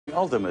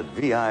Ultimate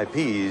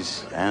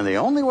VIPs, and the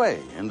only way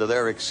into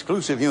their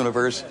exclusive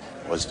universe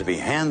was to be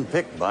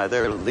handpicked by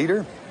their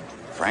leader,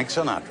 Frank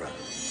Sinatra.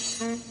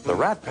 The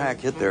Rat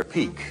Pack hit their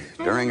peak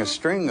during a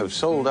string of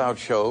sold-out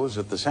shows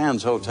at the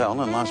Sands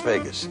Hotel in Las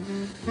Vegas.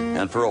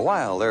 And for a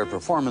while, their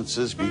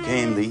performances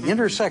became the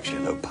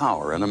intersection of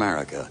power in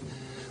America,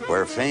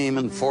 where fame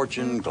and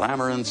fortune,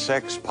 glamour and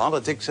sex,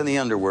 politics and the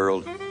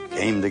underworld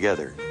came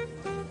together.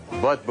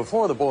 But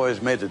before the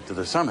boys made it to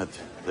the summit,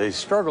 they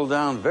struggled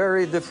down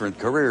very different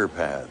career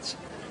paths.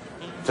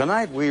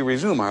 Tonight, we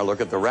resume our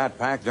look at the Rat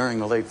Pack during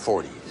the late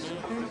 40s.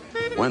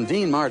 When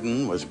Dean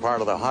Martin was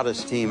part of the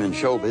hottest team in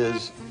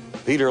showbiz,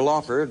 Peter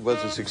Lawford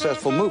was a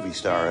successful movie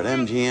star at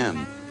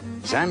MGM.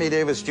 Sammy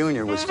Davis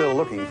Jr. was still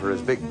looking for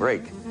his big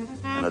break,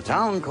 and a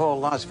town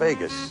called Las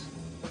Vegas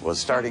was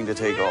starting to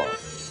take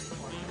off.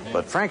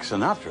 But Frank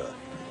Sinatra,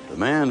 the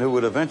man who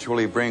would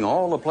eventually bring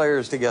all the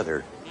players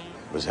together,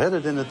 was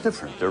headed in a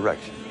different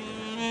direction.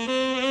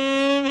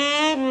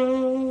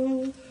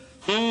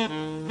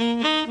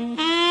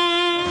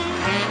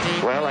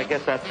 Well, I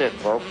guess that's it,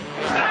 folks.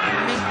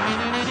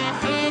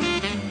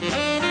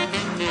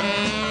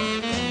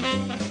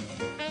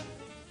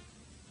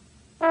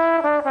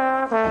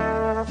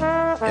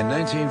 In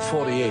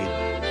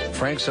 1948,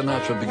 Frank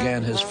Sinatra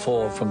began his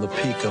fall from the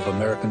peak of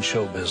American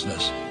show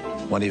business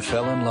when he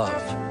fell in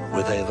love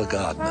with Ava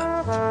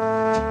Gardner.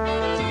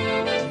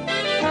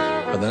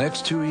 For the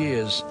next 2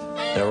 years,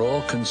 their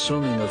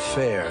all-consuming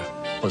affair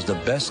was the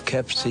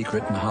best-kept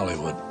secret in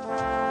Hollywood.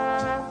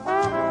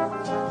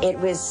 It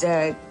was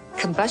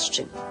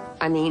combustion.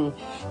 I mean,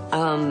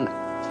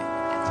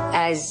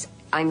 as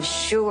I'm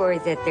sure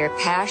that their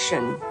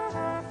passion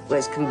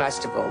was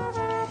combustible,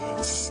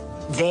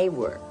 they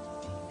were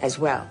as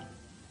well.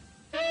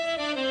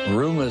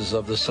 Rumors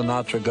of the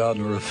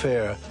Sinatra-Gardner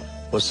affair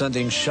were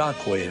sending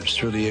shockwaves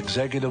through the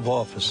executive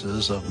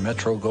offices of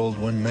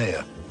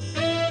Metro-Goldwyn-Mayer.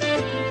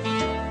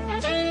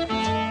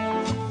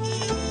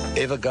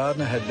 Ava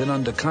Gardner had been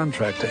under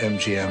contract to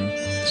MGM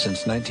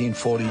since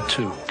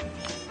 1942.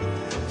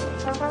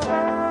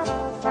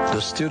 The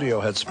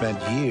studio had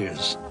spent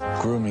years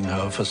grooming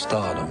her for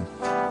stardom.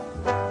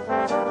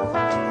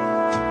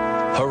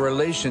 Her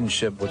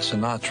relationship with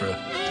Sinatra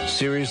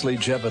seriously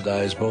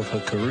jeopardized both her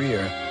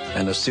career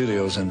and the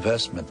studio's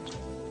investment.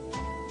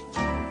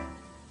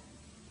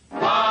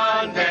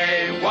 One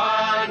day,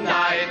 one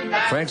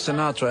night. Frank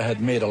Sinatra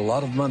had made a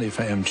lot of money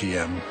for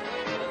MGM,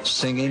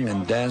 singing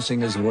and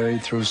dancing his way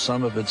through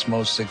some of its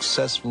most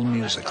successful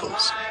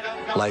musicals,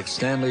 like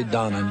Stanley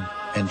Donen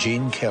and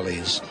Gene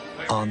Kelly's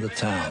On the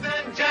Town.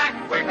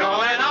 Jack, we're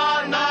going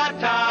on the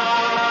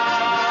town.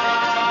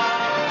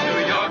 New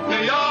York,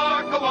 New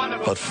York, a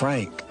wonderful. But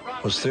Frank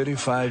was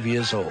 35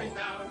 years old.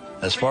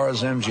 As far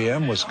as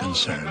MGM was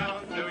concerned,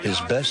 his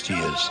best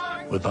years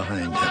were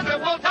behind him.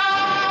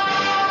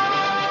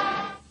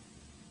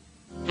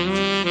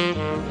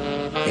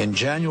 In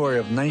January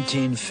of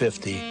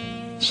 1950,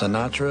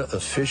 Sinatra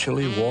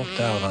officially walked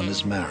out on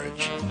his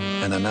marriage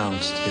and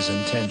announced his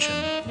intention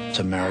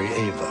to marry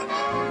Ava.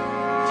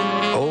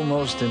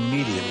 Almost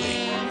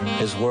immediately,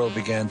 his world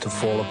began to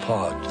fall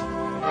apart.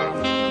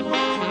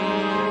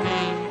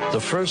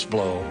 The first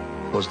blow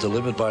was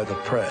delivered by the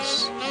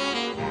press.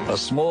 A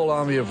small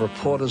army of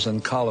reporters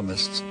and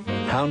columnists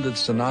hounded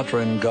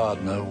Sinatra and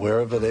Gardner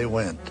wherever they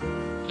went,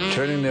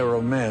 turning their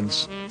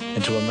romance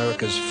into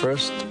America's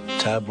first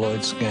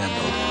tabloid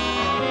scandal.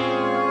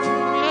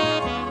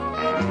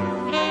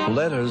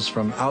 Letters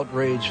from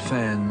outraged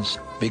fans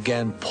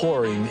began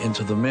pouring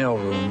into the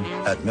mailroom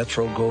at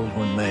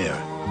Metro-Goldwyn-Mayer.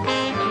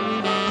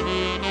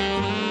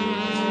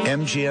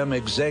 MGM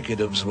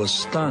executives were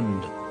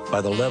stunned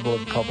by the level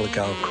of public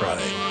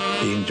outcry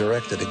being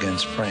directed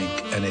against Frank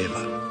and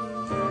Ava.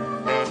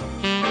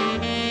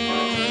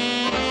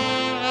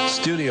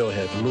 Studio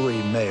head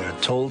Louis Mayer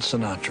told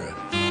Sinatra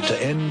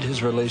to end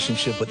his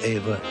relationship with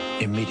Ava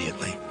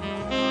immediately.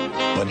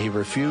 When he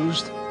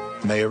refused,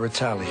 Mayer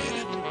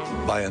retaliated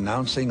by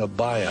announcing a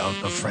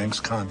buyout of Frank's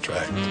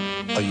contract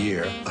a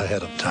year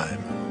ahead of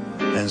time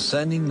and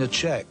sending the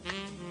check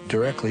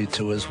directly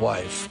to his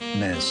wife,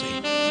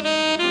 Nancy.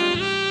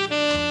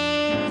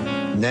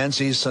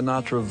 Nancy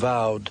Sinatra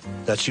vowed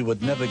that she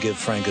would never give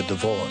Frank a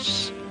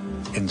divorce.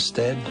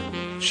 Instead,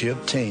 she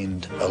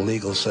obtained a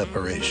legal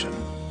separation.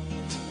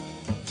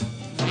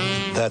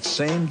 That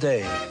same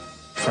day,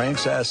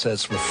 Frank's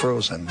assets were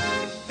frozen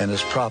and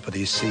his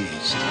property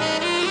seized.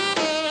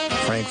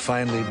 Frank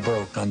finally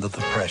broke under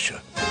the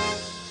pressure.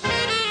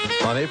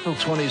 On April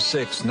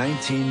 26,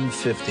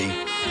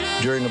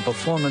 1950, during a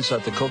performance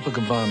at the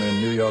Copacabana in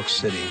New York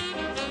City,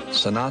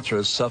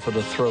 Sinatra suffered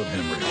a throat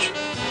hemorrhage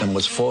and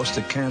was forced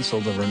to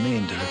cancel the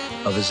remainder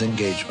of his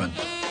engagement.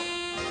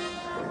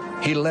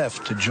 He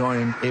left to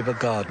join Ava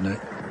Gardner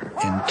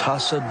in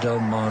Tossa del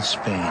Mar,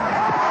 Spain,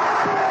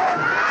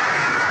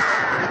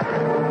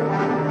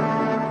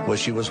 where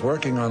she was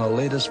working on her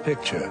latest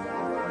picture,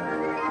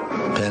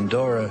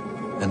 Pandora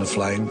and the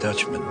Flying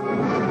Dutchman.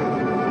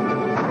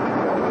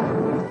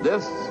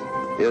 This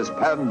is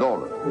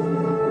Pandora.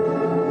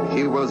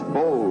 She was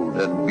bold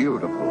and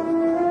beautiful,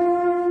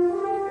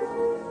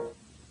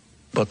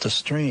 But the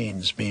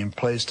strains being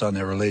placed on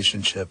their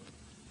relationship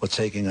were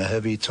taking a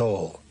heavy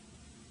toll.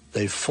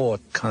 They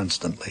fought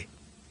constantly.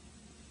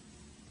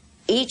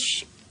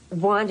 Each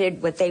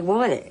wanted what they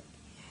wanted.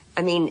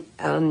 I mean,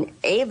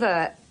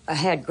 Ava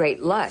had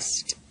great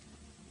lust,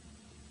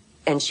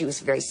 and she was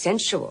very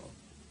sensual.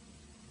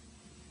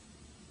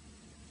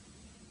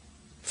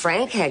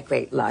 Frank had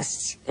great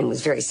lusts and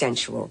was very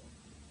sensual.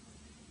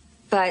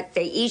 But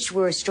they each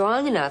were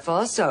strong enough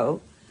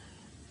also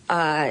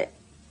to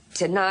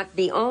not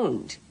be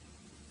owned.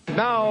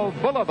 Now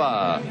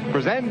Bulova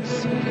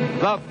presents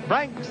The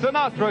Frank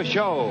Sinatra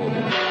Show.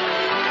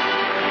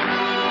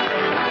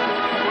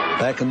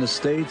 Back in the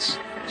States,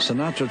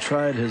 Sinatra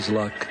tried his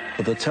luck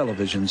with a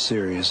television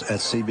series at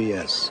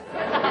CBS.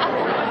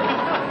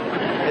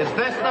 Is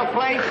this the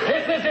place?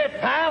 This is it,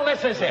 pal.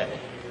 This is it.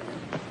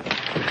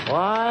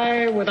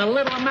 Why, with a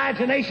little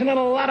imagination and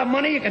a lot of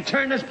money, you can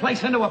turn this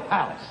place into a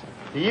palace.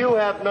 Do you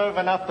have nerve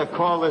enough to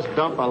call this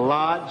dump a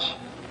lodge?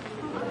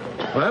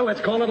 Well,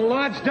 let's call it a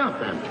large dump,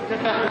 then.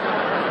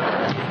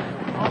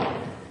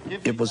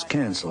 It was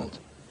canceled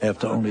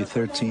after only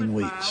 13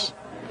 weeks.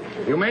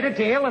 You made a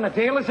deal, and a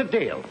deal is a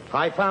deal.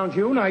 I found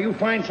you, now you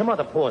find some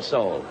other poor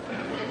soul.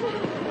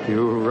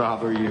 You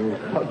robber, you.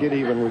 I'll get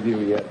even with you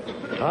yet.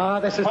 Ah,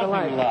 this is the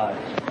life. Lodge.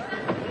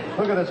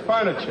 Look at this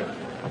furniture.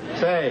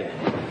 Say,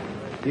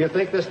 do you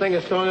think this thing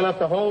is strong enough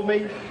to hold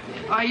me?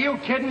 Are you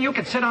kidding? You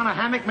could sit on a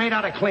hammock made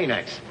out of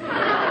Kleenex.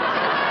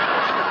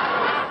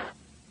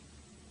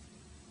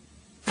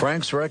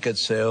 Frank's record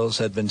sales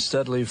had been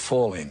steadily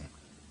falling.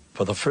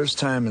 For the first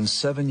time in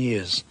 7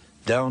 years,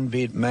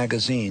 Downbeat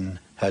magazine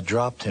had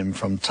dropped him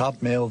from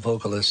top male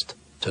vocalist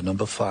to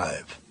number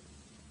 5.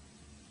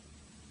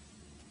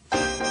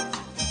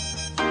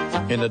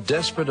 In a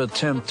desperate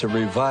attempt to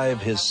revive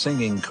his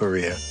singing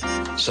career,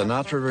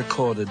 Sinatra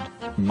recorded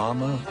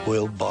Mama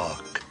Will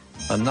Bark,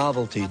 a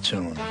novelty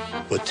tune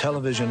with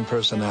television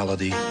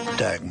personality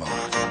Dagmar.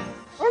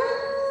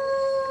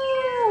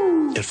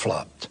 It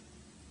flopped.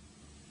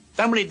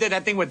 Then when he did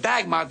that thing with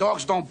Dagmar,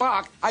 Dogs Don't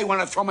Bark, I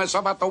wanted to throw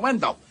myself out the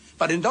window.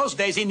 But in those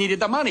days, he needed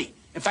the money.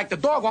 In fact, the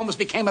dog almost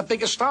became a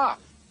bigger star.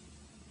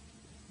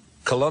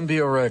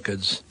 Columbia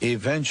Records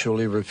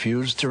eventually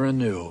refused to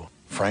renew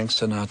Frank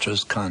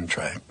Sinatra's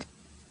contract.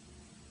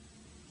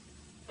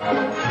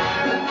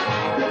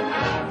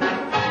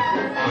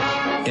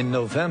 In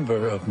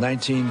November of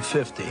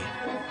 1950,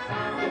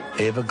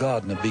 Ava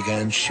Gardner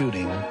began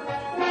shooting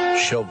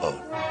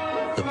Showboat,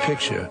 the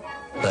picture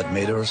that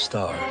made her a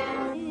star.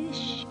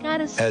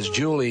 As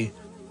Julie,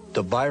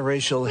 the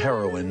biracial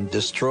heroine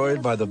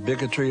destroyed by the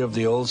bigotry of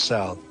the Old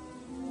South,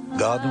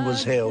 Gardner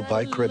was hailed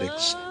by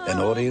critics and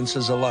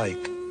audiences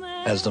alike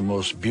as the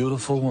most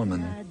beautiful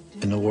woman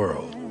in the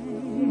world.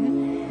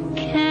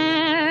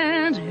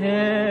 Can't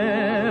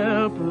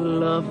help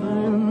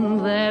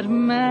loving that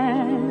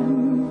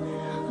man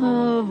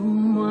of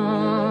mine.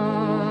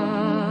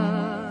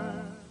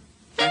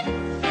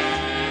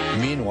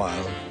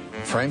 Meanwhile,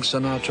 Frank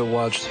Sinatra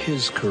watched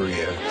his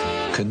career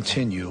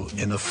continue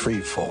in a free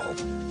fall.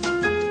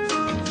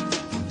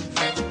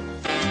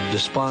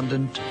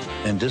 Despondent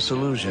and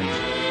disillusioned,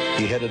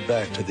 he headed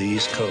back to the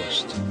East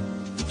Coast,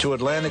 to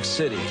Atlantic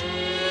City,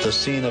 the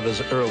scene of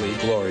his early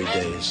glory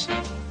days.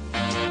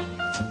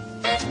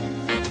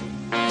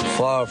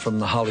 Far from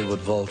the Hollywood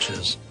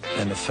vultures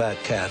and the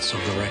fat cats of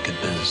the record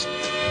biz,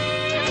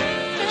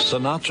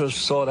 Sinatra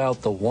sought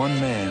out the one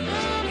man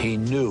he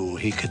knew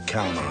he could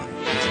count on.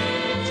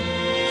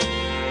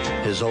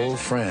 His old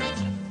friend,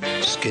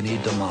 Skinny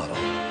D'Amato.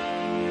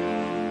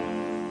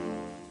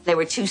 They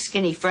were two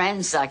skinny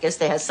friends. I guess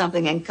they had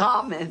something in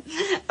common,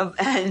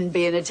 and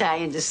being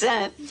Italian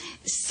descent.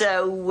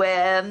 So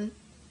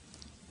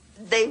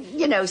they,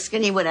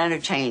 Skinny would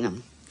entertain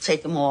them,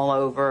 take them all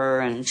over,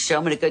 and show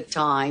them a good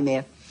time.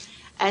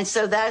 And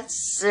so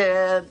that's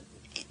to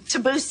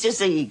boost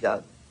his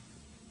ego.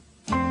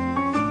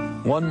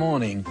 One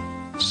morning,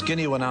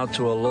 Skinny went out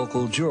to a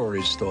local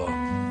jewelry store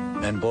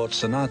and bought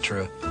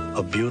Sinatra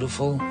a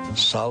beautiful,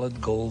 solid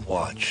gold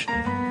watch.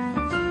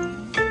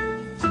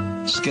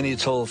 Skinny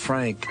told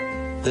Frank,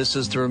 "This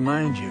is to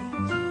remind you,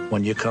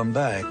 when you come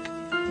back,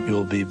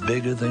 you'll be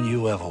bigger than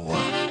you ever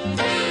were."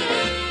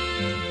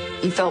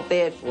 He felt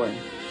bad for him.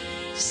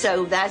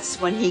 So that's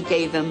when he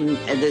gave him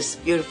this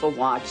beautiful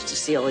watch to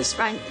seal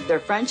their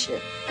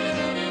friendship.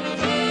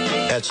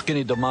 At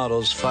Skinny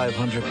D'Amato's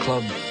 500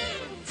 Club,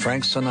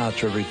 Frank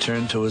Sinatra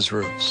returned to his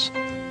roots,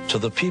 to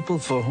the people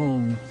for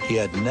whom he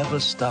had never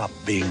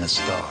stopped being a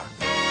star.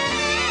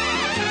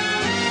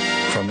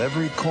 From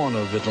every corner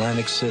of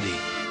Atlantic City,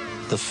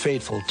 the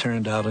faithful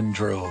turned out in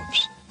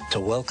droves to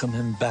welcome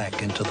him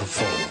back into the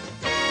fold.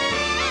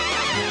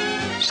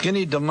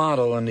 Skinny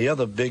D'Amato and the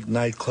other big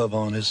nightclub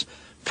owners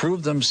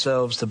proved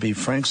themselves to be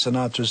Frank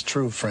Sinatra's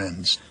true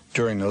friends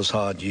during those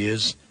hard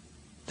years.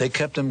 They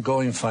kept him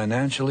going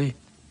financially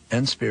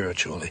and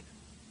spiritually.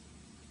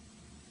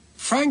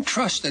 Frank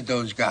trusted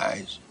those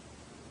guys.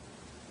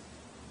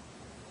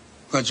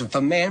 Because if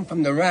a man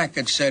from the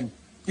racket said,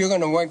 "You're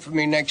going to work for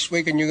me next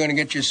week and you're going to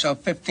get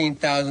yourself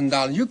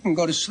 $15,000, you can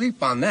go to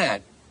sleep on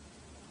that."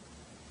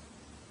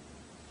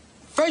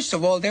 First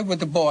of all, they were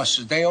the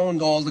bosses. They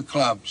owned all the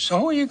clubs. So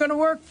who are you going to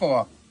work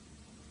for?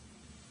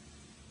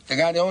 The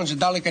guy that owns a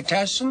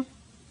delicatessen?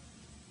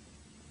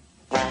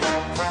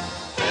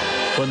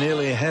 For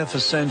nearly half a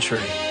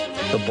century,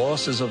 the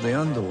bosses of the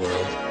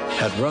underworld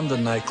had run the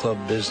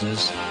nightclub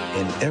business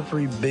in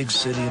every big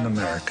city in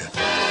America.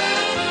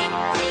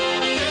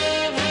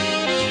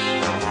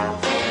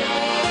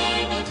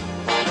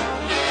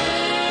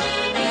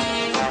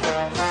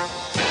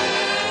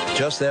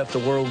 Just after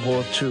World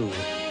War II,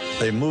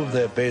 they moved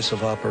their base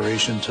of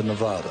operation to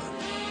Nevada,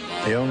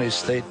 the only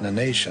state in the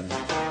nation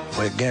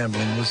where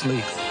gambling was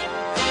legal.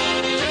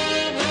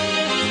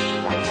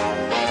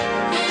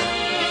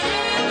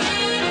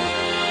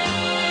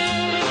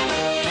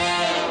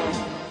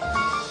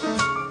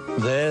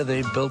 There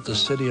they built a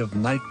city of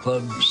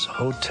nightclubs,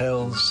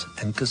 hotels,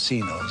 and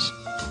casinos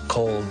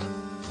called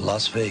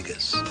Las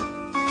Vegas.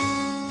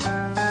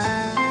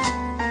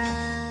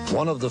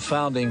 One of the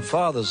founding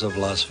fathers of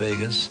Las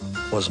Vegas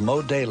was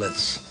Moe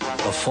Dalitz,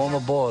 a former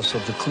boss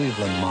of the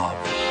Cleveland mob.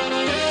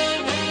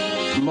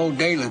 Moe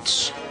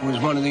Dalitz was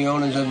one of the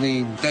owners of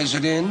the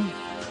Desert Inn,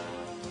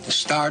 the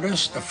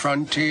Stardust, the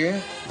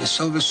Frontier, the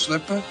Silver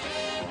Slipper,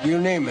 you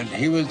name it.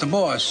 He was the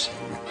boss.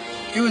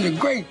 He was a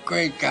great,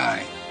 great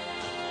guy.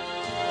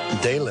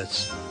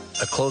 Dalitz,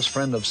 a close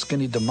friend of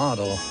Skinny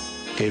D'Amato,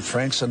 gave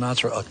Frank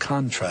Sinatra a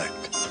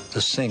contract to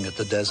sing at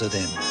the Desert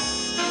Inn.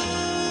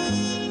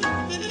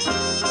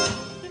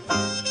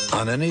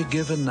 On any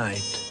given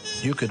night,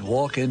 you could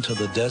walk into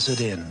the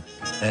Desert Inn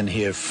and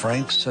hear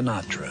Frank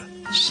Sinatra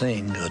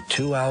sing a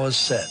 2-hour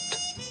set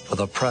for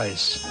the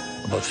price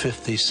of a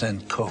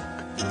 50-cent Coke.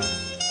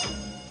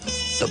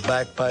 The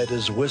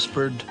backbiters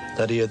whispered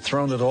that he had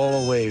thrown it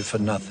all away for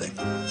nothing.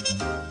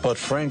 But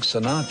Frank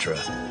Sinatra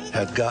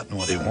had gotten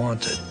what he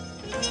wanted,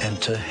 and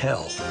to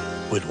hell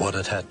with what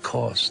it had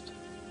cost.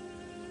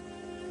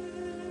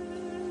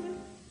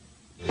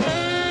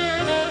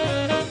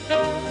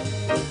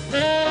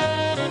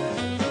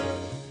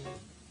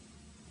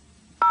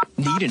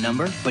 Need a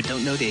number, but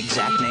don't know the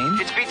exact name?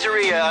 It's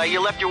Pizzeria.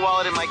 You left your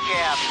wallet in my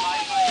cab.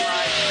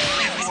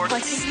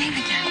 What's his name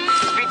again?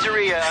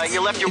 Pizzeria.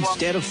 You left your wallet.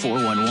 Instead of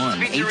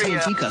 411,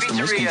 AT&T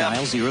customers can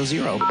dial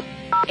 00.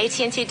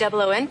 AT&T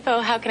Double-O Info,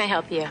 how can I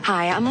help you?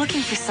 Hi, I'm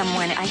looking for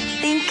someone. I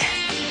think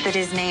that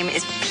his name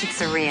is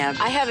Pizzeria.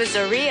 I have a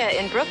Zeria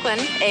in Brooklyn,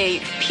 a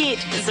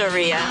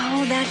Pete-Zeria.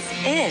 Oh, that's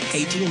it.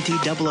 AT&T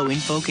Double-O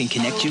Info can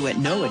connect you at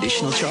no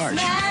additional charge.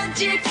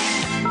 Magic,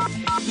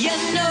 you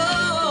know.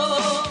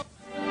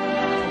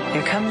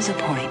 There comes a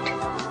point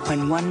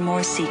when one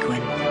more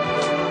sequin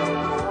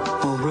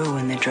will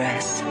ruin the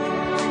dress,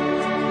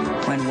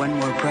 when one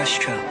more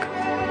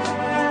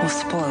brushstroke will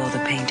spoil the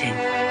painting.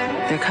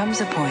 There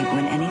comes a point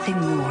when anything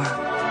more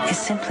is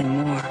simply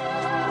more.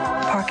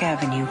 Park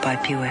Avenue by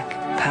Buick.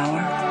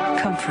 Power,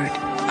 comfort,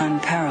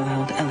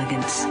 unparalleled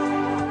elegance.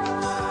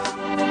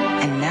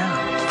 And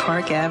now,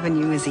 Park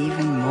Avenue is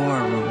even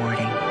more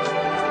rewarding.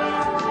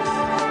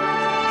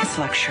 It's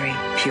luxury,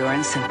 pure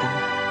and simple.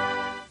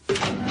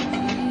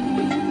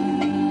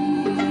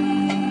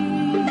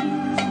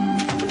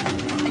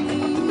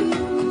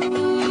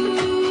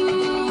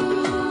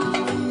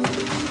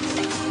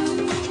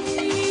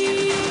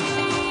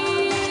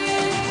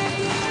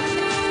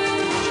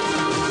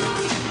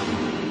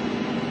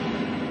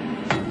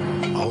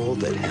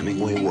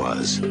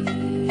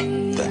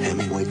 The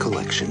Hemingway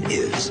Collection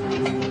is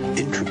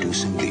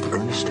introducing the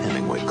Ernest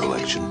Hemingway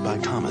Collection by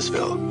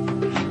Thomasville.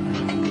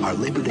 Our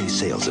Labor Day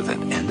sales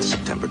event ends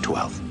September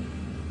 12th.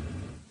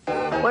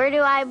 Where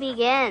do I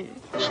begin?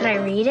 Should I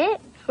read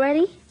it?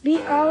 Ready?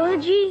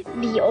 Biology,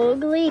 the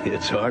ugly.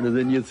 It's harder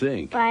than you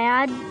think.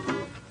 Biod.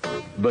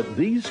 But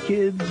these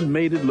kids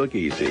made it look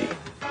easy.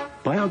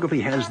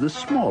 Biography has the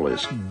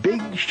smallest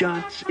big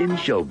shots in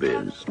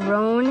showbiz.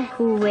 Ron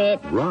Huitt.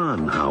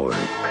 Ron Howard.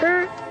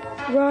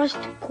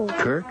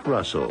 Kurt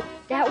Russell.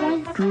 That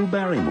one? Drew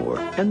Barrymore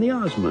and the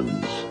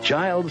Osmonds.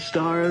 Child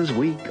Stars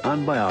Week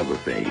on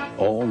Biography.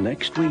 All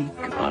next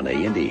week on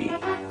A&E.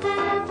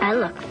 I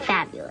look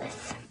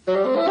fabulous.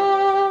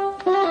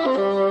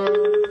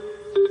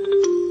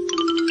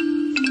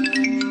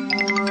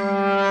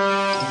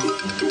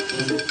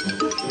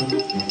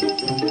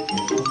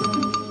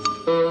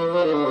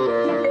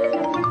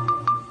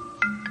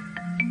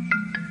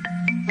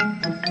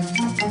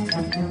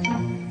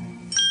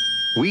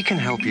 We can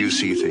help you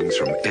see things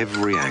from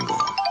every angle,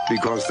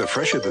 because the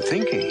fresher the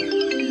thinking,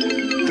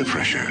 the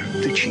fresher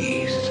the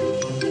cheese.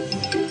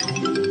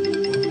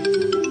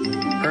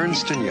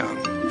 Ernst & Young,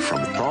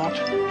 from thought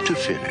to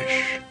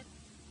finish.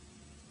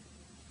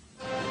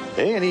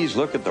 A&E's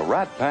look at the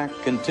Rat Pack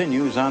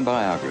continues on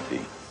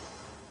Biography.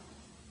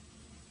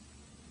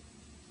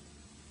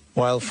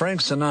 While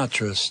Frank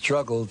Sinatra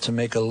struggled to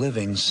make a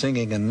living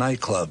singing in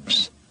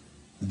nightclubs,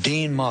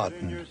 Dean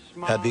Martin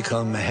had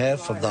become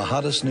half of the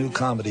hottest new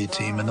comedy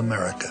team in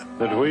America.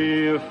 That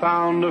we have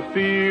found a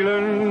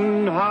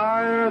feeling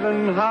higher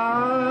than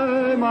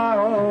high, my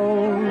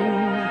own,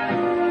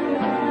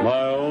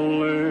 my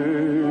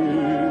only,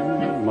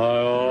 my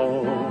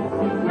all.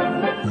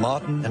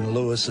 Martin and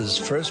Lewis's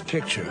first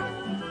picture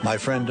My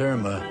Friend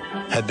Irma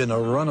had been a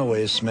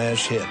runaway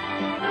smash hit.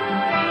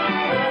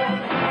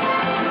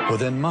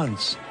 Within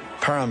months,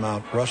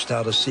 Paramount rushed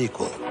out a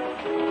sequel,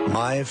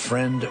 My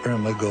Friend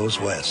Irma Goes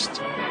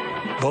West.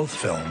 Both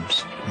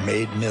films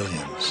made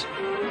millions.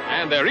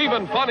 And they're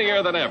even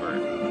funnier than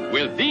ever,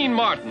 with Dean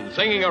Martin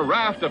singing a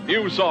raft of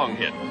new song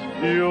hits.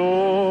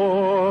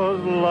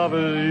 Yours, love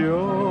is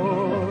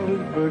yours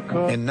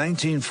because... In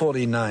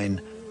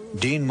 1949,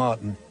 Dean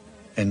Martin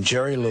and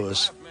Jerry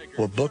Lewis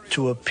were booked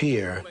to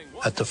appear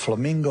at the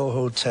Flamingo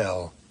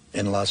Hotel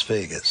in Las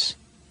Vegas.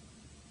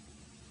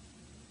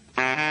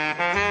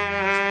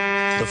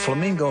 The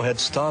Flamingo had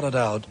started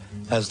out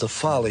as the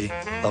folly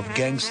of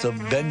gangster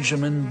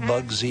Benjamin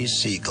Bugsy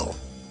Siegel.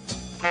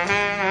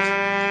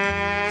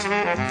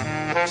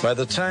 By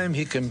the time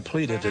he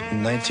completed it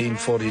in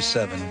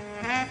 1947,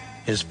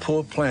 his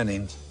poor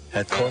planning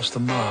had cost the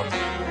mob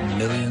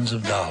millions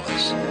of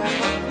dollars.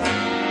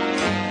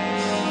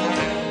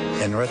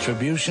 In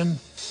retribution,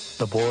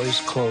 the boys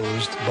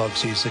closed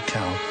Bugsy's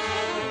account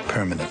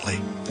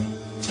permanently.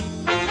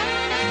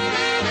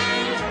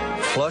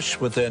 Flush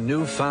with their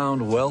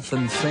newfound wealth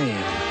and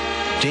fame,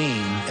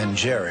 Dean and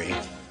Jerry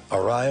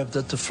arrived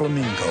at the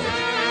Flamingo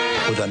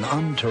with an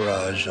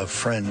entourage of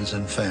friends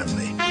and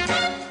family.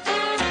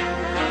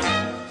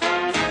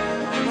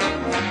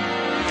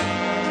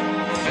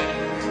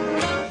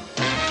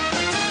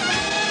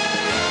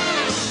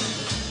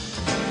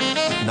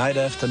 Night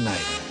after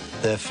night,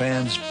 their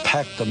fans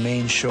packed the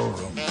main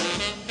showroom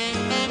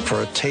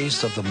for a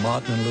taste of the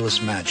Martin and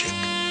Lewis magic.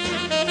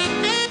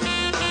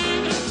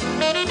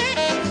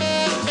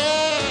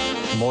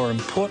 More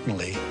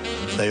importantly,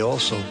 they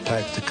also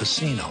packed the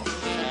casino.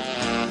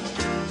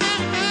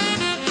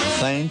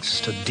 Thanks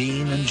to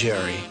Dean and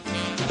Jerry,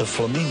 the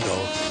Flamingo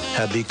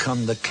had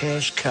become the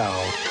cash cow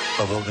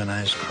of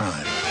organized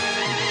crime.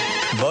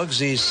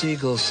 Bugsy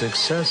Siegel's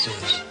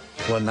successors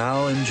were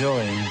now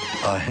enjoying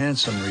a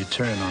handsome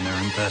return on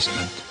their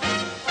investment.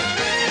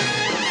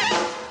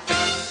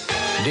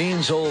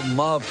 Dean's old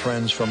mob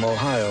friends from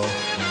Ohio,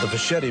 the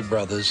Fischetti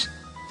brothers,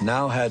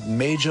 now had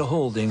major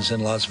holdings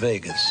in Las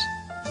Vegas.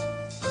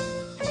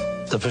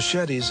 The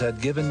Fischettis had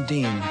given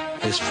Dean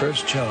his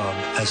first job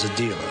as a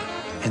dealer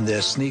in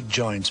their sneak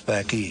joints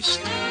back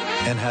east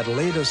and had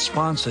later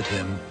sponsored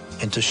him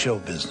into show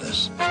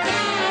business.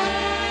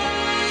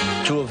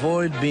 To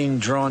avoid being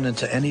drawn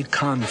into any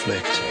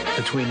conflict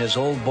between his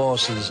old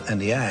bosses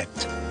and the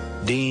act,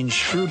 Dean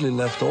shrewdly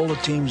left all the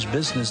team's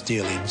business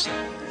dealings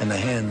in the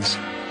hands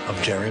of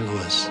Jerry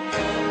Lewis.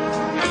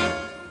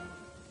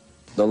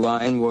 The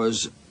line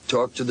was,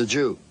 talk to the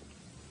Jew.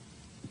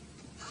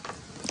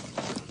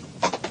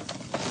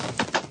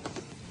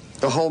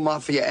 The whole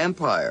mafia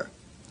empire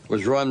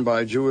was run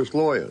by Jewish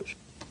lawyers.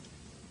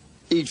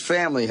 Each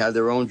family had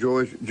their own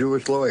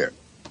Jewish lawyer.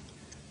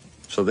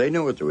 So they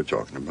knew what they were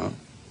talking about.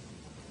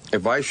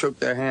 If I shook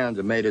their hand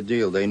and made a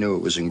deal, they knew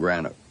it was in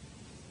granite.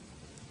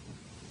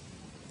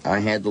 I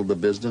handled the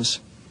business.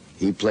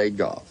 He played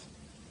golf.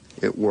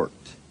 It worked.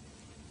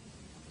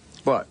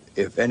 But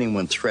if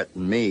anyone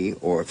threatened me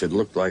or if it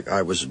looked like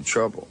I was in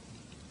trouble,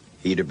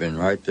 he'd have been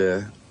right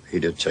there.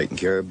 He'd have taken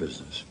care of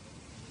business.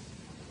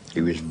 He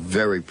was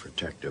very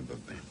protective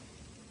of me.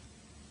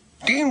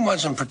 Dean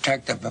wasn't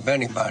protective of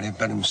anybody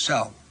but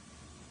himself.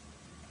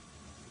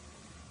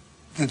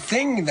 The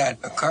thing that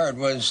occurred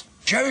was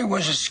Jerry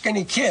was a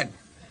skinny kid.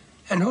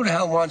 And who the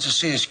hell wants to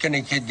see a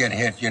skinny kid get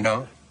hit, you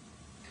know?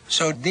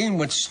 So Dean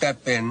would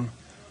step in,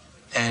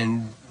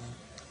 and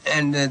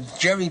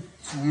Jerry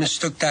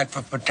mistook that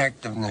for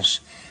protectiveness.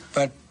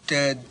 But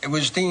it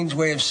was Dean's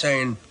way of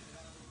saying,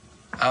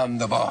 I'm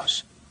the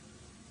boss.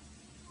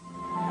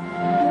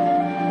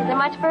 Is it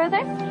much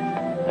further?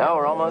 No,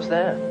 we're almost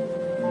there.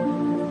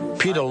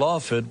 Peter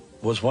Lawford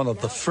was one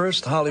of the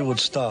first Hollywood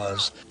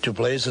stars to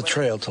blaze a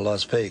trail to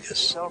Las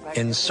Vegas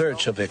in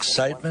search of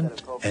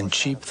excitement and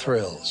cheap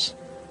thrills.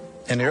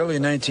 In the early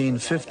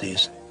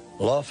 1950s,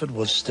 Lawford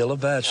was still a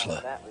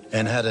bachelor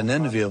and had an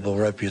enviable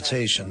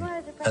reputation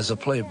as a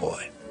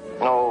playboy.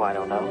 Oh, I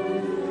don't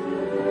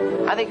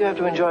know. I think you have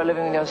to enjoy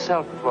living with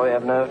yourself before you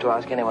have nerve to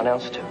ask anyone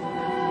else to.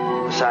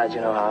 Besides,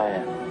 you know how I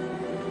am.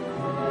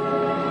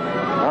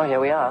 Oh, here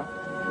we are.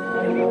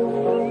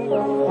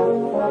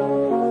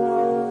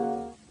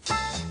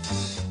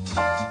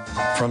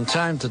 From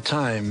time to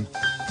time,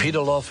 Peter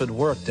Lawford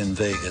worked in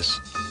Vegas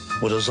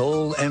with his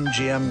old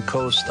MGM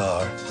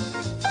co-star,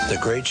 the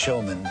great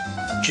showman,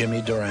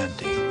 Jimmy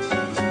Durante.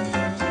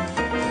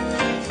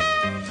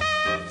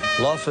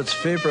 Lawford's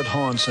favorite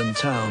haunts in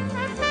town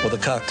were the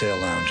cocktail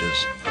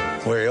lounges,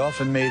 where he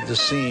often made the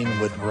scene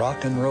with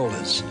rock and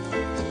rollers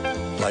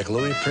like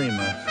Louis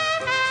Prima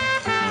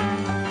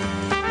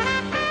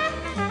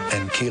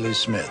and Keely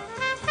Smith.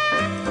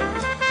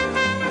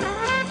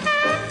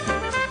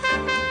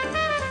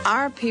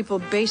 Our people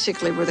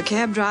basically were the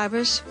cab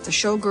drivers, the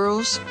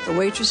showgirls, the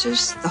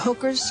waitresses, the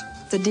hookers,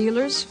 the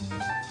dealers.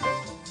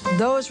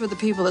 Those were the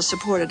people that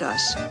supported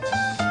us.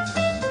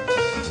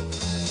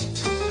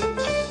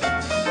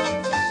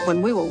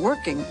 When we were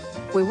working,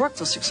 we worked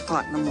till 6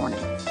 o'clock in the morning,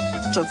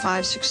 till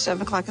 5, 6,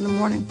 7 o'clock in the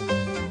morning.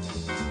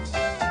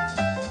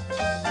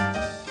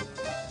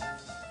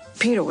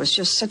 Peter was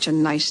just such a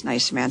nice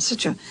man,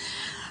 such a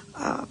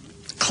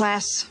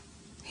class.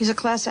 He's a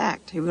class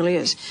act, he really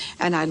is.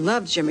 And I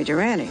loved Jimmy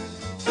Durante.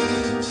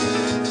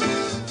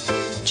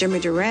 Jimmy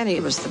Durante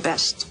was the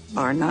best,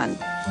 bar none.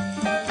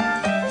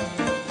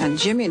 And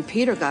Jimmy and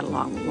Peter got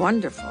along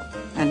wonderful,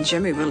 and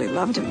Jimmy really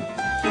loved him.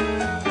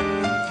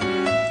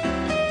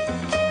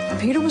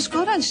 Peter was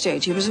good on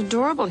stage. He was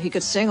adorable. He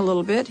could sing a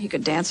little bit, he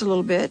could dance a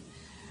little bit,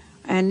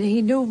 and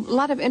he knew a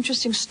lot of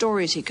interesting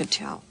stories he could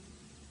tell.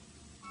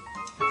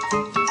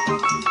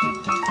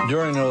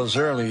 During those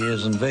early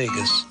years in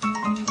Vegas,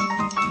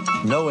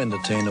 no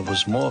entertainer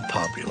was more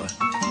popular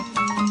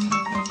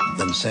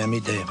than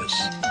Sammy Davis.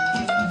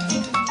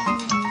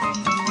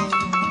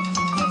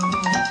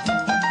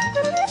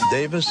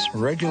 Davis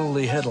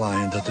regularly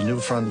headlined at the New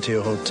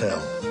Frontier Hotel.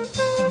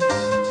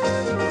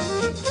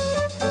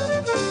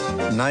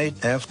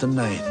 Night after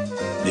night,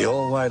 the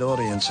all-white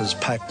audiences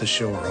packed the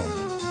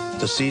showroom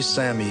to see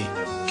Sammy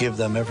give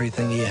them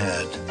everything he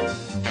had.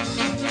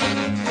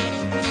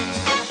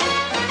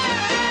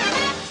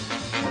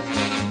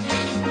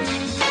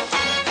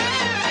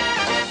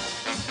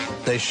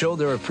 They showed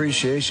their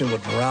appreciation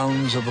with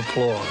rounds of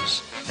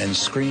applause and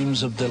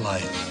screams of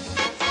delight.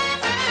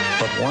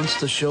 But once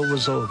the show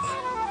was over,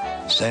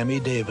 Sammy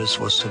Davis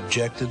was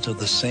subjected to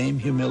the same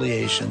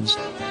humiliations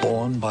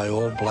borne by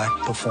all black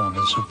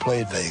performers who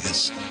played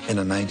Vegas in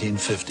the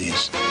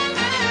 1950s.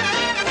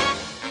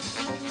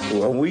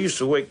 When we used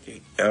to work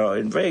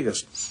in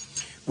Vegas,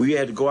 we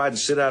had to go out and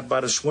sit out by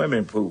the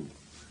swimming pool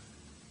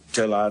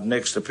till our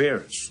next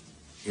appearance.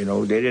 You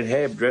know, they didn't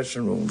have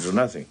dressing rooms or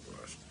nothing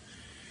for us.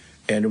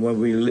 And when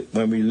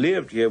we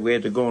lived here, we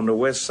had to go on the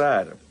west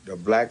side, the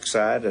black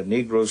side, the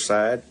Negro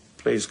side,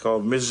 a place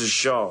called Mrs.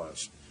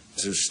 Shaw's,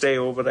 to stay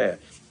over there.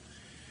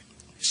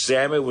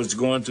 Sammy was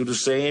going through the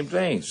same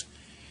things.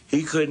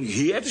 He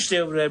had to stay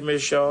over there at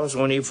Miss Shaw's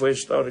when he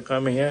first started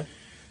coming here.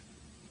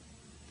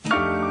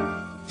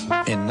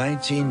 In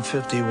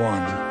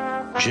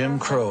 1951, Jim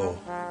Crow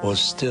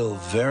was still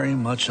very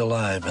much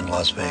alive in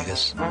Las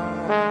Vegas.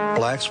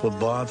 Blacks were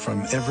barred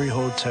from every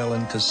hotel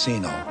and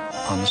casino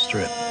on the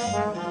Strip.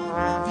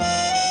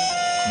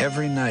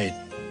 Every night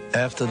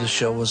after the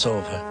show was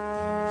over,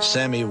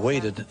 Sammy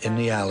waited in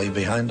the alley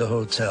behind the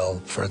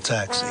hotel for a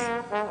taxi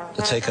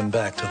to take him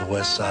back to the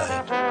west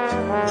side.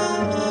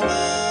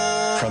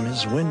 From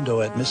his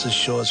window at Mrs.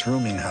 Shaw's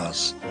rooming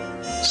house,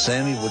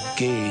 Sammy would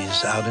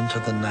gaze out into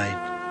the night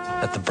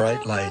at the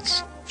bright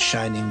lights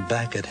shining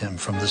back at him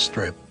from the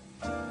Strip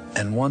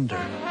and wonder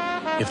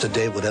if the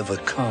day would ever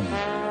come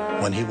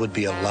when he would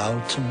be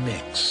allowed to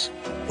mix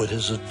with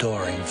his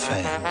adoring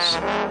fans.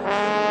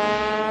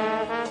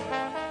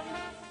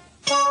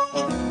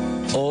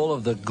 All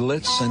of the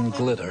glitz and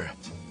glitter,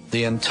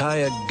 the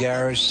entire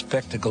garish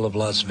spectacle of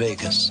Las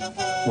Vegas,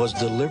 was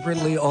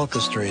deliberately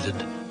orchestrated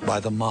by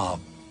the mob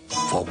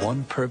for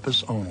one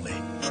purpose only: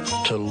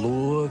 to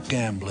lure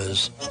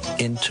gamblers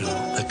into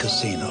the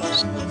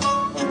casinos.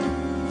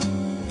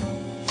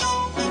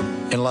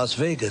 In Las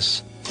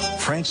Vegas,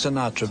 Frank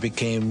Sinatra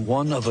became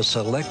one of a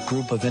select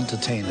group of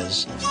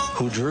entertainers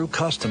who drew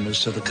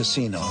customers to the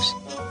casinos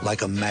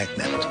like a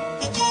magnet.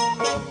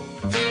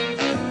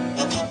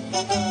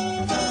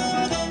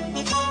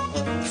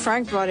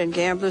 Frank brought in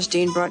gamblers,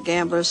 Dean brought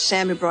gamblers,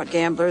 Sammy brought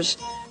gamblers,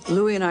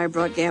 Louie and I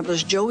brought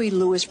gamblers, Joey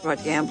Lewis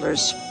brought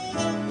gamblers,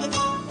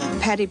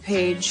 Patty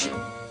Page,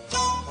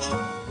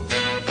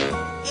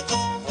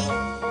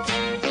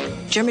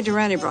 Jimmy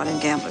Durante brought in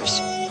gamblers.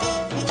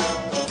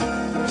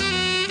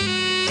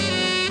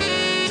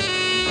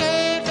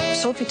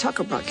 Sophie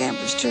Tucker brought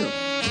gamblers, too.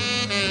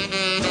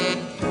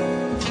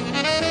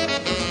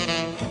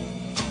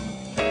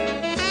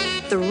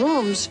 The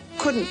rooms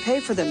couldn't pay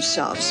for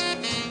themselves.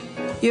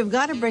 You've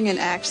got to bring in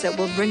acts that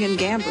will bring in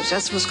gamblers.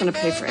 That's what's going to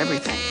pay for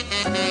everything.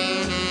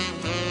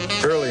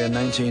 Early in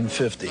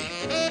 1950,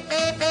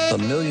 the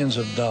millions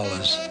of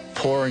dollars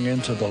pouring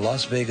into the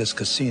Las Vegas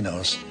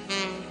casinos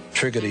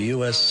triggered a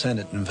U.S.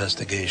 Senate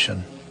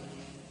investigation.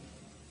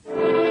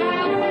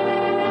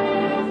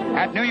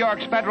 At New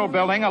York's federal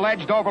building,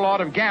 alleged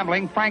overlord of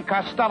gambling, Frank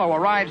Costello,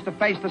 arrives to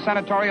face the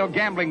senatorial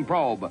gambling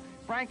probe.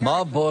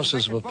 Mob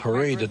bosses were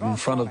paraded in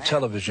front of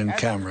television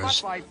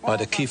cameras by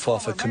the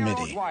Kefauver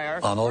Committee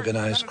on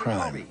Organized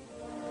Crime.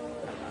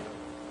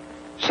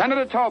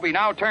 Senator Tobey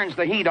now turns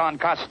the heat on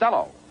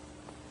Costello.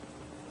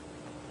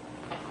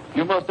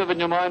 You must have in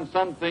your mind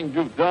some things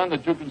you've done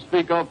that you can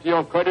speak of to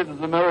your credit as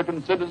an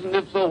American citizen.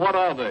 If so, what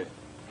are they?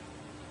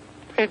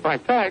 Paid my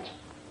tax.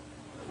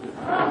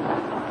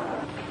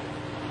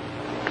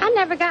 I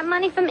never got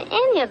money from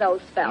any of those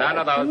fellas. None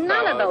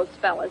of those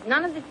fellas.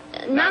 None of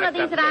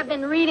these that I've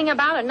been reading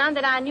about, or none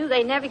that I knew.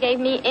 They never gave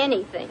me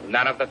anything.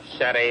 None of the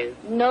Shetties?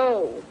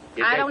 No.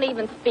 I don't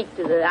even speak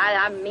to the...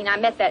 I mean, I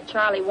met that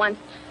Charlie once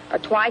or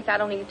twice. I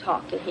don't even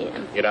talk to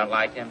him. You don't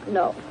like him?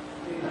 No.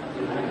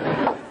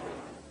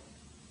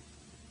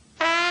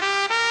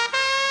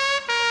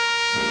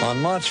 On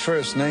March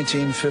 1st,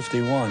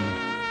 1951,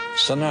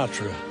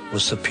 Sinatra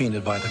was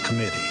subpoenaed by the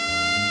committee.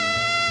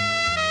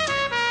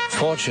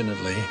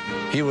 Fortunately,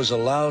 he was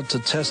allowed to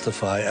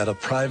testify at a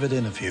private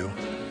interview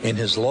in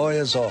his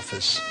lawyer's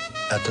office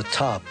at the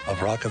top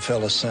of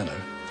Rockefeller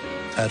Center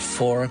at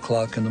 4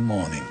 o'clock in the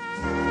morning.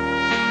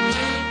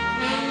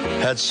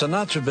 Had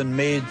Sinatra been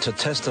made to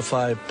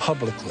testify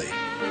publicly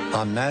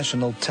on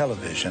national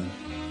television,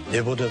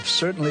 it would have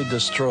certainly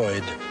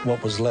destroyed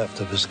what was left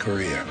of his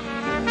career.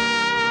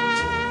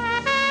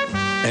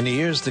 In the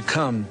years to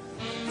come,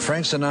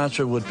 Frank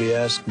Sinatra would be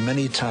asked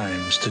many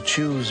times to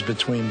choose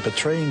between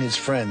betraying his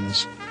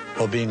friends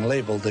or being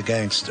labeled a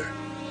gangster.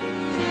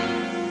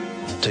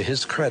 To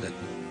his credit,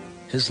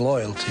 his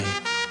loyalty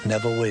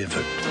never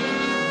wavered.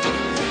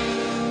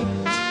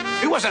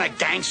 He wasn't a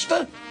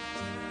gangster.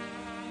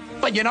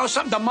 But you know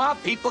something? The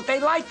mob people, they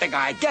liked the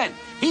guy. Again,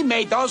 he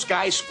made those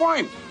guys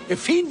squirm.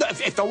 If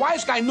the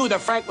wise guy knew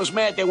that Frank was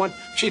mad, they went,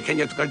 gee, can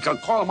you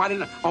call him? I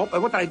didn't. Oh,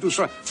 what did I do,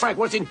 sir? Frank,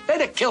 what's he?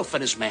 They'd have killed for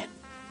this man.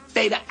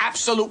 They'd have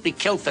absolutely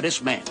killed for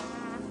this man.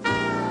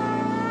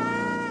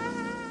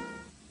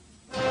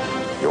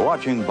 You're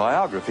watching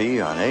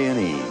Biography on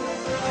A&E.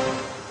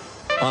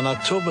 On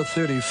October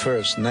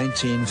 31st,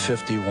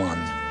 1951,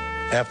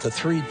 after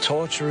 3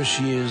 torturous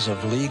years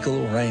of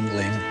legal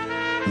wrangling,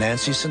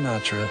 Nancy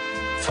Sinatra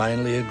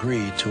finally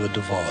agreed to a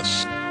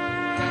divorce.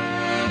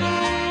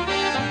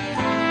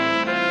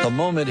 The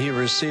moment he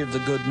received the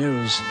good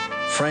news,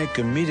 Frank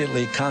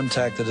immediately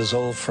contacted his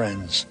old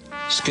friends,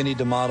 Skinny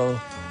D'Amato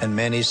and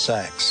Manny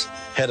Sachs,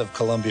 head of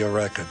Columbia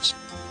Records,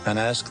 and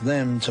asked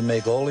them to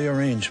make all the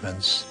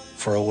arrangements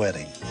for a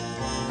wedding.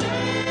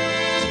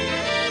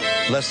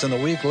 Less than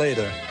a week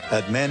later,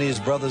 at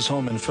Manny's brother's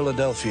home in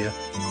Philadelphia,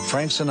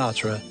 Frank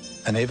Sinatra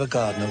and Ava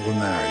Gardner were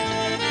married.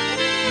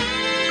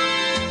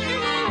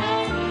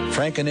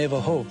 Frank and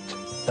Ava hoped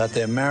that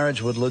their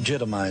marriage would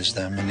legitimize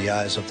them in the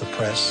eyes of the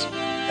press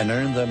and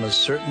earn them a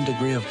certain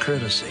degree of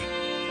courtesy.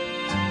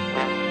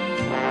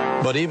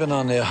 But even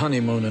on their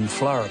honeymoon in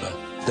Florida,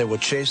 they were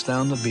chased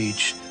down the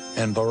beach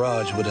and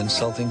barraged with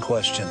insulting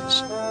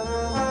questions.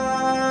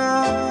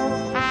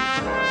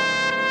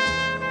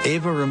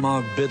 Ava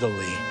remarked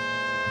bitterly,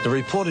 "The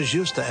reporters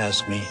used to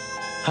ask me,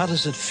 how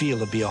does it feel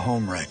to be a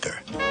homewrecker?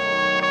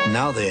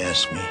 Now they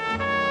ask me,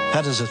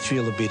 how does it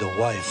feel to be the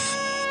wife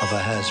of a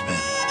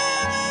has-been?"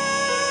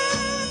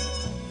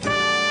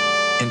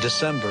 In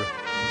December,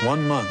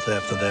 1 month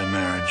after their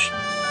marriage,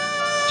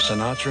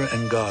 Sinatra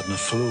and Gardner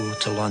flew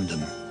to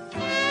London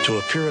to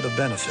appear at a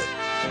benefit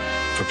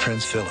for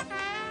Prince Philip.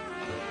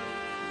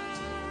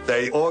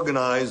 They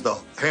organized a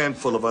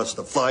handful of us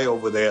to fly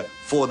over there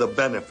for the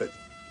benefit.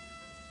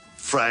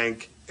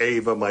 Frank,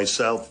 Ava,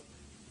 myself,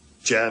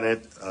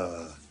 Janet,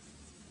 a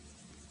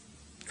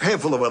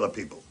handful of other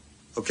people,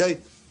 okay?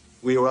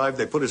 We arrived,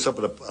 they put us up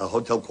at a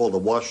hotel called the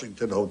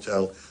Washington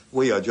Hotel.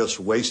 We are just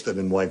wasted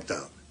and wiped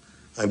out.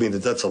 I mean,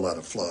 that's a lot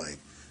of flying.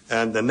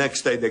 And the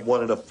next day, they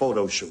wanted a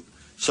photo shoot.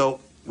 So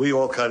we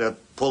all kind of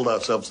pulled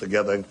ourselves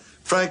together. And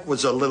Frank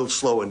was a little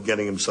slow in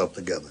getting himself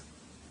together.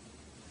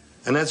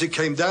 And as he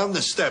came down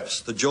the steps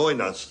to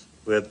join us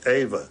with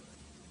Ava,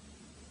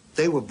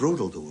 they were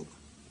brutal to him,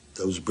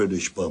 those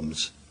British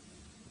bums.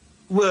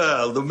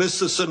 "Well, the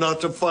Mr.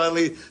 Sinatra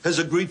finally has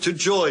agreed to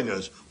join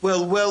us.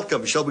 Well,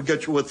 welcome. Shall we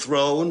get you a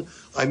throne?"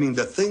 I mean,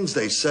 the things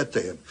they said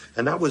to him.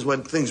 And that was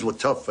when things were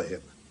tough for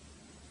him.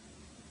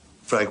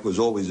 Frank was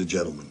always a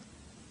gentleman.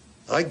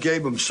 I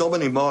gave him so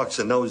many marks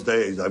in those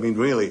days. I mean,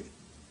 really,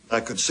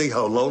 I could see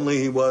how lonely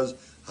he was,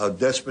 how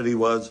desperate he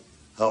was,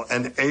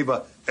 and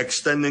Ava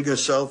extending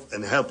herself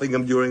and helping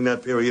him during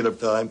that period of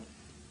time.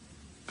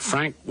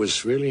 Frank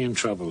was really in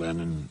trouble then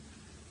in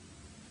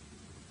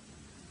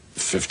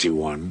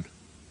 51.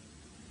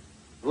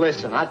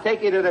 Listen, I'll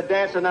take you to the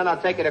dance and then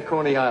I'll take you to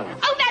Coney Island.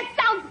 Oh, that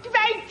sounds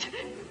great!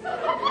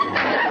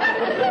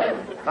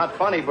 Not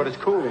funny, but it's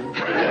cool.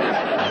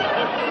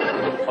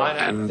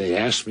 And they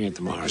asked me at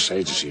the Morris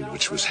Agency,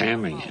 which was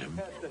handling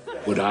him,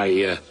 would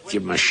I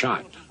give him a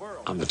shot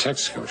on the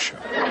Texaco show.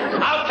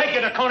 I'll take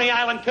you to Coney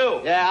Island,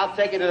 too. Yeah, I'll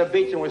take you to the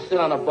beach and we'll sit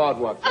on the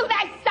boardwalk. Oh,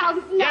 that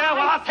sounds nice. Yeah,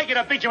 well, I'll take you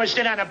to the beach and we'll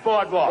sit on the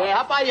boardwalk. Yeah,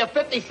 I'll buy you a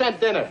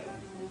 50-cent dinner.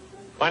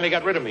 Finally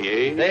got rid of me,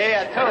 eh?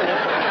 Yeah, I told you.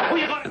 Who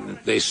you going And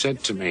they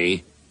said to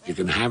me, you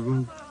can have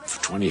him for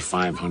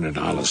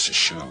 $2,500 a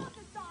show.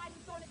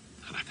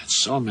 And I got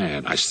so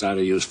mad, I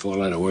started to use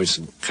 4-letter words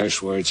and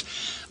curse words.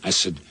 I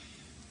said,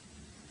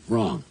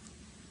 wrong.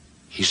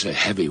 He's a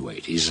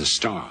heavyweight. He's a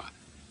star.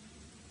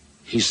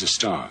 He's a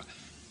star.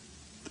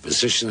 The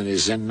position that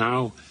he's in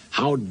now,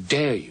 how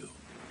dare you?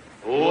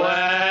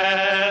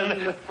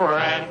 When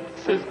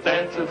Francis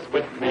dances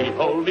with me,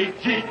 holy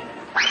gee,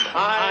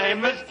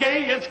 I'm as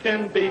gay as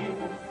can be.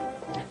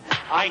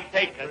 I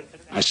take her.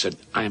 I said,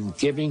 I'm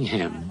giving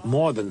him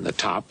more than the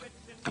top.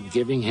 I'm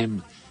giving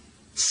him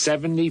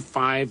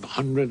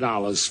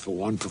 $7,500 for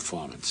one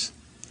performance.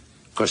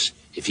 Because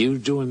if you're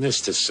doing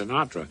this to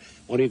Sinatra,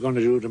 what are you going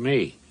to do to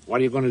me?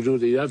 What are you going to do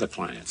to the other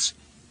clients?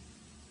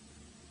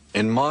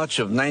 In March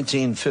of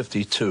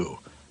 1952,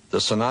 the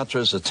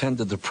Sinatras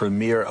attended the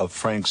premiere of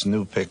Frank's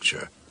new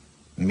picture,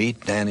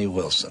 Meet Danny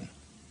Wilson.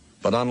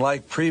 But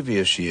unlike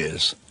previous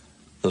years,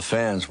 the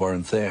fans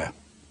weren't there.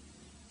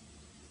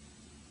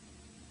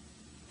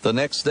 The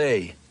next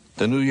day,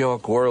 the New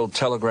York World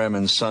Telegram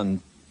and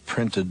Sun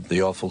printed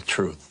the awful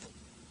truth.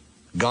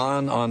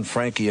 Gone on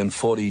Frankie in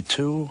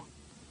 42,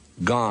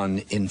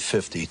 gone in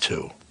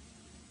 52.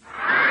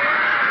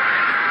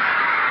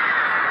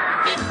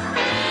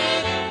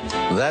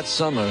 That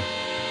summer,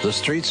 the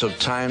streets of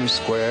Times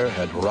Square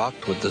had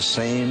rocked with the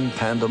same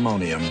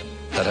pandemonium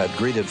that had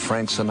greeted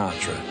Frank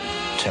Sinatra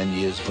 10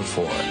 years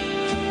before.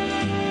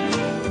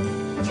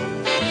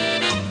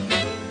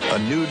 A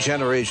new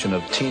generation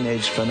of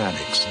teenage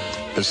fanatics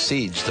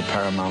besieged the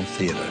Paramount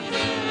Theater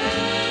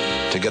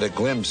to get a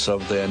glimpse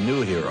of their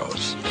new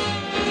heroes,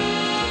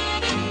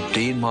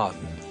 Dean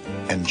Martin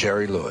and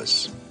Jerry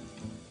Lewis.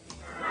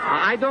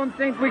 I don't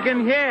think we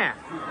can hear.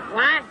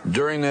 What?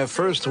 During their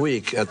first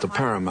week at the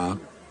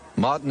Paramount,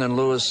 Martin and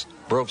Lewis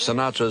broke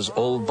Sinatra's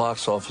old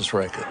box office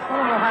record. Oh,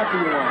 how happy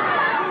you are.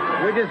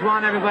 We just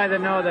want everybody to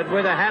know that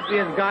we're the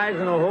happiest guys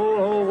in the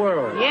whole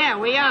world. Yeah,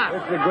 we are.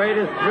 It's the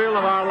greatest thrill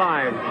of our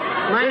lives.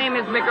 My name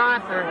is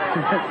MacArthur.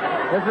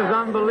 This is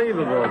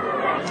unbelievable.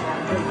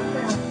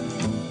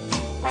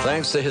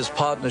 Thanks to his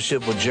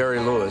partnership with Jerry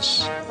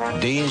Lewis,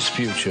 Dean's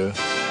future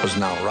was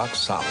now rock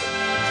solid.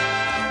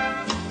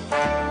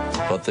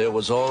 But there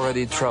was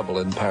already trouble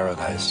in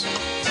paradise.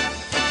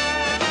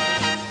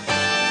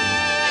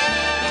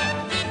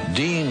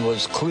 Dean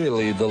was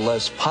clearly the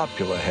less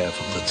popular half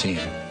of the team,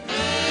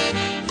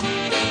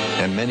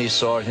 and many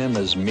saw him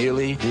as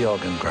merely the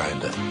organ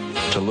grinder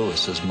to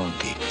Lewis's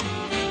monkey.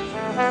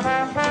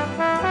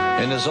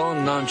 In his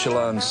own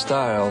nonchalant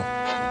style,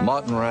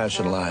 Martin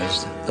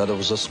rationalized that it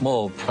was a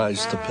small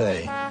price to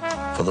pay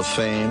for the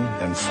fame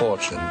and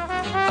fortune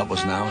that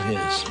was now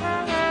his.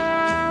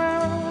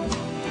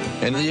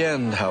 In the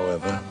end,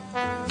 however,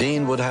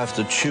 Dean would have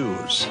to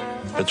choose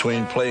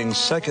between playing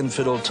second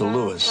fiddle to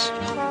Lewis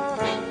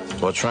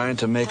or trying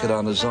to make it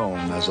on his own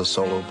as a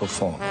solo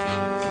performer.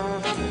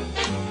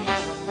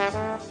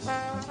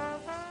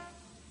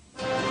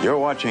 You're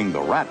watching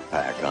The Rat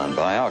Pack on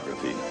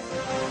Biography.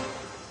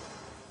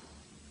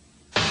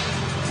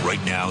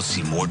 Right now,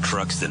 see more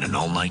trucks than an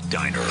all-night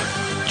diner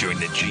during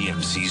the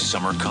GMC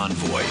Summer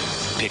Convoy.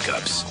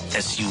 Pickups,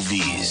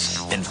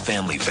 SUVs, and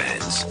family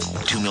vans.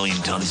 2 million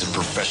tons of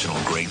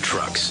professional-grade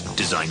trucks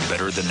designed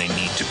better than they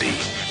need to be.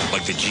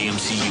 Like the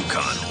GMC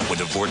Yukon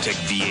with a Vortec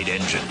V8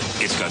 engine.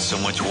 It's got so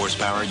much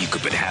horsepower you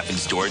could put half in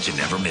storage and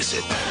never miss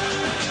it.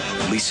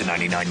 Lease a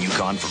 '99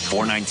 Yukon for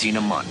 $419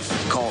 a month.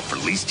 Call for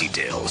lease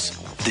details.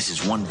 This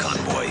is one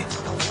convoy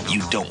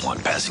you don't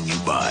want passing you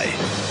by.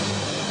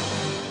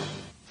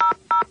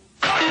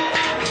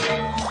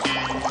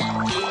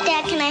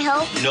 Dad, can I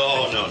help?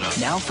 No.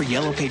 Now for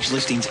Yellow Page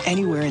listings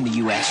anywhere in the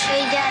U.S.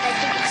 Hey, Dad, I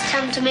think it's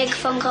time to make a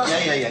phone call.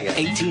 Yeah.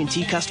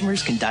 AT&T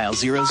customers can dial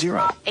 00.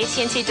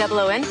 AT&T Double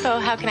O Info,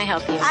 how can I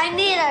help you? I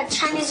need a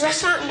Chinese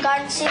restaurant in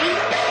Garden City.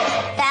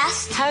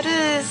 Fast. How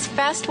does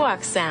Fast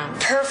Walk sound?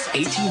 Perfect.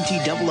 AT&T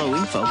Double O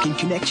Info can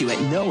connect you at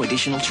no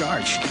additional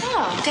charge.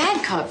 Oh, Dad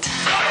cooked.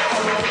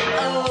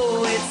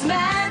 Oh, it's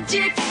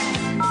magic.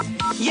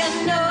 You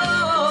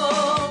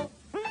know.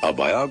 A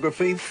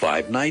Biography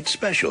 5-night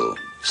special.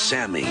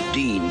 Sammy,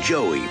 Dean,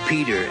 Joey,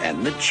 Peter,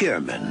 and the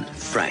chairman,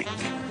 Frank.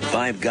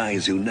 5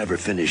 guys who never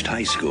finished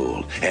high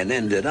school and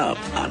ended up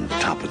on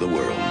top of the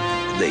world.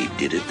 They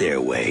did it their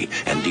way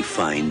and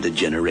defined a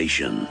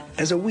generation.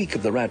 As a week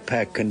of the Rat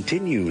Pack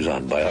continues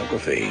on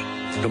Biography.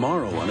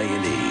 Tomorrow on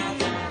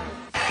A&E.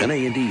 An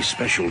A&E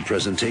special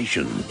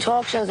presentation.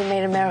 Talk shows have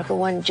made America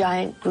one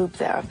giant group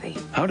therapy.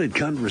 How did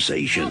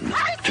conversation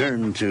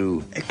turn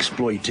to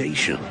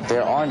exploitation?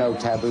 There are no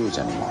taboos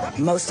anymore.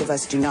 Most of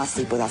us do not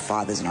sleep with our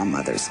fathers and our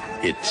mothers.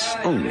 It's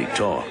only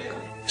talk.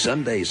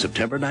 Sunday,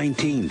 September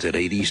 19th at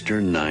 8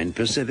 Eastern, 9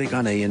 Pacific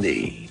on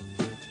A&E.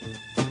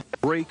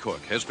 Ray Cook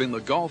has been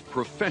the golf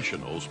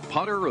professional's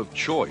putter of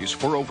choice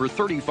for over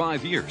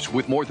 35 years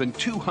with more than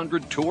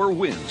 200 tour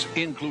wins,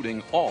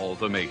 including all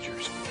the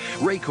majors.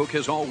 Ray Cook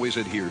has always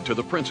adhered to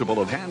the principle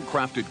of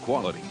handcrafted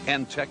quality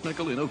and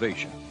technical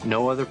innovation.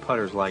 No other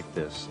putter's like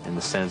this in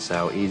the sense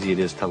how easy it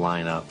is to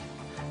line up,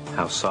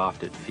 how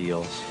soft it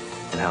feels,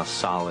 and how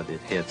solid it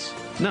hits.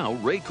 Now,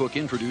 Ray Cook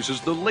introduces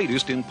the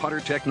latest in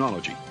putter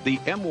technology, the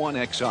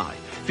M1XI,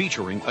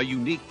 featuring a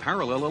unique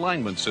parallel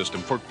alignment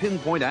system for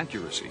pinpoint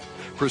accuracy,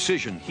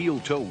 precision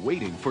heel-toe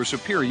weighting for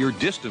superior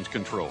distance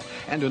control,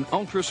 and an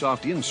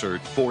ultra-soft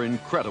insert for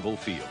incredible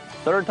feel.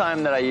 Third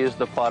time that I used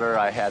the putter,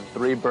 I had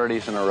 3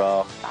 birdies in a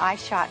row. I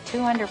shot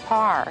 2 under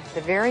par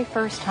the very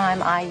first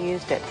time I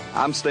used it.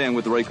 I'm staying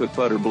with the Ray Cook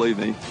putter, believe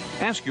me.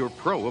 Ask your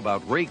pro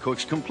about Ray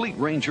Cook's complete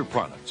range of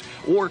products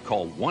or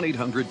call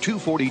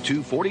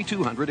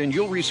 1-800-242-4200 and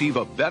you'll receive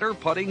a better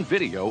putting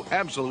video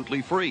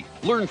absolutely free.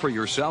 Learn for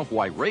yourself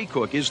why Ray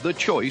Cook is the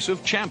choice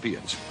of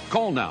champions.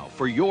 Call now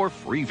for your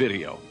free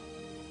video.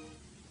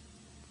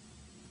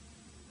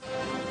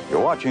 You're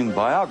watching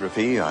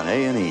Biography on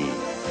A&E.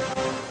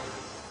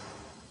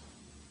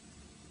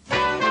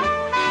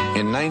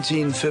 In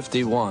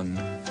 1951,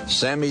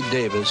 Sammy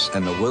Davis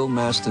and the Will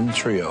Maston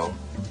Trio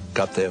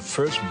got their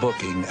first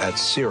booking at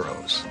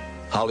Ciro's,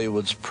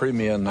 Hollywood's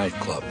premier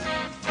nightclub.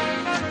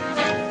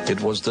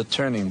 It was the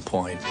turning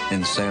point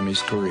in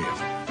Sammy's career.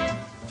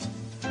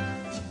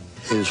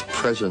 His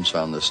presence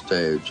on the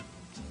stage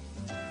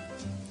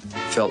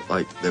felt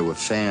like there were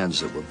fans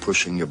that were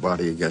pushing your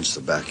body against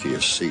the back of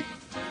your seat.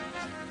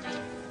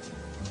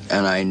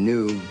 And I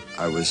knew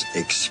I was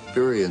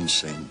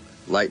experiencing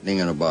lightning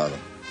in a bottle.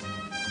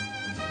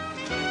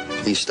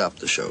 He stopped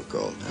the show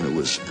cold, and it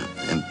was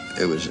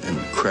an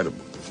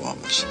incredible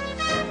performance.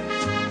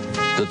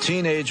 The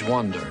teenage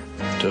wonder,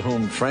 to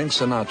whom Frank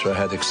Sinatra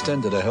had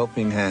extended a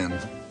helping hand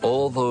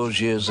all those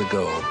years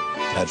ago,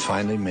 had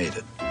finally made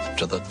it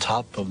to the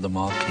top of the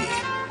marquee.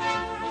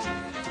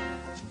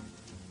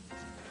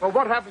 Well,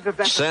 what happens if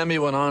that... Sammy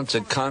went on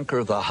to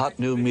conquer the hot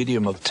new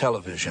medium of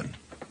television,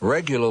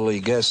 regularly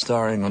guest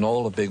starring on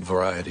all the big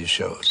variety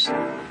shows.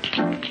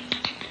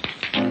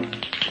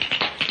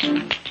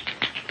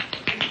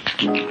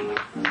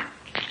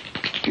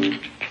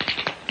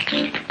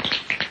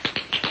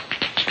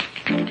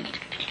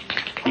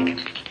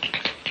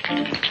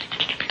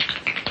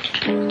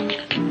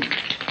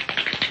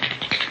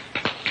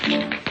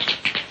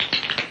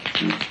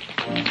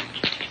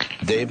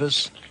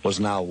 Davis was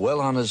now well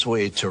on his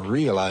way to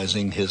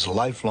realizing his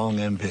lifelong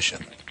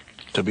ambition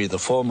to be the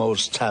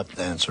foremost tap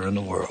dancer in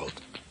the world.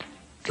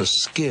 The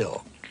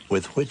skill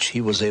with which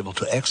he was able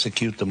to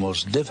execute the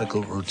most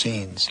difficult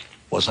routines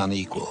was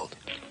unequaled.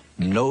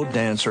 No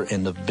dancer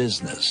in the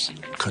business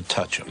could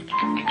touch him.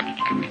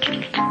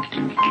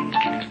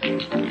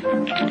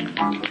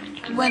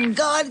 When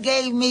God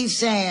gave me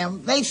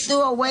Sam, they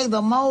threw away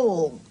the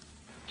mold.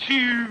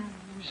 To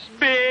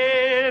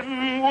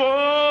spend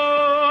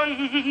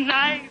one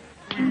night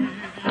with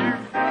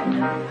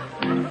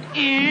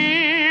you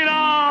in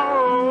our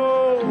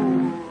old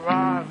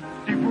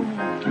rendezvous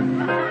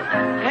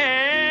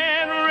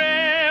and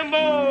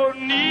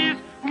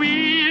reminisce with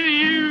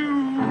you.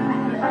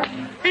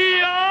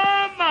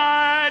 You're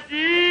my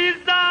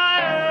desire.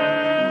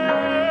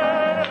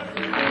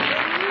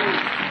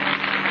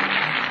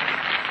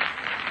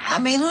 I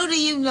mean, who do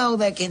you know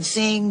that can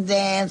sing,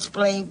 dance,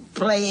 play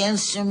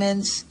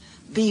instruments,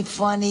 be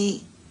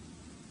funny,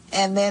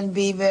 and then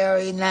be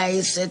very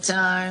nice at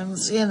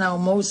times, you know,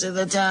 most of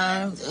the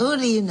time? Who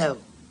do you know?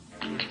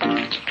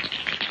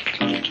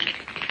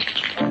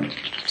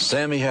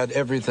 Sammy had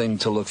everything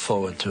to look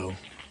forward to.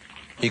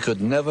 He could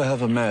never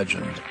have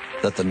imagined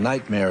that the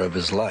nightmare of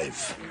his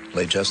life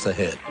lay just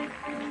ahead,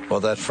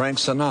 or that Frank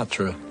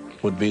Sinatra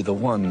would be the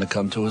one to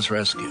come to his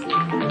rescue.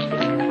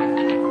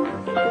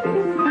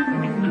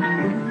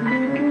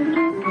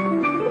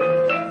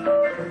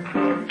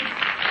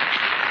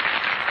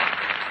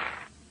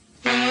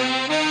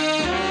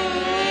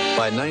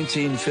 By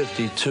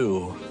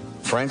 1952,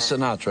 Frank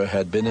Sinatra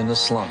had been in a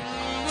slump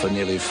for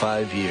nearly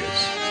 5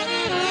 years.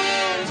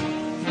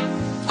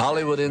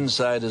 Hollywood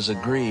insiders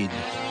agreed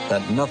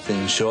that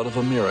nothing short of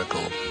a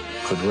miracle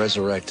could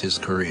resurrect his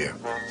career.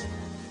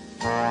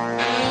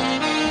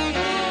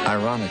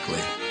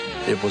 Ironically,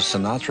 it was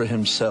Sinatra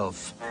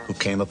himself who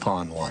came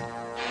upon one,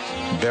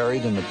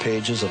 buried in the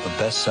pages of a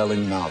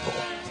best-selling novel.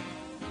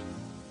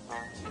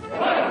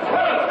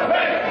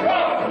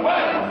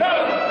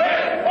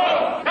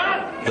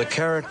 The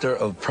character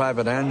of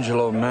Private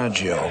Angelo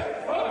Maggio,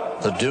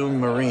 the doomed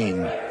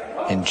Marine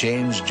in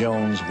James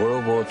Jones'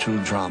 World War II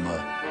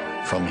drama,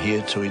 From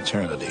Here to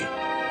Eternity,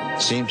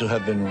 seemed to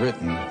have been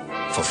written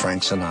for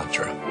Frank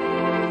Sinatra.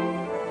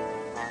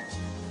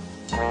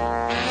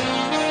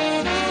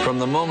 From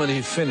the moment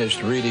he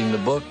finished reading the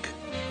book,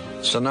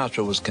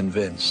 Sinatra was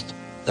convinced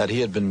that he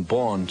had been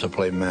born to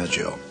play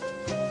Maggio.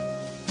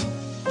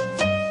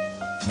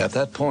 At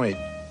that point,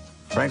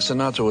 Frank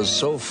Sinatra was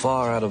so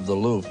far out of the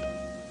loop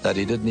that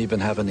he didn't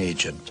even have an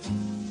agent.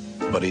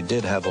 But he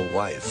did have a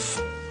wife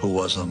who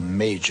was a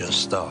major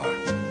star.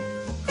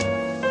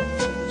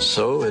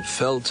 So it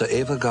fell to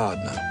Ava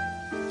Gardner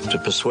to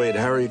persuade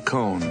Harry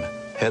Cohn,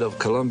 head of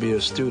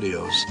Columbia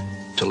Studios,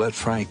 to let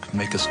Frank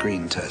make a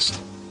screen test.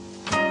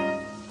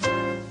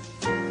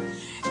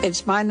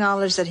 It's my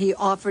knowledge that he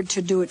offered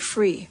to do it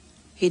free.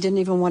 He didn't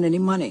even want any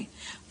money.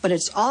 But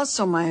it's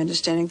also my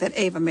understanding that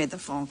Ava made the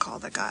phone call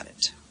that got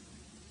it.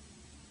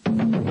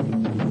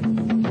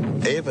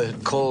 Ava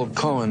had called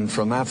Cohen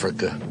from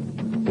Africa,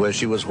 where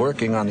she was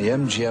working on the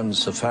MGM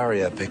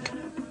safari epic,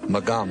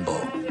 Magambo,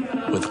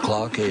 with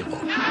Clark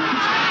Abel.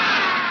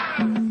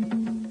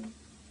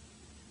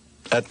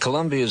 At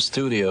Columbia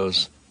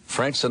Studios,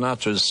 Frank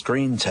Sinatra's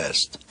screen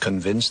test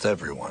convinced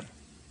everyone,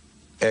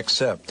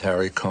 except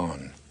Harry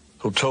Cohn,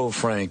 who told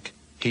Frank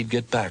he'd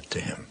get back to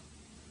him.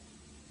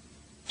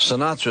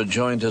 Sinatra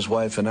joined his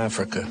wife in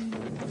Africa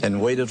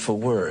and waited for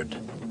word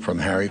from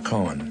Harry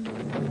Cohn.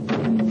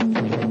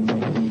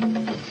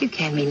 You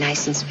can be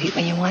nice and sweet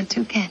when you want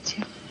to, can't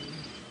you?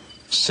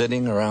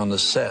 Sitting around the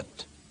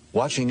set,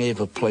 watching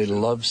Ava play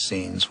love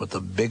scenes with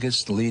the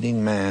biggest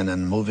leading man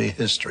in movie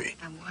history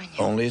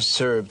only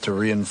served to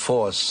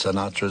reinforce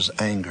Sinatra's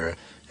anger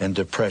and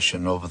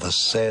depression over the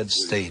sad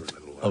state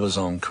of his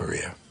own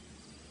career.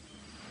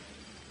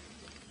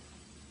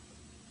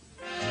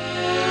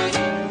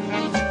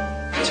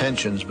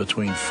 Tensions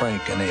between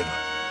Frank and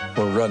Ava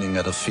were running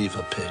at a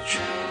fever pitch.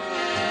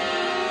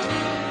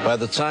 By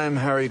the time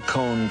Harry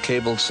Cohn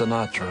cabled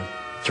Sinatra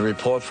to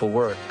report for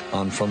work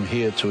on From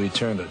Here to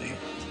Eternity,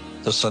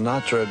 the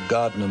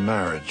Sinatra-Gardner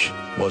marriage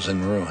was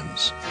in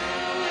ruins.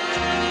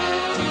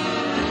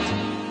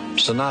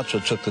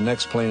 Sinatra took the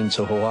next plane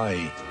to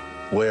Hawaii,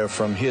 where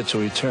From Here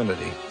to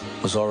Eternity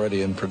was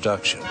already in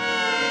production.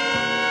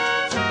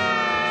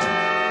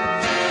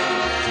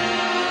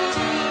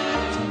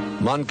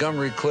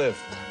 Montgomery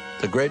Clift,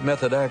 the great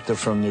method actor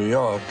from New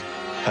York,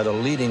 had a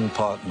leading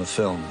part in the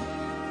film.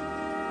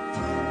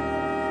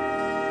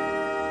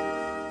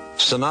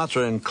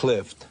 Sinatra and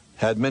Clift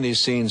had many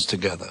scenes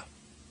together.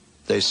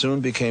 They soon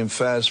became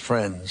fast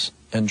friends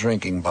and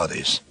drinking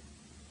buddies.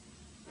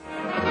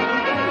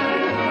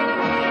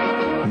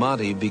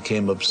 Monty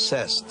became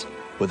obsessed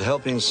with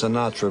helping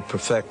Sinatra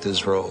perfect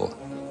his role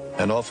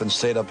and often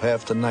stayed up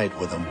half the night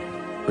with him,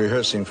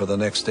 rehearsing for the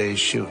next day's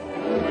shoot.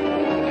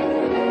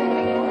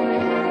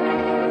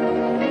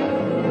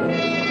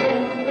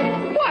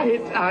 Why,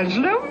 it's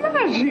Angelo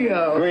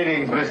Maggio.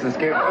 Greetings, Mrs.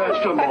 Skip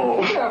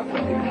Vegetable.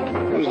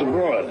 Who's the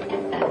broad?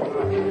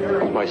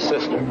 My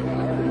sister.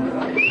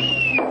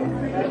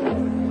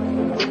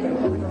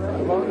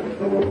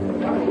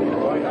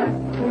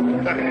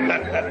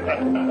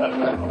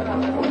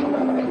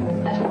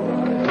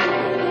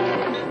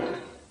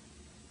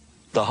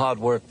 The hard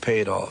work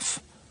paid off.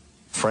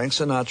 Frank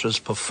Sinatra's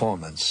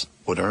performance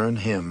would earn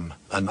him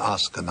an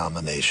Oscar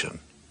nomination.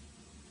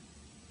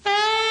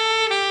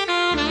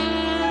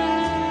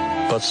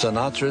 But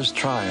Sinatra's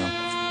triumph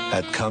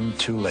had come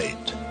too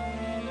late.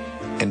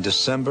 In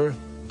December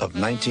of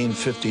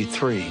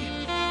 1953,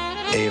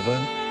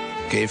 Ava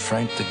gave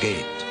Frank the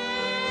gate.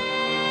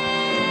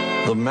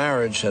 The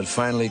marriage had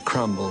finally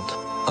crumbled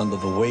under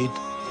the weight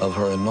of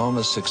her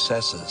enormous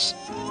successes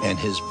and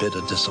his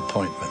bitter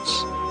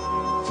disappointments.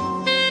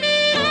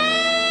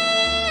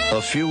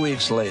 A few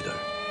weeks later,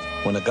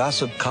 when the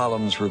gossip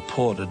columns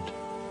reported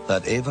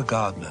that Ava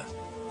Gardner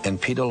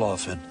and Peter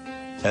Lawford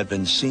had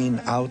been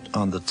seen out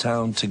on the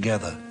town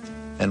together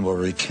and were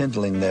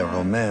rekindling their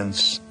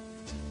romance,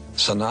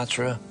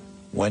 Sinatra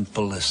went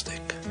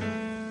ballistic.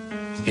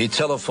 He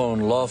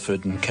telephoned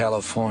Lawford in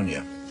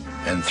California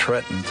and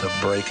threatened to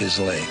break his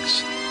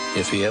legs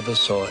if he ever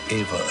saw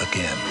Ava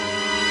again.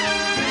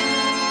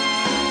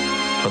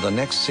 For the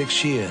next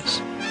 6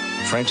 years,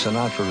 Frank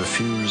Sinatra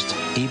refused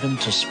even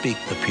to speak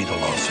to Peter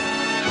Lawford.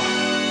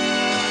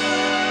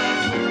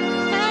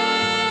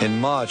 In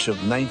March of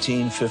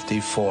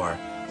 1954,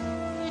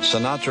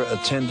 Sinatra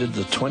attended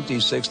the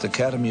 26th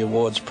Academy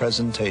Awards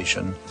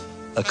presentation,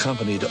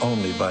 accompanied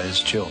only by his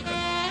children,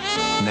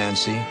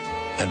 Nancy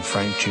and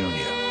Frank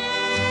Jr.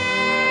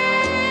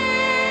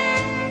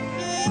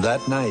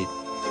 That night,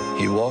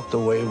 he walked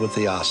away with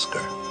the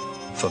Oscar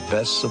for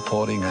Best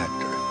Supporting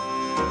Actor.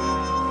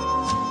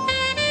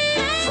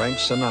 Frank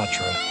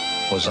Sinatra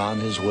was on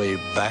his way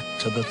back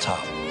to the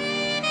top.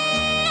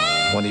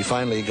 When he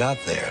finally got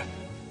there,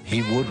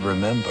 he would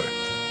remember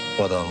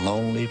what a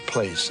lonely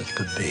place it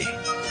could be.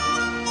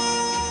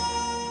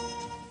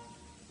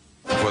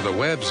 For the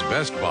web's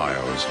best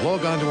bios,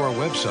 log on to our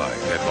website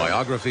at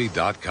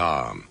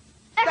biography.com.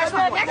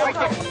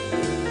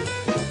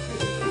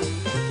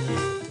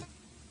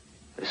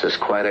 This is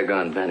quite a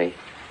gun, Benny.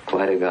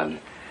 Quite a gun.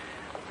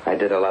 I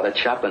did a lot of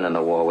chopping in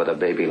the war with a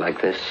baby like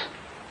this.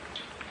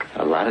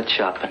 A lot of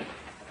chopping.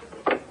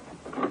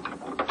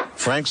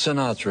 Frank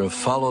Sinatra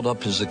followed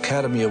up his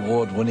Academy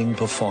Award-winning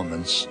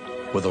performance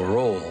with a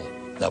role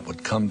that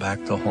would come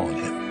back to haunt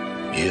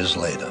him years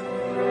later.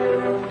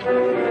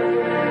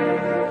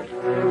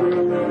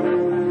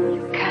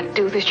 You can't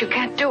do this. You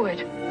can't do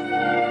it.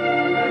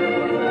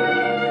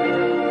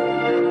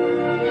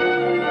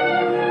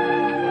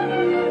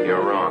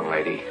 You're wrong,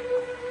 lady.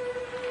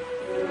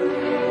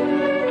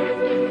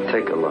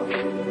 Take a look.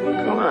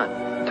 Come on,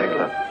 take a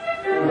look.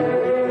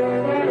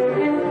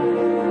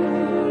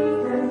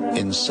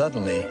 In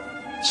Suddenly,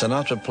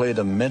 Sinatra played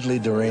a mentally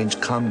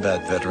deranged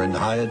combat veteran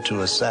hired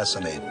to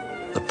assassinate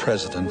the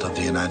President of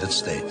the United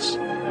States.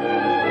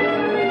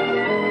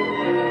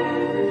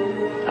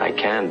 I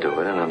can do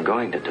it, and I'm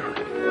going to do it.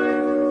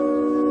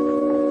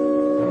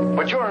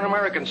 But you're an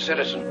American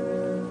citizen.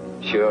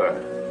 Sure.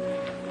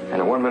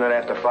 And at 1 minute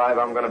after 5,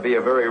 I'm going to be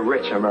a very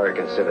rich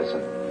American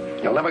citizen.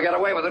 You'll never get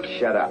away with it.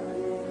 Shut up.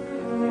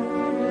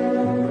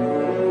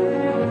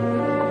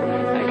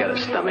 I got a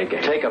stomach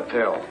ache. Take a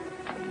pill.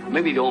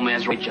 Maybe the old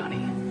man's right,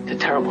 Johnny. It's a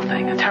terrible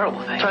thing, a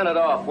terrible thing. Turn it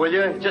off, will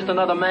you? Just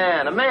another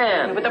man, a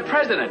man. But the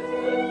president.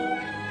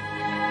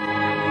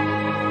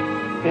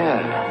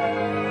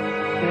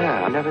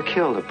 Yeah, I never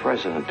killed a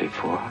president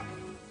before.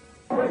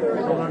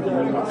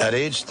 At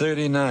age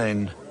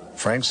 39,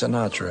 Frank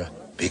Sinatra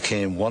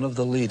became one of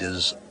the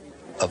leaders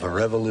of a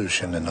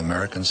revolution in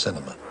American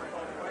cinema.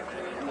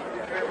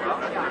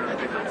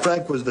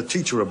 Frank was the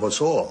teacher of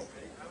us all.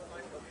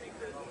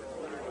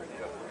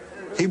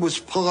 He was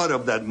part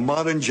of that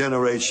modern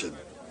generation.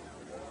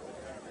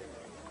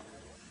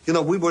 You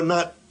know, we were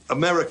not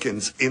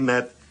Americans in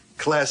that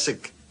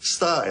classic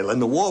style,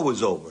 and the war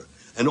was over.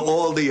 and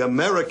all the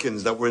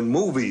Americans that were in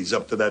movies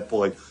up to that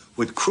point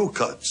with crew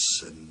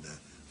cuts and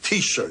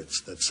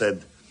T-shirts that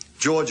said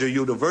Georgia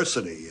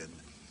University and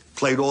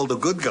played all the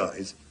good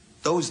guys,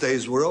 those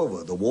days were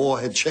over. The war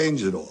had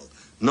changed it all.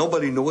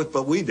 Nobody knew it,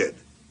 but we did.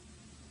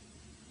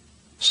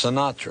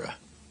 Sinatra,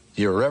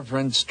 the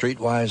irreverent,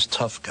 streetwise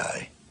tough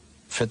guy,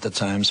 fit the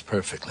times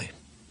perfectly.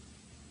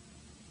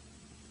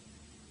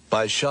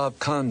 By sharp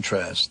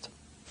contrast,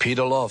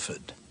 Peter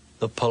Lawford,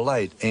 the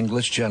polite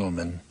English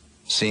gentleman,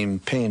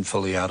 seemed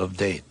painfully out of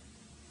date.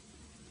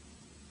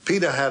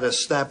 Peter had a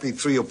snappy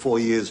 3 or 4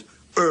 years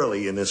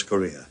early in his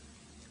career.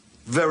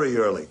 Very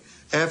early.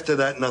 After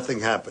that, nothing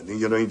happened.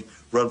 You know, he'd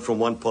run from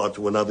one part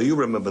to another. You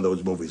remember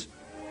those movies.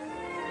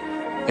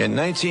 In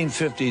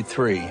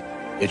 1953,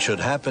 It Should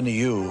Happen to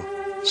You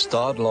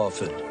starred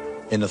Lawford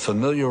in the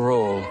familiar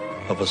role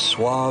of a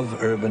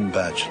suave urban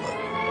bachelor.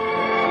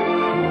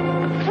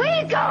 Where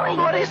are you going?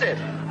 What is it?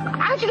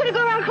 Aren't you going to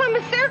go around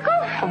Columbus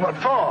Circle? What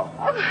for?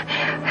 Oh,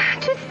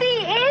 to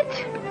see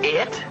it.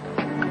 It?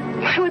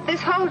 What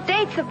this whole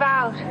date's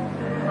about.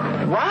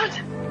 What?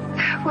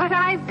 What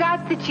I've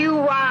got that you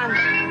want.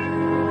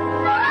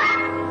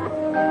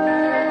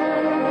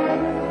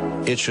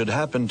 It Should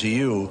Happen to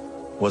You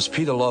was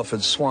Peter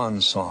Lawford's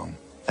swan song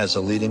as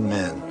a leading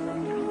man.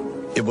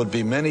 It would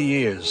be many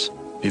years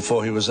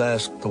before he was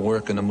asked to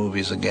work in the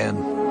movies again.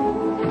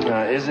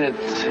 Is it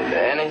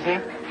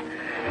anything?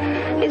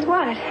 Is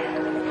what?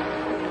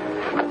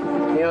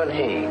 You and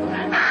he.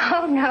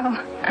 Oh, no.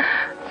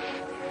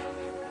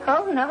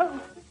 Oh, no.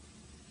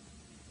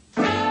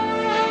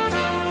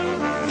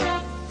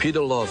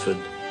 Peter Lawford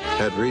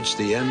had reached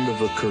the end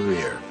of a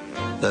career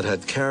that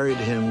had carried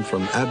him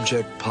from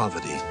abject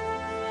poverty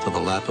to the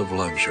lap of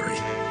luxury.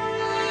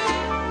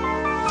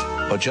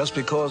 But just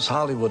because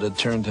Hollywood had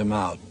turned him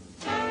out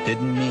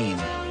didn't mean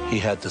he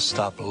had to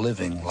stop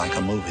living like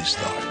a movie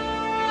star.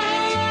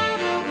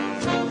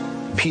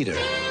 Peter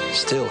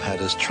still had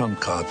his trump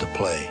card to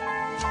play.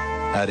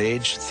 At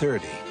age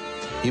 30,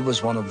 he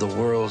was one of the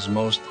world's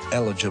most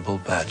eligible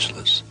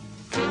bachelors.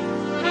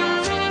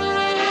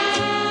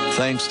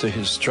 Thanks to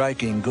his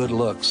striking good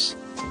looks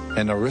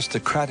and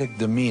aristocratic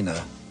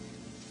demeanor,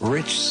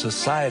 rich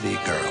society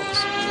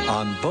girls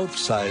on both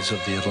sides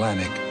of the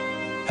Atlantic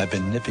had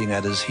been nipping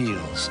at his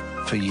heels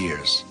for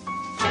years.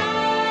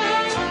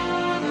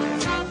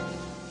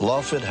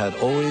 Lawford had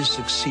always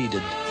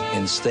succeeded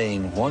in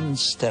staying one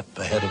step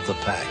ahead of the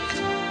pack.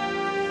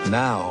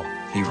 Now,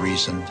 he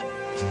reasoned,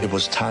 it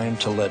was time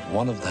to let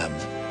one of them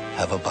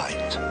have a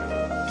bite.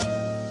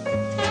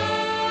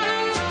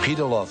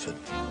 Peter Lawford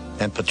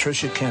and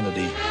Patricia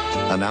Kennedy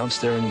announced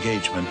their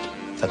engagement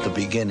at the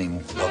beginning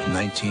of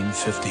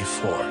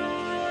 1954.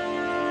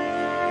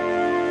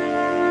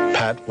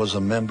 Pat was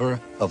a member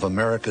of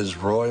America's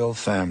royal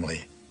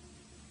family,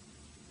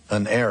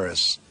 an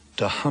heiress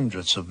to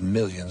hundreds of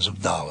millions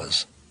of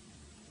dollars.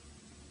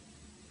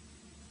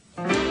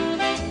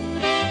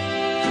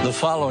 The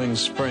following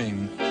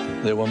spring,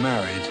 they were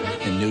married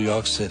in New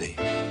York City.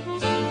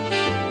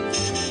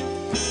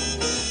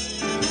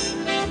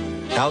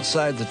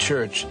 Outside the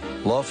church,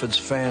 Lawford's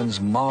fans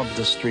mobbed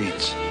the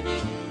streets,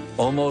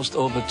 almost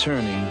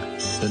overturning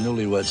the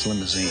newlyweds'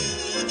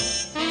 limousine.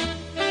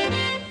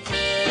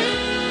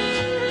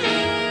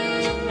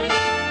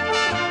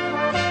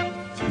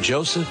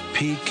 Joseph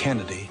P.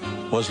 Kennedy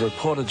was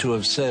reported to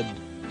have said,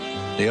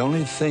 "The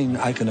only thing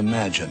I can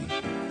imagine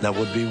that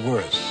would be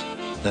worse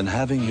than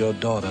having your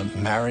daughter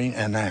marry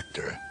an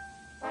actor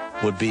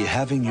would be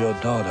having your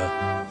daughter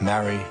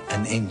marry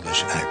an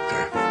English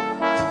actor."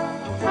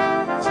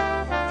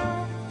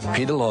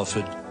 Peter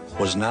Lawford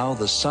was now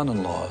the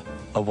son-in-law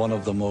of one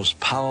of the most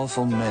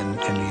powerful men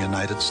in the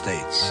United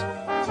States.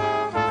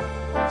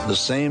 The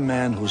same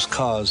man whose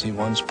cars he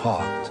once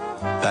parked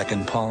back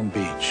in Palm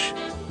Beach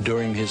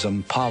during his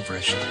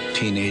impoverished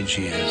teenage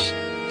years.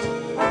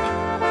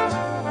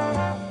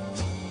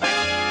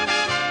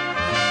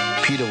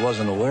 Peter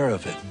wasn't aware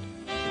of it,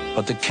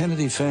 but the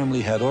Kennedy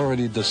family had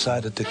already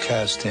decided to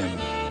cast him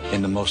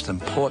in the most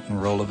important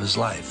role of his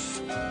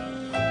life.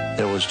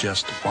 There was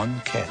just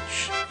one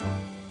catch.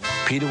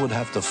 Peter would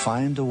have to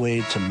find a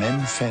way to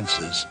mend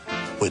fences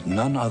with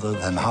none other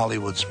than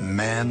Hollywood's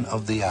man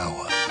of the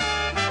hour,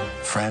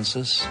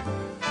 Francis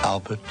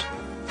Albert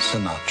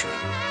Sinatra.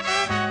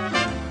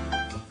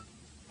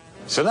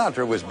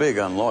 Sinatra was big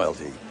on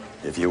loyalty.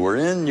 If you were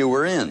in, you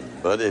were in.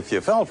 But if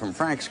you fell from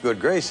Frank's good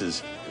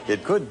graces,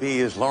 it could be,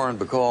 as Lauren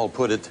Bacall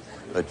put it,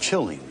 a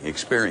chilling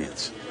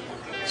experience.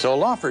 So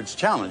Lawford's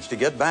challenge to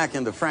get back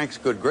into Frank's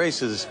good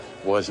graces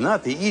was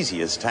not the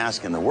easiest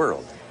task in the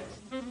world.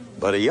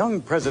 But a young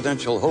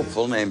presidential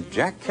hopeful named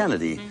Jack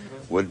Kennedy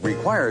would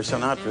require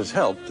Sinatra's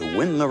help to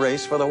win the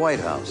race for the White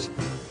House.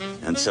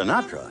 And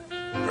Sinatra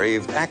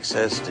craved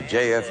access to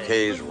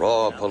JFK's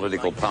raw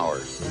political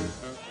power.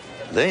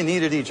 They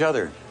needed each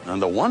other,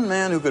 and the one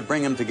man who could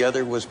bring them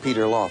together was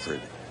Peter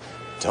Lawford.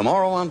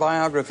 Tomorrow on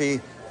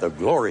Biography, the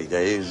glory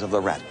days of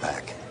the Rat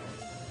Pack.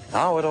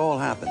 How it all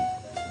happened,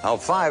 how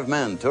 5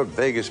 men took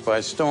Vegas by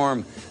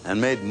storm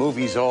and made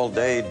movies all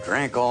day,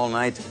 drank all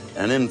night,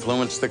 and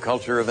influenced the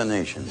culture of a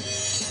nation.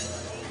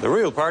 The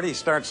real party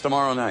starts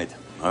tomorrow night.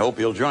 I hope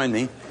you'll join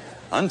me.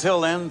 Until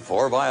then,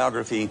 for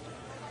Biography,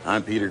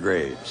 I'm Peter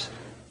Graves.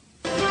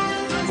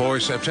 For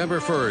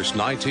September 1st,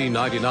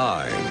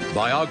 1999,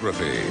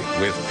 Biography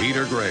with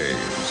Peter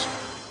Graves.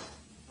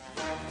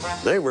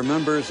 They were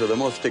members of the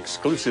most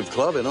exclusive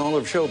club in all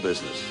of show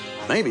business,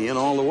 maybe in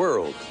all the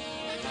world.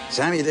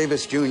 Sammy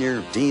Davis Jr.,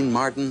 Dean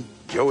Martin,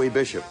 Joey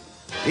Bishop,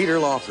 Peter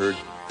Lawford,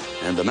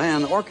 and the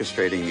man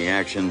orchestrating the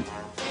action,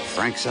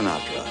 Frank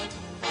Sinatra.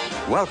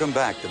 Welcome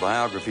back to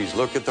Biography's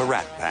look at the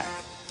Rat Pack.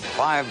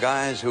 5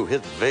 guys who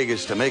hit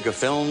Vegas to make a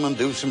film and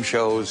do some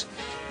shows,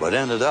 but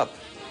ended up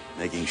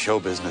making show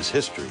business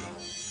history.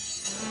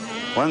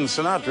 When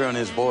Sinatra and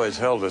his boys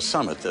held a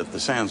summit at the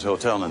Sands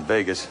Hotel in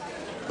Vegas,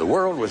 the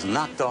world was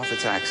knocked off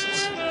its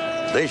axis.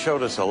 They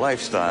showed us a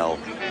lifestyle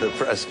the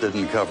press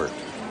didn't cover.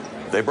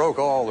 They broke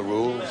all the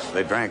rules.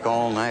 They drank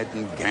all night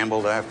and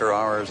gambled after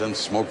hours in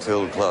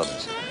smoke-filled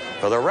clubs.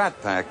 For the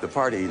Rat Pack, the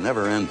party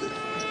never ended.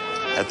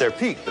 At their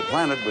peak, the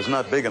planet was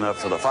not big enough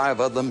for the 5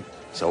 of them,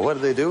 so what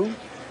did they do?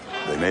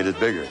 They made it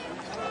bigger.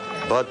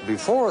 But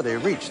before they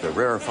reached the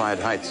rarefied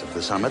heights of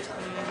the summit,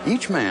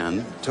 each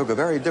man took a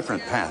very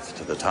different path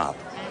to the top.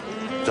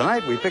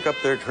 Tonight, we pick up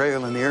their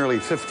trail in the early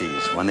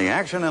 50s, when the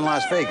action in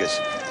Las Vegas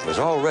was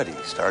already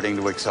starting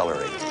to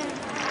accelerate.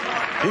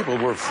 People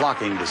were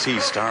flocking to see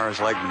stars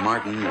like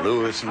Martin,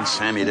 Lewis, and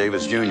Sammy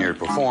Davis Jr.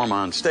 perform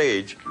on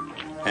stage.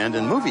 And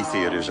in movie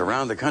theaters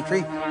around the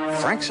country,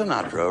 Frank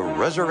Sinatra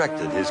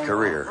resurrected his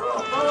career.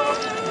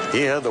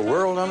 He had the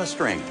world on a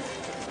string,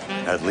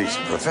 at least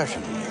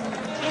professionally.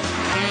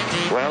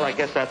 Well, I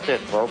guess that's it,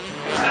 folks.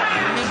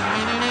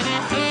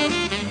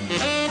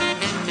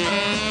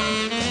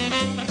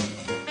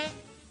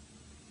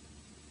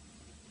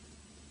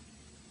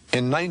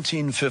 In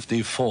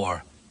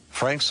 1954,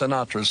 Frank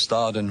Sinatra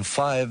starred in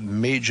 5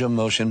 major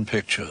motion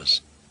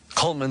pictures,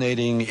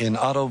 culminating in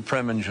Otto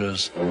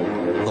Preminger's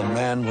The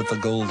Man with the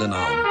Golden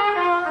Arm.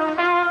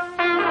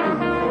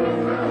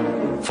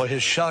 For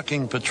his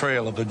shocking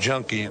portrayal of a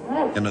junkie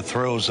in the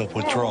throes of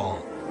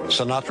withdrawal,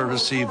 Sinatra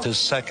received his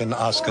 2nd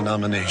Oscar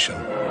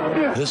nomination,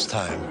 this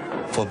time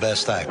for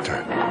Best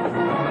Actor.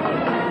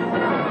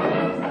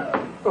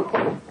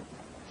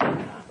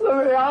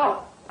 Let me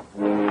out!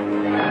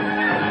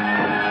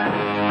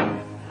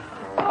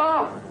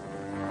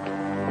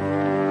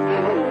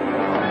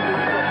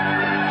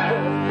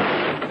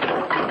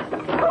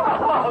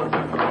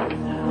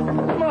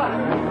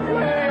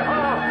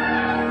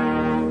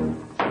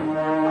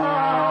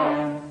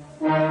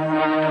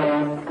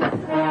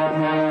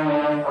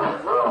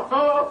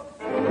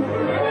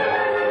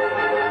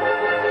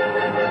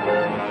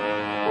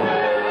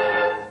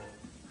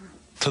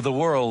 To the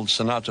world,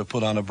 Sinatra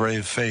put on a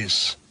brave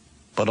face,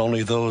 but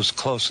only those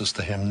closest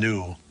to him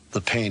knew the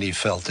pain he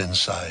felt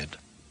inside.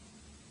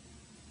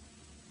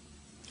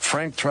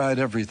 Frank tried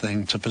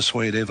everything to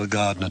persuade Ava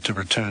Gardner to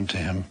return to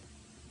him.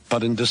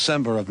 But in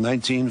December of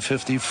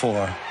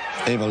 1954,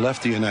 Ava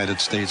left the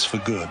United States for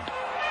good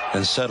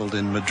and settled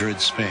in Madrid,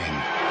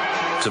 Spain,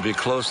 to be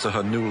close to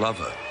her new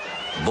lover,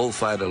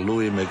 bullfighter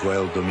Luis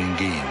Miguel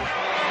Dominguín.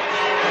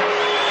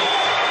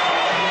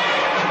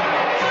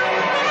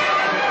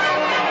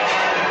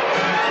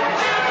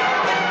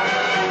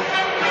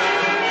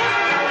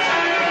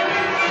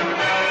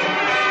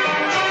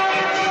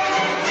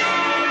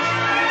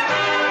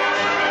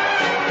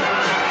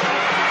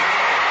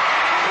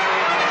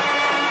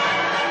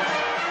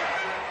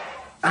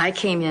 I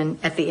came in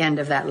at the end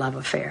of that love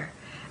affair,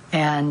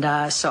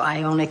 and so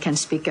I only can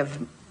speak of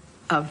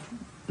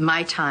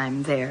my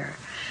time there.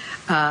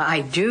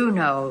 I do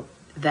know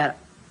that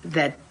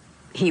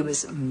he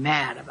was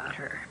mad about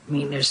her. I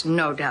mean, there's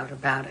no doubt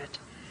about it.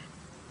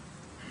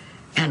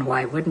 And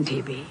why wouldn't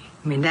he be?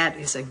 I mean, that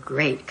is a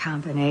great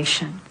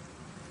combination.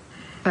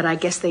 But I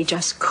guess they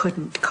just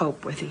couldn't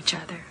cope with each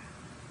other.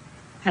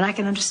 And I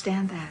can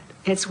understand that.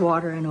 It's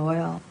water and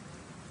oil.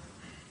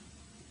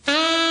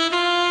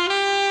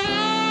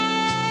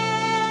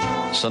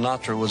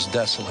 Sinatra was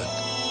desolate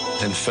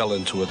and fell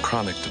into a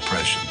chronic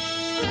depression.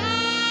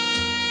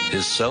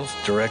 His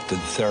self-directed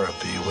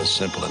therapy was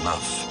simple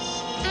enough.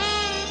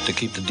 To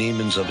keep the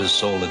demons of his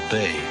soul at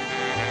bay,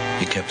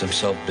 he kept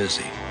himself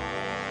busy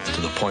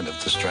to the point of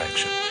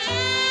distraction.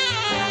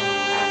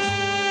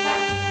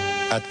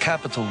 At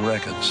Capitol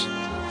Records,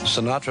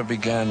 Sinatra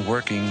began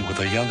working with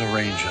a young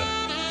arranger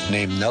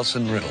named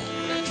Nelson Riddle.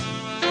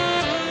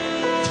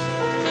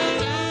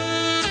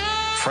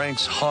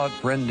 Frank's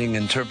heart-rending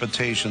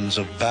interpretations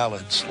of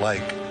ballads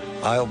like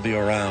I'll Be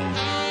Around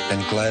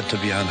and Glad to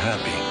Be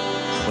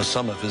Unhappy were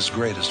some of his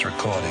greatest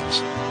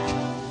recordings.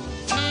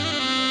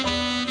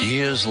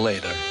 Years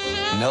later,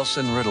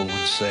 Nelson Riddle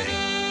would say,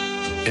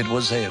 it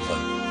was Ava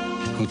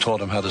who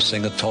taught him how to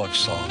sing a torch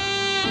song.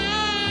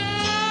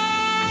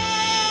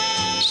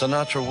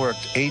 Sinatra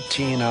worked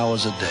 18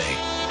 hours a day,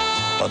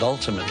 but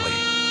ultimately,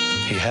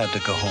 he had to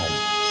go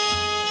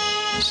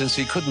home. Since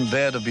he couldn't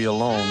bear to be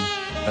alone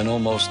and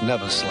almost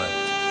never slept,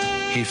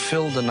 he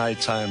filled the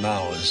nighttime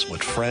hours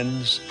with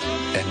friends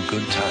and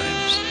good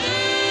times.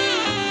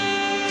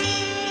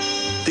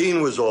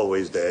 Dean was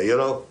always there, you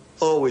know,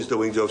 always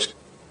doing jokes.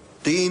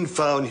 Dean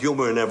found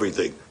humor in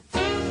everything.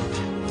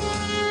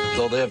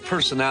 Though their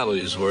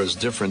personalities were as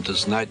different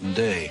as night and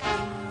day,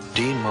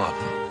 Dean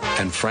Martin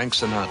and Frank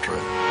Sinatra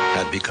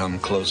had become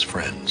close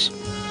friends.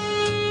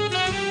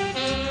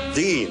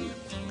 Dean,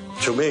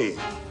 to me,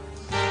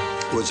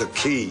 was a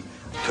key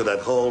to that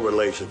whole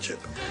relationship.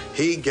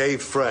 He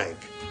gave Frank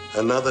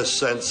another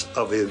sense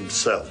of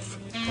himself.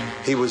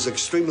 He was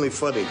extremely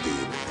funny,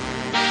 Dean.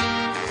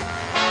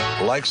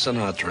 Like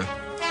Sinatra,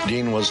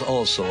 Dean was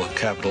also a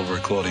Capitol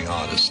recording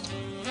artist.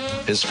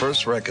 His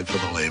first record for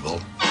the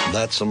label,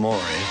 That's Amore,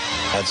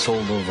 had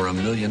sold over 1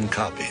 million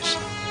copies.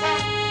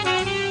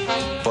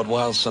 But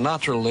while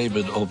Sinatra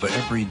labored over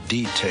every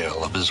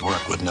detail of his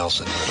work with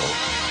Nelson Riddle,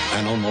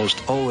 and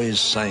almost always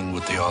sang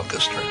with the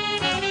orchestra,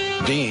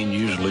 Dean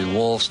usually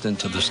waltzed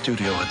into the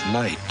studio at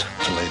night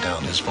to lay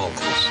down his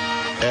vocals,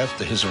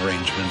 after his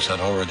arrangements had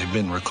already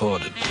been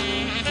recorded.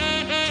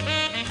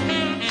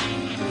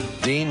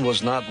 Dean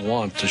was not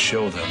wont to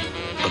show them,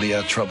 but he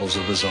had troubles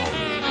of his own,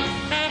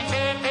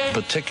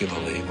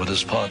 particularly with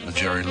his partner,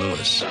 Jerry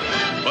Lewis.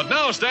 But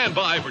now stand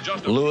by for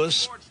just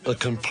Lewis, a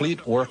complete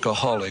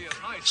workaholic,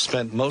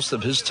 spent most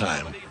of his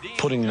time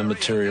putting the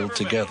material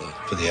together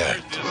for the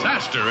act.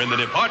 Disaster in the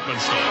department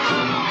store.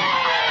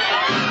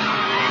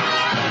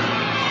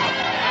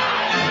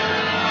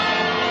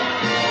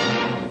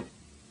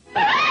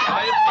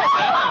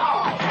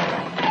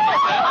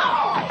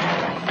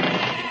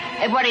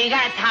 Hey, buddy, you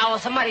got a towel?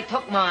 Somebody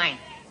took mine.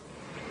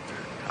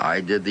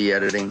 I did the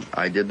editing.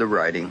 I did the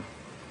writing.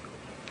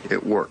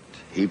 It worked.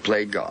 He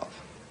played golf.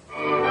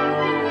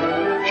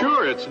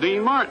 Sure, it's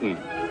Dean Martin.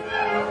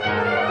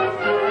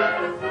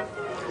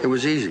 It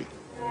was easy.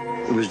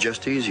 It was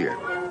just easier.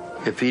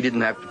 If he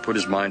didn't have to put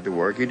his mind to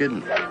work, he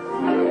didn't.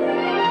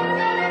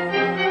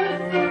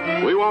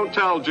 We won't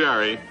tell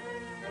Jerry.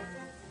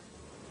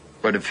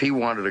 But if he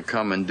wanted to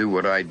come and do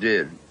what I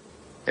did,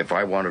 if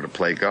I wanted to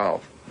play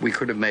golf, we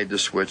could have made the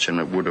switch and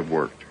it would have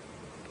worked.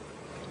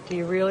 Do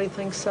you really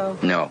think so?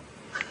 No.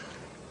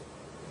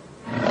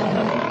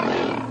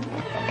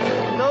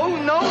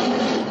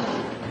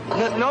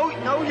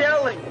 No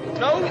yelling.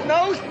 No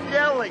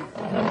yelling.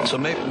 To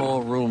make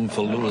more room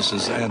for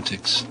Lewis's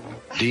antics,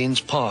 Dean's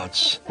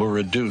parts were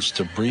reduced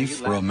to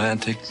brief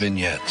romantic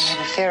vignettes. I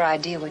have a fair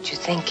idea what you're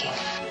thinking.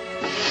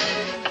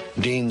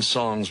 Dean's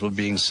songs were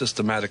being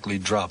systematically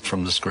dropped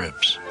from the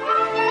scripts.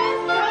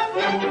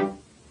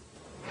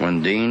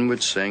 When Dean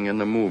would sing in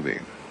the movie,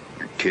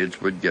 the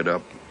kids would get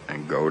up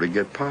and go to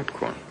get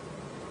popcorn.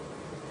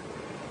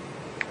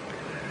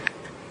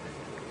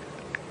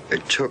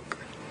 It took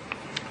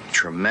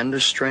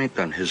tremendous strength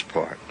on his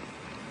part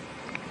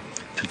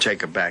to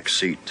take a back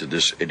seat to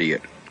this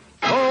idiot.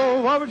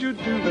 Oh, what would you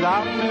do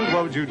without me?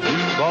 What would you do,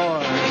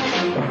 boy?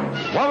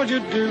 What would you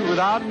do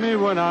without me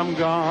when I'm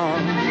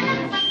gone?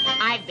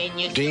 I've been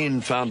used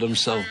Dean found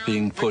himself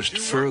being pushed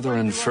further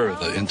and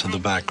further into the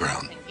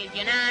background.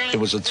 It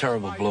was a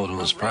terrible blow to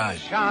his pride.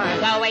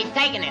 Who's always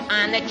taking it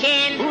on the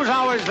chin? Who's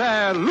always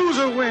there?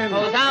 Loser wins.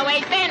 Who's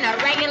always been a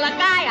regular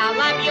guy? I'll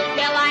love you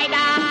till I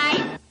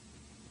die.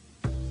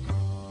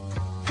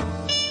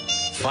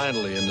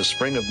 Finally, in the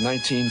spring of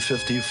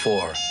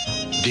 1954,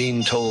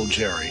 Dean told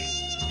Jerry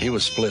he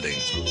was splitting.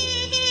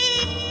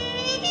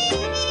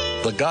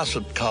 The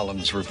gossip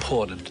columns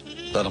reported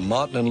that a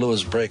Martin and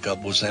Lewis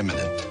breakup was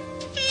imminent.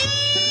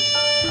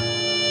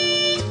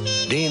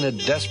 Dean had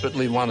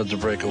desperately wanted to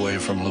break away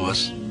from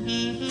Lewis,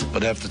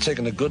 but after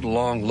taking a good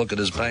long look at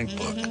his bank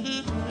book,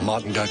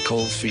 Martin got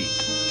cold feet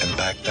and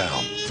backed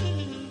down.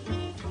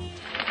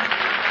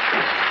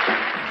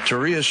 To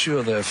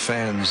reassure their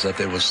fans that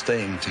they were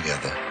staying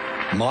together,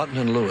 Martin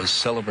and Lewis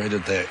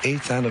celebrated their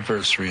 8th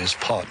anniversary as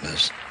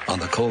partners on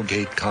the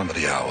Colgate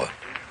Comedy Hour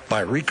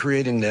by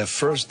recreating their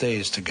first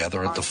days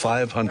together at the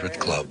 500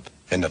 Club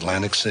in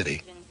Atlantic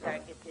City.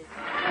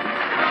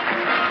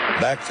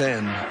 Back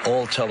then,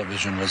 all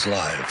television was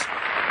live.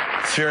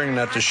 Fearing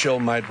that the show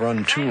might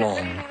run too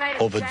long,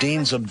 over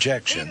Dean's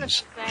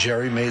objections,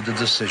 Jerry made the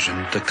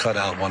decision to cut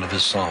out one of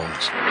his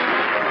songs.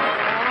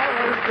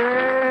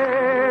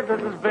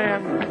 This has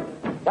been,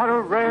 what a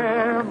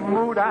rare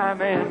mood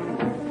I'm in.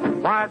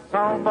 Why, it's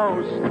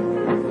almost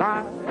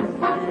like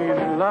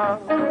being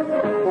love.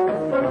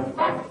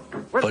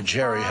 But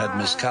Jerry had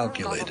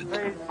miscalculated,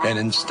 and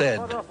instead,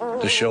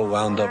 the show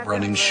wound up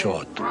running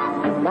short.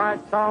 Why,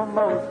 it's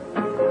almost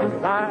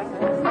like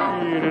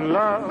being in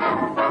love.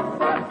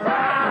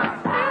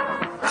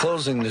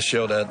 Closing the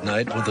show that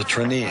night were the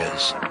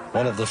Treniers,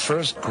 one of the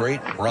first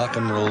great rock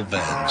and roll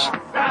bands.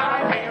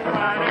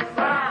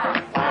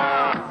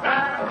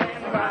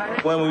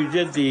 When we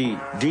did the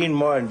Dean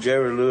Martin,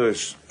 Jerry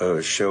Lewis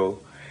show,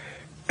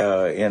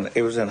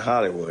 it was in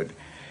Hollywood,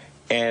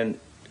 and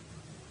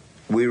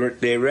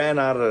they ran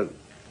out of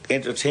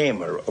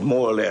entertainment,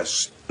 more or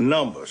less,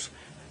 numbers,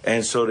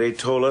 and so they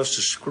told us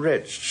to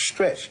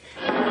stretch.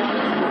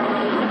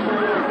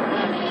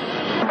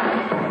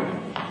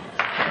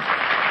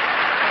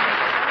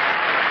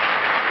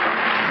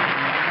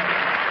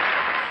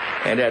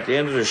 And at the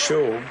end of the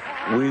show,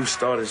 we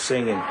started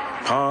singing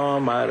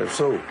Palm Out of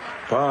Soap,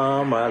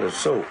 Palm Out of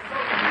Soap.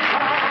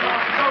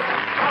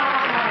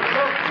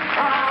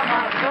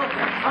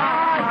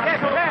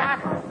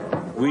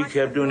 We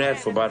kept doing that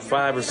for about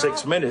 5 or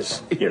 6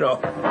 minutes, you know.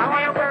 I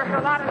want to wear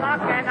a lot of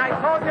luck, and I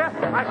told you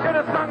I should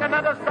have sung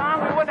another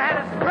song. We wouldn't have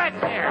had a stretch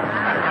here.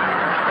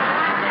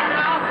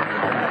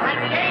 And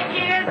the 8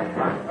 years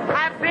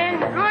have been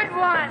good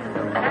ones.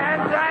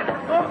 And that's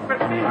book for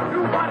these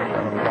two buddies.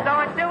 So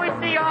until we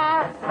see you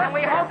all, and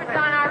we hope it's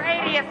on our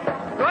 80th,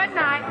 good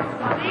night.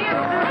 See you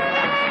soon.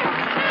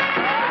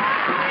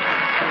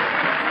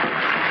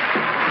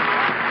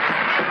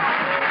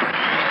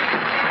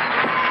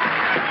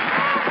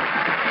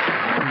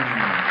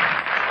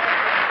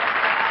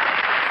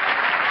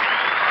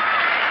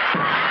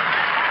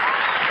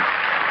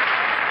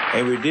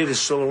 And we did it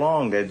so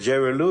long that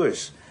Jerry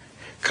Lewis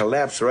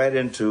collapsed right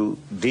into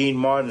Dean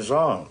Martin's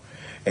arm.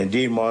 And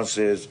Dean Martin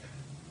says,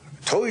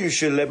 "Told you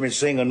should let me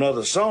sing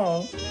another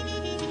song."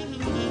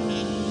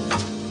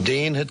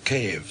 Dean had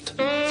caved,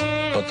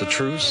 but the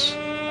truce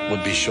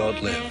would be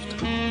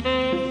short-lived.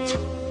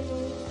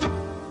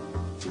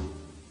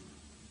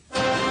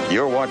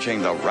 You're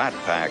watching the Rat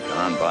Pack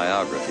on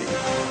Biography.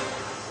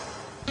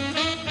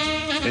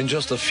 In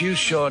just a few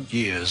short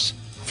years,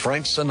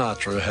 Frank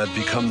Sinatra had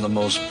become the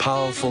most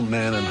powerful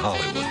man in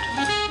Hollywood.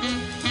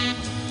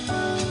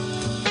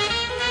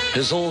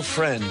 His old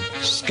friend,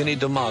 Skinny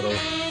D'Amato,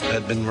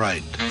 had been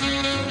right.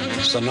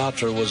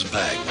 Sinatra was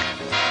back,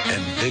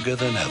 and bigger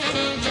than ever.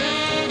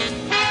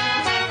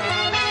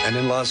 And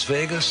in Las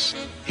Vegas,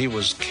 he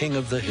was king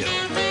of the hill.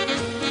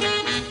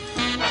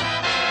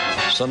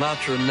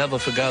 Sinatra never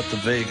forgot the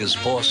Vegas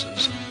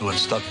bosses who had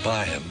stuck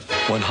by him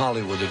when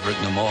Hollywood had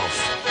written him off.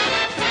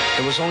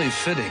 It was only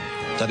fitting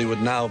that he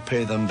would now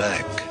pay them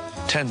back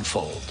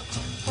tenfold.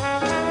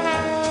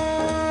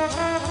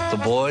 The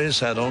boys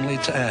had only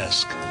to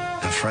ask,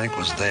 and Frank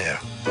was there.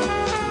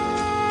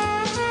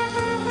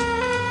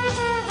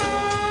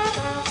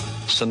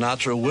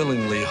 Sinatra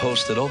willingly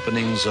hosted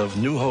openings of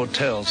new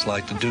hotels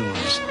like the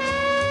Dunes,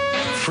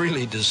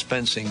 freely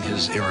dispensing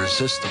his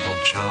irresistible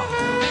charm.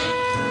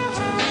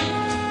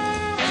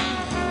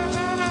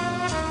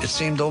 It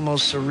seemed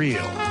almost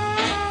surreal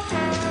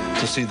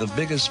to see the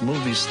biggest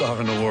movie star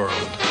in the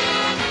world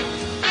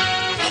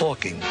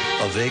hawking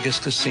a Vegas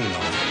casino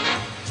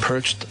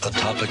perched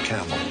atop a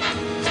camel.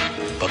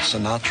 But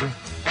Sinatra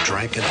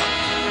drank it up.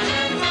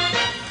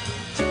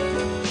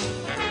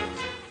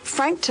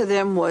 Frank to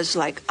them was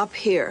like up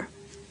here,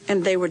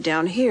 and they were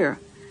down here.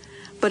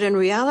 But in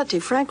reality,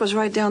 Frank was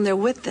right down there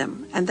with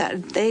them, and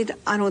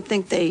I don't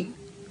think they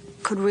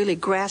could really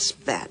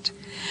grasp that.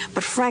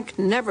 But Frank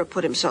never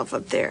put himself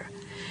up there.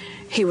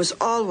 He was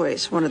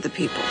always one of the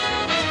people.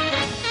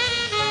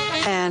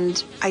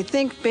 And I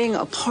think being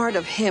a part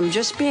of him,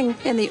 just being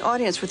in the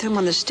audience with him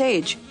on the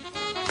stage,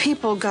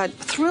 people got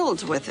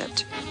thrilled with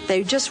it.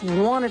 They just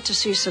wanted to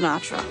see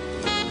Sinatra.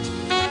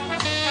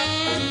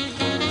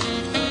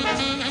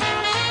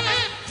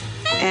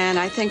 And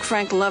I think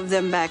Frank loved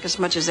them back as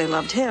much as they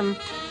loved him.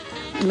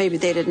 Maybe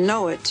they didn't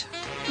know it,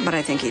 but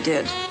I think he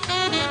did.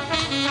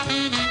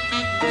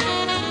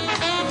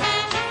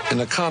 In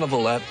the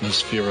carnival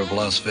atmosphere of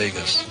Las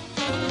Vegas,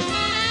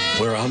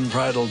 where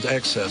unbridled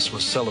excess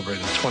was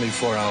celebrated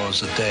 24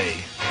 hours a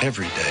day,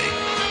 every day,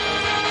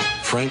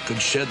 Frank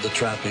could shed the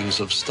trappings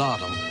of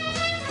stardom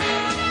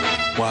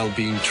while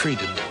being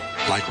treated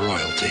like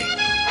royalty.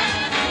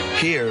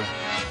 Here,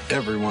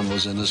 everyone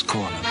was in his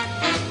corner.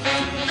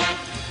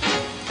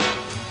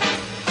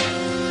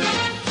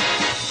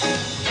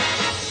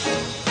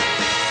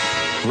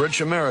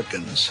 Rich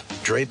Americans,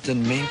 draped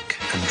in mink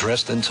and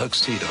dressed in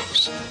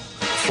tuxedos,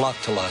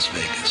 flocked to Las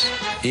Vegas,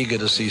 eager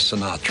to see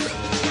Sinatra.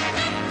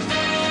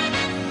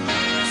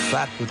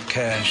 Fat with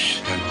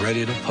cash and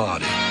ready to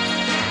party,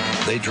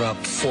 they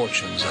dropped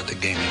fortunes at the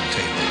gaming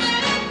tables.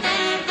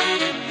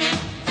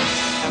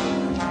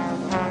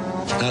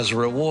 As a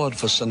reward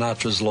for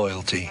Sinatra's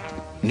loyalty,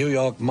 New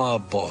York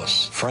mob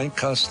boss Frank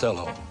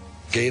Costello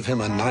gave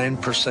him a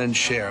 9%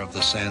 share of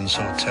the Sands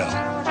Hotel.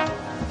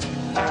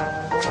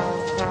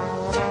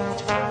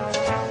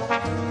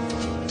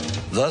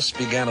 Thus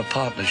began a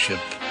partnership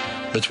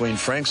between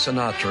Frank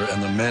Sinatra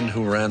and the men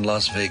who ran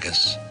Las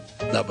Vegas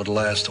that would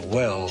last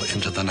well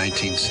into the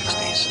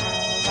 1960s.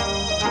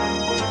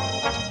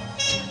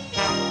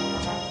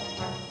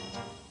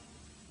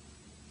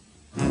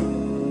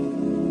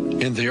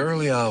 In the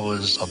early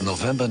hours of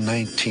November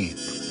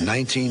 19th,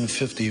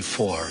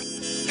 1954,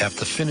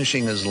 after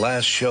finishing his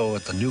last show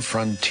at the New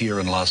Frontier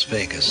in Las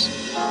Vegas,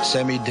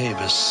 Sammy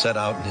Davis set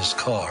out in his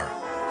car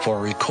for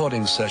a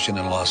recording session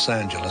in Los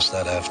Angeles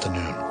that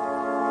afternoon.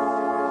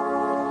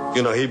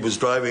 You know, he was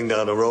driving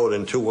down the road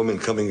and two women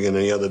coming in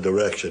the other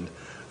direction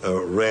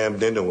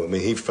rammed into him,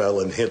 and he fell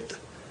and hit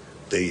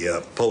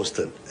the post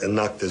and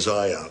knocked his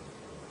eye out.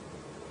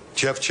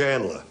 Jeff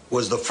Chandler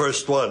was the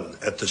first one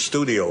at the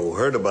studio who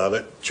heard about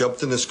it,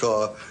 jumped in his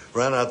car,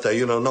 ran out there.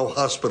 You know, no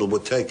hospital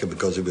would take him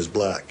because he was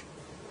black.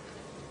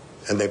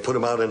 And they put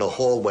him out in a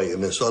hallway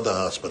in this other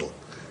hospital.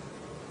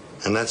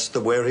 And that's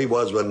where he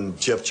was when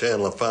Jeff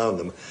Chandler found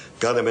him,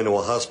 got him into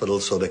a hospital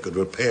so they could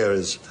repair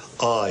his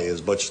eye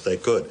as much as they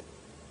could.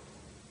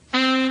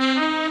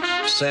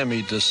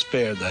 Sammy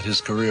despaired that his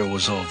career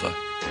was over,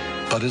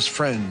 but his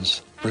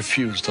friends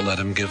refused to let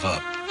him give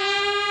up,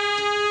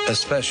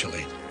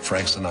 especially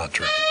Frank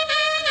Sinatra.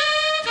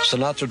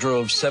 Sinatra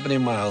drove 70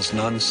 miles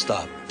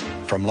non-stop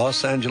from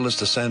Los Angeles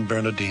to San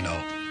Bernardino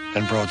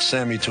and brought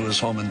Sammy to his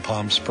home in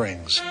Palm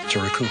Springs to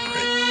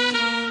recuperate.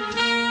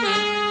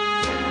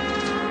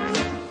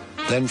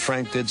 Then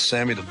Frank did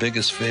Sammy the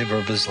biggest favor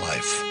of his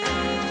life.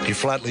 He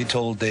flatly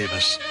told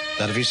Davis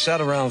that if he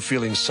sat around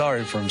feeling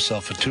sorry for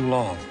himself for too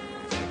long,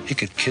 he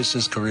could kiss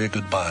his career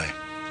goodbye.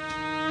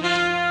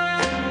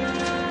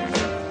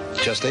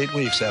 Just 8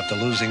 weeks after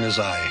losing his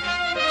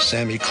eye,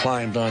 Sammy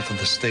climbed onto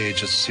the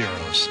stage at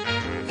Ciro's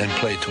and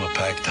played to a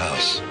packed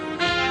house.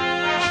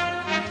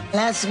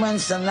 That's when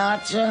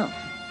Sinatra,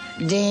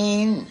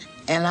 Dean,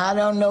 and I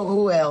don't know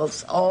who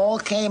else all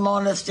came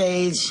on the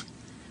stage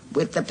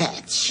with the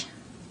patch.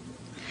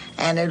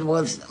 And it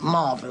was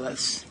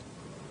marvelous.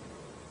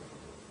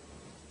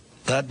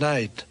 That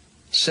night,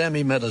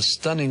 Sammy met a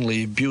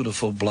stunningly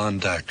beautiful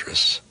blonde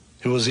actress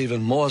who was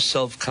even more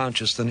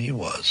self-conscious than he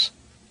was.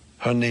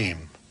 Her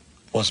name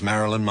was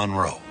Marilyn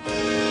Monroe.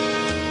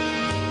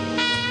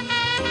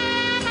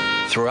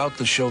 Throughout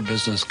the show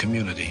business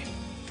community,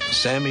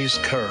 Sammy's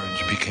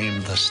courage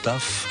became the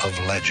stuff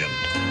of legend,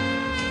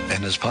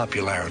 and his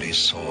popularity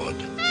soared.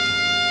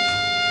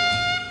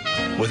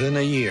 Within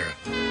a year,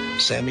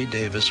 Sammy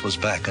Davis was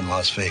back in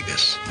Las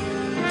Vegas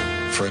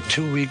for a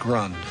 2-week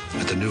run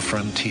at the New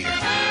Frontier.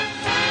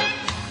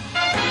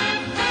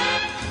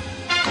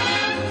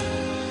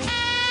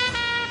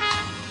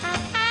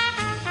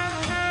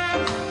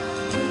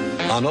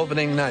 On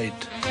opening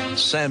night,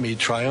 Sammy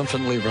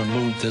triumphantly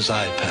removed his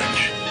eye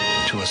patch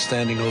to a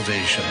standing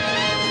ovation.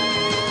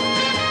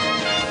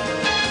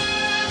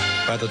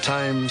 By the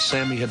time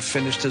Sammy had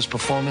finished his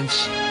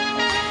performance,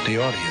 the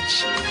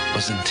audience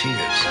was in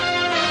tears.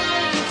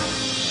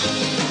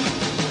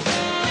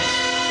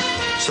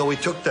 So we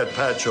took that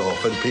patch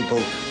off and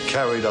people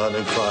carried on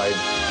and cried.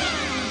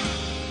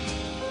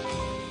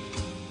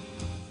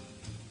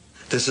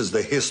 This is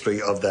the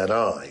history of that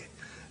eye.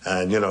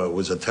 And, you know, it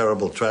was a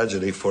terrible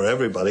tragedy for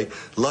everybody.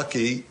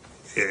 Lucky,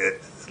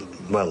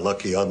 well,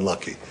 lucky,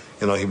 unlucky.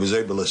 You know, he was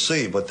able to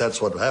see, but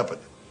that's what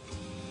happened.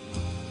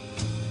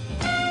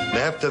 And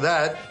after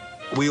that,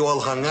 we all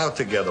hung out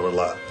together a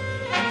lot.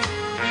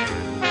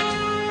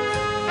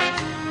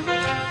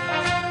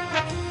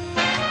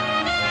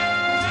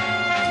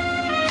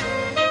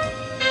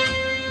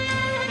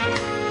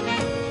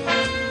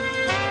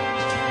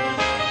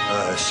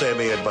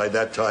 Sammy had by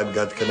that time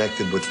got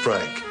connected with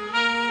Frank.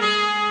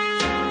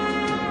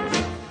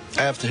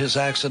 After his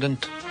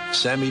accident,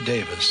 Sammy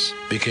Davis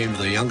became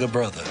the younger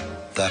brother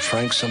that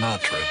Frank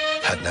Sinatra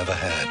had never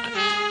had.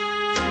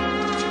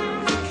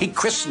 He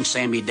christened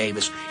Sammy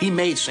Davis. He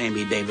made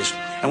Sammy Davis.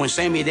 And when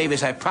Sammy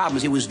Davis had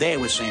problems, he was there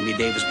with Sammy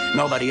Davis.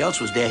 Nobody else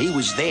was there. He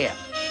was there.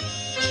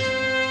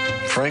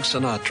 Frank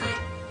Sinatra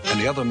and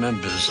the other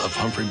members of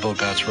Humphrey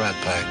Bogart's Rat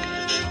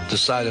Pack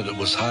decided it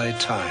was high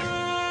time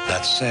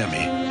that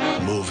Sammy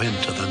move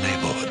into the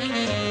neighborhood.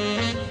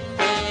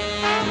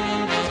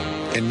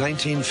 In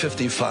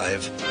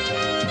 1955,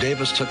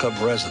 Davis took up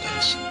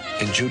residence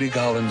in Judy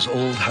Garland's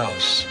old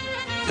house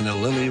in the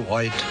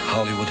lily-white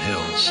Hollywood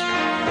Hills.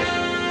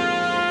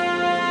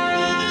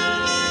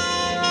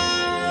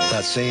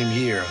 That same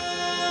year,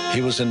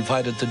 he was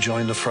invited to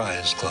join the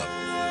Friars Club.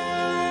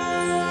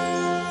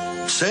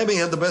 Sammy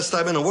had the best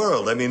time in the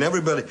world. I mean,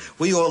 everybody,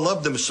 we all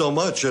loved him so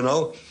much, you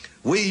know.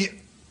 We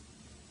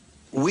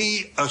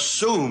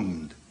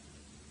assumed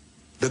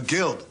the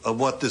guilt of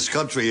what this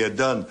country had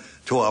done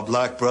to our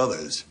black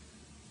brothers,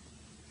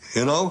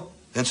 you know?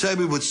 And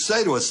Sammy would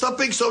say to us, stop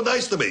being so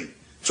nice to me.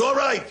 It's all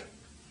right.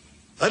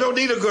 I don't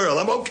need a girl.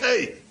 I'm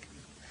okay.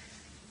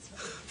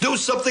 Do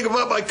something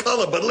about my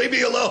color, but leave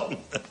me alone.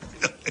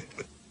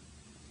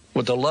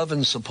 With the love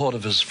and support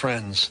of his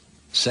friends,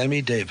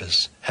 Sammy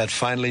Davis had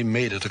finally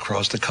made it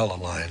across the color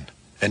line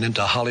and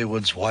into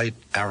Hollywood's white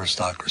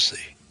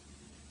aristocracy.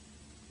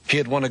 He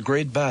had won a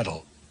great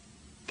battle,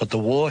 but the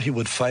war he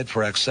would fight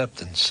for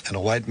acceptance in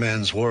a white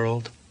man's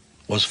world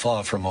was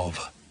far from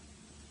over.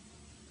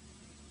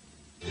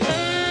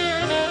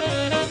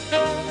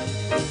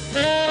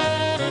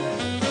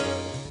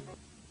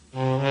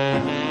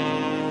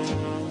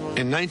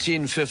 In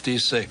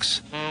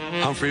 1956,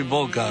 Humphrey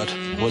Bogart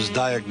was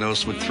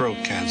diagnosed with throat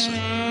cancer.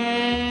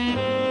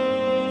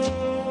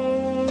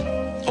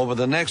 Over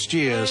the next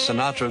year,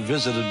 Sinatra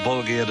visited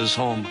Bogey at his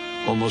home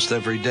almost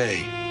every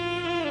day.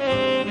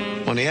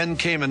 When the end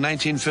came in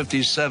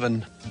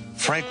 1957,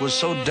 Frank was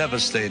so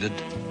devastated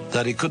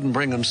that he couldn't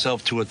bring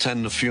himself to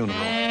attend the funeral.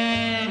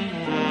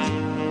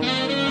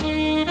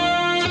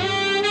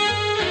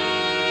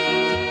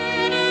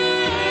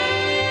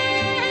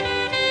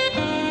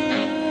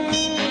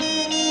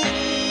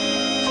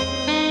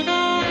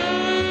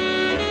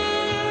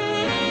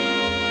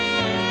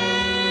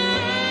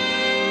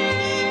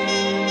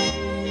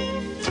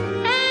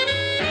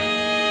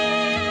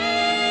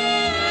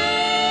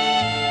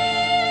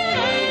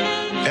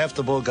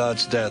 After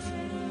Bogart's death,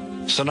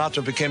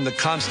 Sinatra became the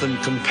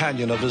constant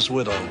companion of his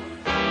widow,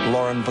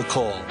 Lauren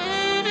Bacall,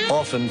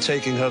 often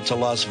taking her to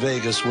Las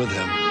Vegas with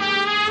him.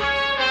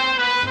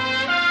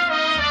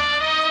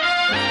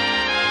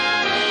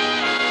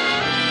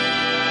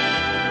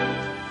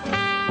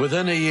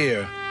 Within a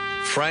year,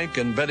 Frank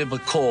and Betty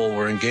Bacall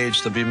were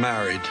engaged to be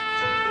married.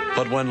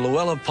 But when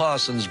Luella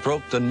Parsons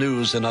broke the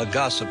news in her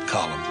gossip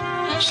column,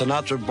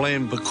 Sinatra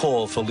blamed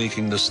Bacall for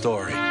leaking the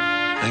story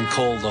and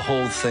called the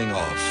whole thing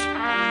off.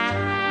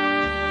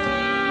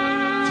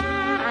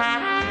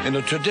 In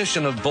a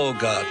tradition of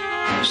Bogart,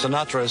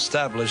 Sinatra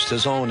established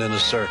his own inner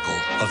circle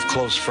of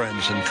close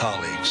friends and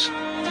colleagues.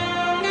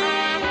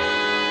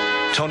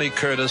 Tony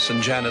Curtis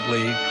and Janet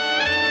Leigh,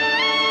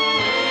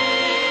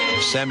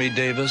 Sammy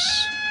Davis,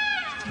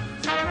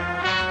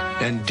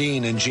 and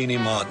Dean and Jeannie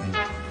Martin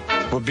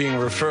were being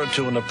referred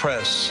to in the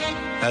press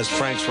as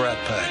Frank's Rat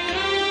Pack.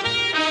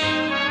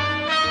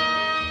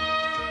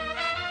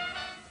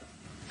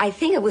 I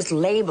think it was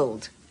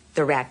labeled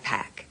the Rat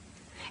Pack.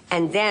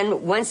 And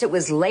then once it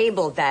was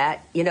labeled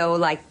that, you know,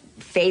 like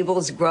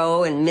fables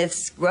grow and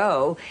myths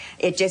grow,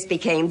 it just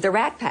became the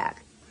Rat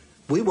Pack.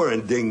 We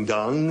weren't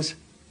ding-dongs.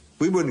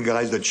 We weren't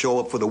guys that show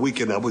up for the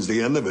weekend. That was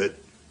the end of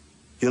it,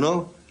 you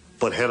know?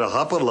 But Hedda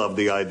Hopper loved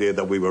the idea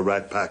that we were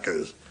Rat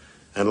Packers.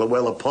 And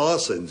Luella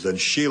Parsons and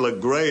Sheila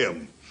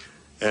Graham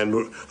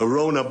and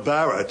Rona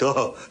Barrett,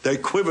 oh, they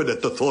quivered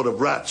at the thought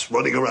of rats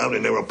running around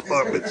in their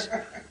apartments.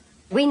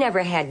 We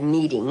never had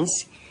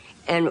meetings,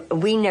 and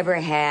we never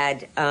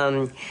had,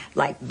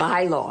 like,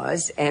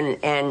 bylaws,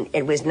 and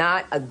it was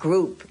not a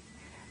group,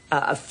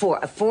 a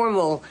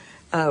formal,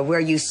 where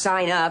you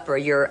sign up or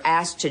you're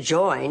asked to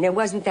join. It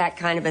wasn't that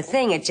kind of a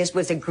thing. It just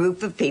was a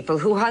group of people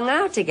who hung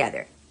out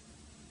together.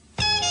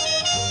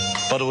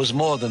 But it was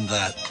more than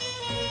that.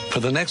 For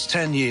the next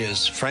 10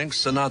 years, Frank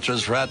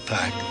Sinatra's Rat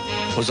Pack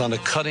was on the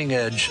cutting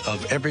edge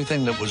of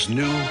everything that was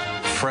new,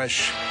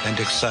 fresh, and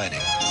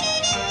exciting.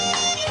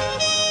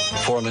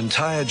 For an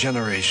entire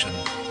generation,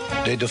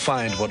 they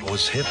defined what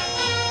was hip,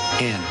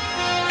 in,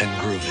 and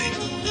groovy.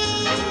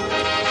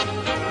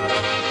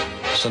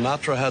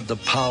 Sinatra had the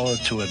power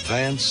to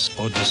advance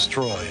or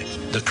destroy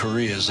the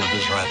careers of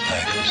his Rat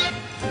Packers.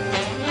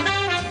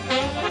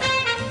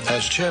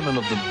 As chairman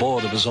of the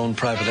board of his own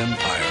private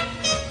empire,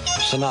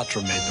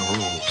 Sinatra made the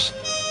rules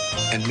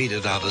and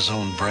meted out his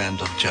own brand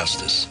of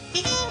justice.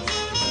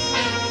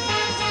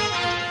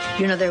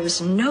 You know, there was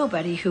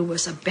nobody who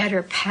was a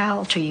better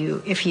pal to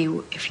you if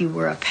you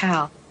were a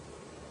pal.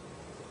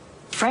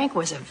 Frank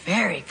was a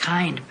very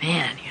kind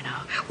man, you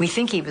know. We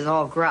think he was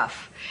all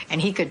gruff, and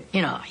he could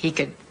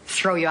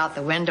throw you out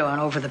the window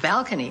and over the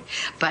balcony,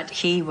 but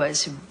he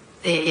was,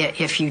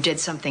 if you did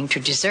something to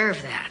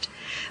deserve that.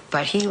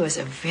 But he was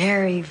a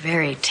very,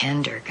 very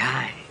tender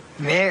guy.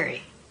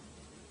 Very.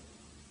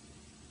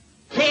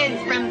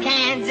 Kids from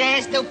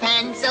Kansas to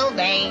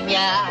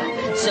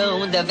Pennsylvania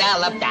soon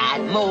developed that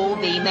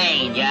movie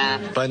mania.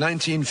 By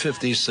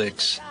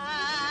 1956,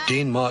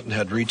 Dean Martin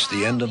had reached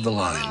the end of the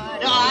line.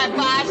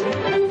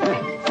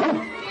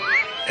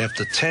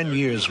 After 10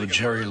 years with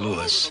Jerry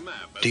Lewis,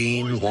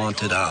 Dean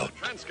wanted out,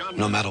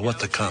 no matter what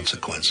the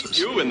consequences.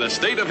 You in the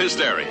state of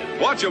hysteria.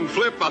 Watch them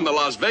flip on the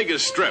Las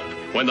Vegas Strip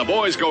when the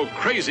boys go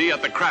crazy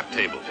at the crap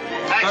table.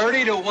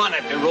 30 to 1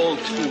 if they roll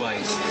 2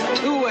 aces.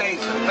 2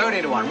 aces,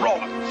 30 to 1. Roll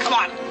them. Come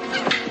on.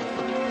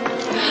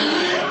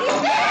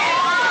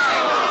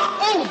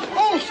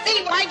 Oh,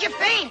 Steve, why'd you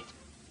faint?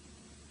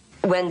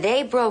 When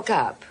they broke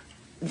up,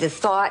 the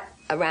thought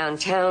around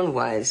town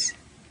was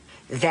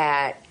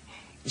that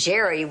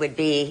Jerry would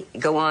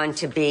go on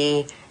to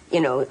be, you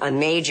know, a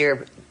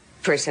major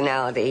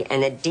personality,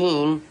 and that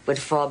Dean would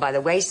fall by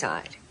the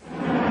wayside.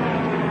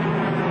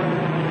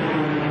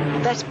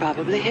 That's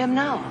probably him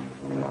now.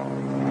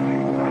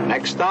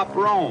 Next stop,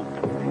 Rome.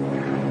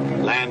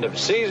 Land of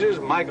Caesars,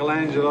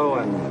 Michelangelo,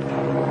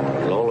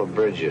 and Lola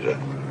Brigida.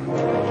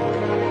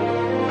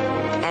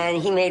 And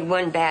he made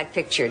one bad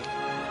picture,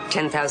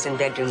 10,000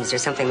 Bedrooms or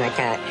something like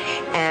that,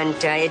 and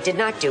it did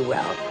not do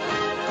well.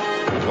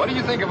 What do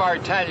you think of our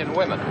Italian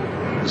women?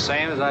 The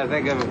same as I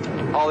think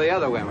of all the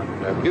other women.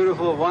 They're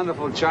beautiful,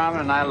 wonderful,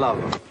 charming, and I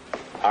love them.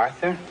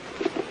 Arthur,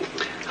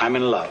 I'm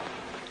in love.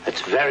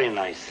 That's very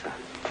nice, sir.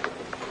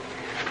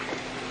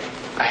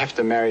 I have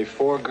to marry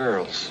 4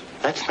 girls.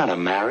 That's not a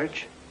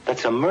marriage.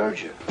 That's a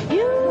merger. The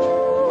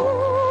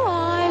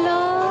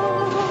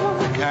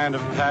kind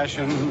of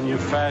passion you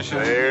fashion.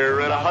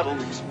 They're in a huddle.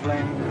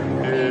 Explain.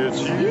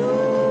 It's you.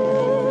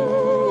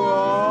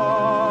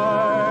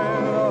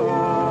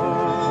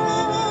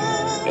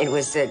 It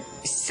was a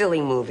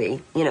silly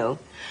movie, you know.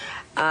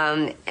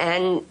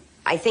 And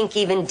I think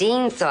even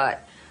Dean thought,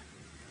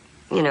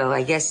 you know,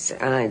 I guess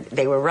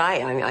they were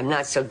right. I'm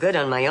not so good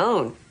on my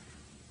own.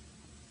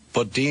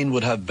 But Dean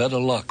would have better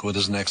luck with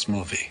his next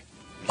movie,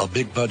 a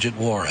big-budget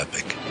war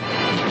epic.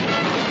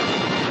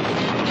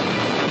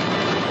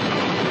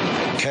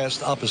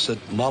 Cast opposite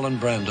Marlon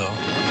Brando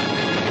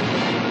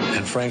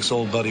and Frank's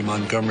old buddy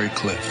Montgomery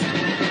Clift,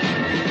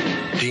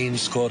 Dean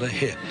scored a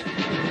hit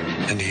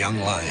in The Young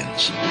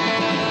Lions.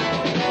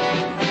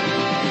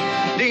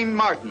 Dean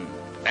Martin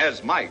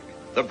as Mike,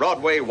 the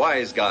Broadway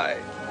wise guy.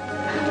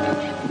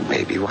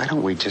 Baby, why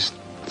don't we just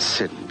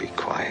sit and be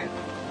quiet?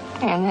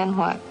 And then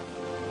what?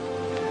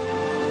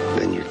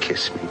 Then you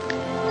kiss me.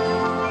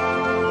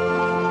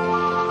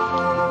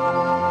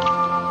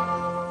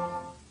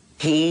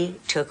 He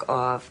took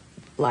off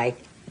like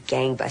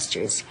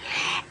gangbusters.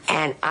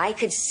 And I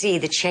could see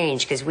the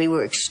change because we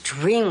were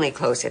extremely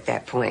close at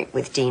that point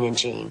with Dean and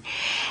Jean.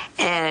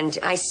 And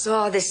I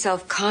saw the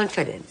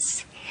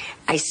self-confidence.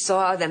 I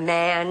saw the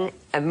man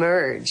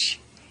emerge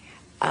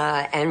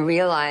and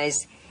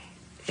realize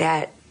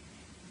that,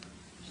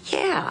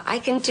 yeah, I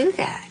can do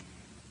that.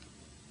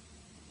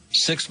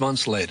 6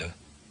 months later,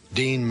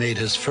 Dean made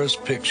his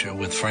first picture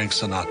with Frank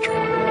Sinatra.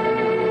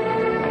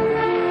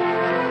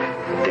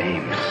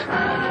 Dames.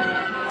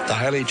 The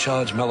highly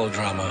charged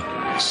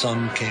melodrama,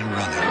 Some Came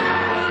Running.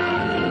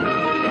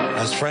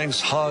 As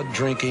Frank's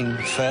hard-drinking,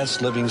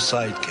 fast-living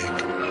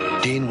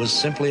sidekick, Dean was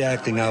simply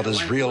acting out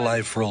his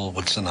real-life role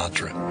with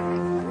Sinatra.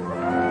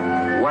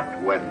 What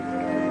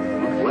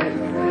wedding?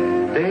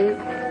 Wedding? Dave,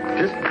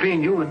 just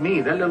between you and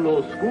me, that little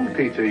old school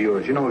teacher of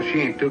yours, you know,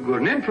 she ain't too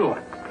good an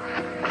influence.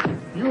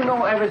 You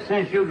know, ever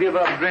since you give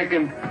up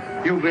drinking,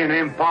 you've been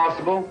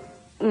impossible.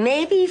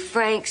 Maybe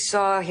Frank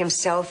saw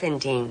himself in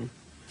Dean.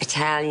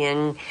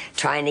 Italian,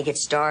 trying to get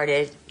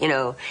started. You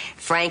know,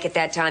 Frank at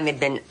that time had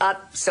been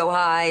up so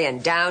high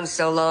and down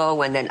so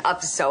low and then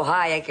up so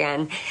high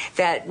again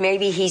that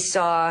maybe he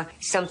saw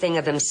something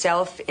of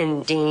himself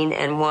in Dean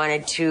and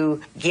wanted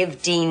to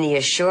give Dean the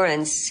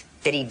assurance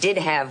that he did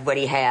have what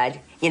he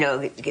had, you know,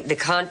 the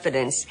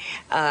confidence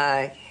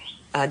that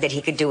he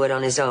could do it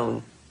on his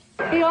own.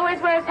 He always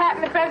wears hat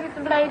in the presence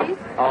of ladies.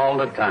 All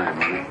the time.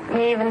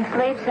 He even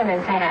sleeps in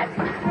his hat.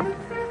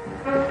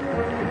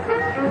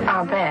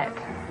 I'll bet.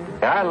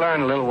 Yeah, I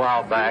learned a little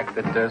while back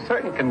that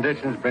certain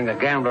conditions bring a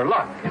gambler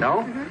luck, you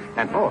know?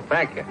 And, oh,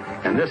 thank you.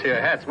 And this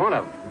here hat's one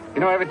of them.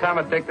 You know, every time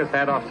I take this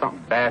hat off,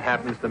 something bad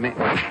happens to me. All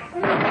right,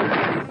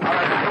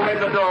 go in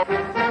the door.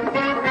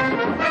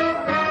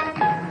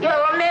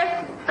 You'll miss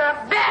the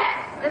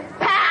bestest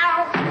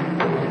pal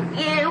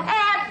you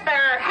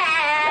ever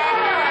had.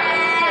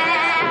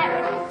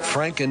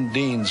 Frank and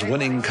Dean's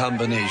winning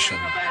combination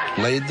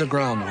laid the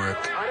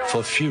groundwork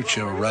for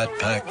future Rat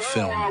Pack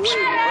films. What do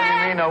you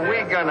mean, are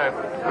we gonna...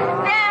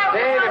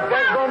 Dave, if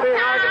there's gonna be an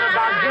argument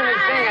about Jimmy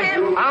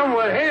singing, I'm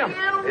with him.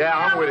 Yeah,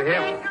 I'm with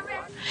him.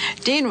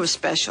 Dean was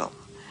special.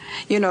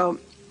 You know,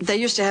 they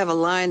used to have a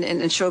line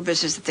in show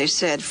business that they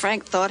said,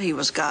 Frank thought he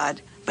was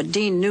God, but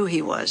Dean knew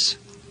he was.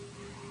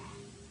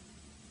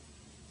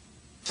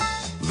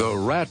 The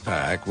Rat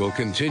Pack will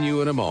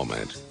continue in a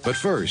moment. But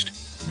first,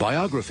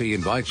 Biography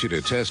invites you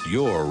to test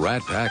your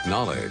Rat Pack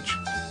knowledge.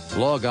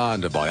 Log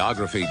on to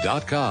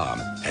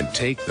biography.com and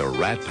take the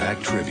Rat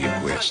Pack Trivia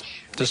Quiz.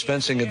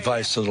 Dispensing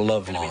advice to the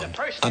lovelorn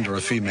under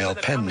a female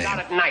pen name.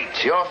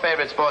 Your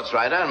favorite sports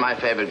writer and my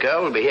favorite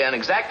girl will be here in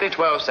exactly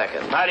 12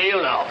 seconds. How do you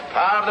know?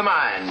 Power of the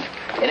mind.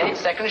 In 8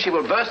 seconds, she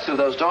will burst through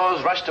those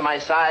doors, rush to my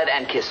side,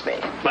 and kiss me.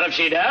 Well, if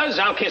she does,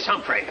 I'll kiss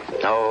Humphrey.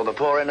 Oh, the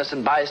poor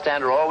innocent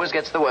bystander always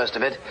gets the worst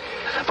of it.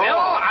 Bill,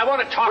 I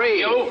want to talk to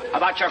you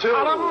about your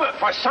column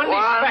for Sunday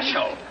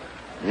special.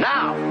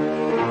 Now.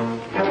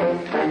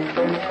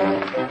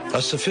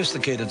 A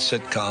sophisticated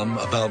sitcom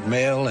about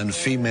male and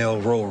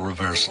female role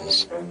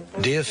reversals.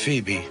 Dear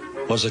Phoebe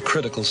was a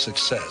critical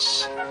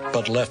success,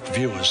 but left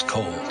viewers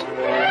cold.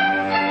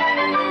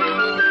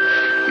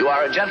 You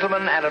are a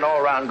gentleman and an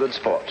all-round good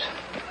sport.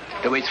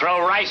 Do we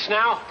throw rice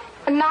now?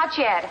 Not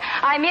yet.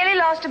 I merely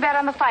lost a bet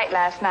on the fight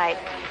last night.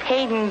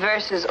 Hayden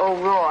versus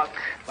O'Rourke.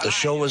 The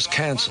show was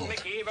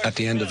canceled at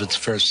the end of its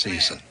first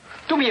season.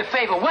 Do me a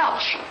favor,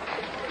 Welsh.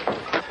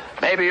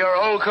 Maybe your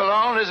old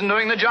cologne isn't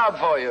doing the job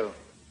for you.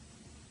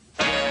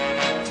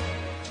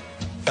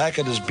 Back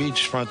at his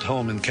beachfront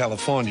home in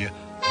California,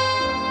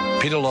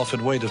 Peter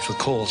Lawford waited for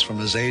calls from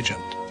his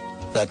agent.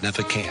 That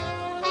never came.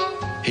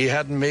 He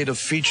hadn't made a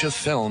feature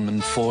film in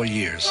 4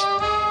 years.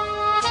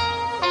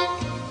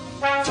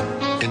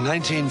 In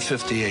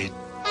 1958,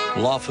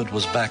 Lawford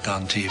was back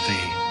on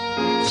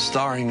TV,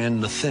 starring in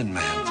The Thin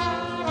Man,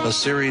 a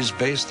series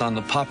based on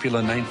the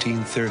popular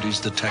 1930s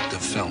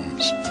detective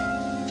films.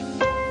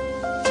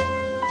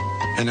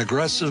 An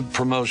aggressive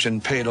promotion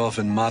paid off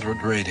in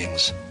moderate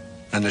ratings,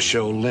 and the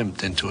show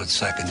limped into its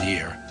second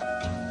year.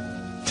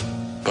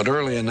 But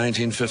early in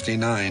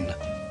 1959,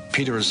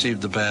 Peter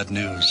received the bad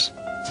news.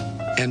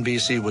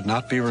 NBC would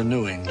not be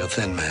renewing The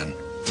Thin Man.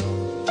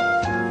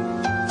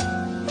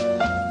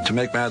 To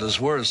make matters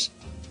worse,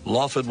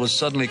 Lawford was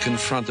suddenly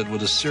confronted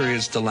with a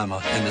serious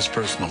dilemma in his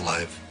personal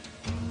life.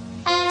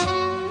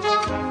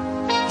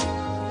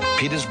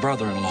 Peter's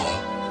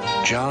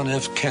brother-in-law, John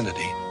F.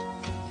 Kennedy,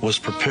 was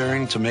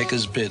preparing to make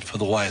his bid for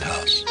the White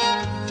House.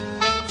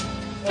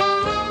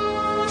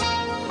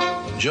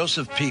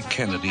 Joseph P.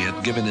 Kennedy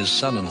had given his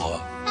son-in-law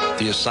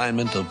the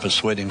assignment of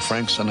persuading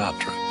Frank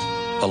Sinatra,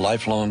 a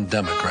lifelong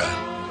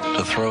Democrat,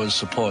 to throw his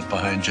support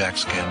behind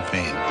Jack's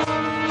campaign.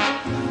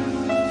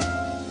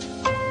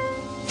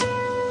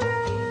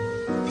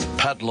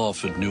 Pat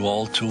Lawford knew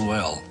all too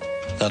well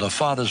that a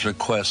father's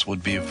request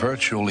would be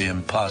virtually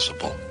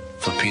impossible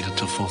for Peter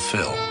to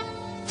fulfill.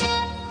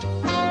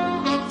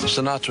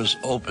 Sinatra's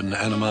open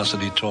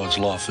animosity towards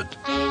Lawford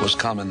was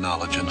common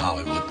knowledge in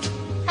Hollywood.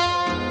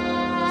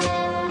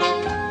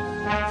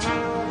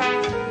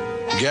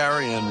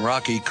 Gary and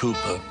Rocky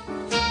Cooper,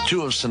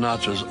 two of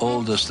Sinatra's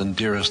oldest and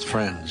dearest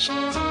friends,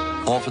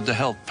 offered to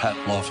help Pat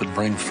Lawford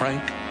bring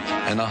Frank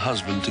and her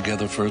husband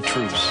together for a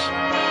truce.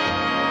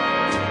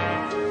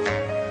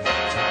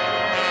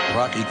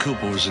 Rocky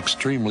Cooper was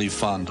extremely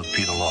fond of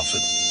Peter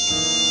Lawford.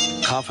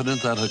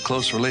 Confident that a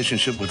close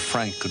relationship with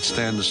Frank could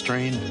stand the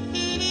strain,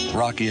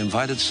 Rocky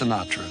invited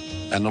Sinatra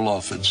and the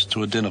Lawfords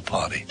to a dinner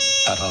party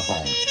at her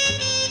home.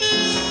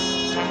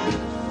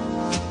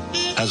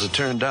 As it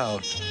turned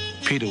out,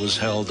 Peter was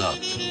held up,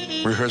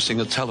 rehearsing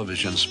a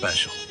television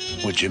special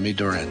with Jimmy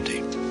Durante,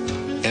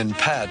 and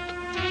Pat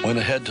went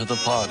ahead to the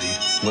party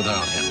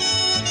without him.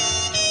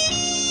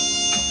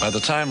 By the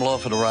time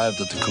Lawford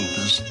arrived at the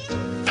Coopers,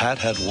 Pat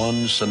had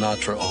won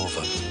Sinatra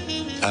over,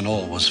 and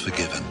all was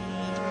forgiven.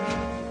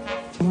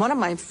 One of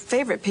my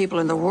favorite people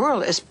in the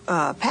world is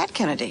Pat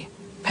Kennedy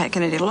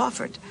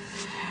Lawford.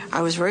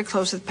 I was very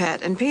close with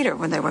Pat and Peter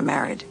when they were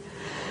married.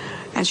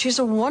 And she's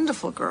a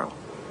wonderful girl.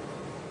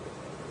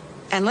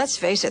 And let's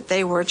face it,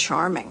 they were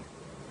charming.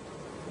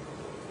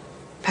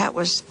 Pat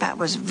was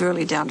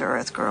really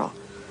down-to-earth girl.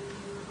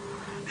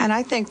 And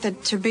I think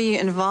that to be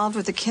involved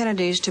with the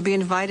Kennedys, to be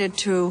invited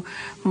to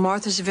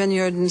Martha's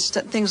Vineyard and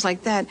things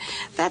like that,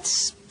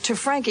 that's, to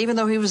Frank, even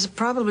though he was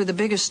probably the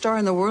biggest star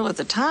in the world at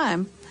the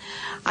time,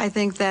 I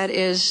think that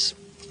is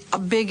a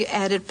big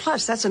added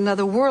plus. That's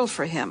another world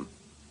for him.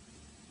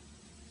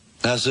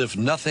 As if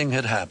nothing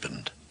had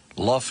happened,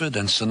 Lawford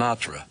and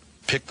Sinatra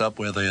picked up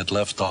where they had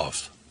left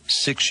off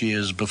 6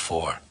 years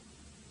before.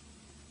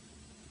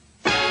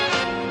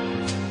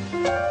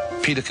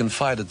 Peter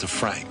confided to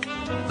Frank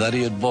that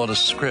he had bought a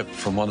script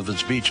from one of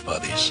his beach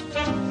buddies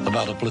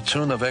about a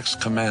platoon of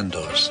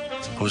ex-commandos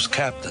whose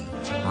captain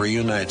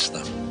reunites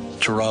them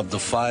to rob the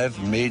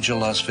 5 major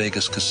Las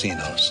Vegas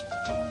casinos.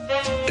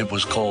 It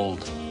was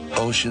called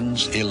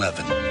Ocean's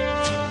 11.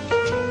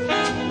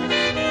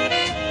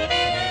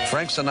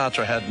 Frank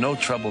Sinatra had no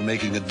trouble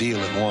making a deal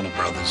at Warner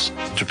Brothers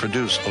to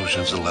produce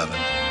Ocean's 11.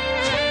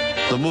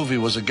 The movie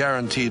was a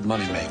guaranteed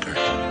moneymaker,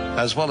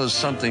 as well as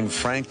something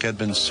Frank had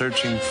been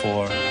searching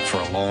for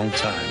a long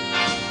time.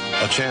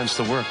 A chance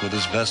to work with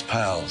his best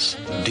pals,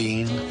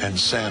 Dean and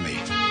Sammy,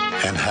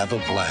 and have a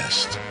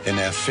blast in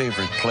their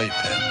favorite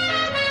playpen,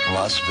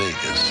 Las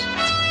Vegas.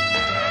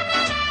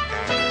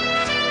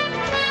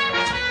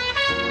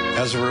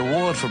 As a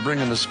reward for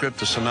bringing the script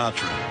to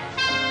Sinatra,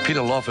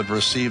 Peter Lawford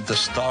received a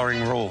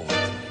starring role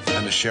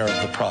and a share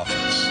of the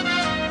profits.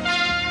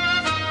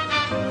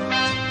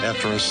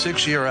 After a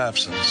 6-year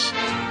absence,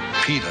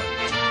 Peter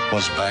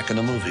was back in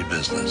the movie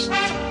business.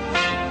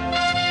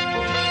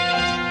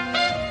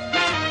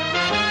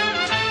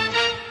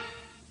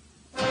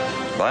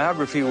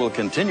 Biography will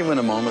continue in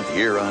a moment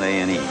here on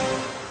A&E.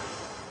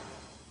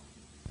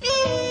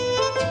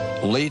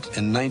 Late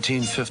in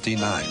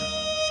 1959,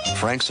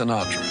 Frank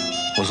Sinatra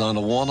was on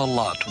a Warner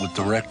lot with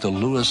director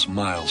Louis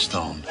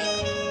Milestone,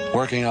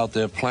 working out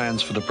their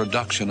plans for the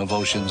production of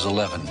Ocean's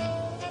 11,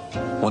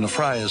 when the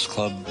Friars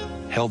Club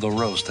held a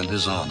roast in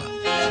his honor.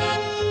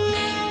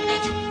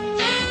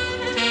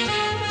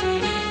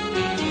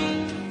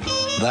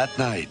 That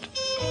night,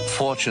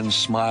 fortune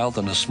smiled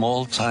on a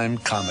small-time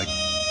comic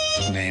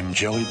named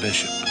Joey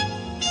Bishop.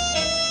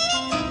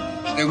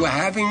 They were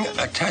having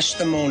a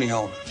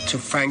testimonial to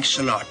Frank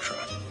Sinatra,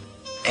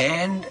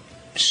 and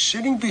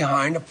sitting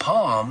behind a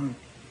palm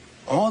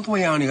all the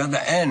way on the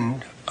other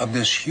end of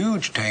this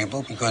huge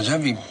table, because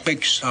every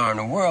big star in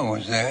the world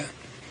was there,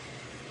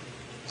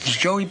 was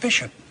Joey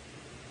Bishop.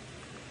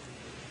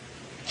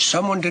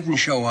 Someone didn't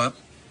show up,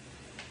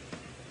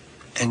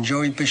 and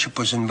Joey Bishop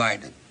was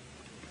invited.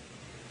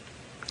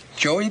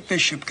 Joey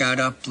Bishop got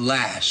up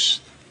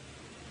last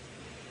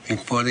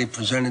before they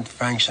presented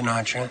Frank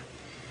Sinatra,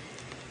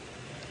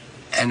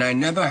 and I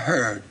never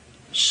heard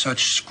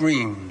such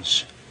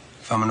screams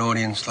from an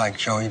audience like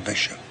Joey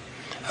Bishop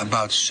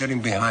about sitting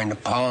behind the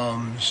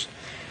palms,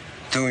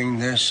 doing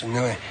this and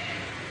doing,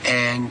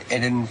 and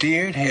it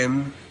endeared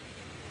him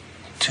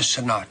to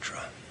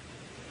Sinatra.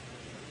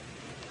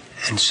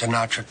 And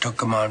Sinatra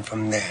took him on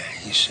from there.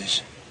 He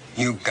says,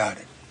 "You got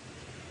it,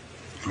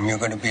 and you're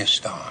going to be a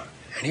star."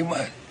 And he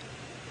was.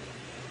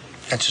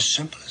 That's as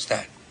simple as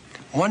that.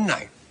 One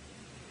night.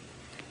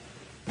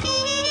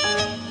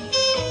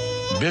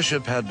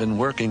 Bishop had been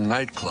working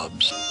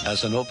nightclubs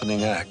as an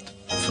opening act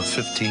for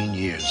 15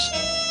 years,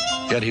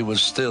 yet he was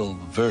still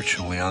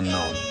virtually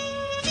unknown.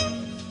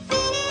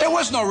 There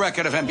was no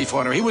record of him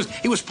before her. He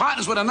was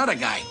partners with another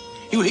guy.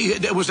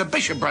 It was the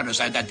Bishop brothers.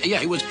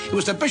 He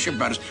was the Bishop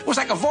brothers. It was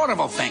like a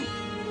vaudeville thing.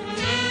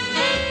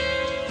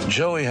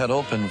 Joey had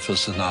opened for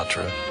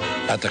Sinatra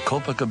at the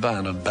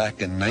Copacabana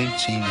back in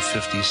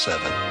 1957,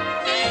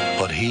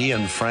 but he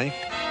and Frank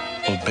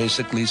were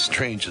basically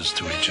strangers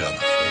to each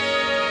other.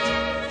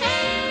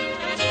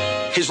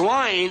 His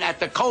line at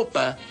the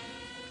Copa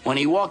when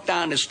he walked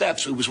down the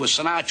steps, he was with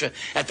Sinatra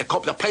at the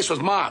place was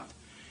mobbed.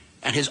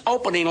 And his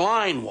opening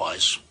line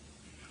was,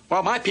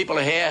 well, my people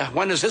are here.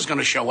 When is this going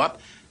to show up?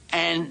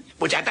 And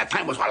which at that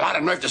time was a lot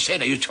of nerve to say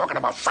that. You're talking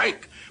about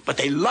Frank. But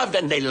they loved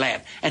it and they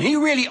laughed. And he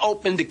really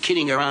opened the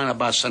kidding around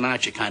about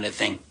Sinatra kind of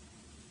thing.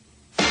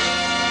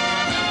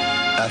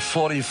 At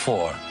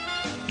 44,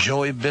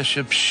 Joey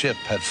Bishop's ship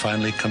had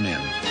finally come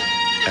in.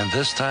 And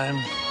this time,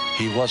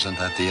 he wasn't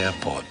at the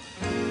airport.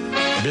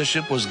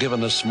 Bishop was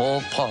given a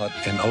small part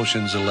in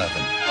Ocean's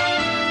 11.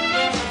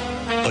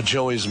 But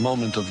Joey's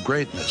moment of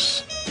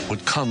greatness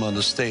would come on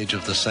the stage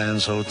of the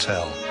Sands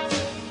Hotel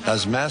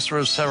as master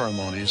of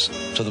ceremonies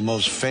to the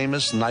most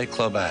famous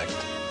nightclub act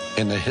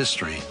in the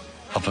history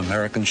of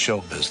American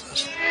show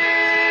business.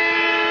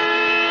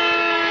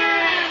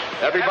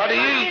 Everybody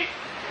eat!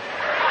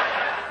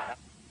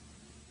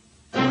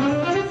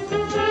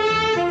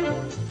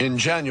 In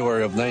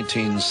January of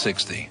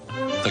 1960,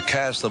 the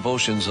cast of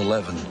Ocean's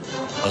 11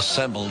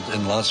 assembled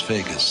in Las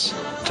Vegas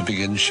to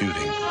begin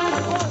shooting.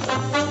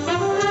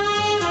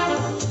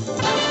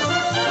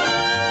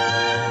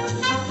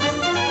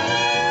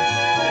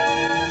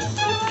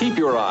 Keep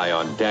your eye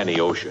on Danny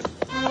Ocean.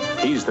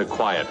 He's the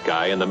quiet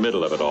guy in the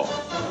middle of it all.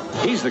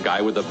 He's the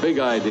guy with the big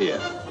idea.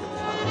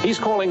 He's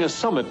calling a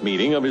summit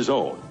meeting of his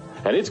own,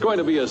 and it's going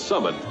to be a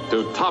summit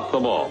to top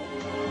them all.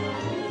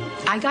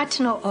 I got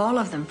to know all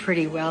of them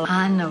pretty well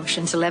on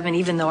Ocean's 11,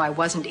 even though I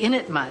wasn't in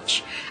it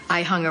much.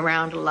 I hung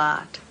around a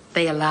lot.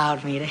 They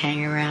allowed me to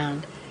hang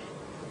around.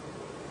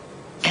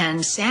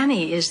 And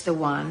Sammy is the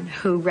one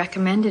who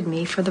recommended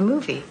me for the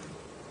movie.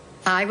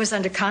 I was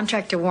under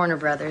contract to Warner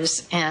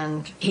Brothers,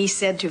 and he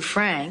said to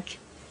Frank,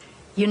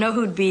 you know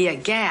who'd be a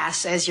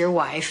gas as your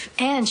wife,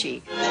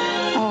 Angie.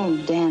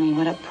 Oh, Danny,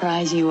 what a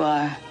prize you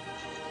are.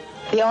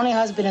 The only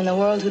husband in the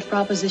world who'd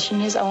proposition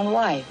his own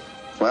wife.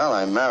 Well,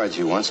 I married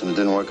you once and it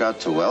didn't work out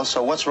too well,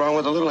 so what's wrong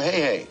with a little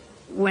hey-hey?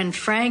 When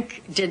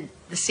Frank did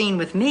the scene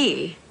with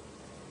me,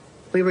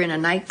 we were in a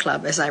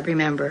nightclub, as I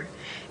remember,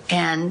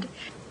 and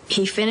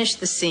he finished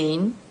the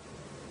scene,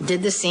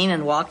 did the scene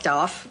and walked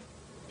off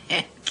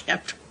and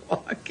kept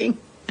walking.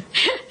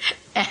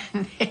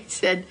 And they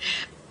said,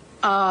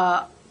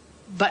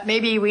 but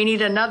maybe we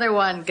need another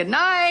one. Good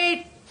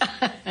night.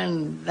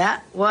 And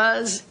that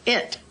was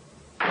it.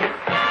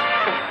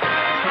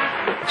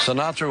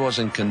 Sinatra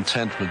wasn't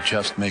content with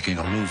just making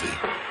a movie.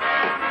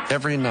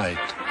 Every night,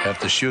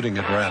 after shooting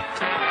had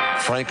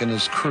wrapped, Frank and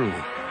his crew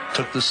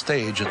took the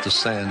stage at the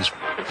Sands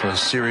for a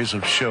series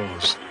of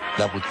shows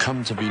that would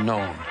come to be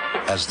known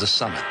as the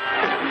Summit.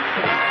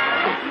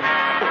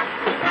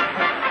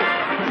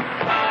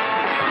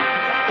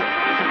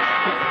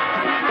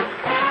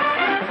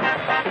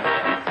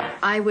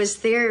 I was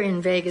there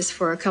in Vegas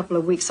for a couple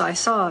of weeks. I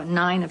saw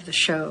 9 of the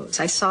shows.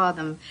 I saw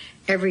them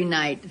every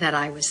night that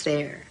I was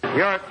there.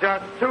 You're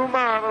just too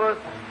marvelous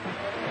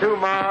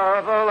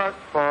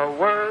for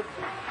words,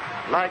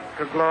 like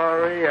a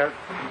glorious,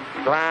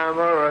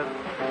 glamorous,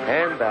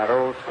 and that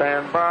old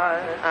standby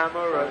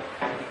amorous.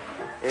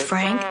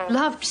 Frank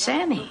loved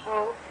Sammy.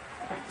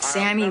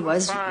 Sammy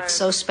was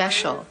so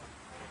special,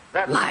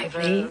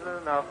 lively,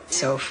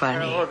 so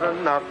funny.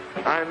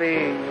 I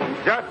mean,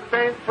 just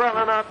ain't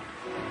swell enough.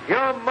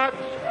 You're much,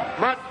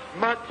 much,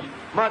 much,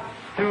 much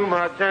too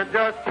much and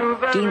just too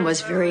very. Dean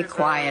was very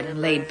quiet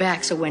and laid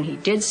back, so when he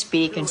did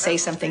speak and say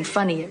something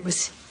funny, it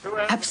was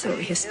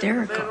absolutely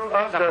hysterical.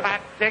 The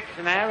Fat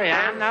Dictionary,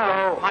 I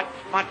know. Much,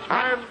 much,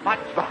 much, much.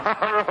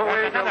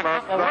 Borrowing another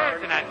couple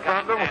words in that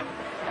content.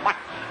 Much.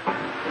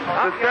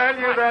 To tell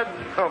you that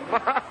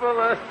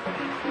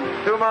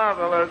too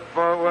marvelous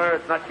for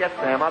words. Not yet,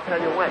 Sam. I'll tell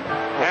you when.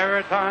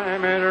 Every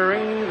time it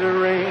rains,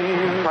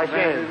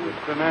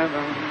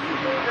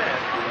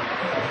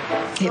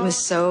 It was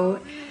so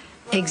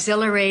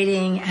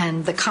exhilarating,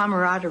 and the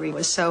camaraderie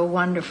was so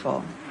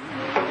wonderful.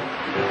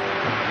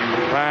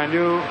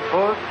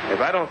 If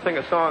I don't sing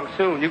a song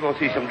soon, you're going to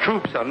see some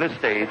troops on this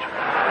stage.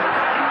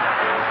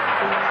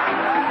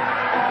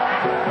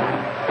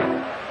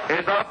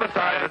 It's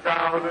upside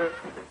down.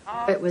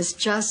 It was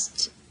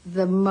just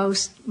the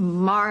most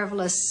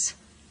marvelous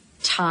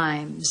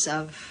times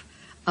of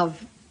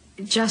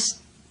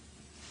just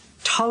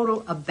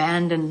total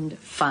abandoned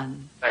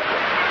fun.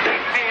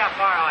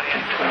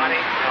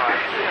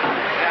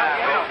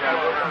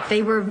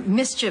 They were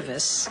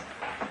mischievous,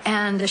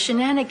 and the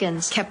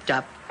shenanigans kept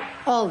up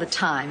all the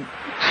time.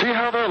 See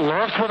how they're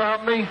lost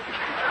without me?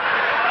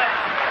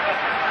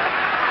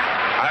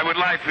 I would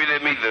like for you to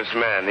meet this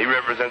man. He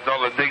represents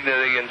all the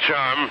dignity and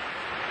charm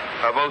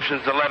of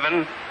Ocean's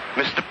 11,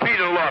 Mr.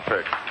 Peter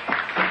Lawford.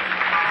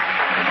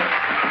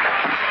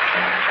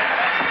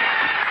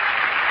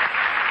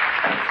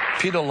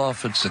 Peter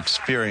Lawford's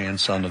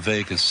experience on the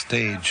Vegas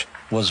stage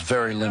was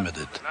very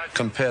limited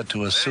compared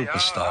to a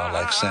superstar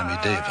like Sammy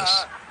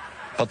Davis.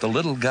 But the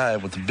little guy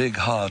with the big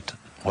heart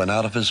went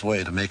out of his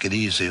way to make it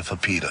easier for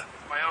Peter.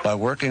 By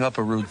working up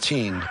a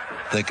routine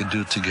they could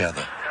do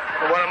together.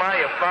 What am I,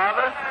 your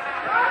father?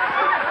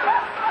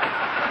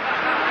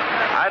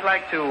 I'd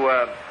like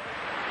to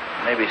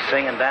maybe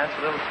sing and dance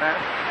a little, Sam.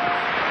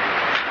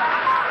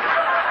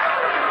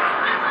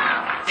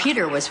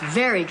 Peter was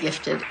very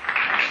gifted.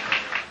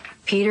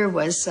 Peter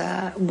was,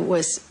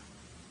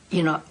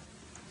 you know,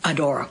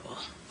 adorable.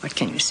 What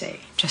can you say?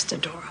 Just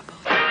adorable.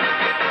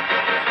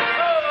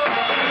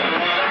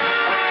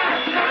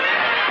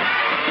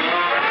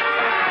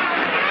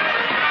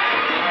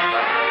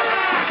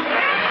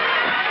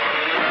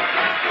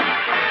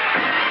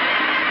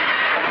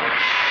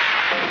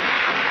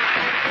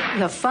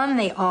 The fun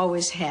they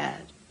always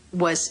had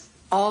was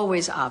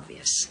always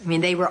obvious. I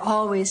mean, they were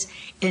always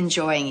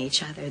enjoying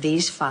each other,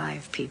 these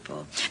 5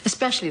 people,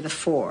 especially the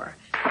 4.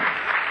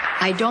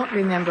 I don't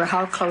remember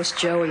how close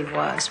Joey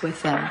was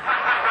with them.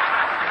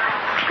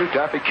 You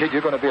daffy kid,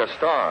 you're going to be a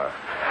star.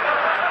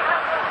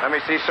 Let me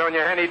see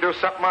Sonia Henney do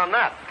something on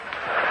that.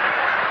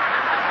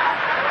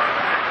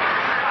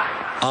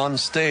 On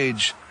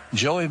stage,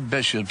 Joey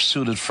Bishop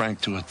suited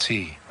Frank to a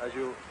T.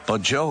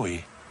 But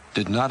Joey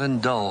did not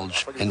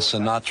indulge in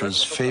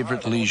Sinatra's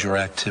favorite leisure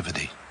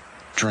activity,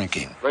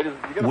 drinking,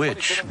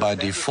 which, by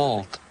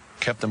default,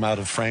 kept him out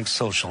of Frank's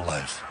social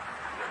life.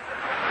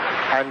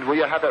 And will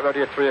you have that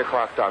ready at 3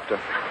 o'clock, Doctor?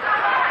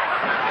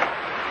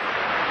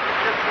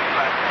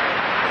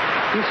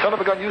 You son of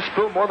a gun, you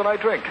spill more than I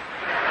drink.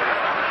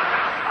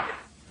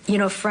 You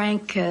know,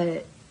 Frank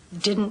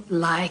didn't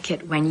like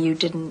it when you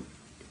didn't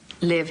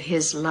live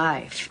his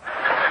life.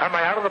 Am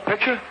I out of the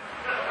picture?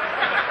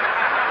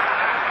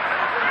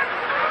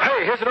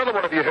 Hey, here's another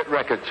one of your hit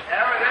records.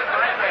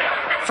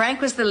 Frank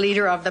was the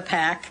leader of the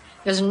pack.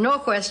 There's no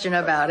question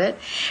about it.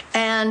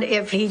 And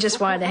if he just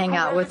wanted to hang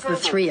out with the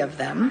 3 of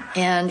them,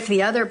 and if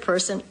the other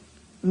person,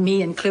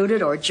 me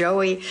included, or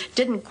Joey,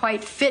 didn't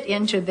quite fit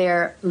into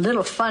their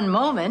little fun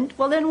moment,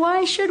 well, then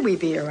why should we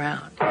be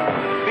around?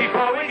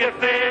 Before we get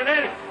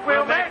finished,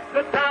 we'll make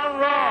the town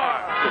roar.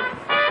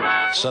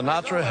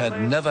 Sinatra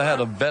had never had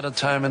a better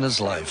time in his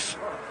life.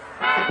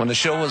 When the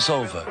show was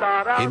over,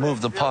 he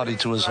moved the party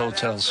to his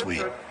hotel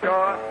suite.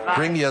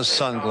 Bring your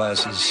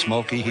sunglasses,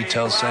 Smokey, he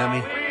tells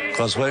Sammy,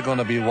 because we're going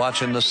to be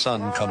watching the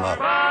sun come up.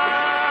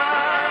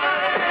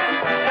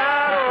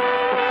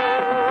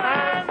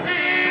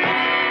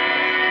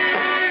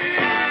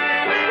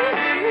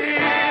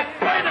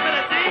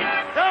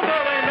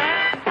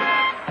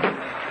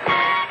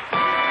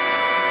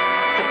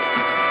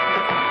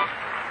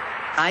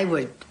 I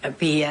would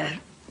be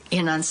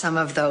in on some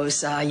of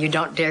those you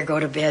don't dare go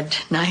to bed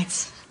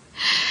nights.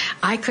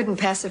 I couldn't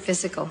pass a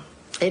physical.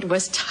 It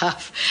was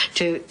tough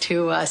to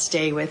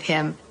stay with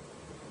him.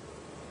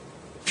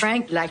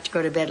 Frank liked to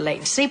go to bed late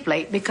and sleep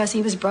late because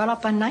he was brought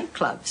up on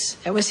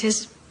nightclubs. That was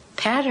his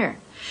pattern.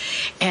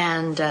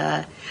 And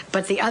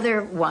but the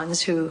other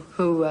ones who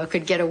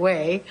could get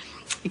away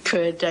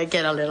could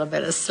get a little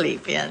bit of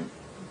sleep in.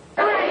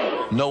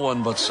 No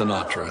one but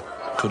Sinatra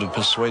could have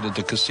persuaded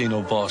the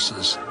casino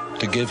bosses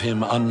to give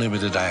him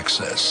unlimited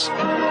access.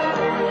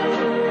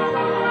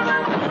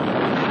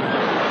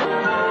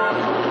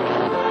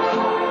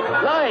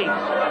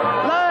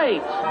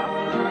 Lights!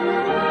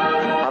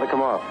 How'd it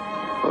come off?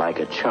 Like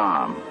a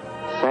charm.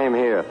 Same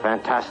here.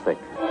 Fantastic.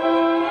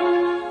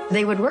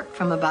 They would work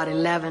from about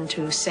 11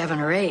 to 7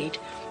 or 8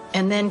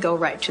 and then go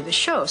right to the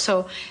show.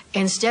 So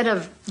instead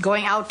of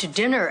going out to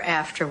dinner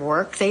after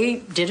work, they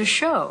did a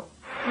show.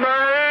 Maybe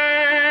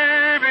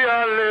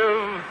I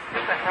live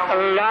a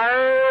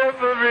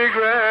life of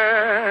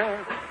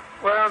regret.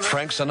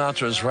 Frank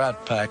Sinatra's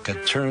Rat Pack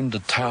had turned the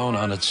town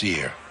on its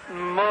ear.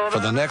 For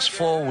the next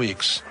 4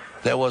 weeks,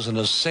 there wasn't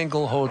a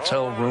single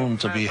hotel room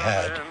to be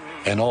had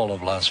in all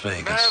of Las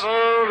Vegas.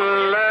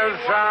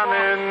 Nevertheless, I'm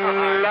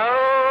in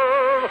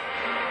love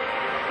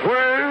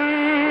with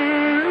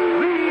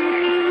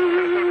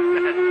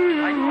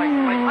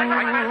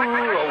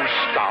Oh,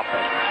 stop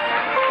it.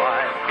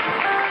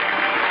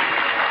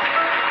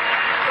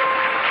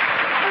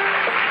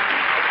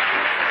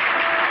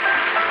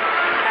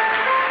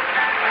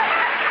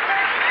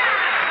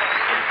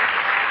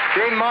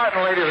 Dean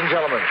Martin, ladies and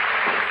gentlemen.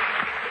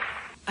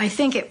 I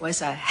think it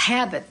was a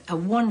habit, a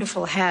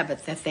wonderful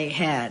habit that they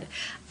had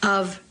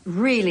of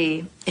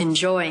really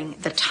enjoying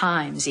the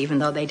times, even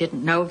though they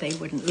didn't know they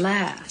wouldn't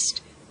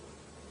last.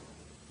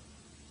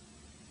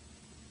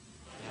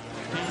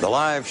 The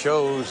live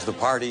shows, the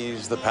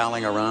parties, the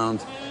palling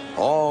around,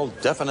 all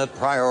definite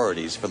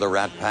priorities for the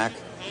Rat Pack.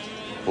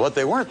 What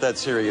they weren't that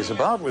serious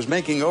about was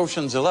making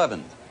Ocean's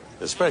 11,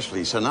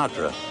 especially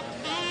Sinatra.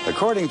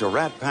 According to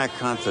Rat Pack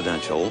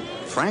Confidential,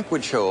 Frank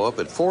would show up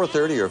at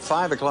 4:30 or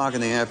 5 o'clock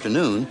in the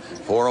afternoon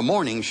for a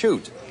morning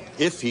shoot,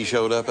 if he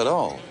showed up at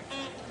all.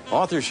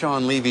 Author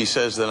Sean Levy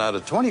says that out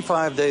of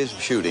 25 days of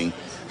shooting,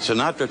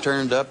 Sinatra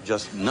turned up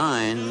just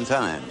 9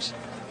 times.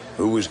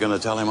 Who was going to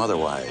tell him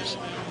otherwise?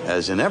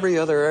 As in every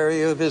other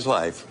area of his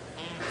life,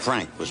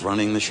 Frank was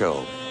running the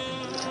show.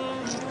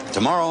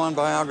 Tomorrow on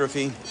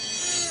Biography,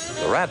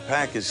 the Rat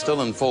Pack is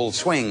still in full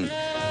swing,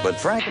 but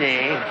Frank...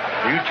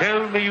 You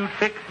told me you'd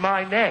fix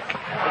my neck.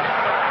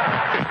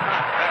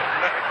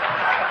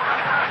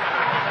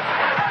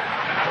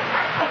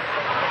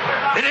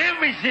 And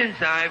ever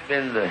since I've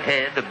been the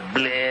head of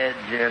Blair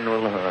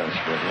General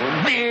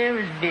Hospital,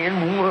 there has been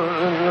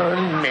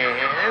one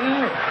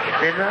man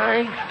that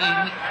I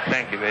keep.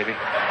 Thank you, baby.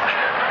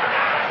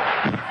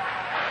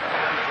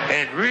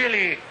 And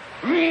really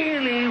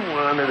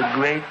one of the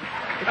great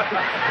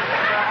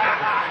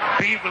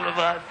people of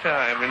our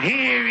time. And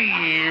here he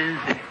is.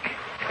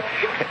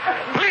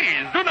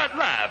 Please do not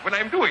laugh when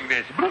I'm doing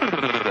this.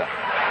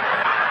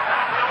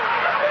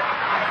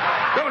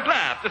 Don't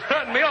laugh, just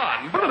turn me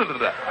on.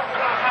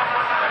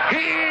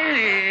 Here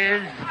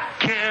is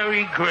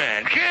Cary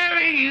Grant.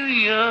 Cary, you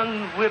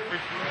young whippersnapper.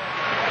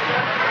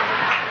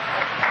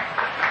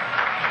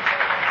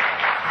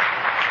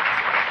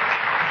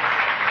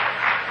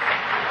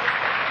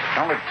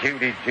 Oh,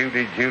 Judy,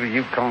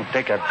 you can't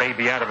take a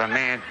baby out of a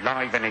man's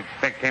life and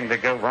expect him to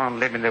go on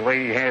living the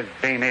way he has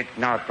been. It's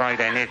not right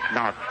and it's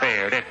not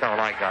fair. That's all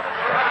I got to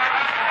say.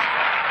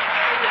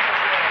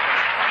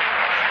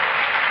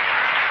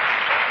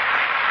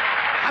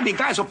 I mean,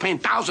 guys were paying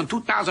 $1,000,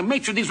 $2,000.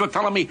 Maitre these were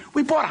telling me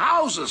we bought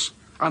houses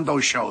on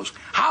those shows.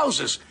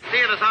 Houses.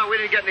 Seeing as how we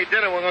didn't get any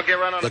dinner, we're going to get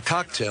right on. The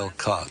cocktail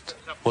cart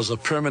was a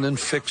permanent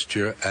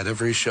fixture at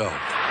every show.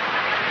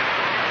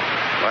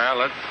 Well,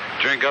 let's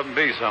drink up and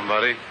be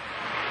somebody.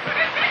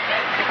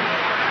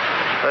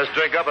 Let's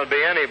drink up and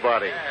be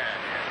anybody.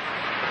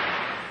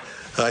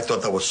 I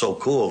thought that was so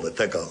cool to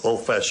take an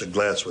old-fashioned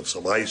glass with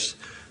some ice,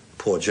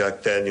 pour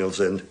Jack Daniels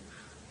in.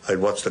 I'd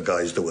watch the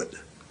guys do it.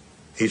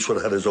 Each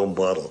one had his own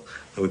bottle,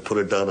 and we put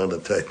it down on the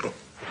table.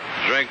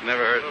 Drink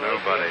never hurt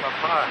nobody.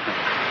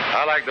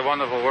 I like the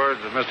wonderful words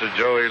of Mr.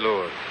 Joey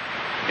Lewis.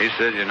 He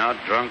said, you're not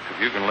drunk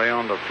if you can lay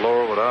on the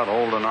floor without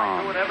holding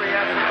on. And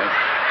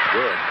that's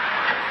good.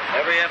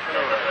 Every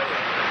afternoon.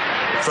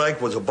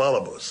 Frank was a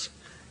balabus,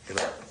 you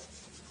know.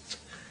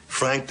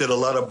 Frank did a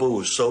lot of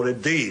booze, so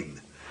did Dean.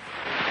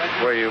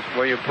 Where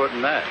you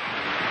putting that?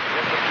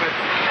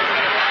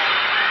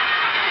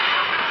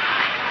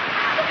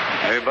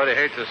 Everybody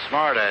hates a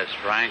smart-ass,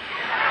 Frank.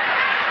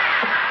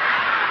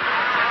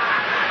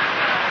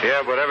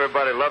 Yeah, but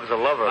everybody loves a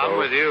lover, though. I'm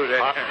with you,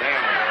 Dick.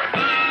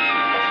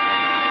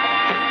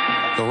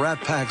 The Rat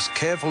Pack's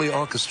carefully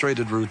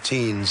orchestrated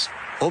routines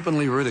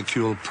openly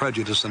ridiculed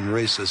prejudice and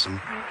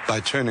racism by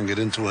turning it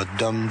into a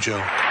dumb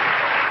joke.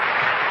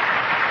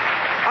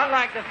 I'd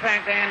like to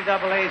thank the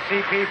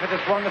NAACP for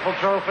this wonderful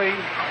trophy.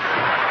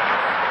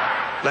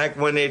 Like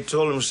when they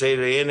told him, say,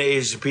 the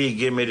NAACP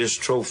give me this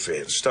trophy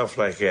and stuff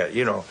like that,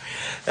 you know.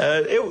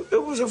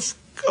 It was a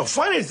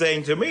funny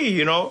thing to me,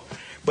 you know.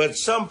 But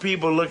some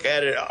people look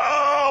at it,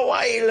 oh,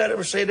 why you let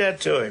him say that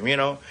to him, you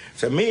know.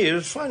 To me, it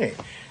was funny.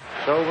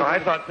 So I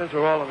thought since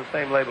we're all on the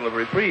same label of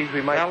Reprise,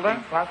 we might be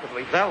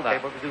possibly able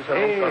to do something.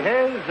 Hey,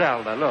 here's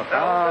Zelda. Look,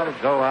 I'll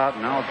go out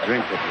and I'll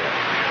drink with you.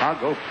 I'll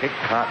go pick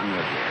cotton with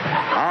you.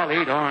 I'll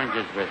eat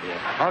oranges with you.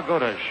 I'll go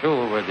to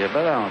shul with you,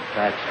 but don't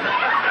touch me.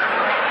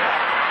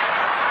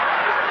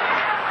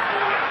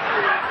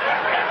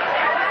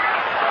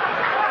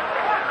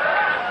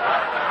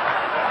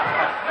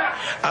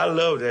 I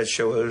love that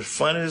show. It was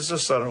funny as a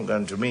son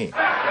gun to me.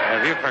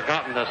 Have you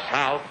forgotten the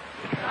South?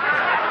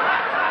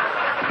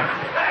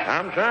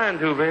 I'm trying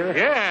to, baby.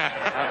 Yeah.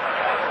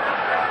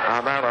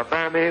 I'm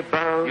Alabama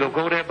bound. You'll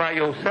go there by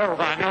yourself,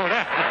 I know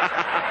that.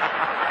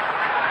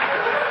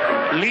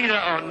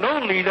 Leader or no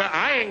leader,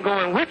 I ain't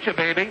going with you,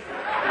 baby.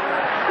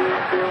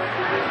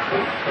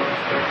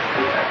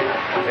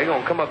 They're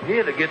going to come up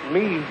here to get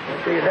me.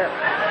 I'll tell you that.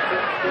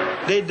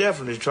 They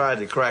definitely tried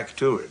to crack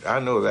to it. I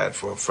know that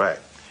for a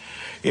fact.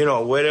 You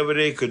know, whatever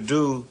they could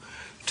do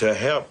to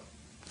help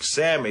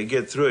Sammy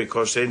get through it,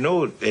 because they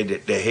know they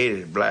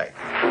hated black.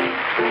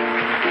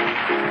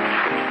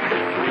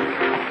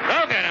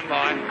 Look at him,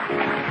 boy.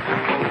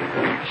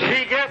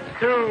 She gets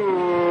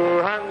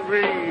too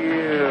hungry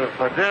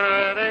for dinner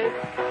at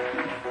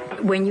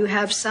 8. When you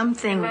have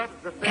something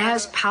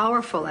as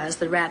powerful as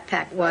the Rat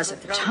Pack was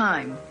at the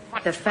time,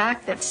 the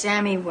fact that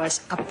Sammy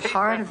was a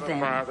part of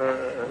them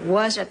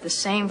was at the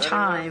same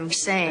time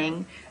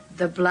saying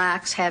the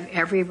blacks have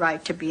every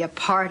right to be a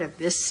part of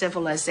this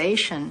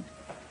civilization.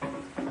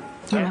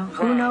 You know,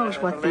 who knows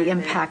what the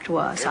impact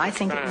was. I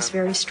think it was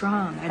very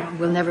strong.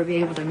 We'll never be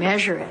able to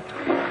measure it.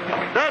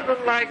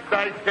 Doesn't like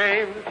dice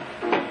games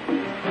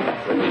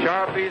with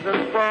Sharpies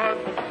and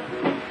spoons.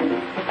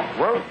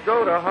 Won't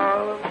go to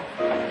Harlem.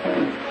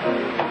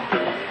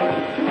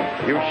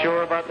 You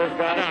sure about this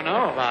guy? I don't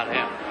know about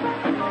him.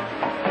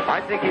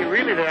 I think he's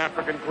really the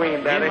African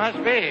queen, Daddy. He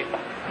must be.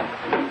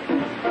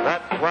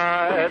 That's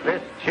why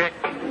this chick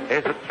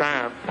is a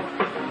tramp.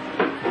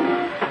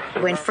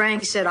 When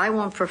Frank said, I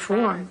won't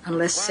perform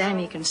unless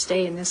Sammy can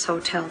stay in this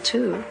hotel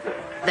too,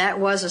 that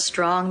was a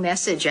strong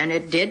message, and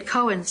it did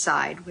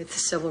coincide with the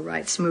civil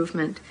rights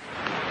movement.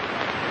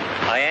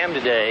 I am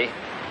today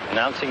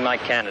announcing my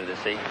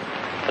candidacy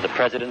for the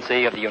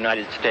presidency of the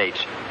United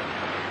States.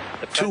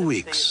 2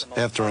 weeks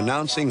after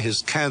announcing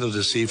his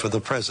candidacy for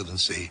the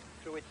presidency,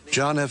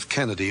 John F.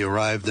 Kennedy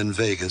arrived in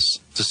Vegas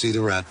to see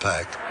the Rat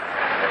Pack.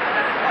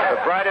 The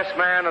brightest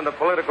man in the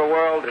political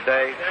world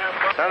today,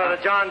 Senator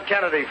John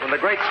Kennedy from the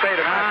great state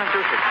of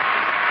Massachusetts.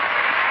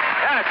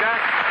 Got it,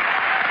 Jack.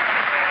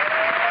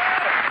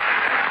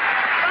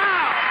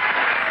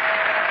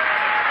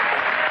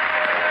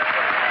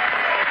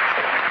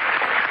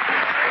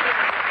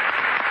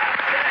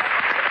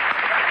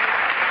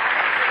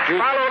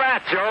 Follow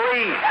that,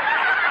 Joey.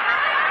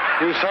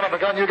 You son of a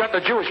gun, you got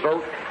the Jewish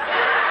vote.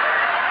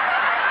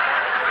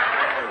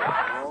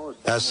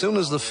 As soon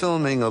as the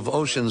filming of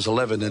Ocean's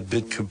 11 had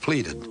been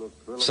completed,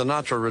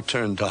 Sinatra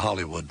returned to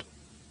Hollywood,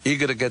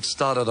 eager to get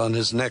started on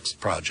his next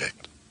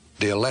project,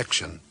 the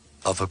election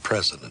of a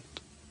president.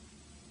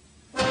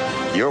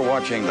 You're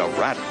watching the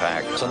Rat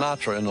Pack.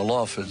 Sinatra and the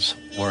Lawfords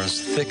were as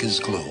thick as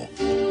glue.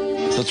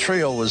 The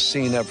trio was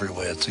seen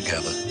everywhere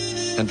together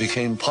and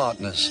became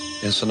partners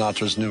in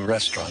Sinatra's new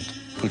restaurant,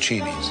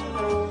 Puccini's.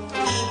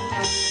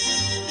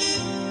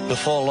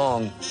 Before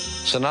long,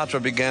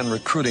 Sinatra began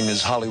recruiting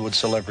his Hollywood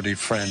celebrity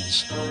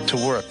friends to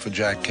work for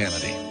Jack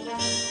Kennedy.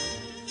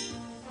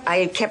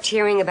 I kept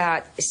hearing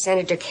about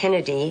Senator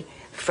Kennedy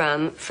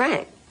from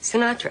Frank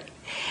Sinatra.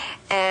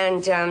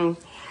 And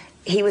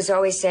he was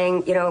always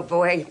saying, you know,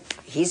 boy,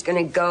 he's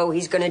going to go,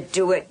 he's going to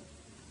do it.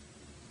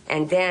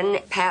 And then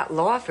Pat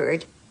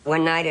Lawford,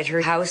 one night at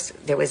her house,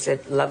 there was a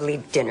lovely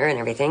dinner and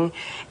everything.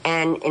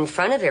 And in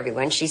front of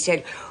everyone, she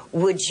said,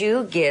 would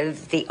you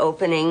give the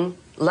opening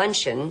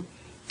luncheon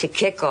to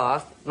kick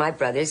off my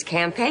brother's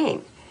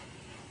campaign?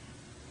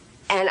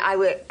 And I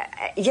would,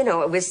 you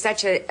know, it was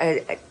such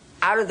a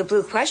out of the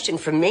blue question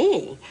for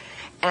me.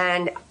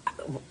 And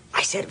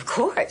I said, of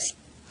course.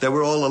 They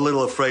were all a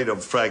little afraid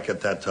of Frank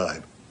at that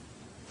time.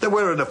 They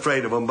weren't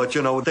afraid of him, but,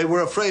 you know, they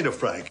were afraid of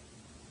Frank.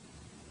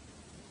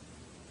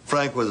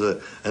 Frank was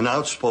an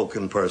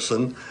outspoken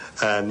person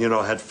and, you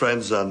know, had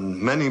friends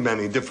on many,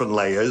 many different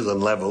layers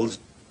and levels.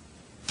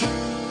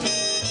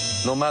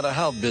 No matter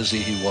how busy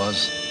he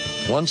was,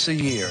 once a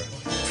year,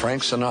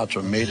 Frank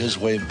Sinatra made his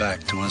way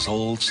back to his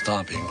old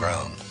stomping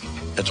ground,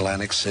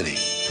 Atlantic City,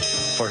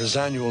 for his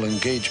annual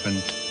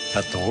engagement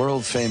at the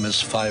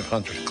world-famous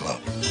 500 Club.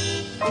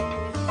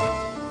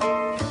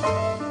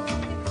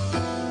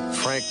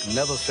 Frank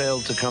never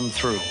failed to come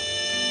through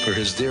for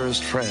his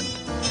dearest friend,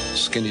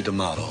 Skinny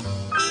D'Amato.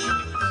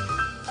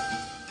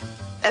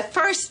 At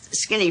first,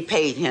 Skinny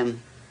paid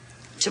him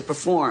to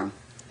perform,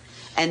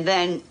 and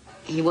then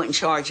he wouldn't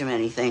charge him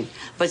anything.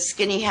 But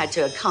Skinny had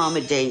to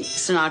accommodate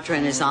Sinatra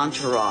and his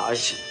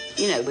entourage,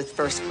 you know, with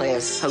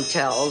first-class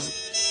hotels,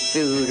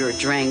 food or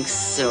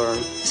drinks or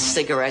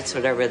cigarettes,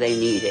 whatever they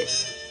needed.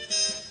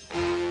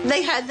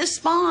 They had this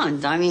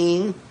bond. I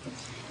mean,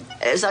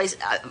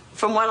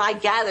 from what I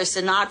gather,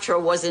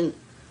 Sinatra wasn't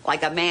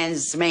like a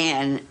man's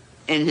man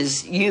in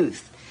his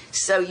youth.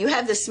 So you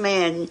have this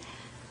man,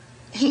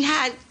 he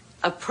had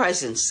a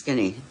presence,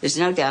 Skinny. There's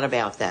no doubt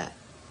about that.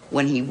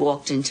 When he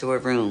walked into a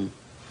room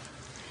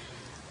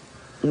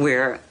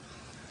where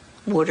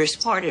waters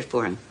parted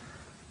for him.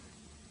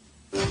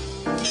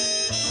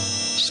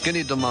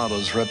 Skinny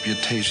D'Amato's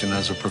reputation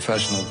as a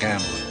professional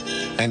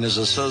gambler and his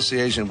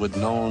association with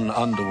known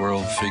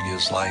underworld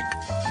figures like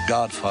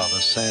Godfather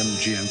Sam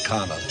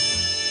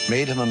Giancana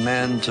made him a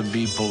man to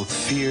be both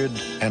feared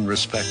and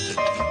respected.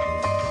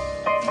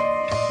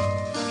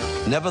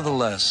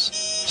 Nevertheless,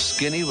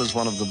 Skinny was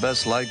one of the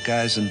best-liked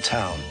guys in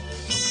town,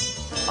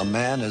 a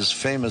man as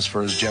famous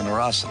for his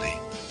generosity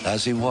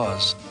as he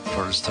was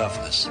for his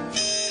toughness.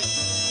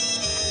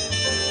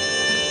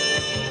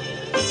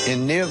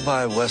 In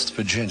nearby West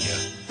Virginia,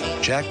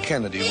 Jack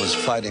Kennedy was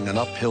fighting an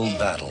uphill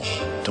battle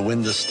to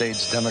win the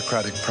state's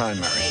Democratic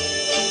primary.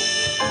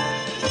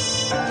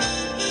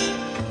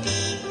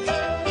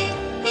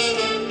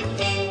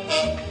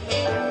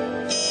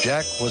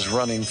 Jack was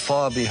running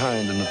far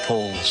behind in the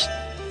polls.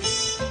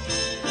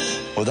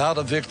 Without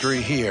a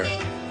victory here,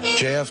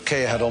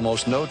 JFK had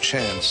almost no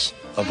chance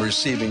of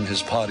receiving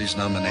his party's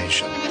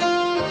nomination.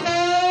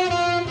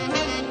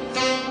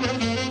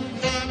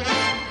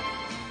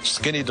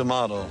 Skinny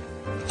D'Amato,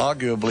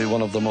 arguably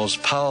one of the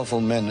most powerful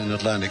men in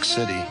Atlantic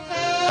City,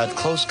 had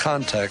close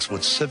contacts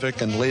with civic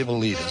and labor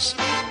leaders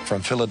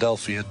from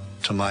Philadelphia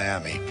to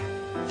Miami.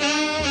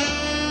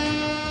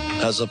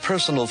 As a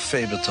personal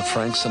favor to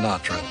Frank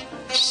Sinatra,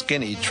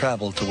 Skinny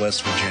traveled to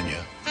West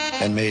Virginia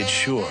and made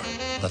sure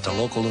that the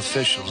local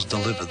officials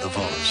delivered the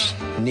votes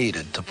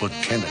needed to put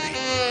Kennedy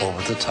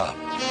over the top.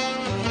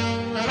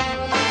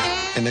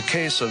 In the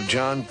case of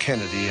John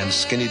Kennedy and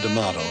Skinny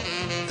D'Amato,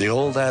 the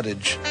old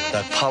adage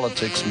that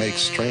politics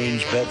makes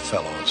strange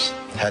bedfellows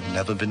had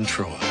never been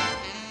truer.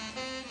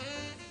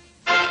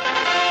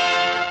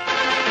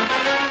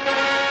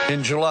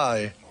 In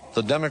July,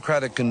 the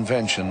Democratic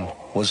Convention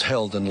was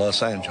held in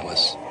Los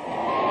Angeles.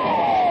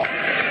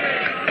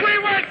 We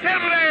win,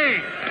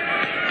 Kennedy!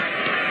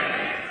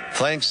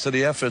 Thanks to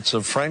the efforts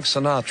of Frank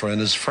Sinatra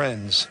and his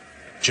friends,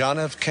 John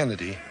F.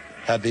 Kennedy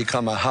had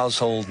become a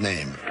household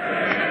name.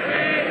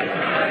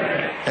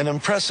 An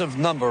impressive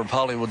number of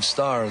Hollywood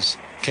stars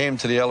came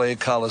to the L.A.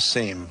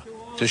 Coliseum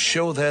to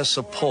show their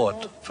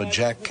support for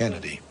Jack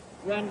Kennedy.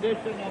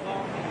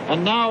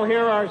 And now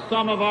here are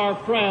some of our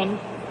friends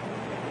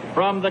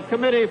from the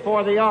Committee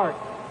for the Arts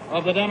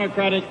of the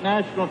Democratic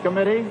National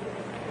Committee.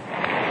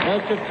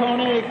 Mr.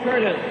 Tony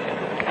Curtis.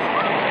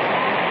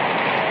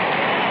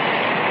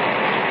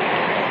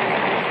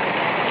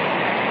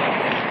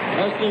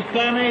 Mr.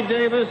 Sammy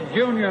Davis,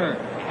 Jr.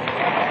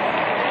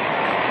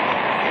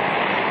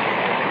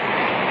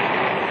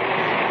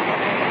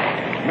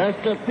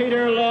 Mr.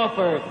 Peter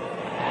Lawford.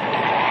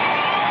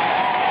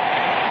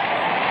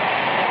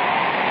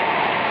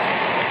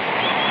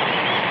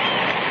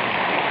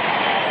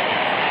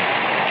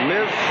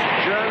 Miss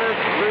Janet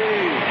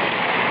Lee.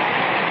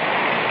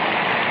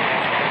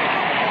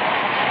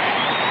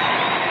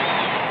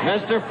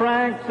 Mr.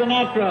 Frank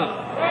Sinatra.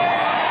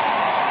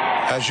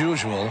 As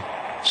usual,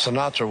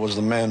 Sinatra was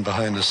the man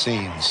behind the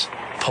scenes,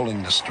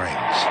 pulling the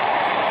strings.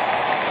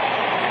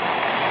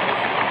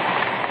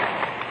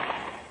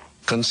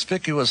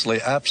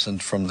 Conspicuously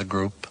absent from the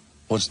group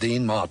was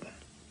Dean Martin,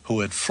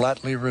 who had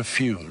flatly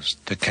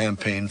refused to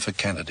campaign for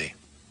Kennedy.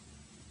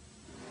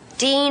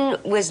 Dean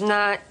was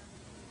not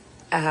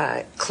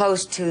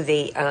close to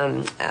the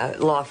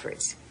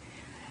Lawfords,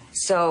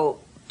 so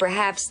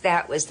perhaps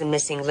that was the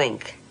missing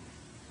link.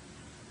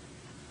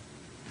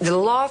 The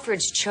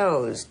Lawfords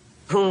chose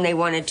whom they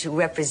wanted to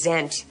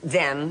represent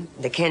them,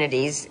 the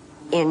Kennedys,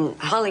 in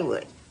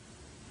Hollywood.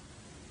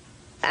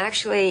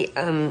 Actually,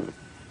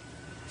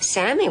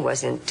 Sammy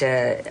wasn't,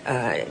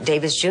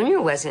 Davis Jr.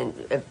 wasn't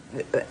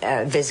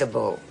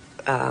visible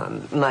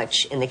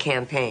much in the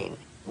campaign.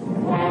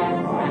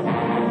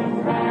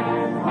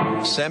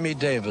 Sammy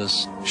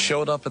Davis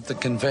showed up at the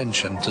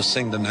convention to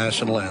sing the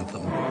national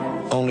anthem,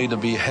 only to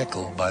be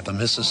heckled by the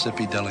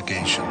Mississippi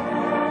delegation.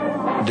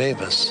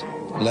 Davis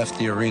left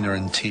the arena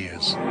in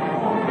tears.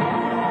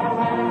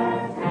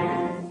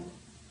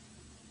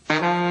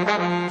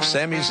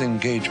 Sammy's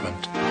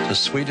engagement to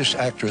Swedish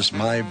actress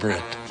Mai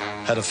Britt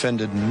had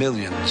offended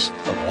millions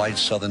of white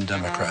Southern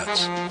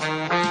Democrats.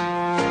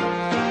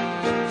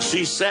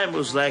 See, Sam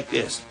was like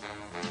this.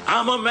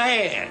 I'm a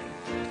man.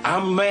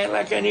 I'm a man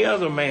like any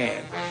other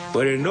man.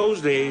 But in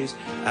those days,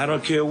 I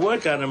don't care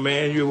what kind of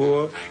man you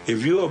were.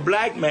 If you're a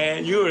black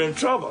man, you're in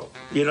trouble.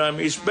 You know what I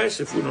mean?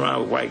 Especially if you're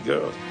around with white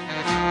girls.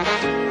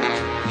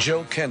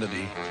 Joe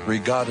Kennedy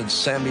regarded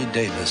Sammy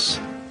Davis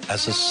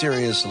as a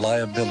serious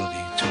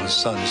liability to his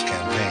son's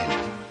campaign.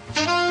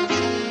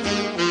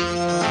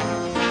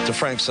 To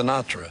Frank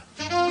Sinatra,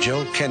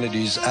 Joe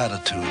Kennedy's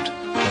attitude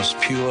was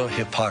pure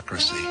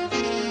hypocrisy.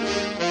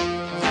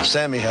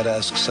 Sammy had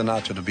asked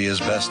Sinatra to be his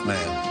best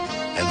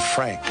man, and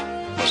Frank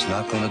was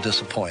not going to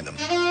disappoint him.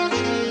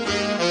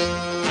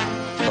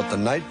 But the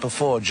night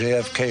before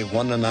JFK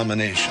won the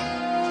nomination,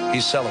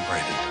 he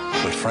celebrated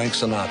with Frank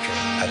Sinatra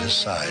at his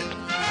side.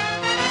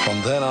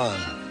 From then on,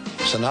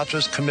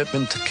 Sinatra's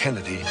commitment to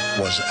Kennedy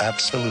was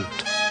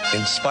absolute,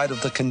 in spite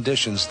of the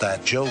conditions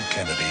that Joe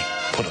Kennedy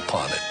put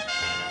upon it.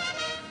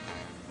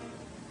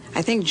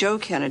 I think Joe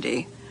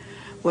Kennedy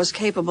was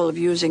capable of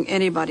using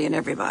anybody and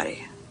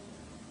everybody.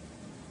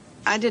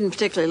 I didn't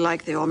particularly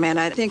like the old man.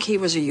 I think he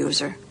was a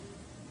user.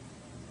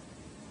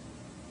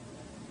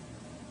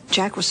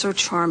 Jack was so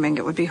charming,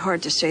 it would be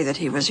hard to say that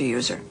he was a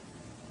user.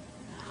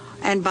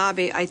 And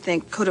Bobby, I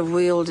think, could have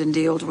wheeled and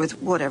dealed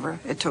with whatever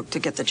it took to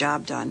get the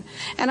job done.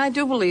 And I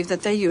do believe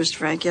that they used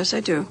Frank. Yes, I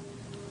do.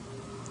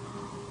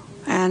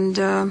 And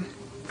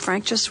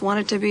Frank just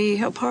wanted to be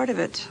a part of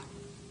it.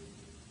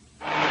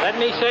 Let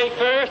me say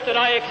first that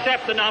I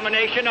accept the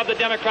nomination of the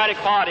Democratic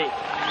Party.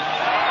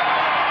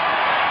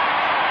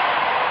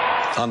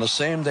 On the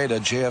same day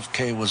that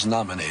JFK was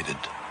nominated,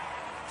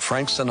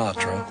 Frank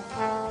Sinatra,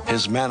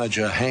 his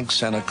manager Hank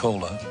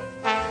Sanacola,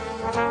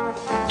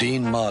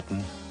 Dean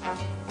Martin,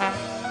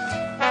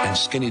 and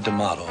Skinny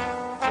D'Amato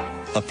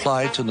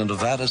applied to the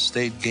Nevada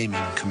State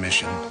Gaming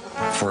Commission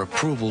for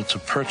approval to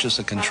purchase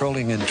a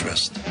controlling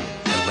interest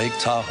in Lake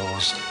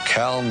Tahoe's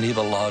Cal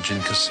Neva Lodge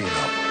and Casino.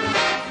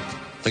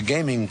 The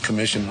Gaming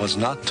Commission was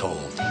not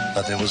told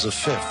that there was a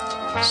fifth,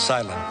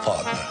 silent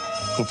partner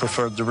who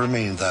preferred to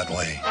remain that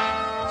way,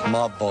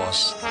 mob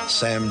boss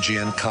Sam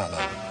Giancana.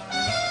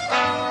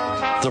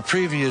 The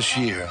previous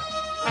year,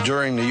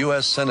 during the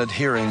U.S. Senate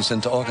hearings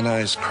into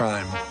organized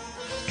crime,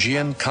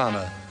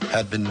 Giancana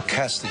had been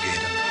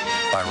castigated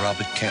by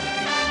Robert Kennedy.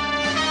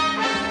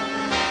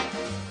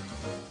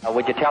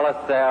 Would you tell us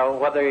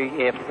whether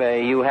if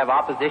you have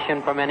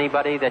opposition from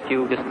anybody that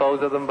you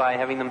dispose of them by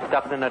having them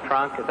stuffed in a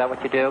trunk? Is that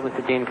what you do,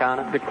 Mr.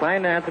 Giancana?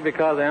 Decline to answer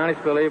because I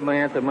honestly believe my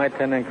answer might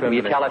tend to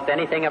incriminate. Will you tell us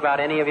anything about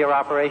any of your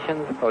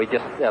operations, or you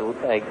just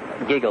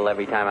giggle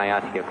every time I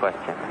ask you a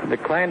question?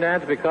 Decline to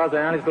answer because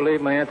I honestly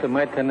believe my answer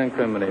might tend to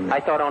incriminate me.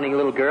 I thought only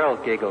little girls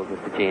giggled,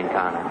 Mr.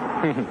 Giancana.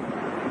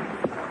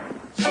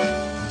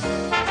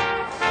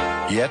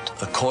 Yet,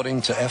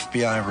 according to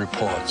FBI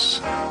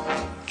reports,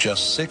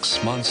 just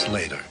 6 months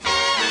later,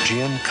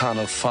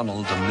 Giancana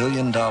funneled $1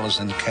 million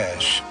in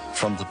cash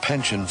from the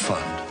pension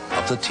fund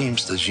of the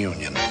Teamsters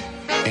Union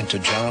into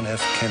John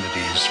F.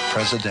 Kennedy's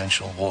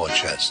presidential war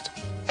chest.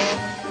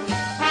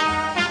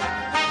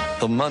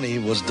 The money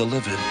was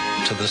delivered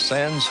to the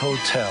Sands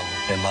Hotel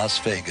in Las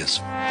Vegas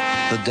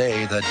the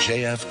day that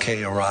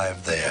JFK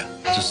arrived there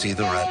to see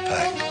the Rat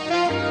Pack.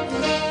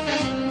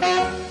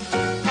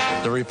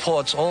 The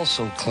reports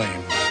also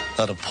claim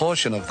that a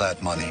portion of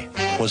that money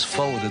was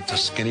forwarded to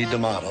Skinny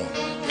D'Amato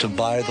to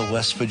buy the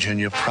West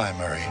Virginia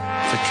primary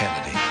for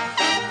Kennedy.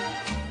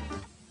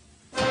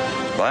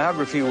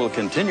 Biography will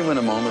continue in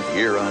a moment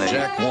here on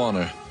Jack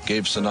Warner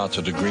gave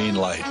Sinatra the green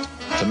light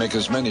to make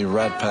as many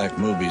Rat Pack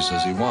movies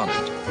as he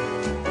wanted.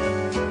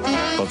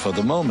 But for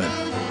the moment,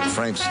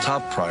 Frank's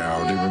top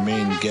priority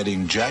remained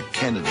getting Jack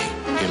Kennedy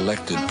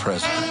elected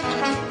president.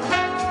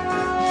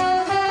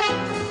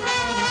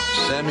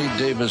 Sammy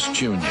Davis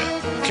Jr.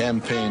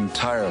 campaigned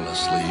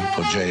tirelessly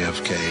for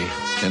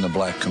JFK in the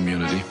black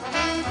community,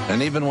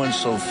 and even went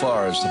so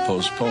far as to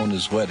postpone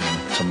his wedding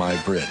to My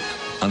Brit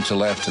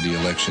until after the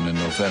election in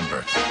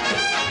November.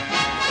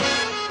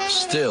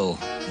 Still,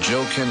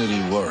 Joe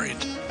Kennedy worried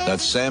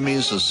that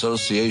Sammy's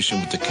association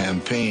with the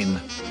campaign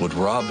would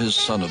rob his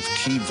son of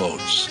key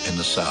votes in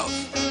the South.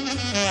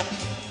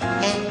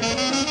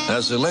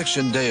 As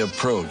Election Day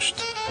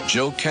approached,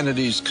 Joe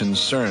Kennedy's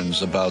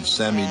concerns about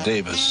Sammy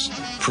Davis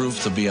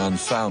proved to be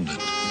unfounded,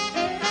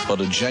 but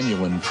a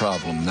genuine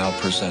problem now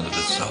presented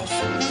itself.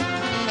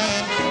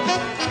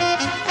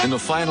 In the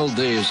final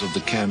days of the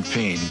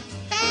campaign,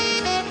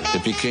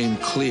 it became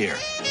clear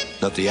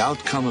that the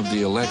outcome of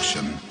the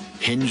election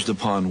hinged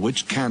upon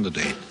which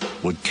candidate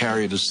would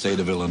carry the state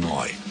of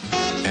Illinois,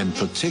 and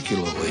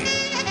particularly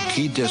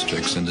key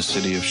districts in the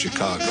city of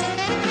Chicago.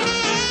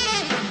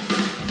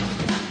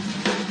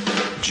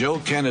 Joe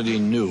Kennedy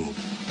knew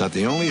that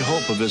the only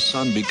hope of his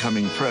son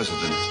becoming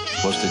president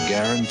was to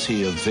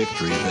guarantee a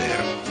victory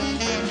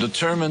there.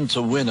 Determined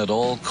to win at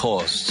all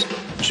costs,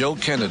 Joe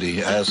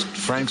Kennedy asked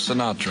Frank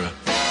Sinatra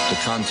to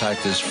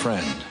contact his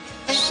friend,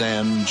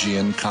 Sam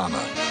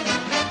Giancana.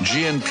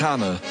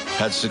 Giancana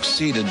had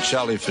succeeded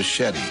Charlie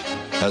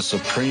Fischetti as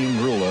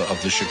supreme ruler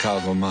of the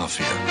Chicago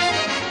Mafia.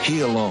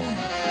 He alone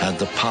had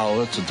the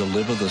power to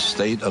deliver the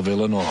state of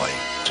Illinois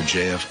to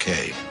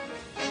JFK.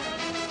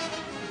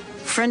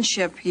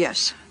 Friendship,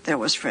 yes, there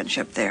was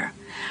friendship there.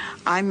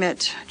 I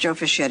met Joe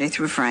Fischetti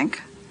through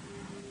Frank,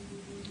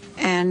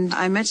 and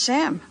I met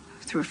Sam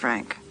through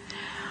Frank.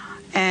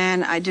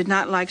 And I did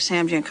not like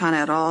Sam Giancana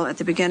at all at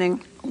the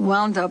beginning.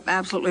 Wound up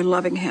absolutely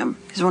loving him.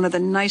 He's one of the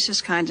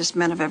nicest, kindest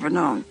men I've ever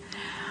known.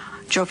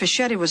 Joe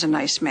Fischetti was a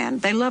nice man.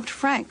 They loved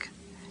Frank,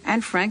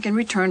 and Frank in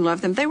return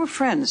loved them. They were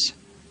friends.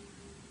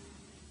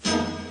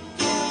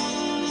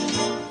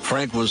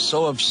 Frank was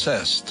so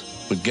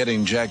obsessed with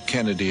getting Jack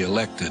Kennedy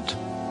elected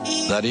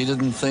that he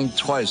didn't think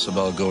twice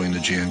about going to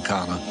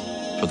Giancana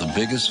for the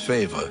biggest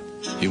favor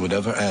he would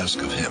ever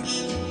ask of him.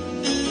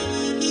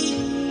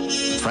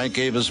 Frank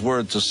gave his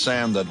word to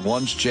Sam that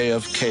once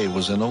JFK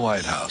was in the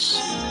White House,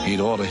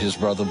 he'd order his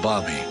brother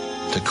Bobby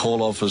to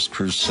call off his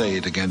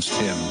crusade against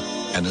him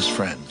and his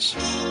friends.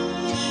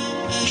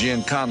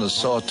 Giancana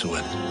saw to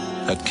it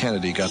that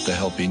Kennedy got the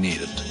help he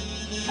needed.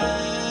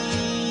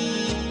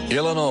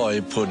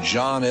 Illinois put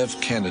John F.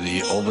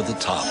 Kennedy over the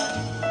top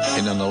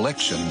in an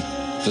election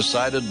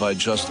decided by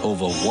just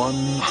over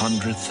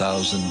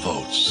 100,000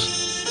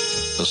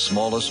 votes, the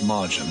smallest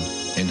margin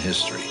in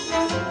history.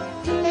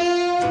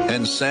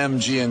 And Sam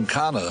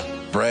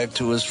Giancana bragged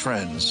to his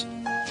friends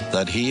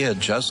that he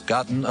had just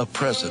gotten a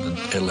president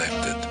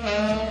elected.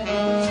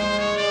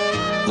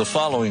 The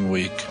following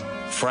week,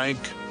 Frank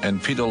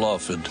and Peter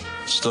Lawford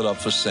stood up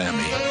for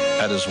Sammy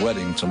at his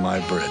wedding to My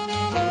Brit.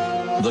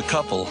 The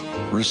couple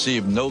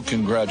received no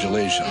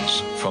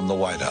congratulations from the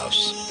White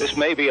House. This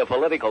may be a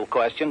political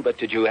question, but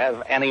did you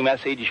have any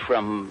message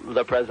from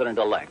the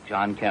president-elect,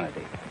 John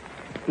Kennedy?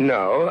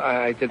 No,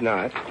 I did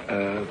not.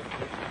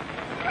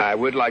 I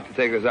would like to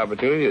take this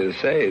opportunity to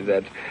say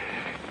that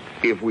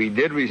if we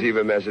did receive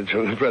a message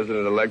from the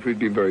president-elect, we'd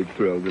be very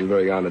thrilled and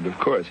very honored, of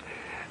course.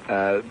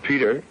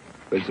 Peter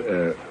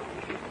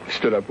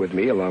stood up with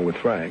me, along with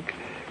Frank.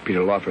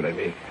 Peter Lawford, I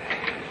mean.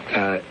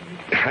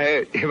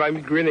 If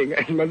I'm grinning,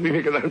 it must be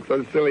because I'm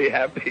so silly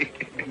happy.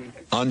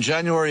 On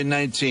January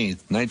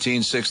 19th,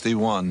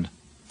 1961,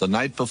 the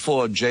night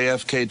before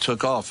JFK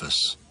took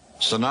office,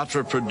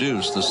 Sinatra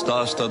produced the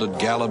star-studded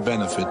gala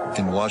benefit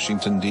in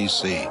Washington,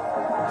 D.C.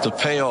 to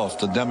pay off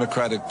the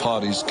Democratic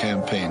Party's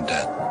campaign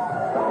debt.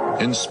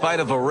 In spite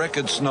of a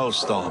record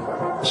snowstorm,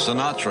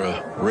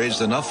 Sinatra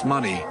raised enough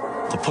money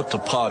to put the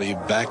party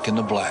back in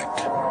the black.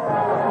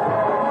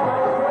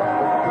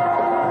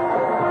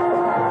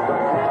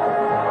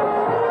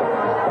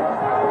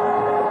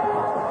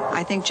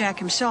 I think Jack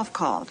himself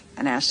called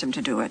and asked him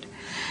to do it.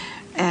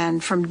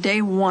 And from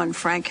day one,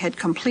 Frank had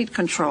complete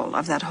control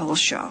of that whole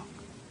show.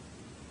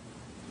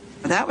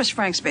 That was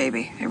Frank's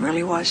baby. It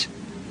really was.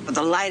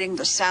 The lighting,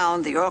 the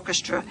sound, the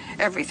orchestra,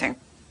 everything.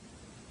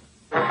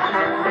 And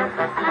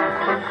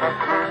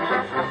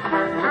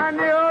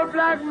the old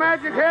black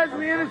magic has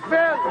me in a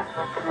spell.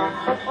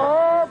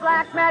 Oh,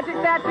 black magic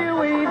that you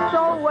weave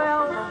so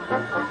well.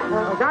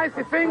 Those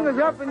icy fingers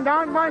up and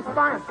down my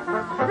spine.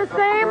 The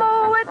same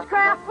old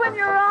witchcraft when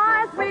your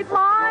eyes meet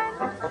mine.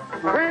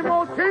 Same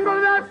old tingle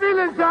that I feel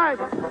inside.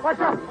 Watch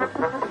out.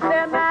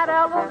 Then that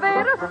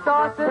elevator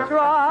starts to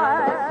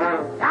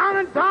drive. Down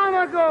and down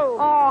I go.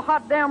 Oh,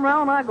 hot damn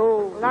round I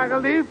go. Like a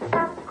leaf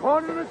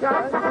caught in the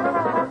tide.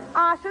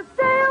 I should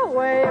stay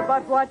away,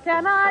 but what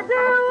can I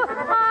do?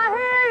 I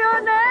hear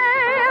your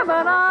name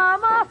and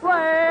I'm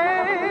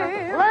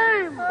aflame.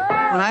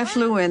 When I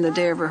flew in the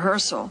day of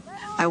rehearsal,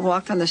 I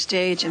walked on the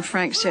stage and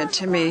Frank said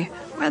to me,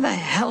 "Where the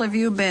hell have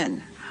you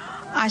been?"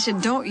 I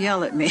said, "Don't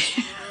yell at me.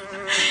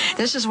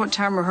 This is what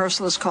time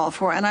rehearsal is called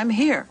for, and I'm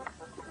here."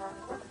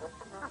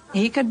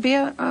 He could be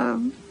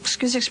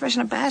excuse the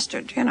expression, a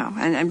bastard, you know,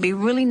 and be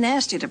really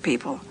nasty to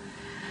people.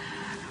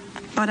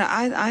 But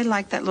I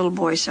like that little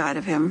boy side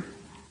of him.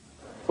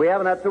 We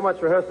haven't had too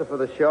much rehearsal for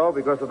the show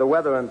because of the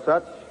weather and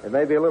such. It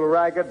may be a little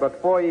ragged, but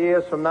 4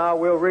 years from now,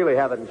 we'll really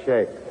have it in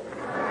shape.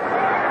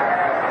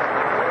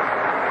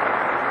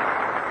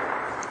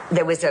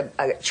 There was a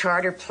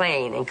charter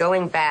plane, and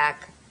going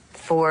back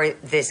for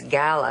this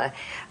gala,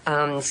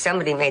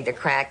 somebody made the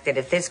crack that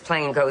if this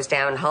plane goes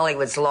down,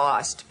 Hollywood's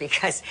lost,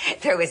 because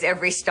there was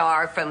every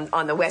star from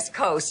on the West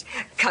Coast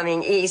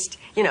coming east,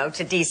 you know,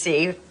 to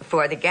D.C.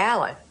 for the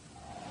gala.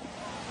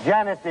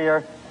 Janet,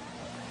 dear,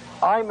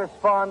 I'm as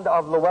fond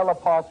of Luella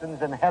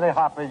Parsons and Hedda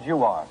Hop as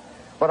you are,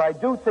 but I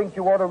do think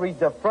you ought to read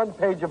the front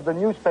page of the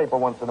newspaper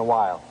once in a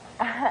while.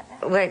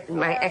 What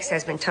my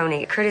ex-husband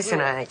Tony Curtis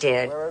and I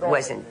did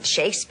wasn't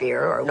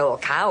Shakespeare or Noel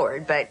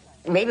Coward, but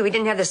maybe we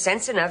didn't have the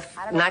sense enough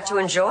not to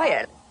enjoy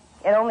it.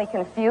 It only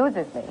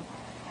confuses me.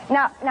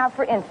 Now,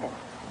 for instance,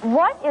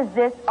 what is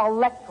this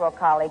electoral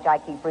college I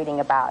keep reading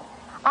about?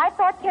 I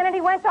thought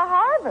Kennedy went to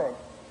Harvard.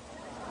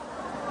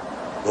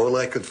 All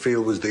I could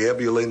feel was the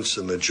ebullience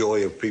and the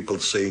joy of people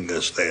seeing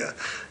us there.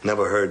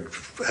 Never heard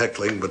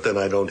heckling, but then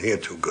I don't hear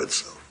too good,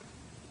 so.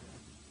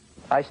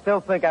 I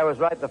still think I was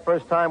right the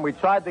first time we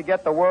tried to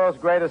get the world's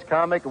greatest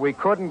comic, and we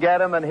couldn't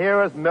get him, and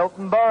here is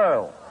Milton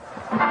Berle.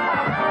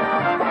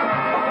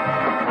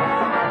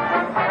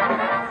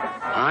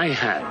 I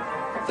had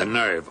the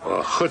nerve,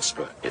 or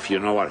chutzpah, if you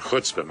know what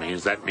chutzpah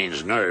means, that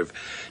means nerve,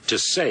 to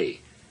say,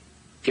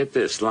 get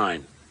this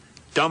line,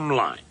 dumb,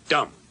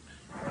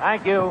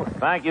 Thank you,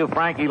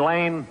 Frankie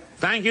Lane.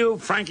 Thank you,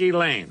 Frankie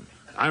Lane.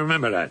 I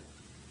remember that.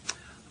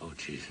 Oh,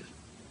 Jesus.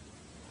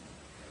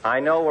 I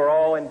know we're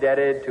all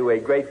indebted to a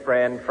great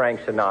friend,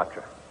 Frank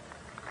Sinatra.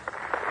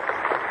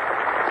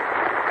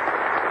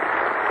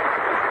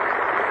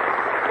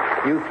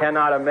 You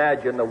cannot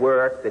imagine the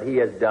work that he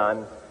has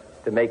done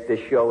to make this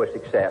show a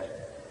success.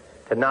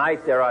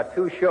 Tonight, there are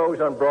 2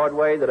 shows on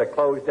Broadway that are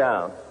closed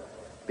down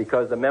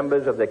because the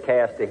members of the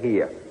cast are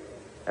here.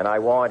 And I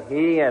want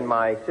he and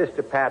my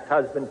sister Pat's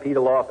husband, Peter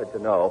Lawford, to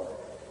know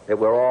that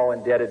we're all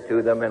indebted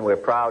to them and we're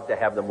proud to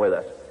have them with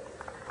us.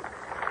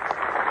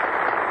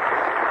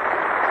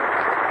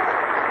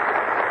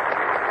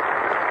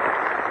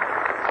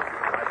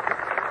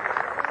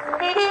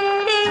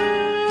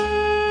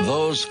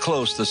 Those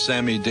close to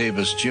Sammy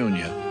Davis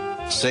Jr.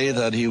 say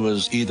that he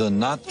was either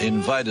not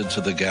invited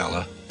to the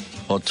gala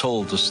or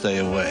told to stay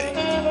away.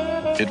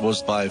 It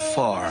was by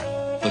far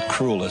the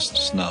cruelest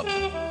snub.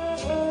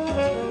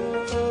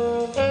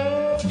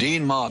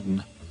 Dean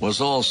Martin was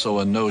also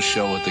a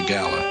no-show at the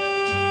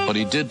gala, but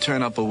he did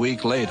turn up a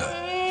week later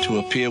to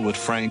appear with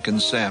Frank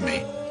and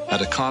Sammy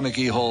at a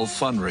Carnegie Hall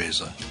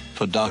fundraiser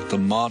for Dr.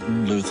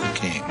 Martin Luther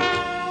King.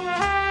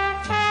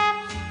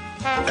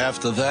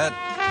 After that,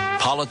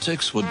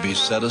 politics would be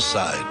set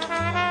aside.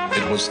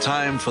 It was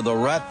time for the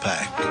Rat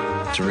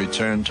Pack to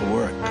return to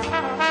work.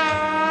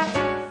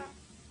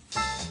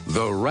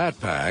 The Rat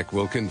Pack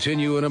will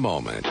continue in a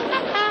moment.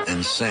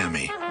 And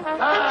Sammy,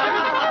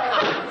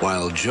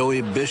 while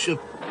Joey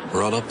Bishop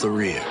brought up the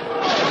rear.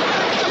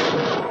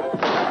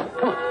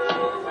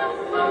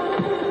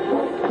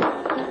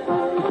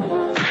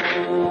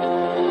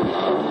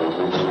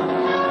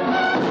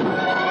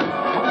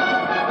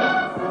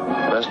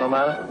 That's no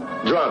matter?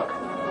 Drunk.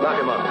 Lock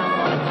him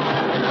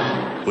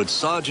up. With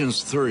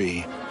Sergeants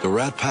 3, the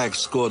Rat Pack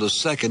scored a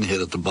second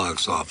hit at the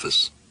box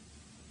office.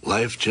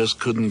 Life just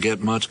couldn't get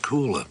much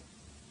cooler.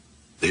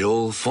 The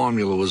old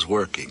formula was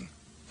working,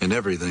 and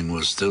everything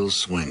was still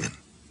swinging.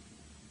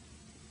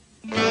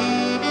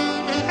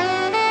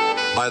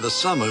 By the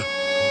summer,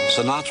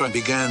 Sinatra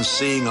began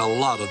seeing a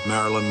lot of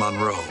Marilyn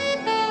Monroe,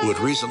 who had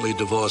recently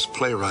divorced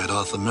playwright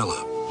Arthur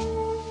Miller.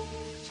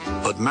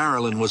 But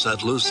Marilyn was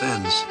at loose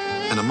ends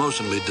and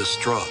emotionally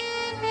distraught,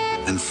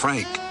 and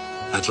Frank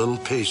had little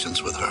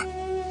patience with her.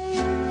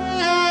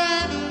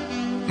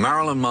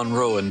 Marilyn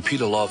Monroe and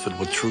Peter Lawford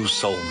were true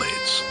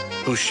soulmates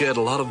who shared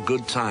a lot of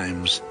good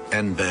times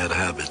and bad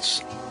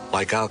habits,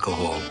 like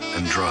alcohol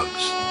and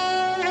drugs.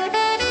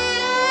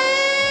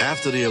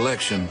 After the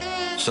election,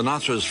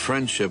 Sinatra's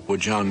friendship with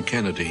John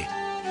Kennedy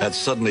had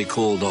suddenly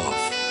cooled off.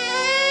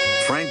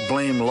 Frank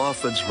blamed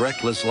Lawford's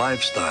reckless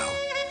lifestyle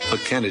for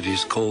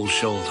Kennedy's cold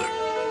shoulder.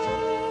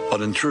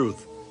 But in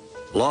truth,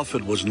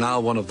 Lawford was now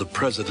one of the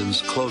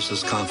president's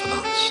closest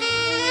confidants.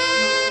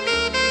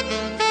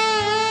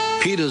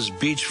 Peter's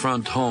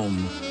beachfront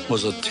home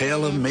was a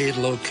tailor-made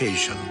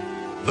location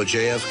for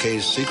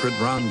JFK's secret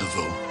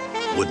rendezvous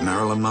with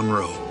Marilyn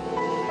Monroe.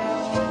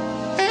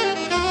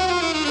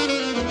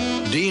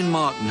 Dean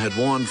Martin had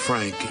warned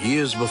Frank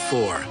years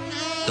before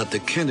that the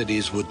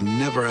Kennedys would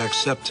never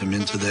accept him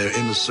into their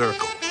inner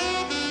circle.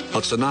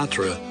 but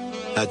Sinatra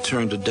had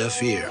turned a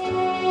deaf ear.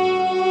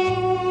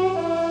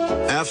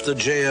 After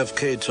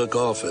JFK took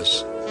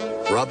office,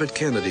 Robert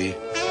Kennedy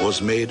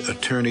was made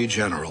Attorney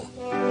General.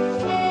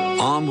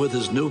 Armed with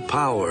his new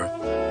power,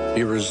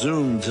 he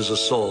resumed his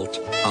assault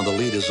on the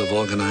leaders of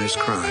organized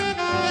crime.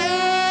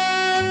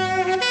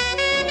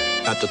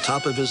 At the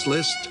top of his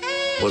list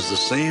was the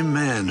same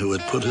man who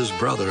had put his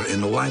brother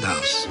in the White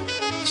House,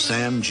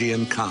 Sam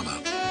Giancana.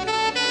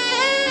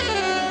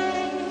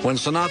 When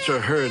Sinatra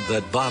heard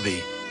that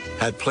Bobby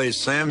had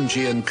placed Sam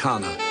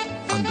Giancana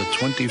under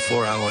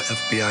 24-hour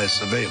FBI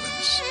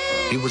surveillance,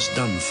 he was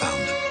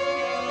dumbfounded.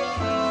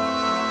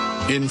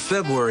 In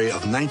February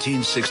of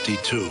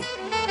 1962,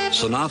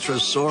 Sinatra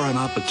saw an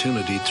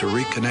opportunity to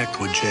reconnect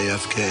with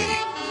JFK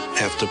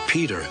after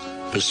Peter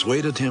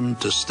persuaded him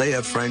to stay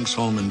at Frank's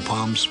home in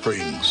Palm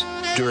Springs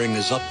during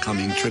his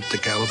upcoming trip to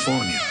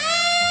California.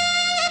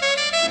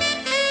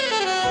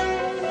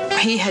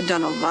 He had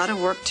done a lot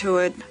of work to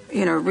it,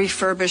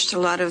 refurbished a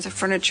lot of the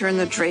furniture and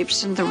the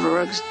drapes and the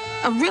rugs.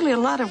 Really a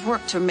lot of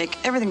work to make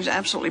everything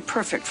absolutely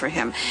perfect for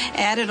him.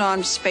 Added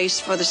on space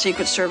for the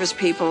Secret Service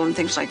people and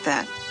things like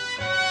that.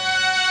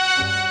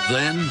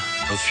 Then,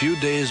 a few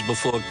days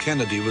before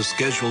Kennedy was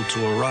scheduled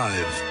to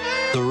arrive,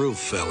 the roof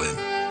fell in.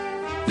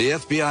 The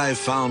FBI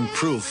found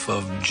proof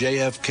of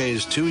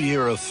JFK's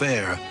 2-year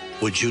affair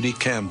with Judy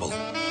Campbell,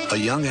 a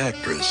young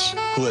actress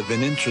who had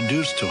been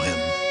introduced to him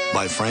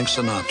by Frank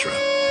Sinatra.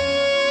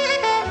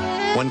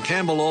 When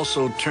Campbell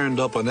also turned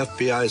up on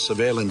FBI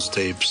surveillance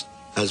tapes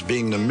as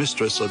being the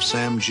mistress of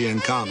Sam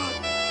Giancana,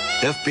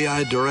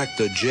 FBI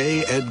Director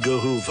J. Edgar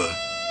Hoover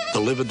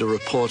delivered the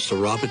reports to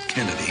Robert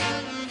Kennedy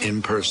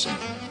in person.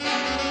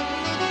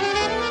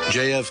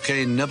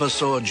 JFK never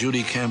saw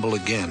Judy Campbell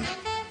again.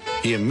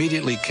 He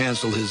immediately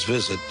canceled his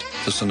visit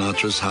to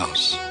Sinatra's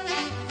house.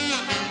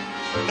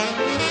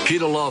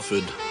 Peter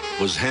Lawford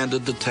was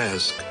handed the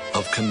task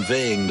of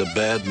conveying the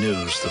bad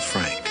news to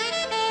Frank.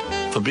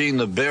 For being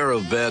the bearer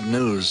of bad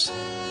news,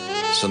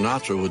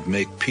 Sinatra would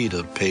make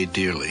Peter pay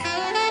dearly.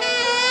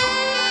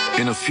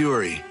 In a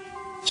fury,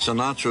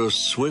 Sinatra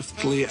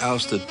swiftly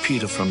ousted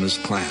Peter from his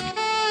clan.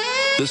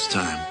 This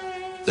time,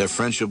 their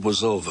friendship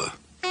was over,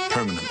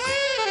 permanently.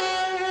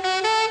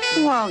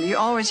 Well, you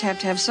always have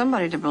to have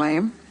somebody to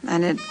blame,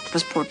 and it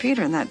was poor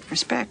Peter in that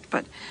respect,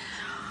 but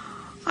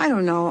I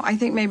don't know. I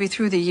think maybe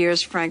through the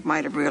years, Frank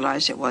might have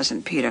realized it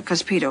wasn't Peter,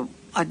 because Peter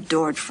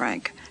adored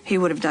Frank. He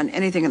would have done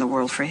anything in the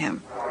world for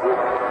him.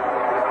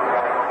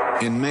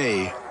 In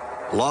May,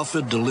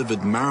 Lawford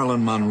delivered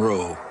Marilyn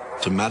Monroe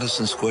to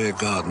Madison Square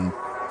Garden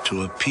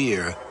to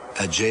appear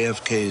at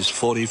JFK's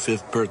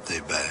 45th birthday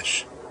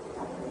bash.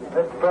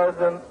 Mr.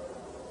 President,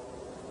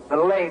 the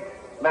late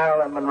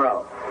Marilyn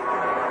Monroe.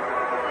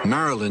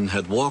 Marilyn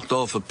had walked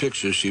off a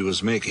picture she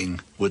was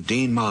making with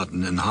Dean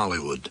Martin in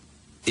Hollywood,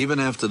 even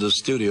after the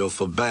studio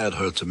forbade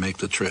her to make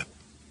the trip.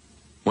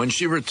 When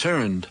she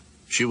returned,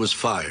 she was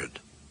fired.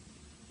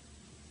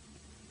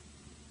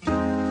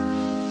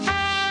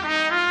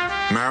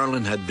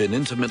 Marilyn had been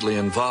intimately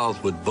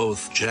involved with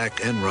both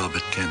Jack and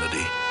Robert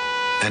Kennedy,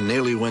 and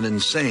nearly went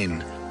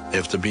insane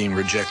after being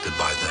rejected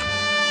by them.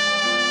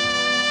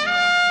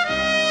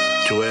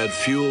 To add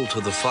fuel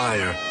to the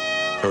fire,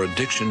 her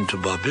addiction to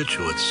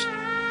barbiturates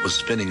was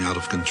spinning out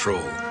of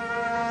control.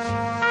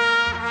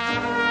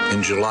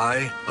 In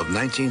July of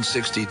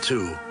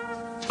 1962,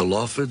 the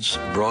Lawfords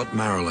brought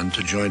Marilyn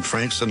to join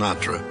Frank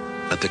Sinatra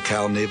at the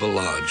Cal Naval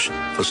Lodge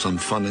for some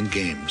fun and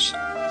games.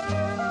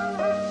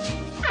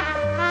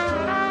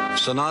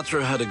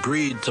 Sinatra had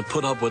agreed to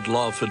put up with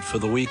Lawford for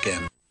the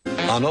weekend.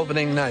 On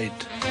opening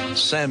night,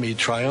 Sammy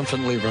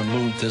triumphantly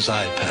removed his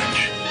eye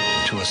patch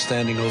to a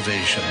standing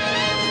ovation.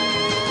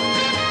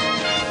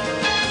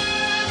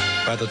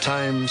 By the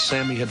time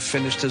Sammy had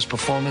finished his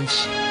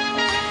performance,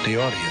 the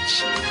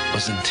audience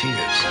was in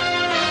tears.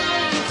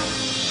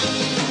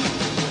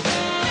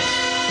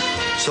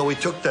 So we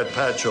took that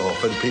patch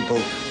off and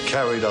people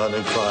carried on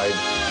and cried.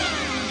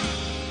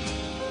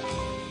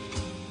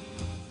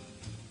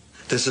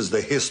 This is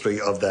the history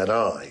of that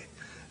eye.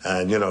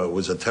 And, it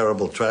was a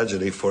terrible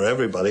tragedy for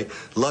everybody.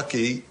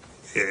 Lucky,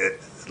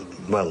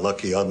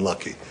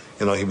 unlucky.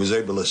 He was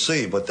able to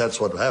see, but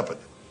that's what happened.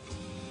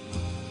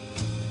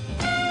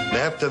 And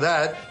after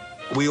that,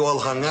 we all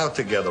hung out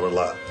together a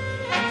lot.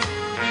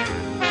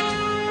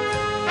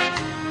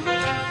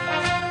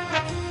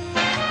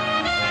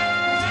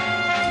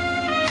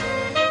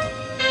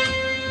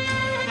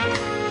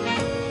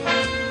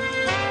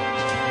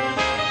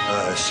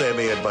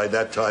 Sammy had by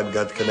that time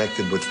got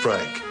connected with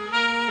Frank.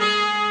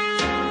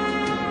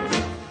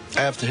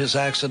 After his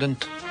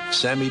accident,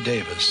 Sammy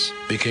Davis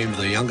became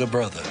the younger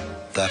brother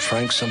that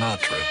Frank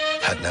Sinatra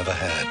had never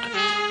had.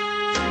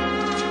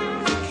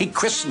 He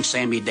christened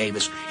Sammy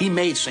Davis. He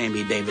made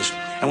Sammy Davis.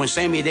 And when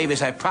Sammy Davis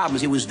had problems,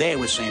 he was there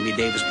with Sammy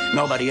Davis.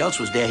 Nobody else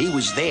was there. He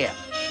was there.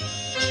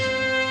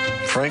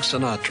 Frank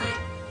Sinatra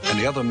and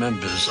the other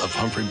members of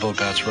Humphrey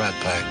Bogart's Rat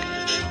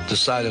Pack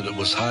decided it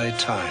was high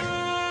time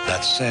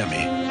that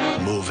Sammy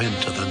move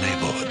into the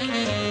neighborhood.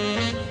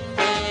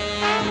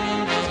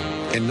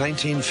 In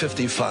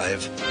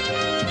 1955,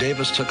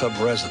 Davis took up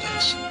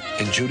residence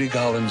in Judy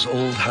Garland's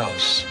old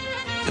house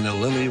in the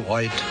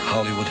lily-white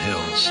Hollywood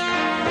Hills.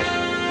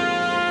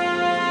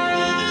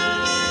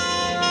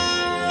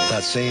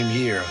 That same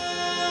year,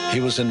 he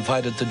was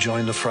invited to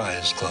join the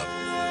Friars Club.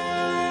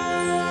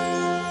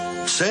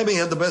 Sammy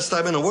had the best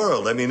time in the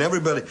world. I mean,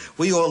 everybody,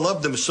 we all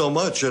loved him so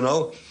much, you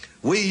know.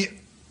 We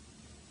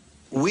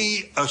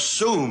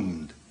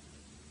assumed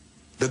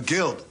the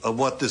guilt of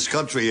what this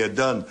country had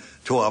done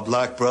to our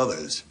black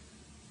brothers,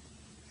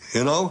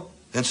 you know?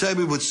 And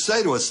Sammy would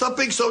say to us, stop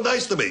being so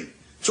nice to me.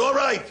 It's all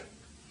right.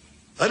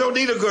 I don't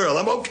need a girl.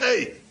 I'm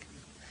okay.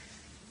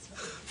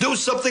 Do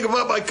something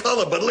about my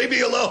color, but leave me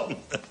alone.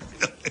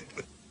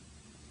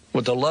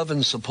 With the love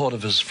and support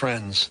of his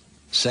friends,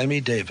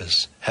 Sammy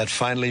Davis had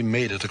finally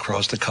made it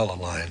across the color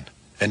line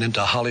and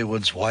into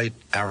Hollywood's white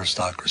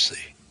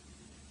aristocracy.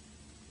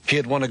 He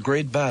had won a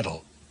great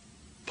battle,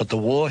 but the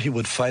war he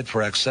would fight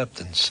for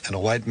acceptance in a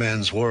white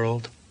man's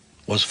world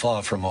was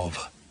far from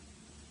over.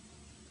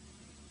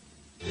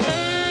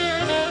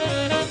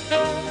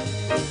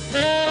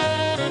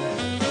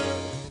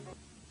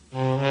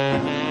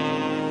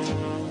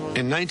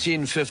 In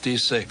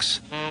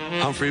 1956,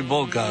 Humphrey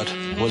Bogart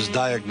was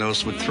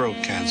diagnosed with throat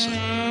cancer.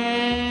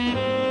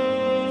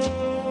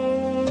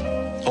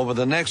 Over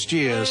the next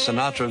year,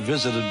 Sinatra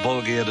visited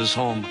Bogey at his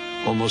home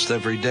almost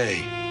every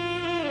day.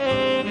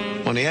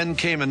 When the end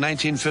came in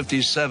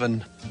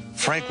 1957,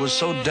 Frank was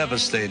so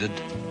devastated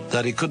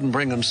that he couldn't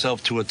bring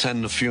himself to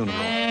attend the funeral.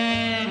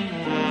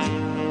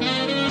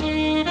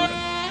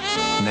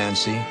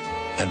 Nancy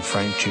and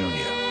Frank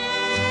Jr.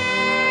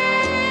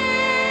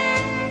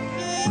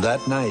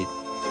 That night,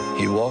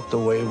 he walked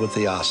away with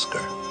the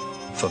Oscar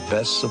for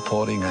Best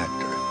Supporting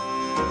Actor.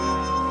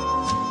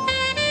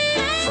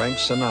 Frank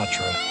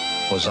Sinatra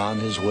was on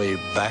his way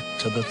back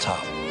to the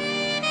top.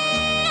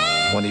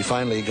 When he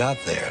finally got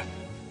there,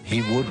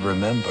 he would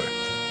remember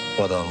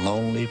what a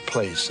lonely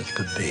place it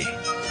could be.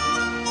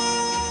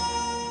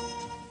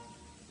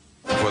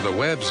 For the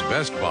web's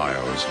best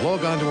bios,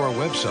 log on to our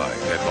website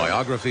at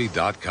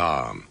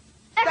biography.com.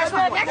 Next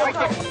one.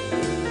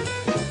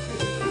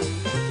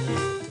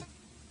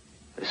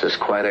 This is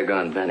quite a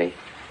gun, Benny.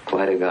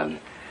 Quite a gun.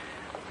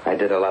 I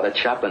did a lot of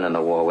chopping in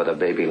the war with a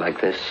baby like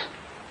this.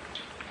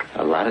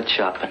 A lot of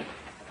chopping.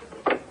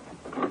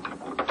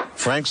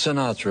 Frank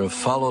Sinatra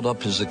followed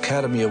up his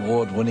Academy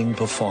Award-winning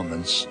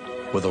performance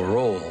with a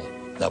role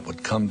that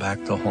would come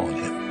back to haunt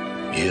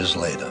him years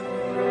later.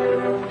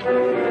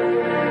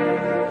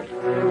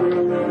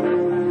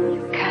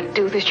 You can't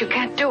do this. You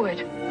can't do it.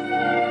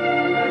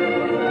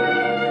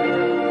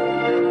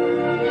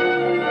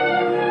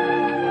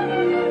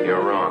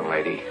 You're wrong,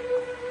 lady.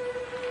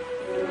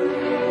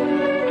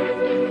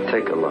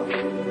 Take a look.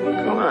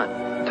 Come on,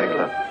 take a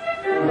look.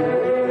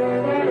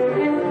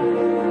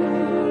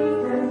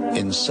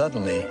 In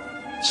Suddenly,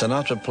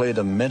 Sinatra played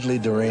a mentally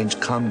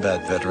deranged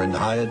combat veteran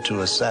hired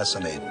to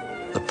assassinate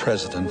the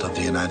President of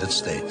the United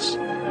States.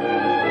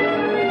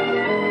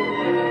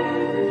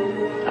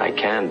 I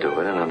can do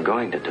it, and I'm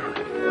going to do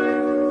it.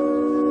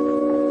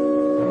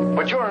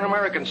 But you're an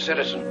American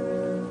citizen.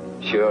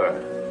 Sure.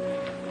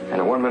 And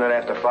at 1 minute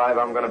after 5,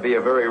 I'm going to be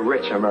a very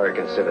rich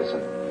American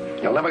citizen.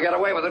 You'll never get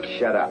away with it.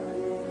 Shut up.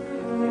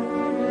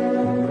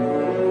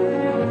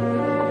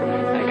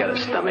 I got a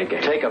stomach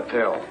ache. Take a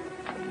pill.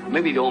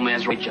 Maybe the old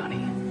man's right,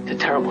 Johnny. It's a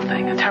terrible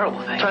thing, a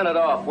terrible thing. Turn it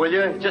off, will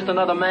you? Just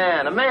another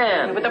man, a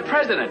man. But the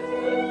president.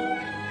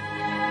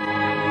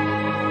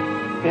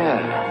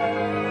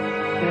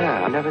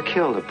 Yeah, I never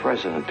killed a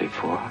president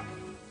before.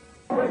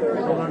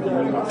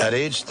 At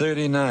age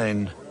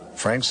 39,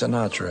 Frank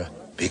Sinatra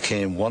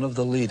became one of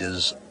the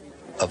leaders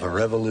of a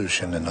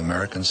revolution in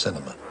American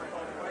cinema.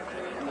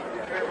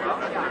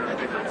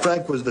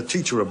 Frank was the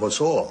teacher of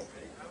us all.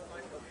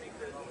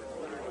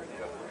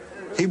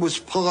 He was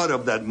part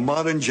of that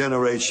modern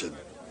generation.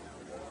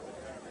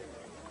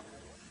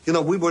 You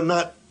know, we were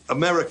not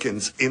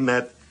Americans in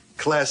that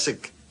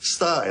classic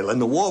style,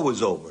 and the war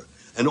was over.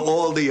 And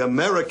all the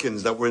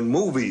Americans that were in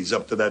movies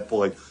up to that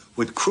point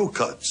with crew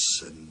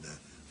cuts and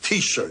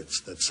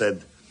T-shirts that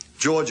said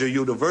Georgia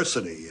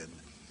University and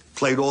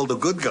played all the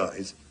good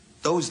guys,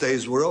 those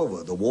days were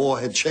over. The war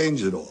had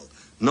changed it all.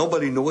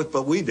 Nobody knew it,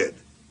 but we did.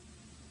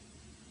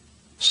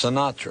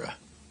 Sinatra,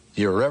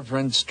 the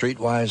irreverent,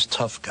 streetwise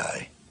tough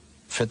guy,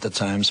 fit the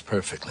times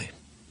perfectly.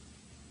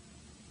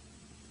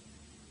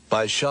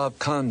 By sharp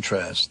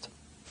contrast,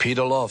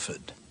 Peter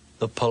Lawford,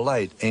 the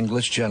polite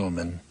English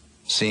gentleman,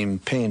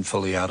 seemed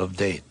painfully out of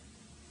date.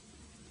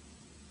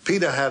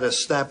 Peter had a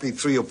snappy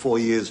 3 or 4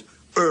 years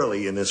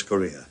early in his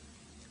career.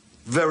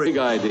 Very big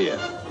idea.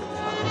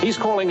 He's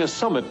calling a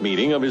summit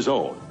meeting of his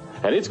own,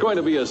 and it's going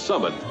to be a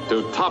summit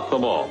to top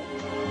them all.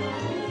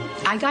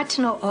 I got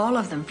to know all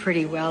of them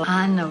pretty well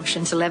on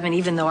Ocean's 11,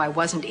 even though I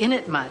wasn't in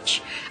it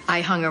much.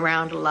 I hung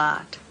around a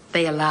lot.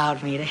 They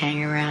allowed me to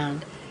hang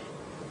around.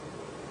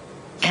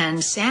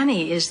 And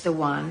Sammy is the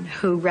one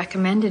who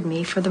recommended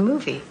me for the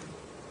movie.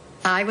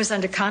 I was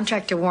under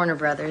contract to Warner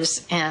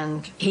Brothers,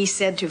 and he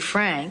said to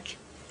Frank,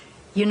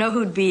 "You know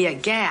who'd be a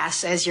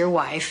gas as your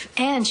wife?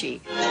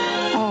 Angie."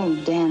 Oh,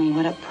 Dan,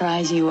 what a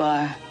prize you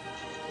are.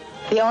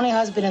 The only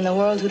husband in the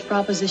world who'd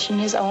proposition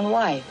his own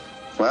wife.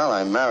 Well,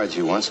 I married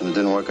you once and it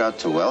didn't work out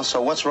too well,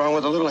 so what's wrong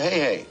with a little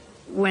hey-hey?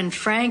 When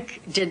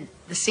Frank did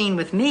the scene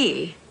with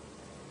me,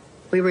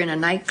 we were in a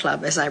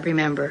nightclub, as I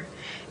remember,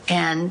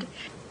 and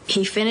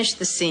he finished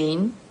the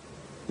scene,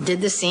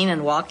 did the scene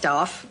and walked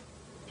off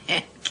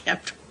and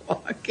kept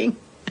walking.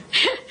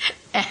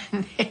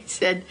 And they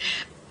said,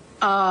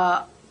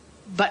 but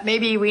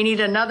maybe we need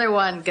another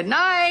one. Good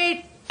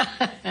night.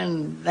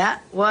 And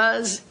that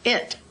was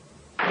it.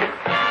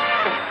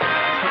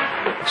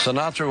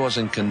 Sinatra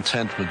wasn't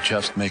content with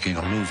just making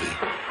a movie.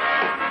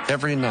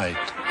 Every night,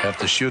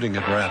 after shooting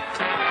it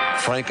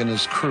wrapped, Frank and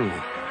his crew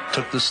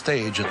took the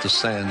stage at the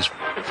Sands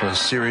for a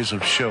series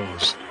of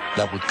shows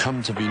that would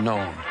come to be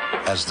known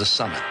as The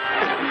Summit.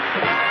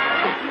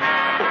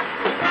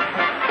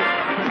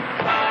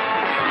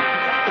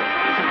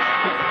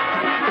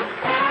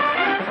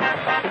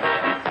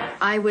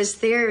 I was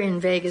there in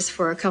Vegas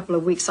for a couple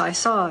of weeks. I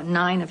saw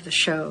 9 of the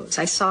shows.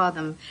 I saw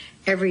them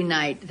every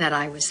night that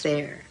I was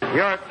there.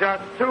 You're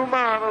just too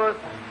marvelous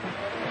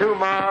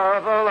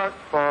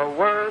for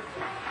words,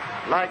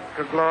 like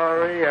a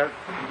glorious,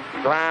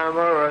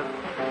 glamorous,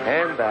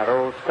 and that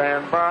old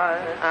standby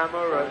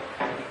amorous.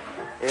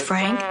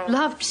 Frank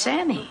loved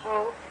Sammy.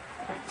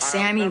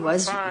 Sammy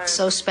was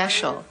so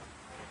special,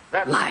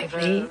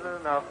 lively,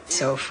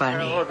 so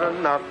funny.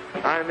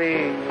 I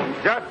mean,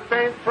 just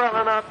ain't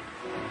swell enough.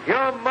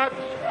 You're much,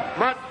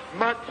 much,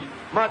 much,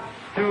 much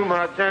too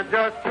much and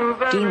just too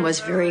very. Dean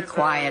was very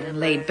quiet and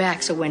laid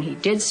back, so when he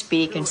did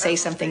speak and say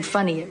something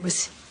funny, it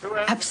was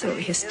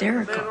absolutely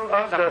hysterical.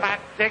 The fat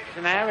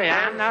dictionary,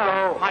 I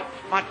know. Much,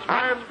 much,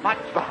 much, much.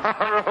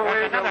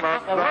 Borrowing another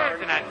couple words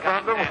in that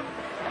goddamn.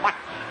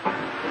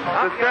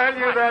 To tell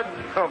you that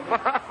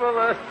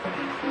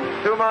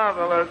too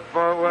marvelous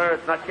for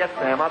words. Not yet,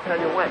 Sam. I'll tell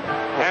you when.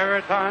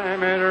 Every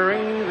time it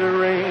rains,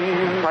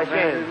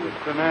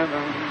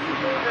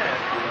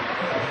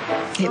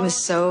 It was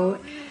so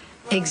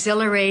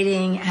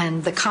exhilarating,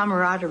 and the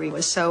camaraderie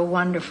was so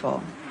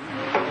wonderful.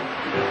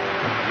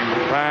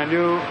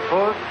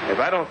 If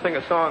I don't sing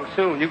a song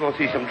soon, you're going to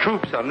see some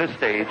troops on this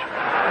stage.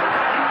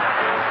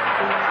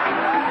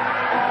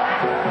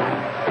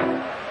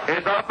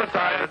 It's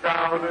upside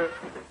down.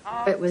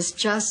 It was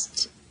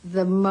just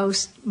the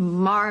most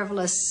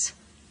marvelous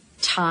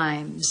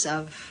times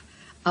of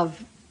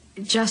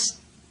just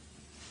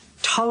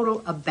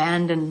total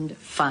abandoned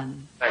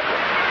fun.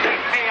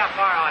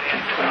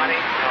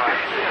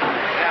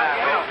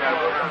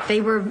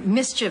 They were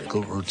mischievous.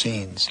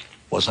 Routines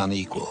was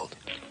unequaled.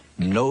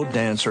 No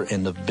dancer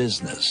in the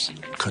business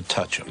could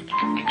touch him.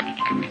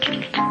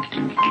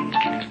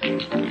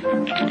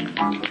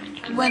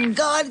 When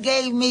God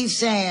gave me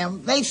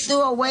Sam, they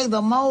threw away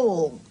the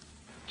mold.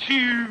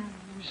 To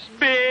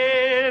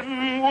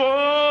spend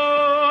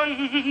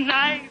one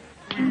night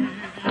with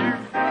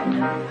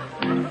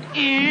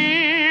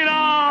you in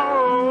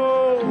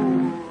our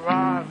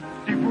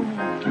rendezvous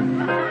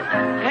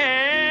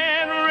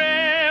and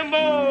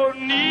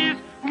reminisce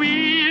with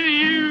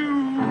you.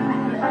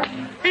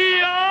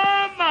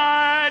 You're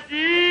my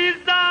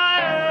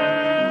desire.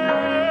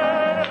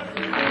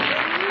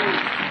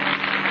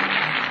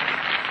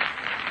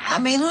 I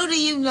mean, who do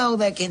you know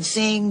that can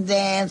sing,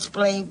 dance,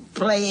 play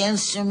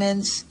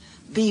instruments,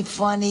 be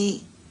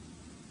funny,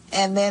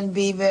 and then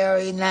be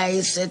very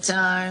nice at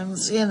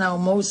times, you know,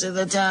 most of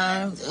the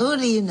time? Who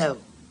do you know?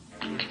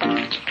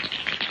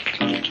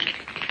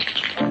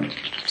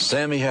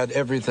 Sammy had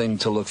everything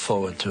to look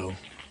forward to.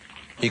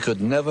 He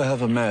could never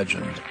have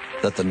imagined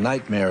that the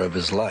nightmare of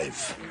his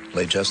life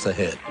lay just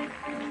ahead,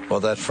 or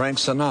that Frank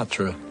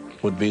Sinatra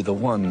would be the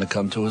one to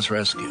come to his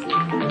rescue.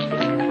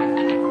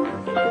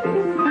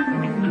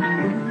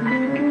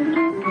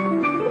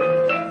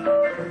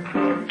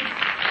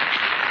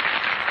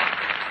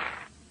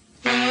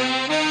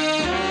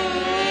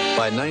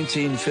 By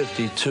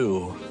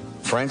 1952,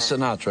 Frank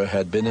Sinatra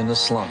had been in a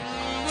slump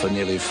for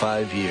nearly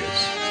 5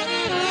 years.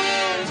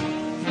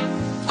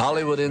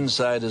 Hollywood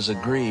insiders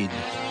agreed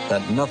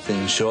that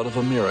nothing short of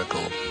a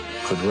miracle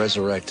could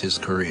resurrect his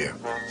career.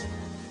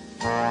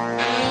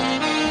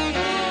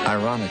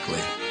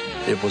 Ironically,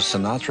 it was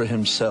Sinatra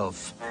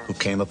himself who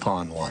came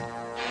upon one,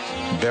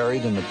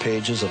 buried in the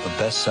pages of a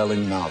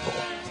best-selling novel.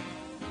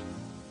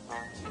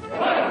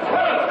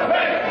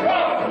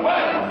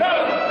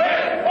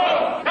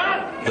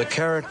 The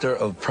character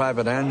of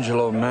Private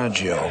Angelo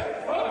Maggio,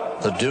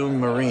 the doomed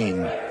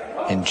Marine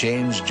in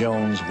James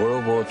Jones'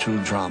 World War II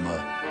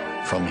drama,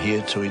 From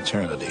Here to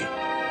Eternity,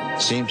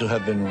 seemed to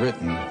have been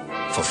written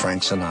for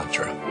Frank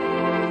Sinatra.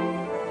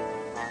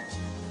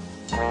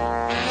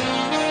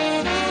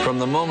 From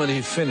the moment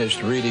he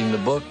finished reading the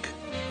book,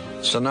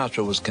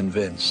 Sinatra was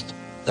convinced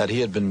that he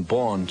had been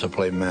born to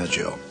play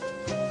Maggio.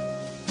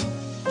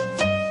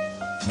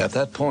 At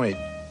that point,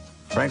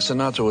 Frank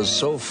Sinatra was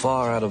so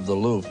far out of the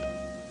loop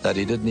that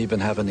he didn't even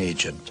have an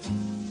agent.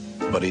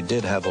 But he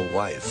did have a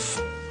wife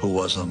who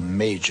was a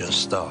major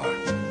star.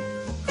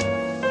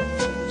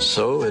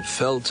 So it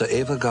fell to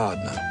Ava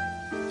Gardner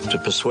to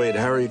persuade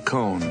Harry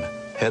Cohn,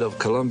 head of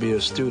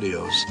Columbia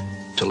Studios,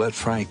 to let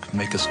Frank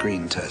make a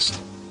screen test.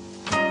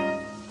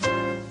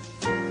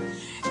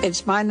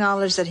 It's my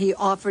knowledge that he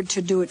offered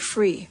to do it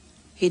free.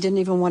 He didn't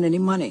even want any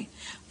money.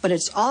 But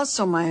it's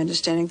also my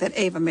understanding that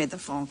Ava made the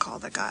phone call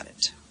that got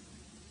it.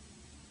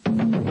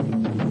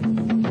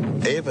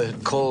 Ava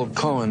had called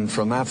Cohen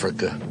from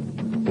Africa,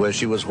 where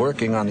she was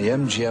working on the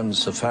MGM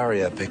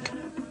safari epic,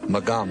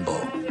 Magambo,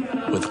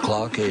 with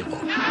Clark Abel.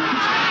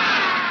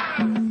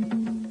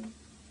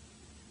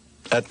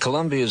 At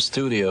Columbia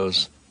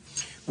Studios,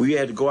 we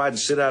had to go out and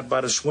sit out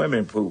by the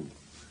swimming pool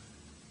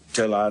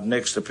till our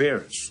next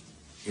appearance.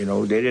 You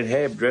know, they didn't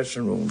have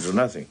dressing rooms or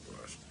nothing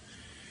for us.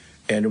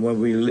 And when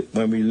we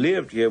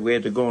lived here, we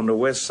had to go on the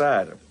west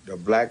side, the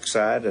black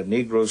side, the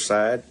Negro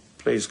side,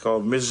 a place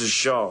called Mrs.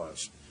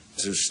 Shaw's,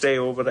 to stay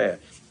over there.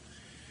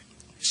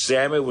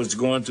 Sammy was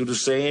going through the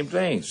same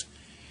things.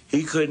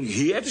 He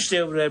had to stay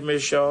over there at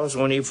Miss Shaw's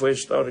when he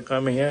first started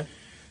coming here.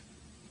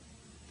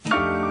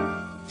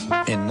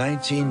 In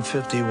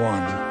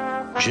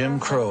 1951, Jim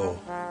Crow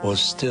was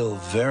still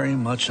very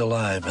much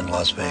alive in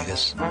Las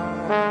Vegas.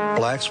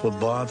 Blacks were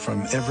barred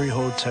from every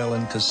hotel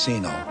and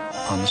casino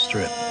on the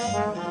Strip.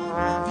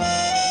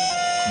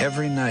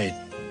 Every night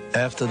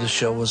after the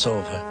show was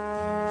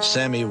over,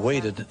 Sammy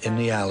waited in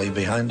the alley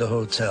behind the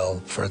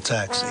hotel for a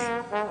taxi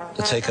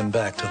to take him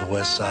back to the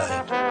west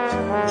side.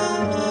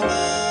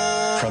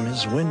 From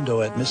his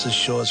window at Mrs.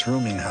 Shaw's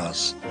rooming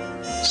house,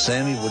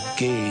 Sammy would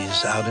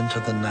gaze out into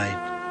the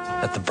night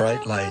at the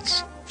bright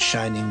lights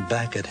shining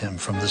back at him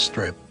from the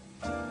Strip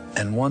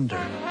and wonder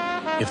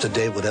if the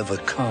day would ever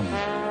come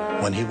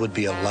when he would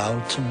be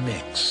allowed to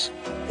mix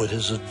with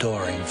his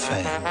adoring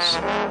fans.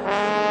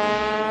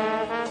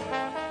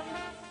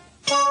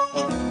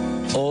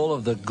 All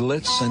of the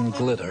glitz and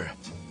glitter,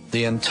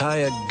 the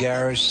entire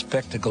garish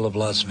spectacle of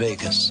Las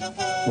Vegas,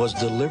 was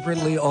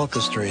deliberately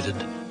orchestrated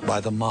by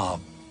the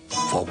mob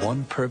for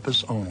one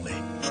purpose only: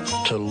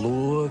 to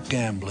lure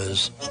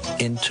gamblers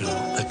into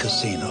the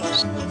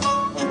casinos.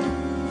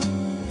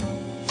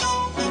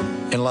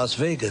 In Las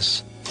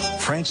Vegas,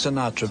 Frank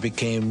Sinatra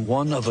became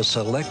one of a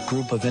select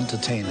group of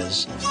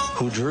entertainers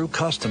who drew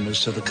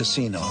customers to the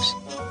casinos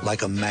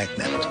like a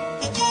magnet.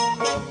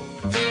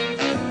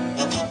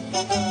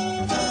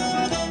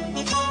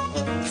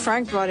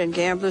 Frank brought in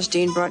gamblers,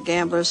 Dean brought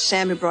gamblers,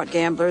 Sammy brought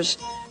gamblers,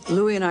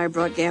 Louie and I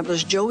brought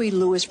gamblers, Joey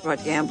Lewis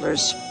brought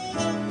gamblers,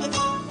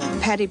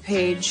 Patty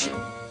Page,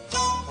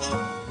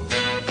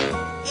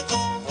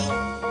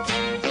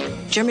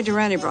 Jimmy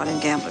Durante brought in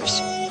gamblers.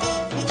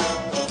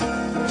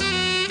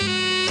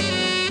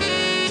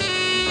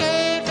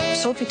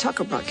 Sophie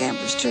Tucker brought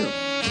gamblers, too.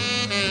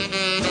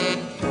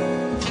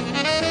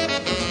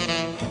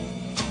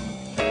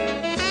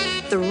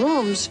 The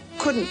rooms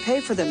couldn't pay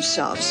for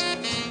themselves.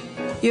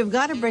 You've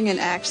got to bring in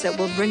acts that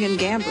will bring in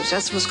gamblers.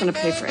 That's what's going to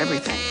pay for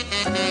everything.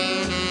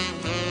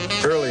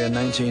 Early in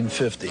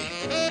 1950,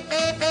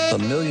 the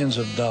millions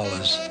of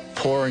dollars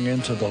pouring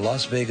into the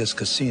Las Vegas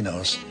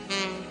casinos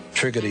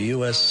triggered a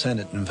U.S.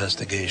 Senate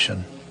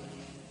investigation.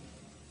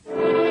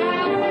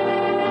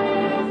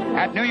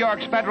 At New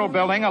York's federal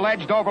building,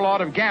 alleged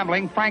overlord of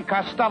gambling, Frank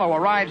Costello,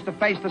 arrives to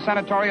face the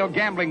senatorial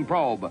gambling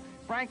probe.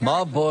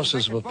 Mob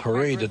bosses were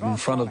paraded in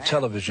front of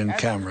television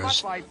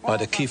cameras by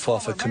the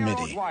Kefauver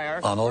Committee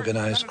on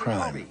Organized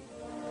Crime.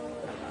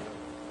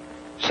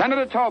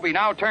 Senator Toby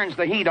now turns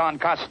the heat on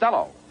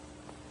Costello.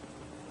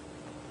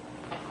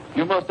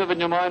 You must have in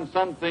your mind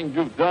some things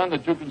you've done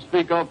that you can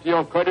speak of to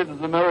your credit as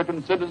an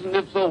American citizen.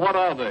 If so, what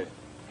are they?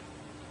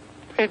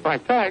 Paid by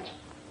tax.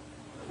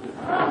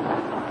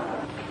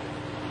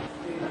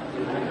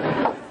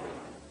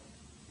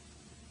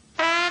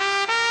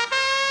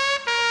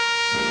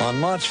 On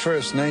March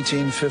 1st,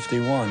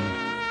 1951,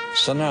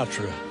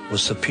 Sinatra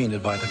was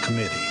subpoenaed by the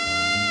committee.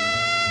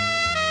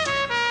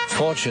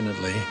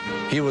 Fortunately,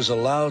 he was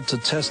allowed to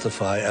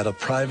testify at a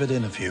private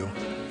interview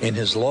in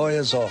his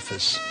lawyer's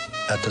office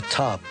at the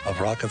top of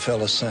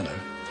Rockefeller Center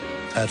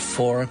at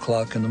 4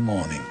 o'clock in the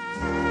morning.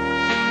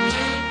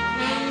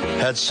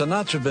 Had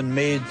Sinatra been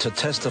made to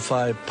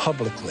testify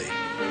publicly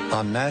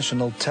on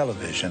national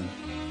television,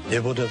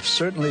 it would have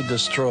certainly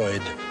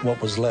destroyed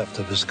what was left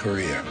of his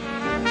career.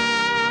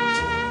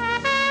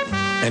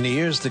 In the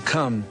years to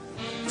come,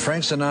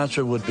 Frank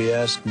Sinatra would be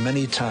asked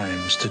many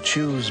times to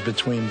choose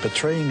between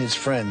betraying his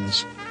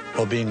friends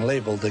or being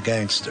labeled a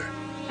gangster.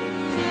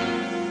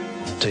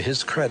 To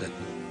his credit,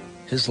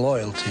 his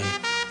loyalty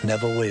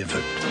never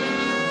wavered.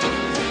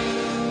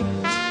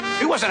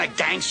 He wasn't a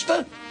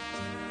gangster.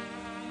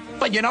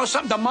 But you know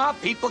something? The mob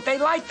people, they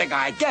liked the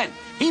guy. Again,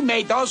 he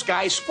made those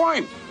guys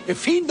squirm.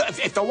 If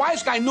the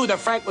wise guy knew that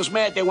Frank was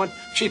mad, they went,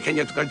 gee, can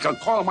you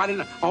call him? I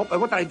didn't. Oh,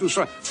 what did I do,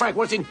 sir? Frank,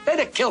 what's he? They'd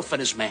have killed for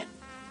this man.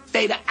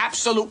 They'd have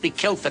absolutely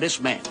killed for this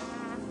man.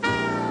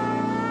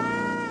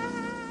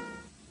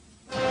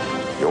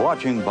 You're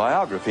watching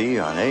Biography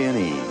on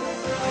A&E.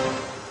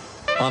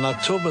 On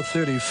October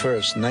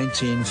 31st,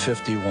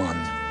 1951,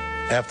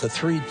 after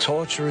 3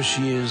 torturous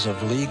years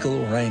of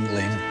legal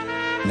wrangling,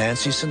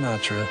 Nancy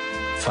Sinatra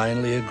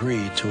finally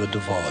agreed to a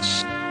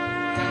divorce.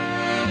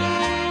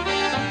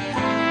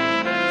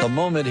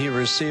 moment he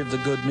received the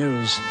good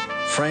news,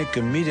 Frank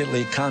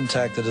immediately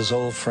contacted his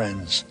old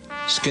friends,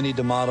 Skinny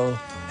D'Amato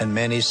and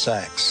Manny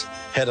Sachs,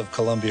 head of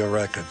Columbia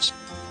Records,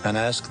 and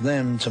asked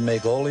them to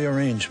make all the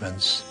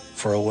arrangements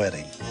for a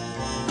wedding.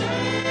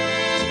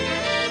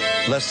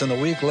 Less than a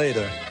week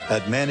later,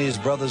 at Manny's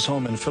brother's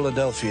home in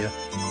Philadelphia,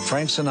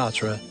 Frank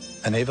Sinatra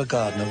and Ava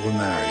Gardner were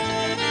married.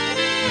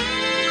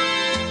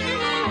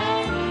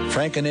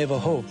 Frank and Ava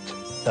hoped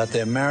that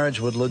their marriage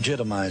would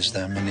legitimize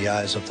them in the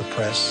eyes of the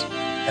press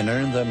and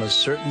earn them a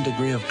certain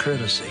degree of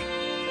courtesy.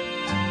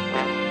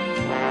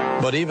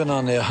 But even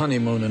on their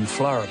honeymoon in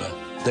Florida,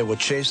 they were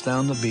chased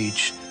down the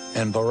beach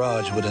and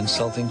barraged with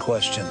insulting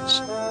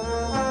questions.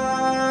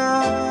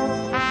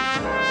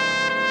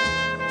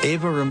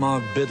 Ava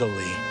remarked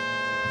bitterly,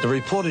 "The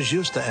reporters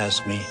used to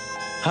ask me,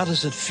 how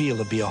does it feel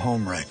to be a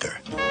homewrecker?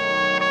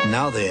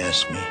 Now they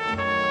ask me,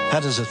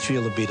 how does it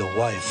feel to be the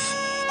wife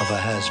of a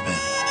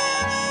has-been?"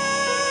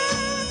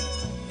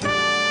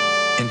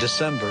 In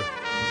December,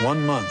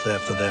 1 month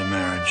after their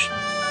marriage,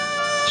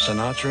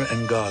 Sinatra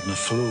and Gardner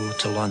flew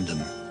to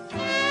London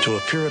to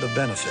appear at a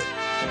benefit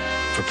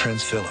for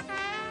Prince Philip.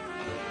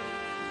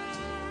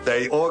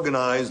 They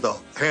organized a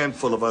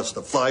handful of us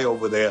to fly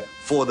over there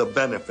for the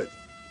benefit.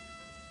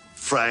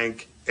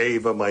 Frank,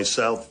 Ava,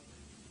 myself,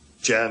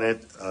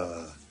 Janet,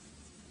 a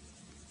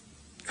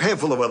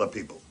handful of other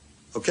people,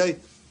 okay?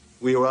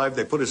 We arrived,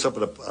 they put us up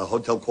at a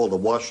hotel called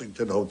the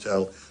Washington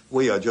Hotel.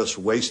 We are just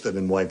wasted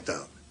and wiped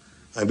out.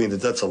 I mean,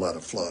 that's a lot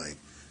of flying.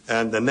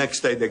 And the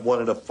next day, they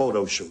wanted a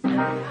photo shoot.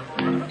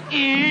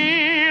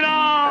 In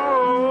our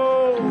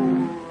old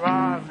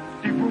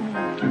rendezvous,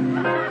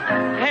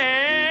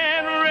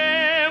 and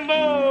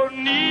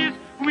reminisce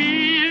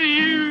with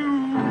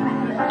you.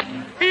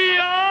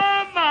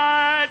 You're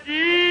my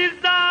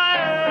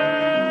desire.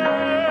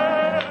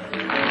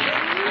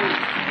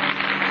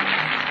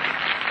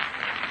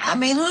 I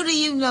mean, who do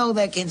you know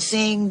that can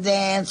sing,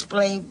 dance,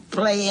 play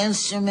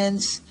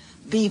instruments,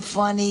 be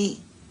funny,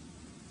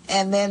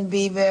 and then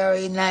be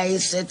very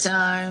nice at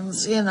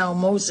times, you know,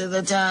 most of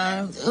the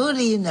time? Who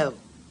do you know?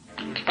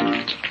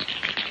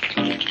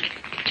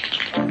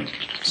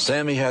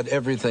 Sammy had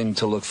everything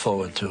to look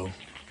forward to.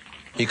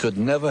 He could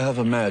never have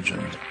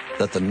imagined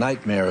that the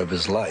nightmare of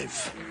his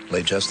life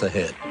lay just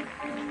ahead,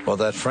 or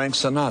that Frank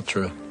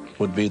Sinatra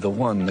would be the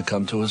one to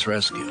come to his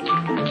rescue.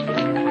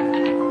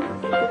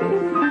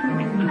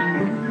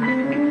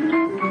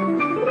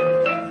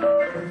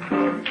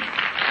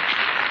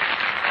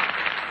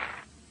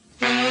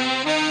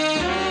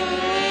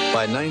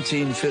 By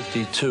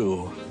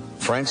 1952,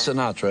 Frank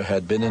Sinatra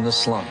had been in a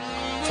slump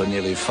for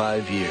nearly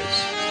 5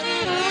 years.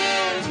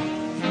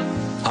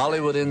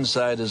 Hollywood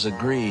insiders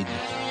agreed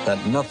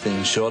that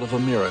nothing short of a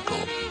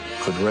miracle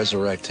could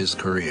resurrect his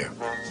career.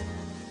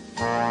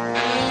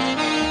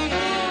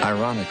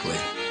 Ironically,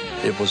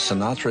 it was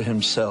Sinatra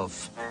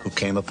himself who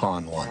came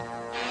upon one,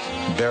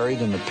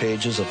 buried in the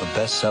pages of a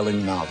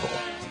best-selling novel.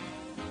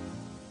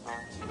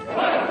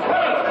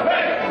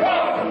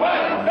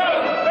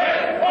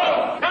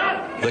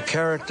 The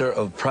character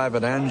of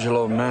Private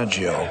Angelo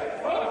Maggio,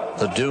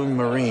 the doomed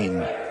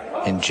Marine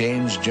in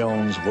James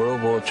Jones'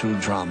 World War II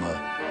drama,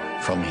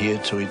 From Here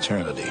to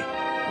Eternity,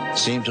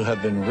 seemed to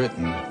have been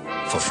written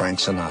for Frank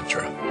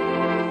Sinatra.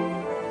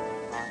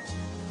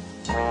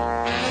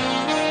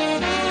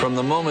 From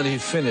the moment he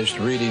finished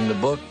reading the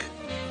book,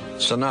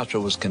 Sinatra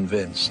was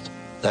convinced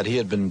that he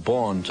had been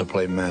born to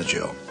play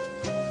Maggio.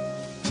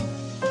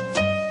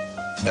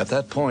 At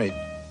that point,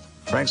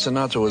 Frank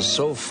Sinatra was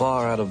so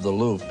far out of the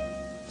loop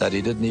that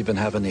he didn't even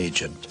have an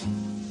agent.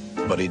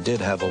 But he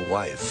did have a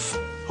wife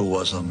who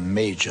was a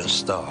major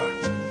star.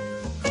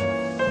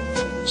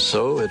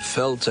 So it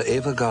fell to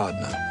Ava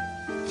Gardner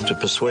to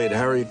persuade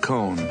Harry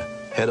Cohn,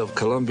 head of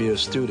Columbia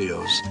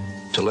Studios,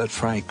 to let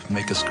Frank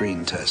make a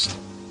screen test.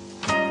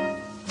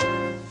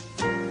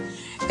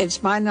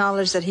 It's my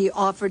knowledge that he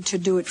offered to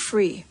do it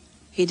free.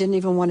 He didn't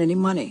even want any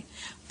money.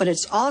 But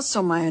it's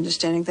also my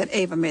understanding that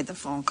Ava made the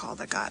phone call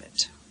that got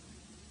it.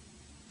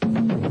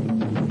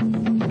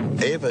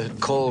 Ava had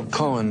called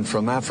Cohen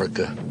from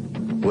Africa,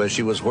 where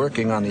she was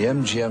working on the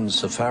MGM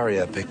safari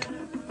epic,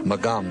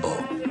 Magambo,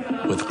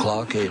 with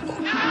Clark Abel.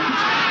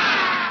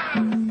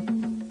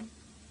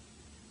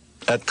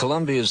 At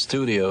Columbia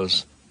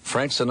Studios,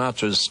 Frank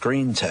Sinatra's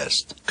screen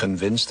test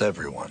convinced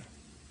everyone,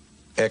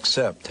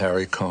 except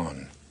Harry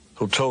Cohn,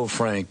 who told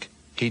Frank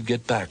he'd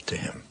get back to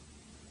him.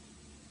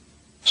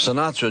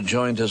 Sinatra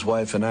joined his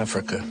wife in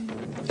Africa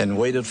and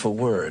waited for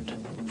word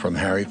from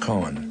Harry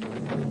Cohn.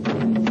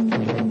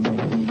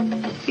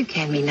 You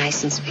can be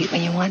nice and sweet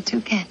when you want to,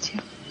 can't you?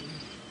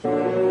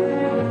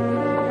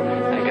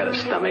 I got a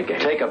stomachache.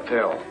 Take a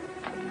pill.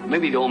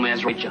 Maybe the old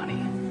man's right, Johnny.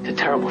 It's a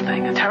terrible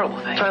thing, a terrible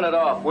thing. Turn it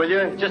off, will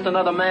you? Just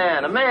another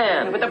man, a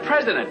man. But the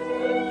president.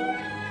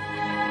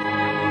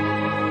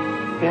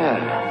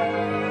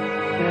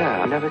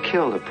 Yeah, I never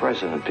killed a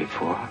president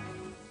before.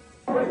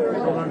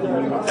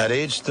 At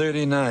age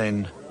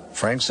 39,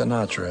 Frank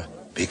Sinatra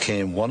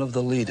became one of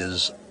the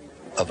leaders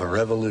of a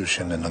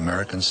revolution in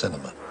American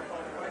cinema.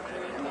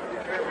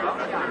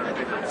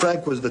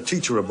 Frank was the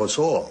teacher of us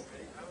all.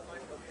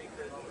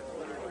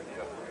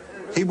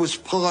 He was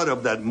part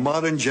of that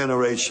modern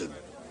generation.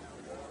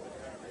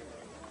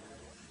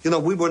 You know,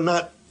 we were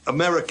not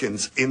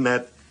Americans in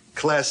that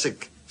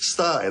classic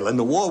style, and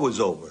the war was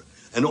over.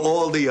 And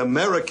all the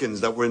Americans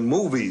that were in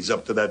movies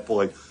up to that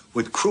point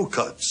with crew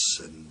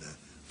cuts and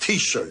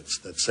T-shirts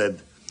that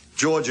said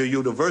Georgia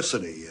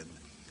University and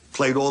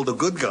played all the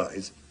good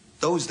guys,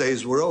 those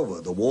days were over.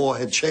 The war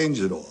had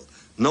changed it all.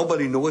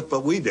 Nobody knew it,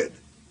 but we did.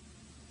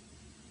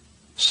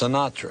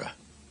 Sinatra,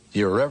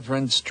 the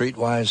irreverent,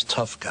 streetwise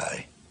tough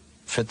guy,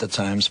 fit the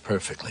times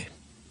perfectly.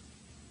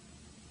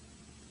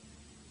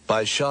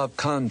 By sharp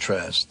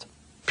contrast,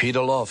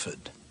 Peter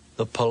Lawford,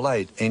 the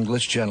polite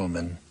English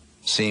gentleman,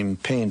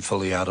 seemed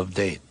painfully out of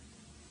date.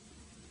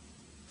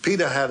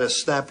 Peter had a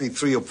snappy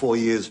 3 or 4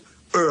 years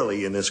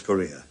early in his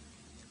career.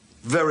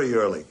 Very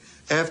early.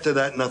 After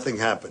that, nothing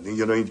happened.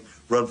 You know, he'd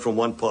run from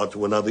one part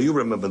to another. You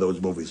remember those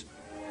movies.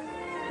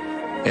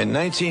 In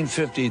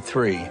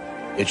 1953,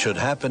 It Should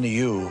Happen to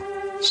You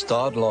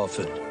starred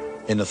Lawford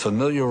in the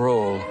familiar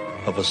role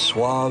of a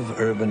suave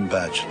urban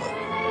bachelor.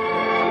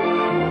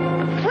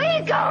 Where are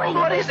you going?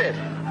 What is it?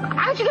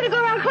 Aren't you going to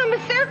go around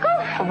Columbus Circle?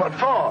 What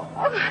for?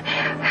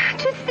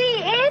 To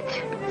see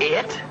it.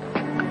 It?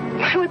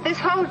 What this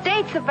whole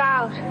date's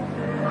about.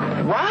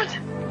 What?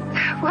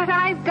 What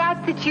I've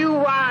got that you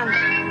want.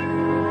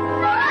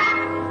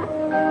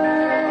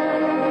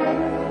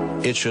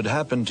 It Should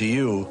Happen to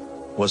You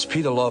was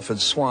Peter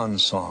Lawford's swan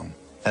song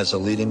as a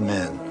leading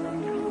man.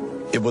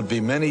 It would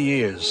be many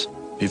years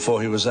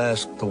before he was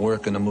asked to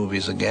work in the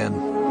movies again.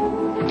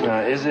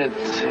 Is it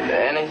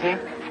anything?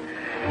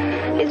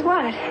 Is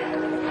what?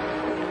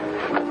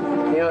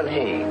 You and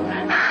he.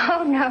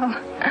 Oh, no.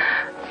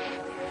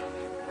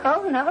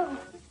 Oh, no.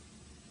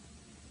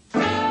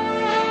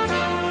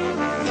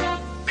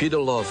 Peter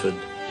Lawford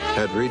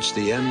had reached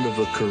the end of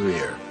a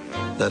career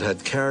that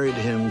had carried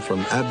him from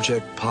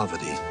abject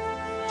poverty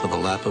to the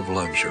lap of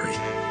luxury.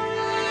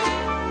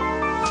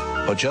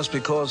 But just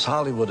because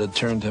Hollywood had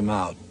turned him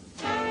out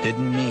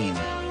didn't mean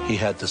he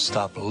had to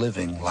stop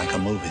living like a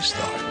movie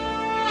star.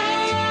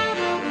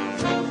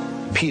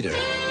 Peter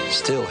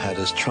still had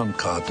his trump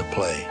card to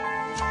play.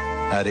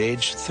 At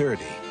age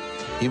 30,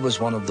 he was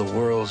one of the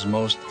world's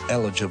most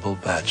eligible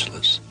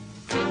bachelors.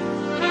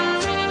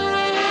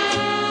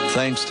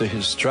 Thanks to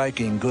his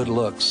striking good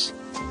looks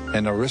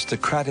and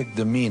aristocratic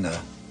demeanor,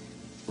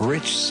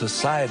 rich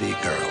society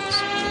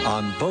girls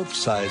on both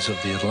sides of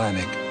the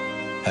Atlantic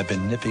had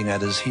been nipping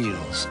at his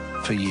heels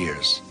for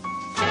years.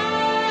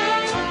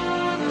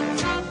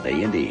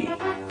 A&E.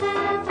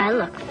 I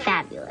look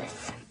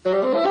fabulous.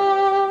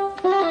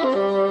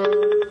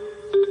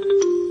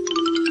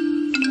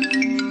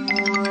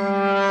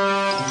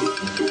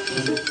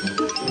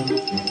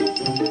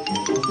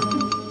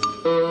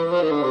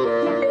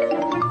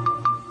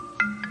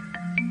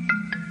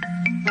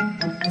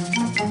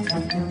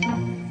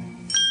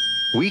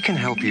 We can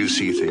help you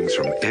see things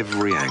from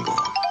every angle,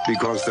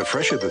 because the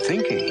fresher the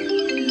thinking,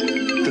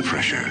 the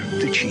fresher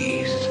the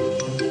cheese.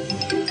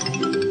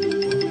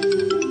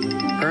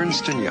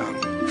 Ernst &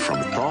 Young,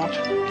 from thought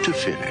to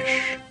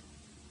finish.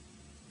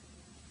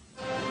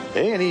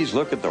 A&E's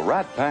look at the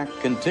Rat Pack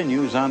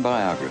continues on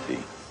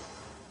Biography.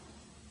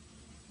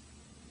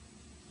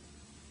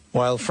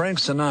 While Frank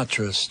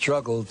Sinatra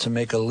struggled to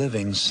make a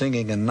living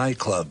singing in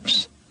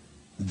nightclubs,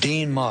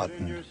 Dean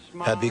Martin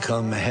had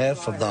become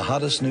half of the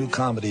hottest new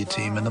comedy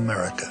team in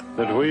America.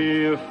 That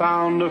we have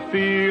found a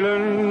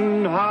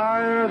feeling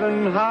higher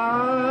than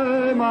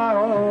high, my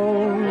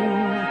own,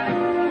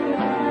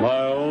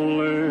 my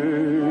only,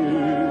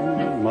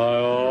 my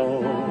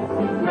all.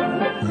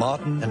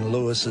 Martin and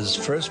Lewis's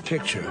first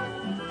picture,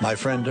 My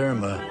Friend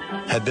Irma,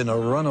 had been a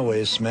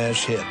runaway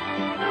smash hit.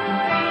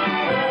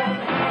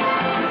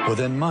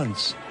 Within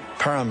months,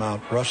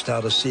 Paramount rushed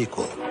out a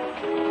sequel,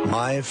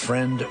 My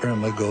Friend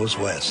Irma Goes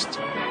West.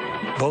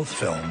 Both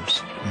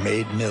films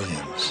made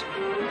millions.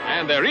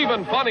 And they're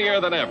even funnier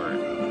than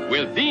ever,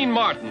 with Dean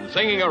Martin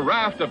singing a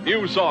raft of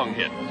new song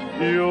hits.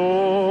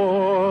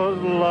 Yours,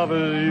 love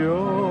is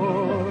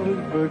yours,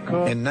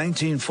 because... In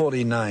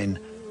 1949,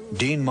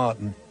 Dean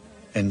Martin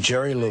and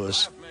Jerry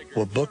Lewis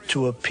were booked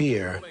to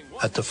appear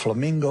at the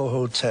Flamingo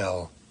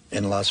Hotel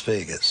in Las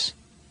Vegas.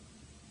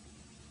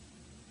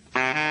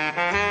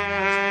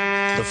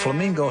 The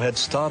Flamingo had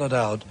started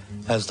out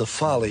as the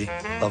folly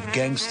of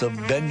gangster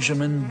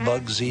Benjamin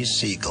Bugsy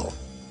Siegel.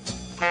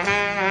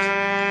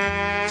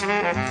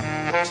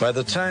 By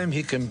the time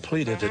he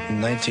completed it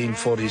in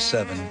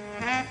 1947,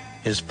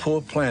 his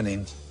poor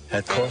planning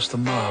had cost the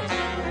mob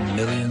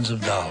millions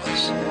of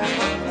dollars.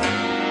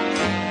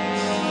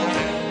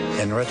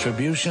 In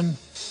retribution,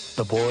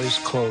 the boys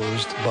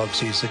closed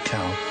Bugsy's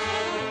account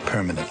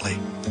permanently.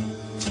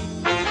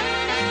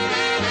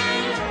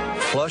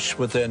 Flush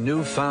with their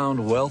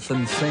newfound wealth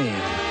and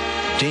fame,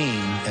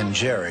 Dean and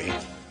Jerry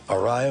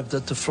arrived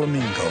at the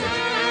Flamingo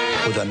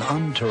with an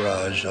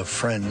entourage of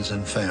friends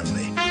and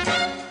family.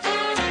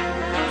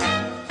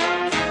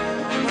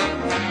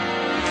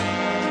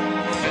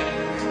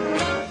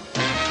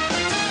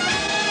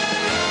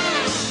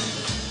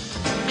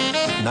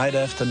 Night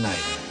after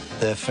night,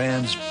 their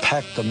fans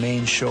packed the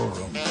main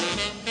showroom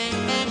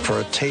for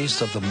a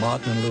taste of the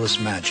Martin and Lewis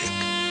magic.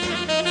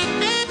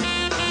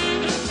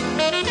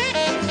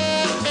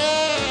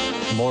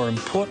 More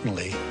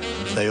importantly,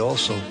 they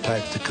also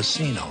packed the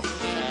casino.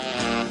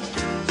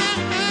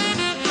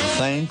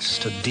 Thanks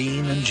to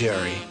Dean and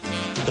Jerry,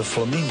 the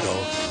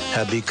Flamingo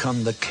had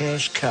become the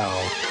cash cow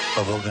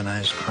of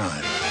organized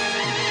crime.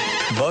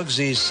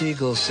 Bugsy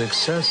Siegel's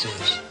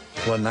successors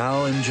were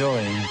now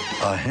enjoying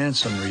a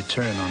handsome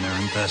return on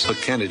their investment.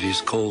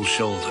 Kennedy's cold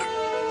shoulder.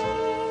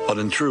 But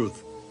in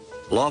truth,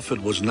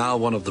 Lawford was now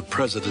one of the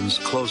president's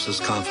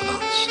closest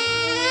confidants.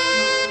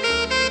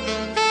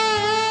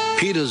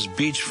 Peter's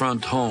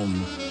beachfront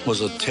home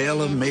was a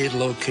tailor-made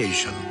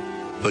location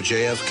for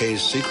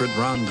JFK's secret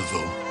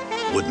rendezvous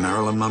with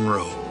Marilyn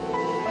Monroe.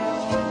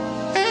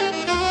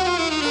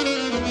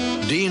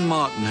 Dean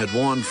Martin had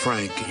warned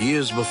Frank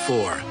years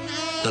before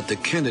that the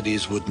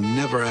Kennedys would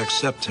never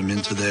accept him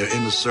into their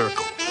inner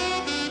circle,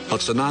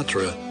 but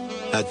Sinatra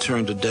had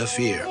turned a deaf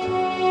ear.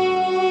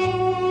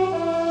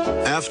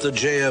 After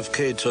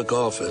JFK took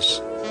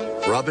office,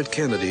 Robert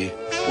Kennedy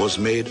was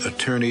made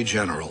Attorney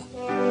General.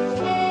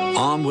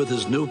 Armed with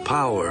his new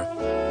power,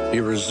 he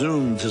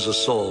resumed his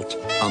assault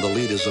on the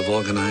leaders of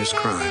organized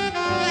crime.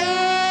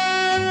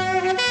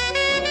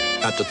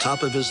 At the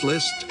top of his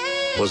list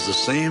was the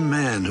same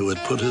man who had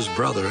put his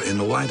brother in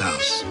the White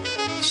House,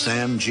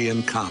 Sam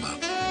Giancana.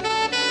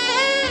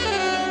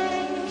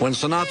 When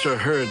Sinatra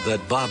heard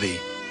that Bobby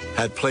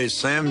had placed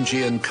Sam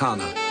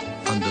Giancana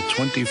under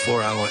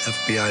 24-hour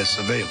FBI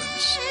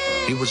surveillance,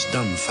 he was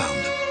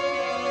dumbfounded.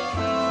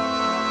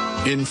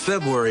 In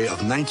February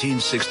of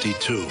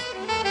 1962,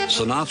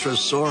 Sinatra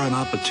saw an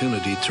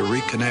opportunity to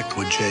reconnect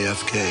with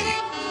JFK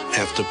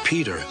after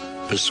Peter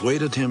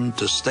persuaded him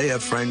to stay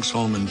at Frank's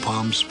home in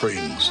Palm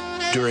Springs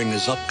during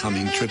his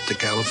upcoming trip to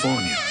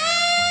California.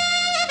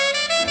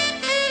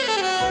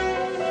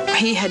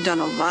 He had done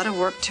a lot of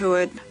work to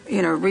it,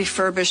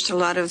 refurbished a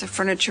lot of the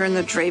furniture and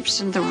the drapes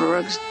and the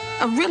rugs.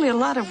 Really a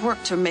lot of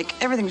work to make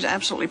everything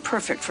absolutely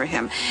perfect for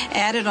him.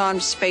 Added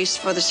on space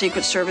for the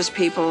Secret Service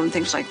people and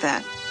things like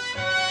that.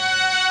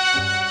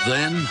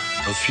 Then,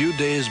 a few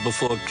days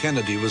before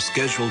Kennedy was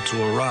scheduled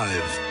to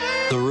arrive,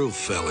 the roof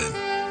fell in.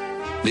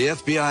 The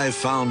FBI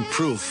found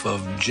proof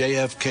of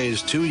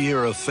JFK's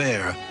 2-year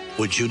affair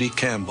with Judy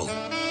Campbell,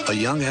 a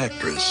young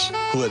actress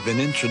who had been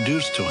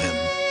introduced to him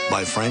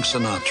by Frank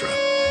Sinatra.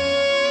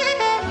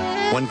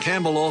 When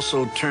Campbell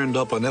also turned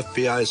up on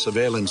FBI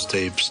surveillance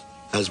tapes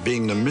as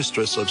being the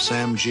mistress of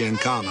Sam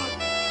Giancana,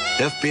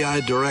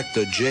 FBI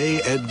Director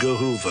J. Edgar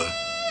Hoover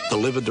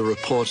delivered the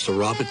reports to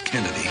Robert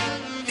Kennedy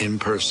in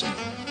person.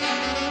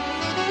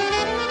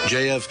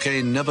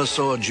 JFK never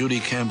saw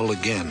Judy Campbell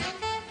again.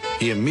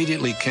 He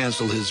immediately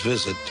canceled his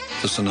visit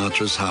to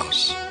Sinatra's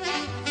house.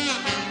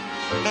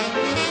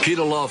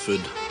 Peter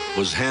Lawford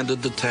was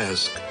handed the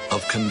task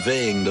of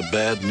conveying the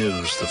bad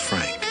news to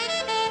Frank.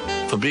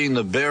 For being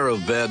the bearer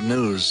of bad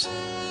news,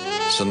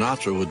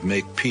 Sinatra would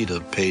make Peter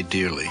pay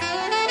dearly.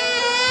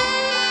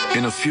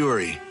 In a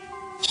fury,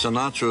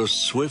 Sinatra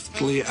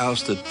swiftly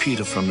ousted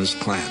Peter from his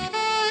clan.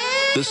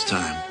 This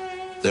time,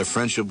 their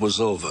friendship was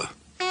over,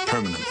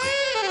 permanently.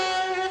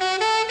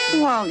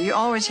 Well, you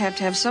always have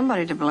to have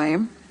somebody to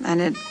blame, and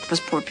it was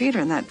poor Peter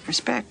in that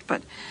respect,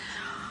 but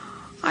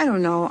I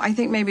don't know. I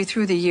think maybe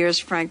through the years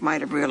Frank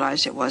might have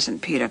realized it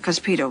wasn't Peter, because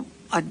Peter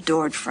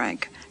adored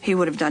Frank. He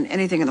would have done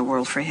anything in the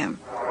world for him.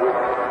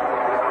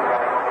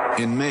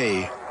 In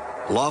May,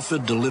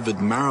 Lawford delivered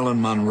Marilyn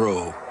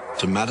Monroe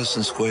to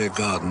Madison Square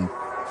Garden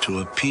to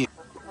appeal.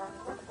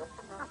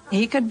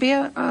 He could be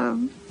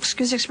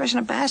excuse the expression,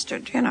 a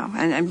bastard,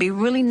 and be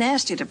really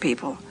nasty to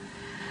people.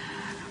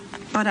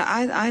 But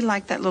I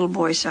like that little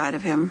boy side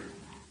of him.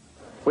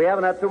 We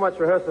haven't had too much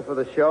rehearsal for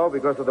the show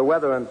because of the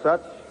weather and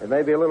such. It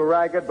may be a little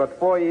ragged, but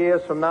 4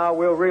 years from now,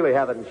 we'll really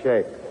have it in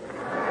shape.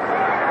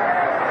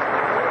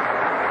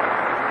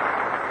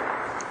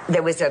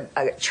 There was a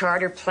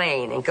charter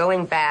plane, and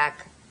going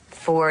back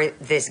for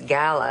this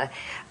gala,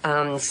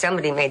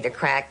 somebody made the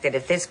crack that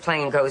if this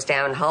plane goes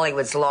down,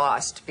 Hollywood's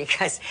lost,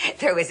 because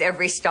there was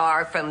every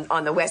star from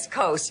on the West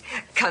Coast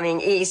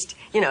coming east,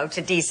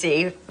 to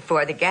D.C.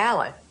 for the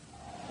gala.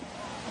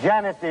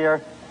 Janet,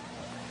 dear,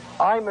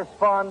 I'm as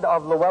fond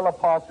of Luella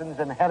Parsons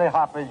and Henry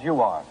Hopper as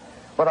you are,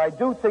 but I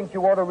do think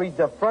you ought to read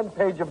the front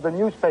page of the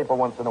newspaper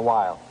once in a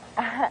while.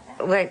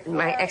 What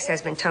my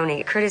ex-husband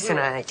Tony Curtis and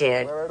I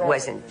did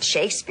wasn't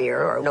Shakespeare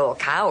or Noel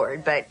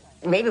Coward, but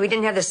maybe we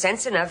didn't have the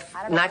sense enough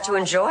not to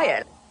enjoy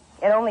it.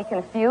 It only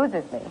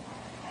confuses me.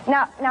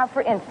 Now,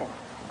 for instance,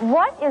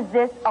 what is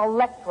this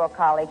electoral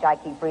college I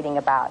keep reading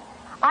about?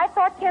 I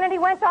thought Kennedy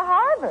went to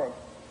Harvard.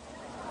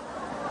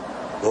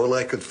 All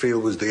I could feel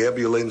was the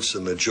ebullience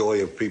and the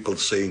joy of people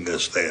seeing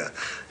us there.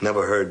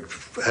 Never heard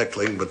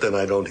heckling, but then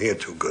I don't hear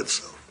too good,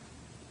 so.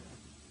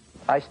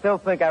 I still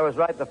think I was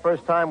right the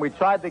first time. We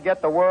tried to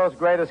get the world's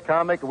greatest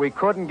comic, and we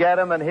couldn't get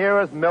him, and here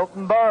is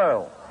Milton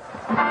Berle.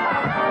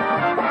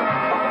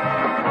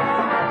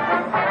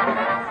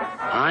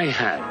 I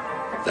had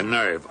the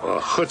nerve, or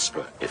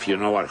chutzpah, if you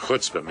know what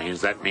chutzpah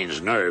means, that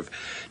means nerve,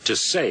 to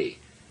say,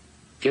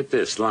 get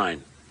this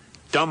line,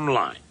 dumb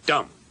line,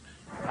 dumb.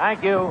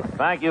 Thank you,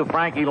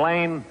 Frankie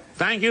Lane.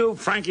 Thank you,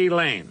 Frankie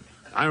Lane.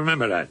 I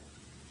remember that.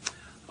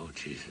 Oh,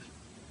 Jesus.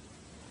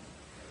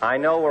 I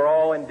know we're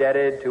all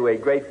indebted to a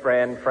great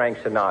friend, Frank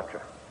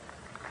Sinatra.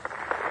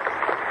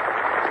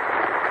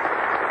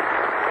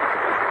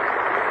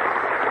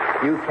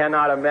 You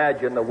cannot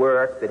imagine the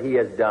work that he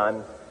has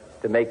done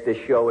to make this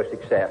show a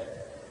success.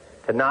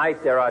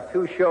 Tonight, there are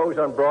 2 shows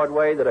on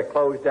Broadway that are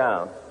closed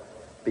down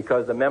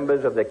because the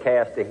members of the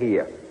cast are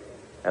here.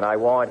 And I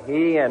want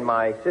he and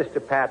my sister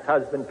Pat's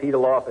husband, Peter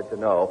Lawford, to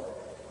know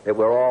that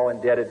we're all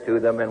indebted to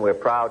them and we're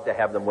proud to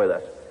have them with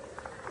us.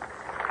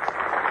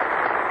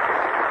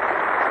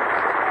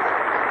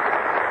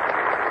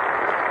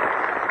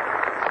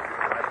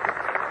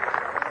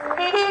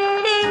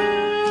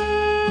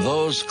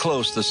 Those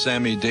close to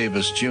Sammy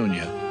Davis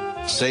Jr.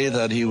 say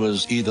that he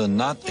was either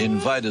not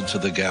invited to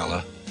the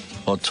gala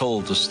or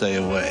told to stay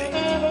away.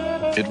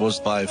 It was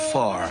by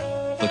far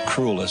the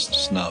cruelest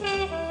snub.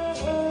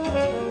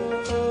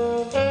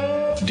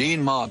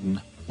 Dean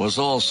Martin was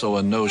also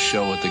a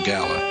no-show at the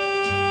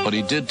gala, but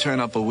he did turn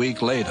up a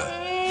week later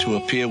to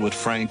appear with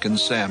Frank and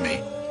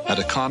Sammy at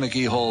a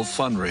Carnegie Hall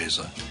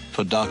fundraiser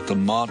for Dr.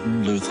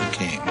 Martin Luther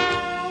King.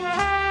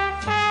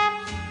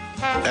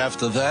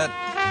 After that,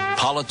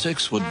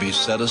 politics would be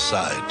set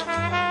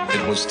aside.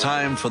 It was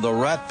time for the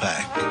Rat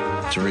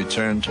Pack to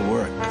return to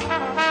work.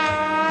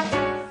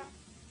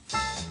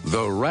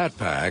 The Rat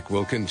Pack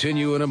will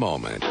continue in a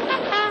moment.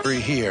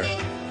 Here,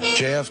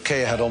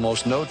 JFK had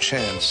almost no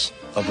chance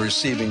of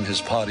receiving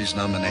his party's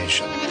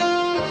nomination.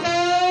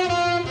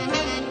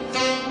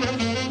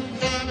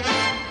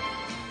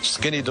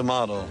 Skinny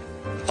D'Amato,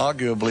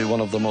 arguably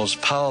one of the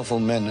most powerful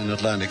men in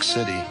Atlantic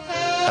City,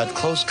 had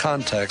close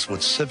contacts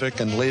with civic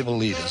and labor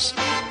leaders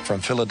from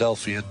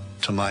Philadelphia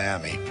to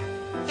Miami.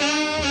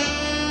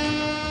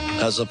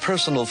 As a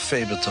personal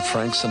favor to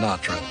Frank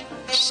Sinatra,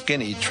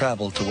 Skinny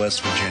traveled to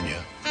West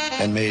Virginia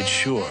and made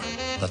sure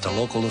that the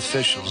local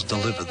officials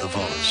delivered the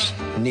votes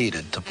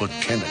needed to put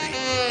Kennedy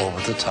over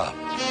the top.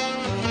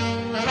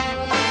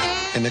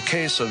 In the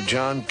case of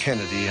John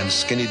Kennedy and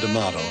Skinny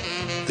D'Amato,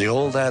 the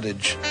old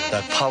adage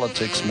that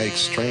politics makes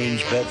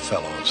strange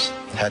bedfellows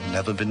had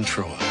never been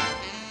truer.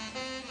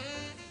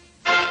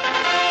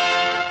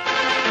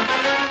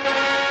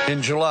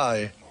 In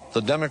July,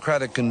 the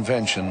Democratic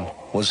Convention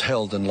was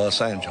held in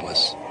Los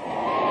Angeles.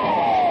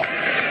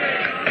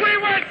 We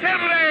want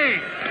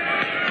Kennedy!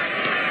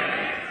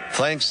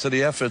 Thanks to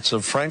the efforts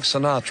of Frank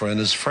Sinatra and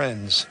his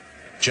friends,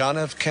 John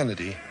F.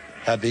 Kennedy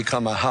had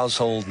become a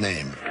household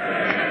name.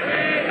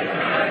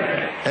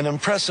 An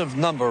impressive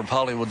number of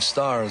Hollywood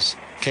stars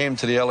came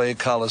to the L.A.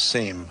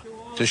 Coliseum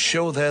to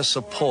show their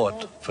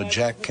support for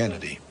Jack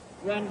Kennedy.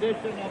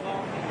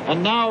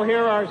 And now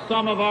here are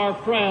some of our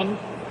friends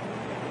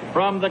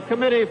from the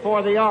Committee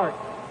for the Arts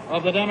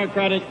of the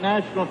Democratic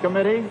National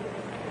Committee.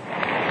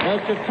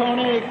 Mr.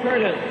 Tony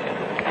Curtis.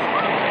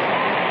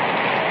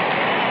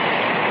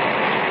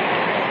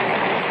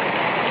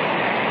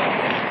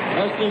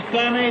 Mr.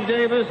 Sammy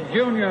Davis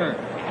Jr.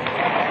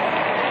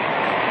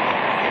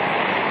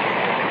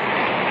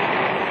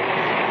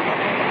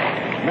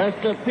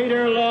 Mr.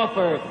 Peter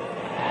Lawford.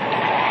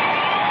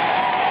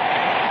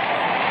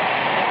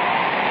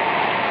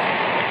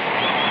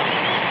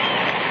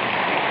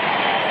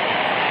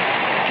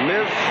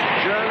 Miss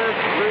Janet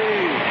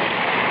Leigh.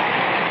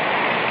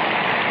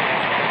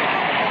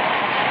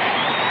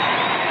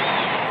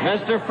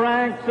 Mr.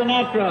 Frank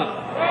Sinatra.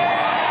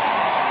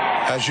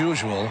 As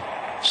usual,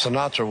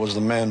 Sinatra was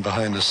the man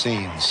behind the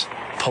scenes,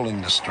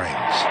 pulling the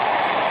strings.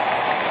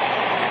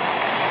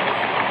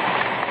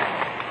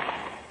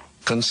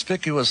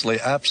 Conspicuously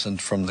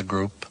absent from the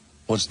group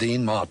was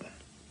Dean Martin,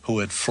 who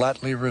had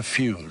flatly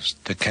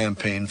refused to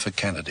campaign for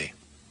Kennedy.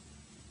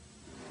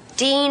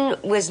 Dean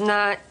was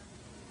not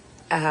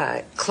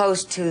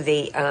close to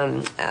the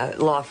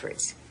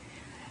Lawfords,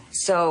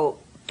 so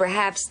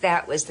perhaps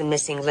that was the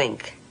missing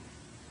link.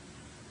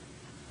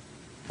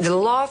 The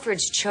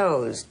Lawfords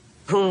chose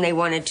whom they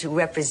wanted to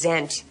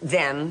represent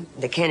them,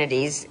 the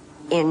Kennedys,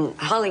 in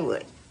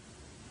Hollywood.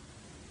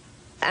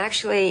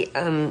 Actually,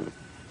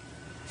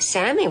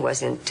 Sammy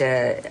wasn't,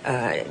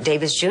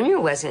 Davis Jr.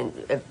 wasn't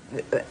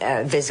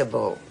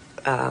visible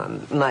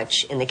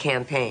much in the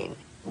campaign.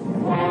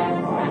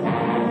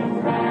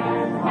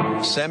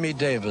 Sammy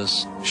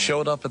Davis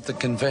showed up at the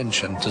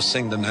convention to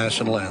sing the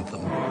national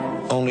anthem,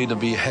 only to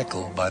be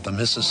heckled by the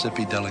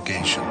Mississippi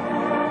delegation.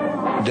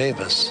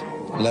 Davis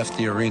left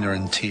the arena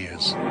in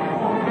tears.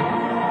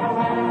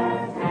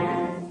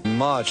 In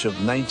March of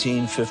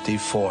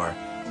 1954,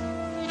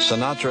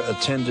 Sinatra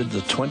attended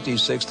the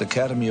 26th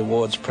Academy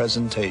Awards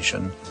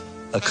presentation,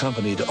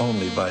 accompanied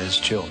only by his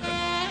children,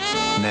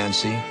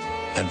 Nancy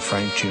and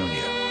Frank Jr.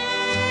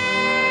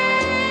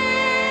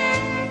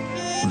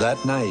 That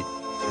night,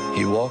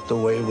 he walked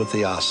away with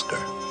the Oscar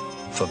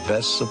for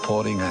Best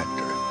Supporting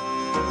Actor.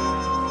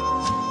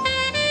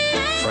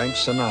 Frank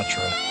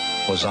Sinatra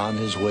was on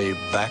his way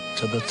back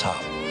to the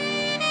top.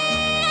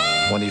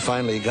 When he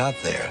finally got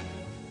there,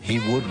 he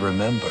would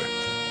remember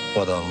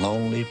what a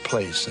lonely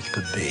place it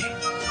could be.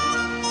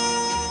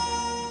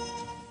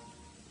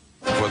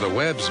 For the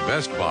web's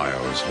best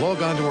bios,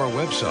 log on to our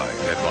website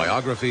at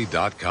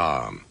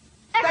biography.com.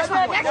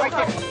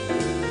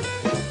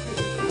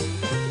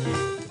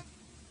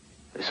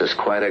 This is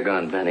quite a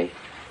gun, Benny.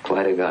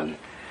 Quite a gun.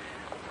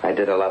 I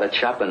did a lot of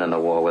chopping in the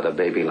war with a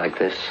baby like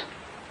this.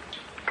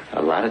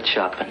 A lot of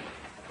chopping.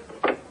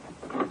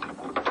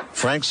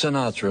 Frank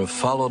Sinatra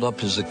followed up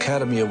his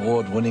Academy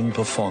Award-winning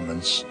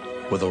performance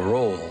with a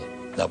role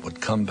that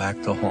would come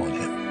back to haunt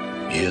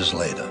him years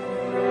later.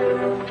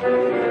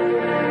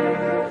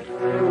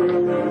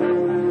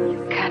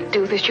 You can't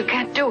do this. You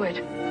can't do it.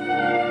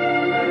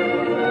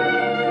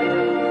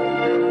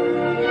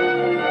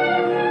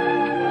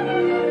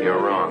 You're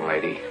wrong,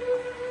 lady.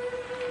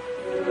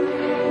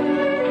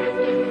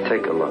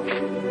 Take a look.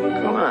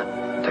 Come on,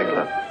 take a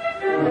look.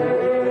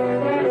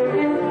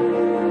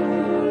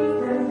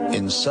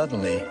 In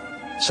Suddenly,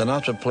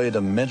 Sinatra played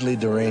a mentally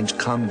deranged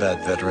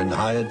combat veteran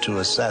hired to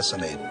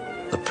assassinate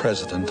the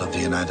President of the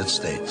United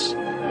States.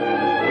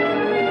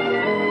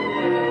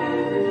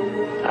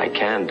 I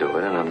can do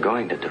it, and I'm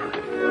going to do it.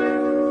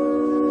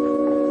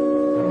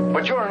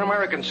 But you're an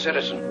American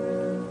citizen.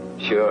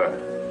 Sure.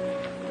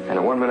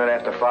 And 1 minute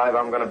after 5,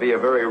 I'm going to be a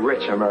very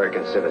rich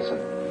American citizen.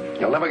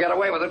 You'll never get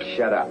away with it.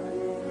 Shut up.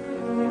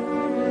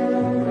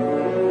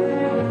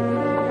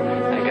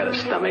 I got a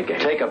stomachache.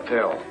 Take a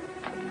pill.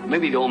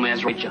 Maybe the old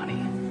man's right,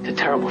 Johnny. It's a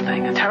terrible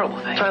thing, a terrible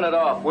thing. Turn it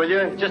off, will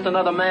you? Just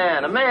another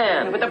man, a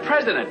man. But the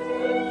president.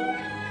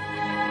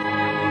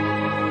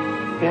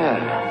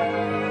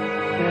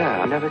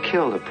 Yeah, I never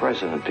killed a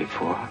president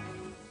before.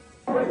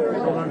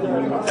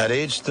 At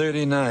age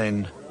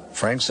 39,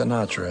 Frank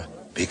Sinatra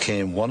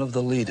became one of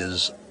the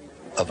leaders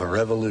of a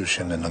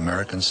revolution in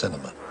American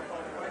cinema.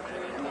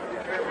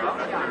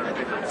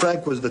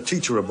 Frank was the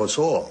teacher of us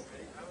all.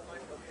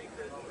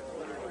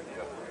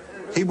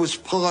 He was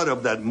part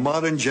of that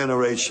modern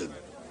generation.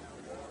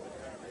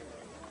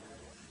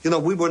 You know,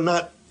 we were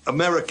not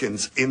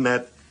Americans in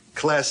that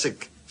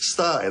classic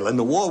style, and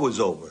the war was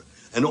over.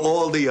 And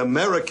all the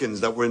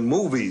Americans that were in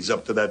movies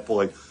up to that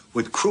point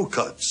with crew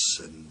cuts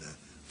and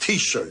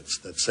T-shirts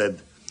that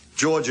said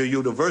Georgia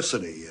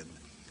University and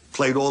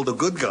played all the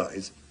good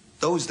guys,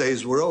 those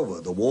days were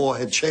over. The war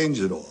had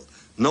changed it all.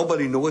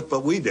 Nobody knew it,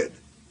 but we did.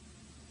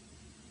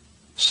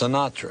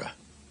 Sinatra,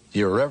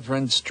 the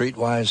irreverent,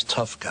 streetwise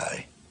tough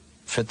guy,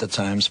 fit the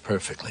times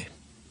perfectly.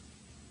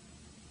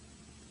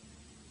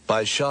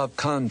 By sharp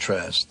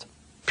contrast,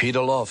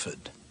 Peter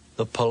Lawford,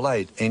 the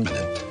polite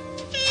England.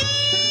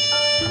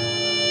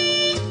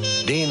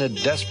 Dean had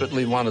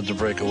desperately wanted to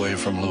break away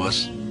from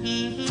Lewis,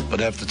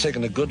 but after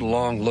taking a good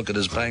long look at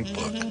his bank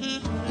book,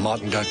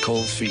 Martin got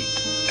cold feet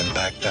and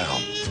backed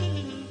down.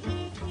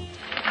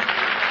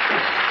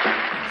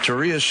 To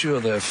reassure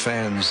their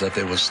fans that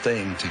they were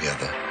staying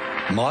together,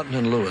 Martin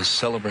and Lewis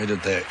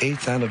celebrated their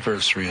 8th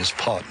anniversary as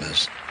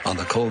partners on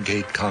the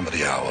Colgate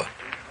Comedy Hour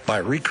by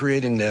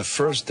recreating their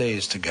first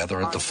days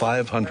together at the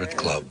 500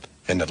 Club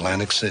in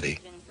Atlantic City.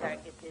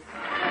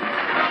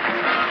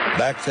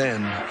 Back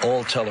then,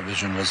 all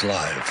television was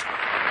live.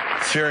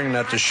 Fearing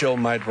that the show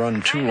might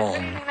run too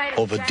long,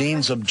 over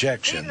Dean's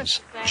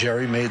objections,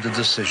 Jerry made the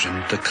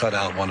decision to cut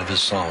out one of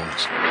his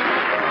songs.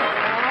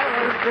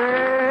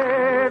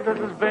 This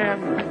has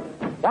been,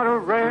 what a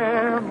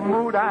rare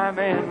mood I'm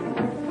in.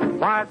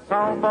 Why, it's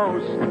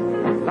almost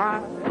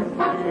like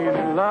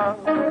in love.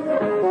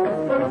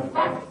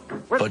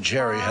 But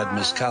Jerry had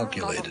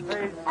miscalculated,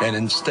 and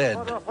instead,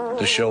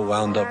 the show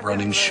wound up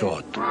running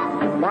short.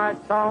 Why,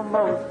 it's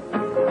almost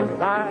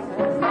like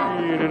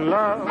in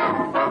love.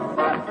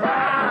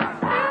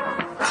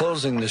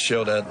 Closing the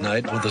show that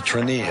night were the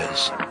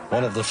Treniers,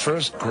 one of the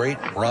first great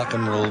rock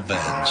and roll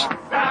bands.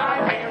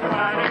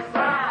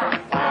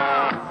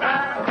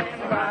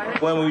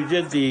 When we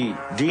did the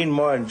Dean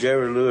Martin,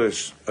 Jerry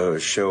Lewis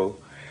show,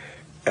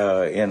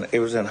 it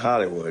was in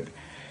Hollywood,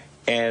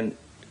 and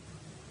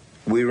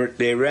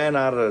they ran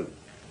out of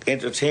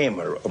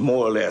entertainment,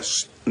 more or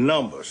less,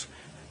 numbers,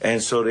 and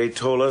so they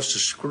told us to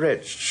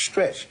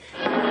stretch.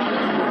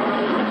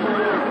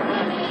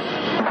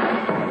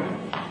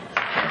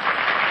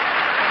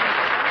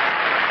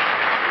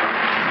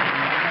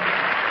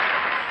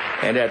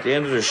 And at the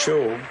end of the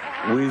show,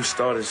 we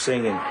started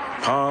singing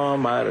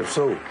Palm Out of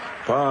Soap,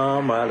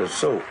 Palm Out of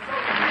Soap.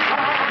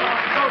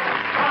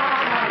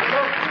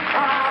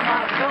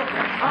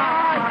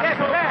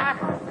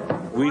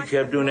 We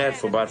kept doing that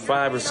for about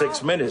 5 or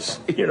 6 minutes,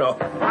 you know.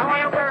 I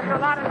went over there for a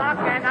lot of luck,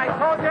 and I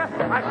told you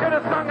I should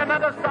have sung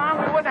another song.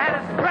 We wouldn't have had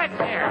a stretch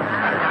here.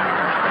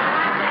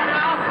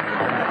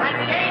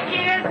 The 8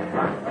 years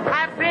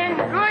have been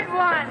good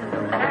ones.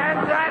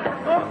 And that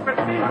book for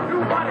these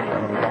 2 buddies.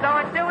 So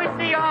until we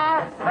see you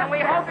all, and we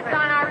hope it's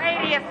on our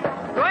 80th,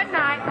 good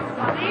night.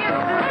 See you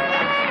soon.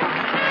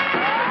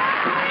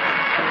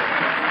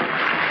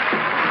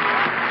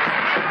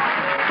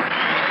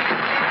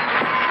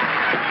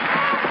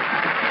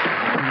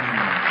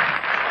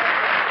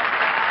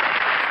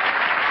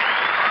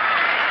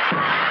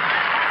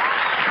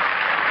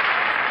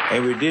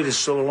 And we did it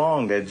so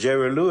long that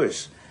Jerry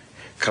Lewis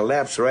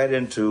collapsed right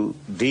into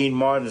Dean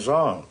Martin's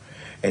arm.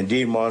 And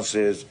Dean Martin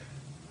says,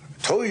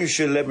 "Told you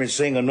should let me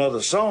sing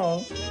another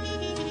song."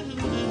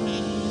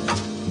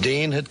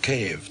 Dean had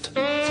caved,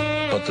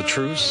 but the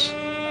truce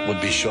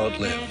would be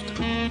short-lived.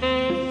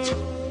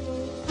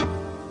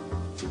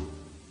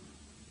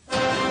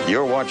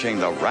 You're watching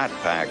The Rat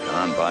Pack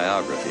on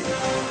Biography.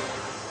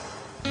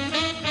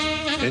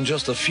 In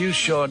just a few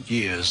short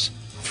years,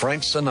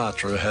 Frank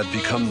Sinatra had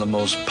become the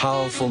most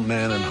powerful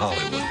man in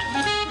Hollywood.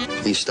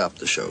 He stopped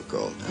the show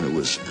cold, and it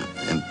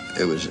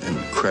was an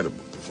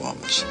incredible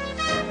performance.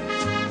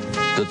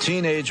 The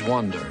teenage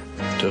wonder,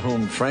 to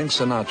whom Frank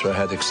Sinatra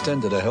had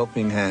extended a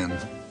helping hand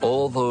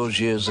all those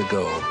years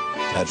ago,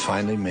 had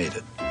finally made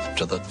it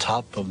to the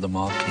top of the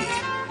marquee.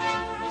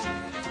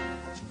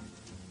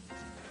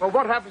 Well,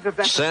 what happens if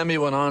that... Sammy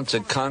went on to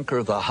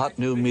conquer the hot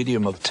new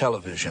medium of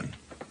television,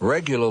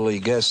 regularly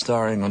guest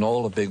starring on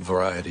all the big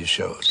variety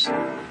shows.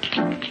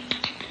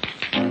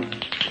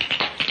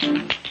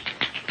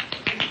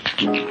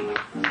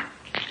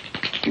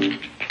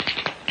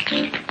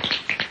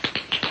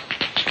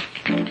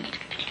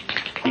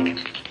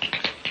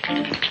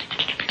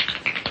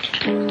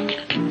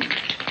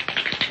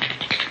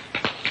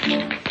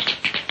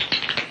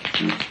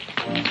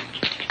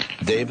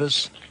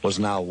 Davis was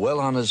now well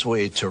on his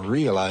way to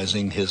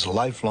realizing his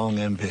lifelong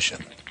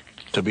ambition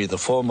to be the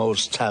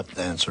foremost tap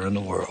dancer in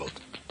the world.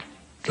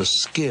 The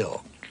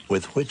skill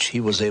with which he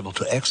was able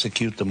to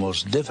execute the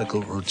most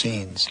difficult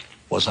routines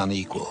was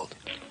unequaled.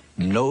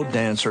 No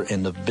dancer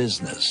in the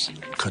business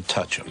could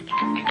touch him.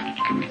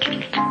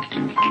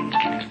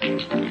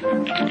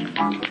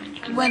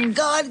 When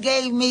God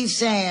gave me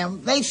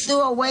Sam, they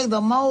threw away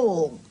the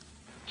mold.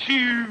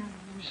 To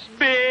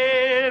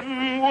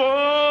spend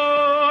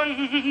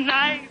one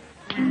night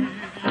with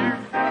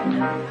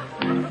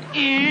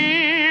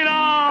you in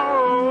our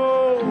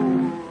old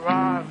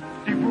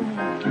rendezvous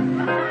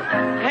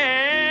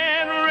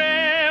and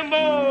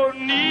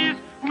reminisce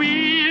with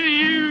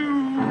you.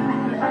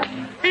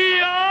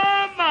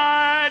 You're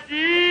my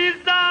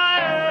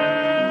desire.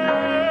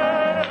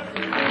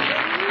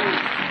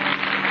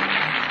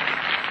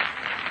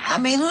 I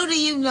mean, who do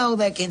you know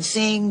that can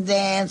sing,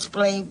 dance,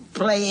 play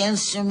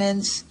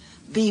instruments,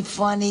 be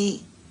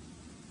funny,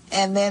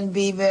 and then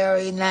be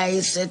very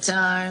nice at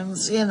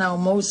times, you know,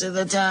 most of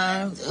the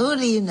time? Who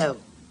do you know?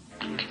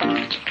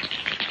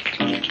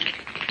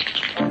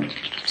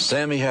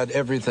 Sammy had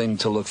everything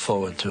to look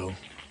forward to.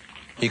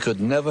 He could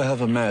never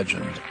have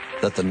imagined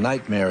that the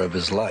nightmare of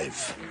his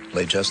life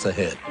lay just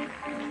ahead,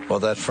 or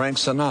that Frank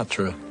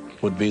Sinatra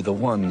would be the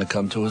one to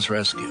come to his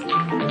rescue.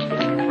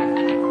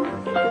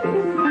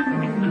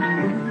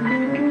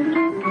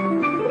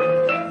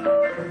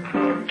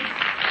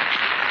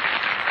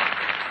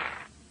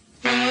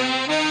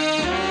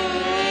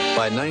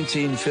 By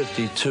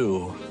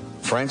 1952,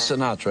 Frank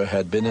Sinatra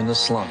had been in a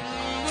slump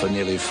for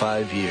nearly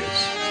 5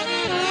 years.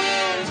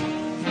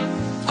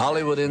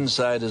 Hollywood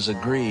insiders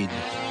agreed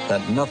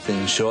that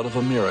nothing short of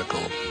a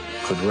miracle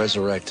could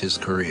resurrect his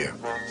career.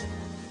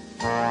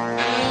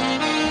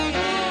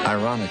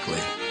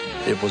 Ironically,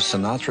 it was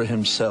Sinatra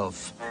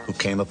himself who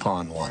came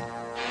upon one,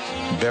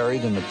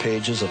 buried in the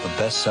pages of a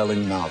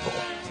best-selling novel.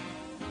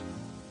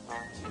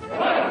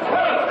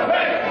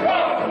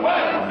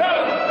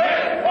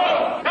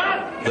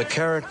 The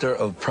character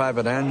of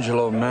Private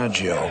Angelo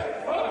Maggio,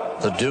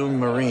 the doomed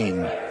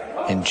Marine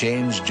in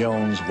James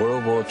Jones'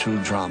 World War II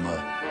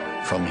drama,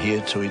 From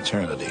Here to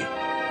Eternity,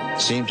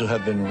 seemed to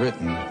have been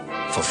written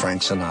for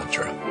Frank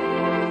Sinatra.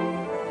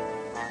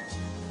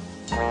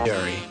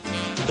 Jerry,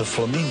 the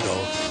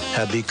Flamingo,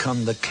 had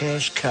become the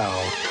cash cow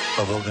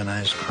of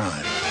organized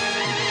crime.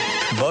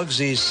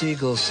 Bugsy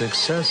Siegel's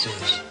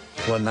successors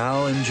were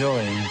now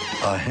enjoying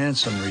a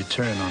handsome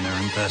return on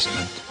their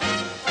investment.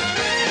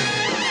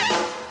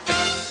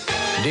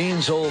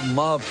 Dean's old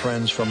mob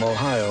friends from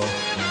Ohio,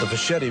 the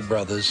Fischetti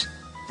brothers,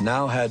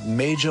 now had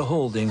major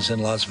holdings in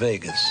Las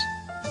Vegas.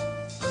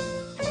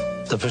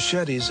 The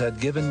Fischettis had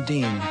given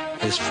Dean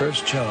his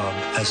first job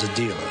as a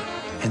dealer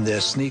in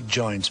their sneak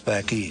joints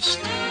back east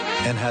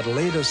and had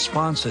later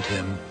sponsored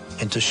him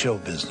into show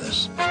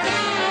business.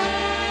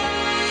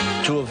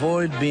 To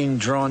avoid being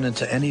drawn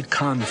into any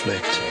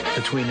conflict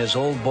between his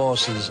old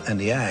bosses and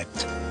the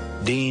act,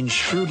 Dean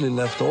shrewdly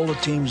left all the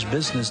team's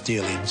business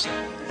dealings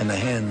in the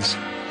hands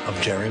of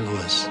Jerry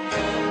Lewis.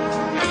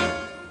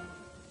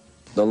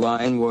 The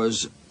line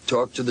was,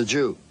 talk to the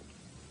Jew.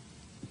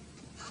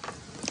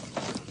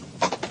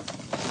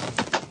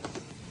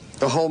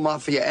 The whole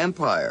mafia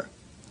empire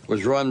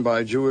was run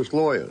by Jewish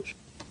lawyers.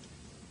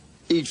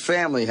 Each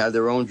family had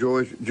their own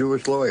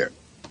Jewish lawyer.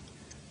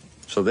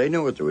 So they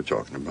knew what they were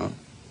talking about.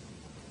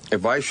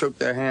 If I shook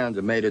their hand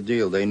and made a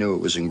deal, they knew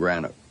it was in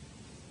granite.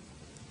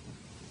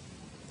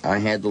 I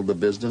handled the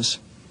business.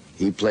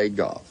 He played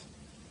golf.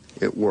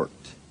 It worked.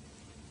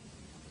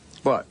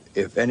 But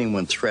if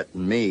anyone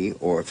threatened me,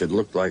 or if it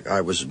looked like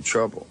I was in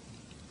trouble,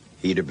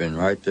 he'd have been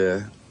right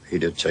there.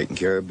 He'd have taken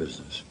care of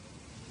business.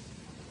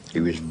 He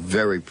was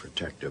very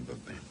protective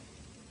of me.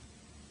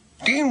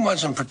 Dean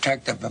wasn't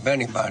protective of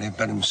anybody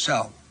but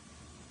himself.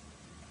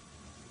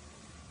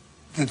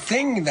 The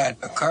thing that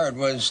occurred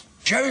was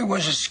Jerry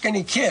was a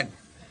skinny kid.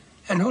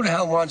 And who the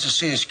hell wants to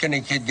see a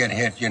skinny kid get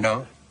hit, you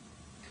know?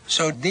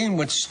 So Dean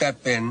would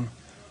step in,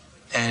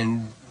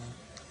 and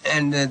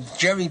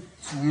Jerry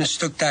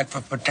mistook that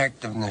for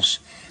protectiveness.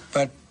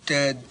 But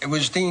it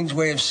was Dean's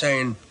way of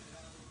saying,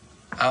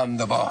 I'm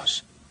the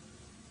boss.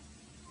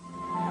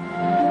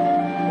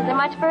 Is it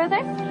much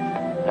further?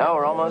 No,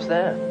 we're almost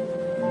there.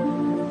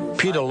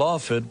 Peter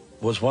Lawford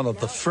was one of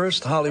the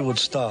first Hollywood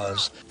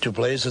stars to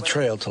blaze a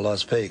trail to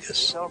Las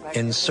Vegas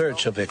in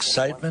search of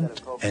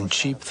excitement and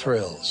cheap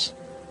thrills.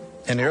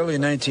 In the early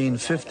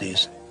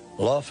 1950s,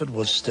 Lawford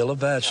was still a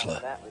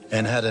bachelor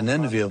and had an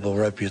enviable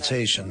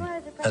reputation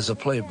as a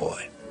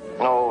playboy.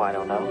 Oh, I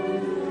don't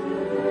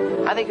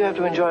know. I think you have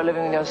to enjoy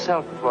living with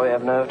yourself before you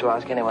have nerve to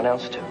ask anyone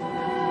else to.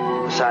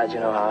 Besides, you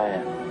know how I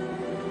am.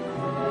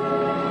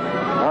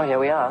 Oh, here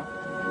we are.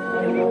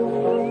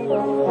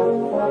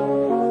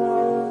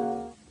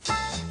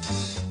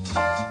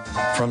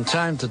 From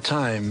time to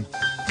time,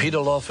 Peter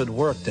Lawford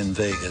worked in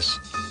Vegas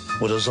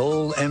with his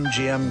old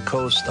MGM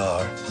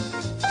co-star,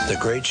 the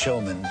great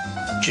showman,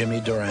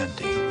 Jimmy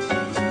Durante.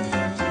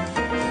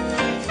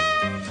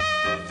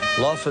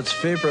 Lawford's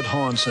favorite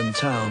haunts in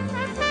town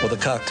were the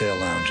cocktail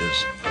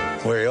lounges,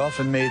 where he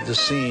often made the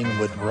scene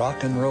with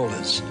rock and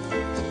rollers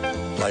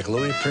like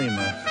Louis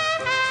Prima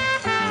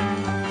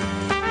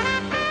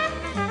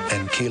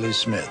and Keely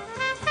Smith.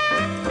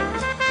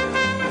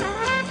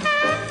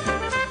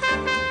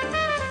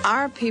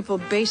 Our people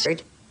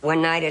basically,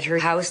 one night at her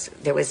house,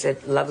 there was a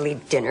lovely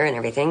dinner and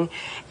everything,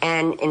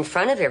 and in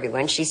front of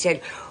everyone, she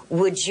said,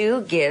 would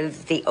you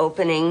give the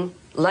opening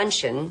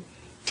luncheon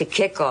to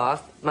kick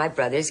off my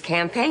brother's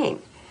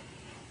campaign?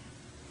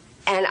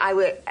 And I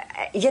would,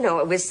 you know,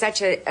 it was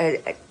such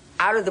a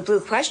out of the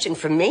blue question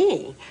for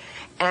me.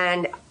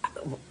 And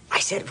I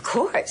said, of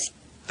course.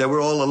 They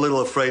were all a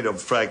little afraid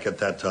of Frank at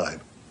that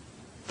time.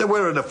 They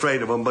weren't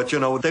afraid of him, but, you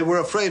know, they were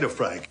afraid of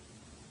Frank.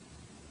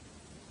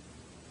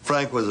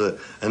 Frank was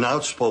an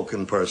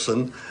outspoken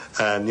person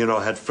and, you know,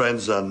 had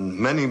friends on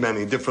many,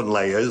 many different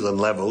layers and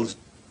levels.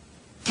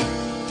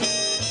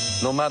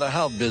 No matter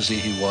how busy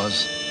he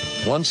was,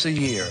 once a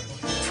year,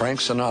 Frank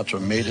Sinatra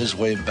made his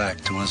way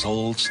back to his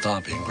old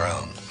stomping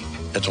ground,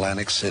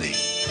 Atlantic City,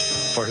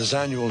 for his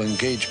annual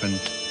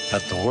engagement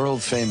at the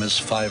world-famous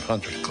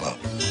 500 Club.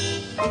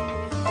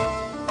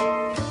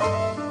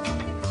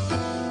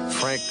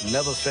 Frank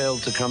never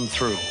failed to come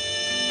through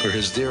for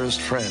his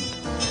dearest friend,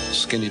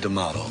 Skinny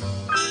D'Amato.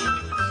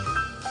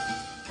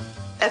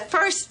 At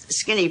first,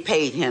 Skinny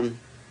paid him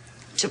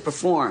to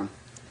perform,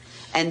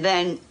 and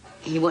then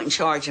he wouldn't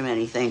charge him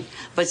anything.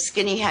 But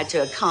Skinny had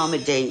to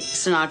accommodate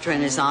Sinatra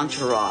and his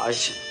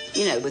entourage,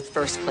 you know, with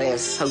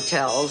first-class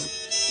hotels,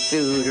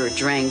 food or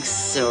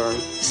drinks or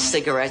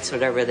cigarettes,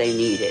 whatever they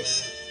needed.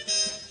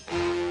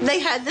 They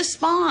had this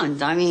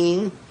bond. I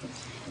mean,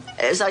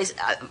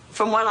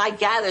 from what I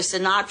gather,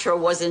 Sinatra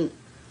wasn't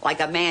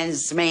like a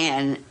man's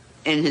man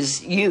in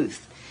his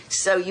youth.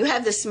 So you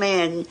have this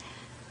man,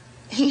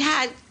 he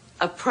had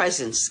a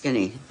presence,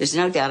 Skinny. There's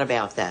no doubt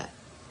about that.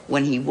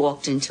 When he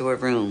walked into a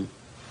room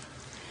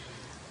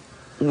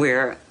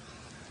where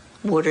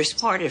waters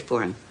parted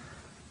for him.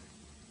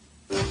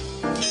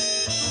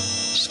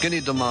 Skinny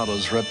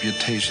D'Amato's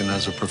reputation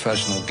as a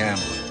professional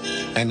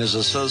gambler and his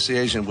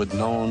association with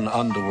known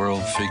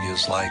underworld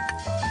figures like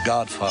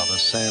Godfather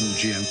Sam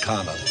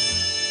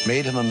Giancana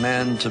made him a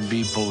man to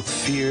be both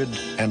feared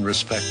and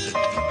respected.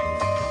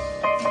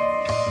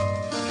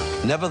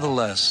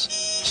 Nevertheless,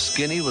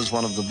 Skinny was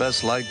one of the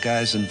best-liked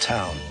guys in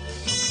town,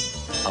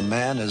 a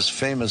man as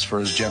famous for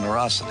his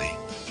generosity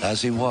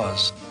as he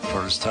was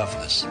for his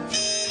toughness.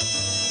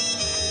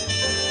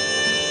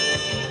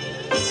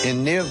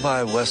 In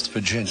nearby West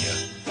Virginia,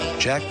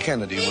 Jack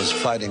Kennedy was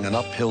fighting an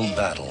uphill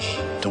battle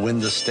to win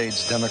the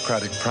state's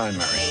Democratic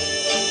primary.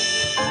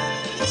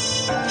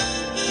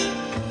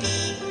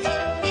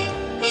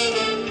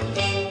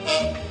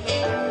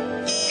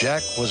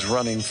 Jack was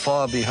running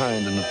far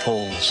behind in the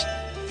polls.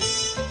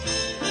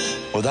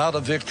 Without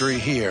a victory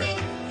here,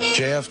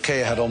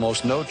 JFK had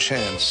almost no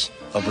chance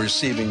of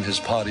receiving his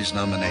party's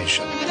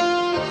nomination.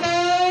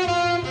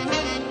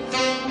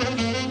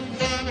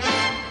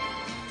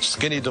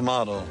 Skinny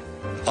D'Amato,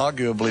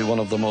 arguably one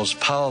of the most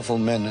powerful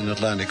men in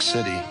Atlantic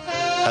City,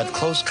 had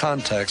close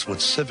contacts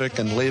with civic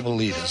and labor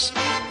leaders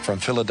from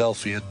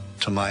Philadelphia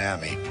to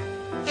Miami.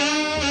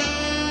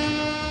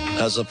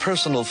 As a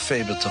personal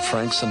favor to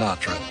Frank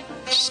Sinatra,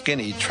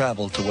 Skinny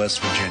traveled to West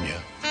Virginia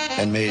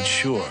and made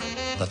sure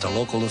that the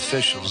local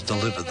officials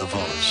delivered the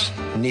votes.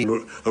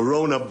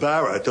 Rona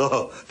Barrett,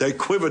 oh, they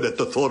quivered at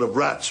the thought of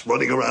rats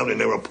running around in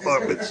their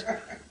apartments.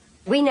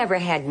 We never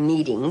had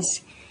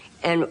meetings,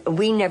 and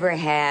we never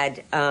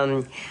had,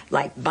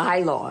 like,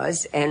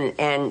 bylaws,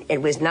 and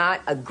it was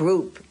not a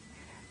group,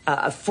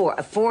 a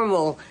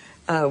formal,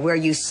 where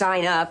you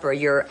sign up or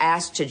you're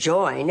asked to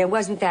join. It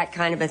wasn't that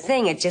kind of a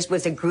thing. It just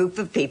was a group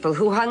of people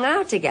who hung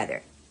out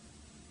together.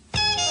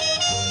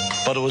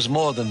 But it was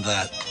more than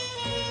that.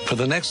 For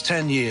the next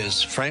 10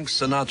 years, Frank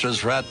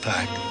Sinatra's Rat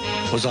Pack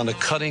was on the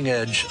cutting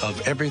edge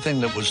of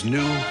everything that was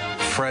new,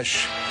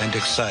 fresh, and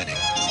exciting.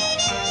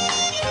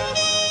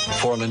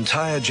 For an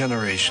entire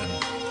generation,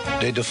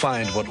 they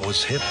defined what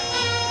was hip,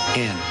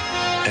 in,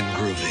 and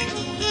groovy.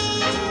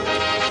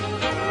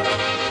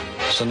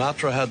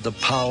 Sinatra had the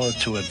power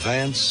to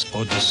advance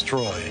or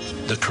destroy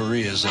the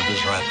careers of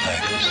his Rat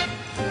Packers.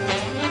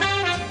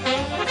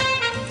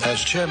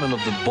 As chairman of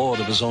the board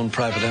of his own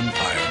private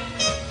empire,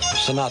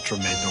 Sinatra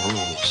made the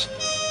rules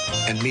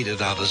and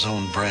meted out his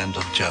own brand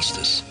of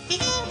justice.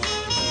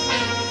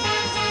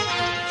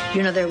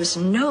 You know, there was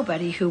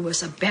nobody who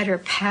was a better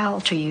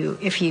pal to you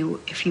if you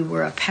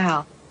were a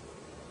pal.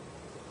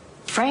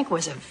 Frank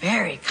was a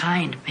very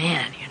kind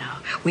man, you know.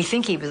 We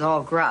think he was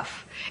all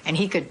gruff, and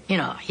he could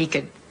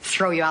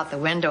throw you out the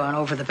window and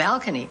over the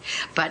balcony,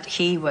 but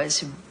he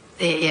was,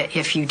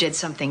 if you did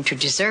something to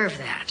deserve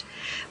that.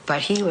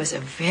 But he was a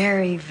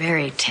very,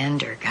 very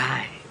tender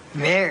guy.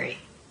 Very.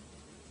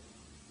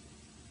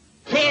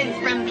 Kids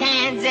from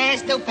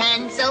Kansas to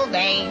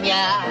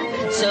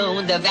Pennsylvania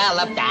soon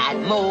developed that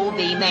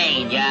movie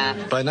mania.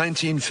 By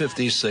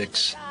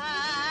 1956,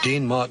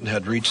 Dean Martin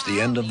had reached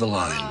the end of the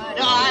line.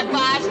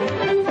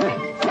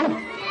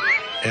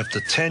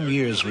 After 10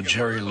 years with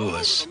Jerry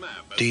Lewis,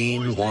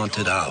 Dean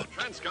wanted out,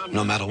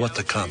 no matter what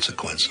the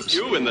consequences.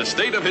 You in the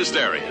state of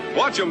hysteria.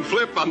 Watch them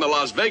flip on the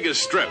Las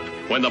Vegas Strip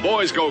when the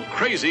boys go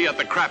crazy at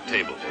the crap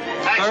table.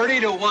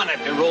 30 to 1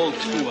 if you roll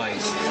 2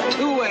 aces.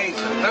 2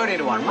 aces, 30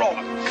 to 1. Roll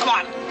them. Come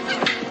on.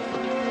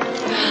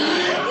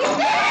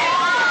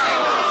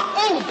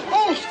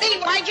 Oh,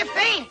 Steve, why'd you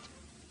faint?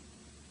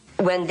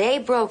 When they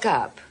broke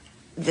up,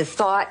 the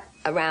thought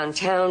around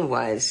town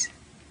was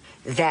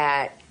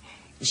that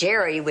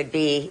Jerry would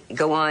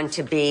go on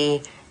to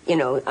be, you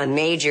know, a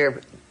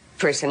major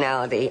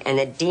personality, and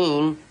that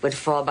Dean would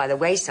fall by the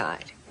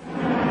wayside.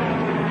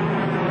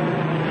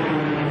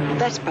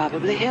 That's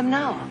probably him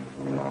now.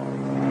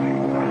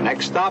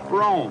 Next stop,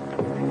 Rome.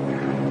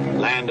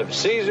 Land of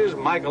Caesars,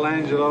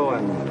 Michelangelo,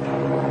 and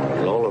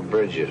Lola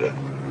Brigida.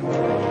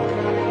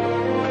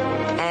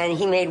 And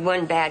he made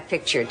one bad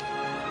picture,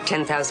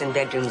 10,000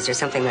 Bedrooms or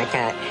something like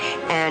that,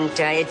 and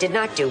it did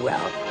not do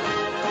well.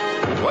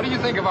 What do you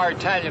think of our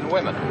Italian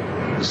women?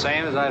 The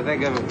same as I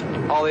think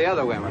of all the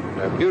other women.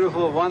 They're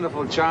beautiful,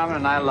 wonderful, charming,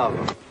 and I love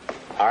them.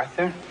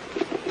 Arthur,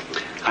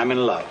 I'm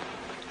in love.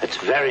 That's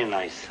very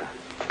nice, sir.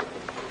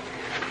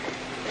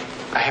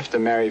 I have to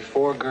marry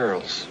 4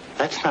 girls.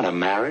 That's not a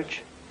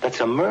marriage. That's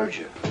a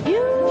merger. The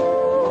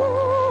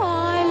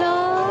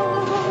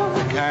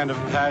kind of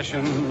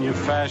passion you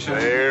fashion.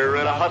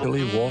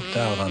 Billy walked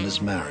out on his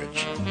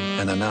marriage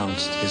and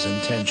announced his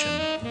intention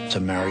to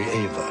marry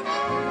Ava.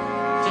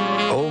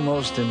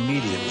 Almost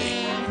immediately,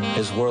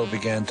 his world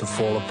began to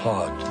fall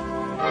apart.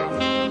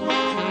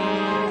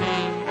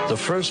 The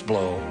first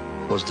blow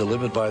was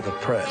delivered by the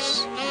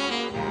press.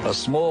 A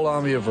small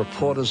army of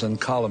reporters and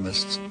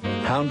columnists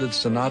hounded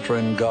Sinatra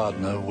and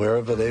Gardner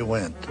wherever they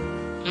went,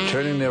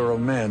 turning their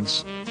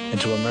romance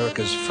into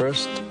America's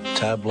first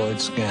tabloid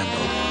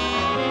scandal.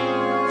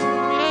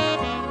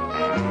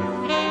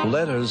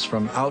 Letters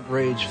from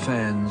outraged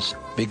fans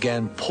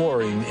began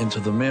pouring into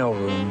the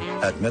mailroom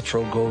at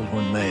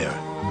Metro-Goldwyn-Mayer.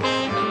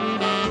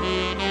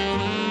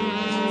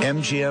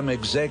 MGM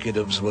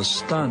executives were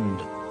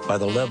stunned by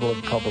the level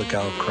of public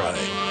outcry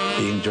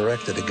being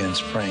directed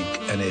against Frank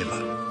and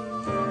Ava.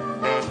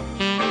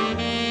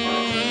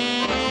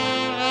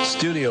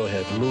 Studio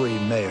head Louis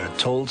Mayer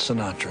told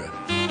Sinatra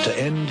to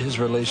end his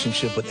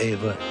relationship with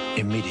Ava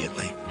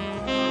immediately.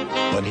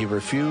 When he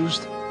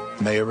refused,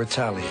 Mayer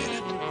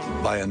retaliated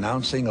by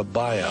announcing a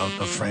buyout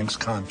of Frank's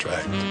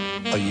contract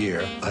a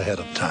year ahead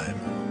of time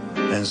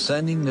and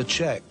sending the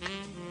check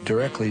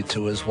directly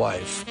to his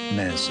wife,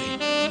 Nancy.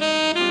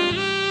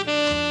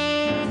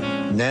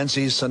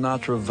 Nancy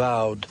Sinatra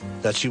vowed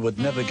that she would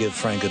never give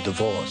Frank a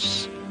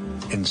divorce.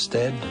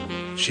 Instead,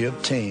 she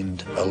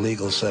obtained a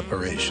legal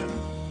separation.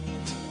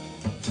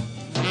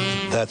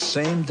 That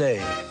same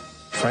day,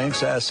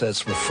 Frank's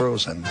assets were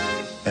frozen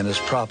and his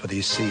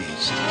property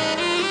seized.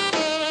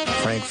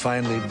 Frank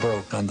finally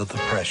broke under the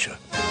pressure.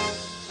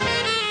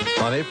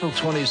 On April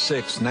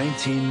 26,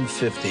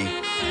 1950,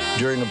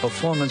 during a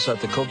performance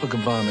at the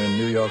Copacabana in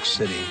New York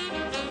City,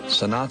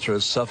 Sinatra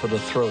suffered a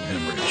throat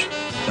hemorrhage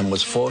and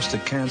was forced to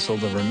cancel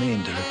the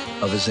remainder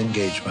of his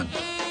engagement.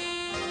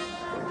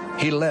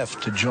 He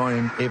left to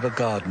join Ava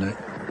Gardner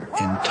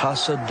in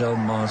Tossa del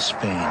Mar,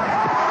 Spain,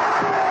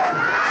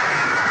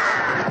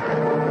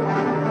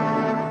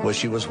 where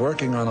she was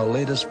working on her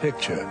latest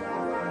picture,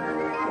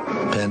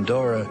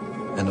 Pandora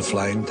and the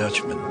Flying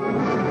Dutchman.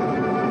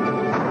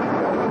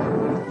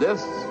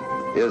 This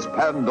is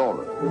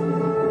Pandora.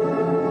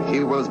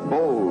 She was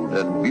bold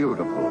and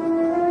beautiful.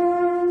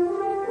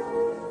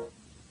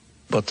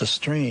 But the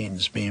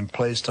strains being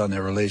placed on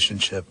their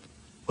relationship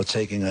were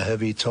taking a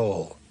heavy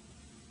toll.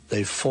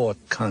 They fought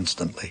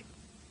constantly.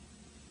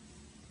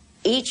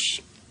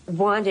 Each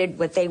wanted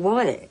what they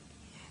wanted.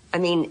 I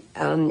mean,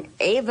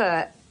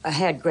 Ava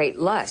had great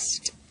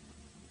lust,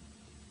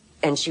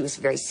 and she was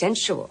very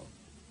sensual.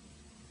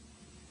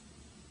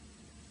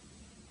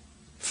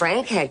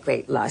 Frank had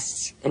great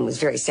lusts and was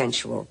very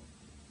sensual.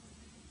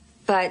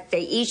 But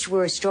they each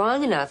were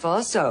strong enough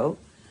also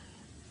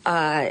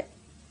to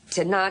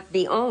not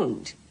be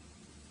owned.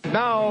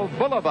 Now,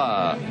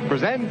 Bulova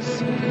presents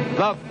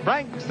The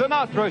Frank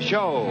Sinatra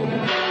Show.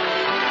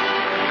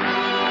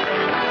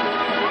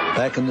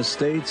 Back in the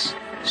States,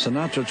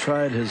 Sinatra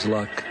tried his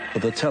luck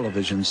with a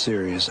television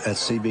series at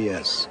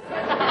CBS.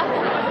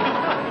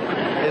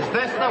 Is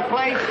this the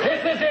place?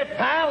 This is it,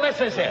 pal.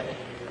 This is it.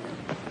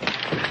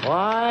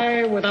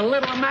 Why, with a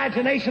little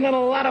imagination and a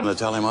lot of... To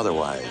tell him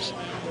otherwise.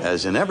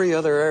 As in every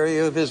other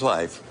area of his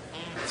life,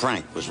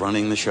 Frank was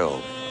running the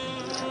show.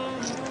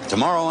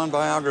 Tomorrow on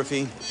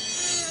Biography,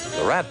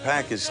 the Rat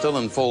Pack is still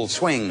in full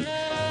swing,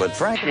 but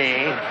Frank...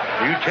 Hey,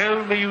 you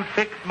told me you'd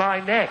fix my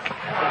neck.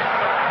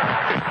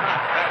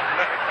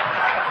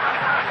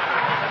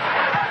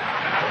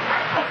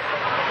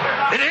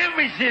 And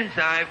ever since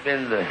I've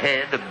been the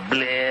head of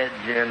Blair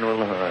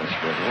General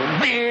Hospital,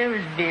 there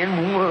has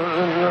been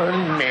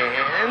one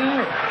man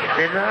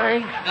that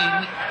I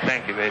keep...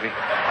 Thank you, baby.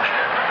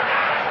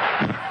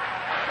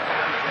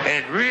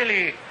 And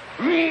really,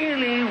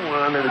 really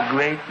one of the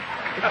great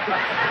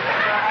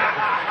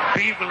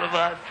people of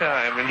our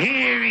time. And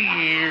here he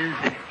is.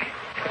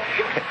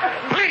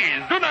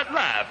 Please, do not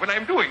laugh when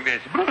I'm doing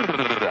this. Don't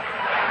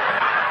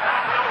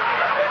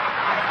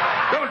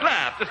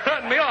laugh, just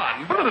turn me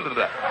on.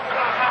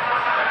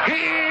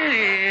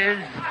 Here is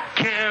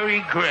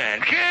Cary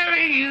Grant.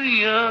 Cary, you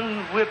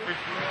young whippersnapper.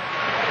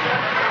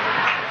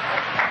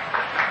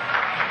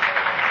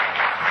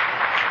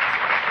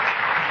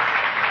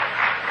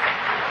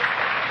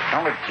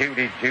 Oh,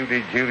 Judy,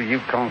 Judy, Judy, you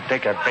can't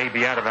take a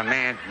baby out of a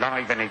man's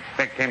life and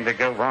expect him to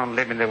go on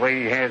living the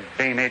way he has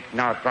been. It's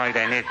not right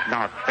and it's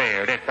not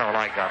fair. That's all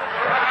I got to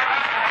say.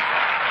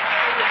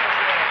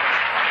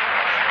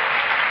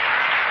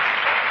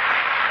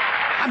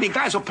 I mean,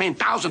 guys were paying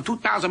 $1,000,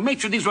 $2,000.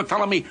 Maitres were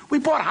telling me we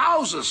bought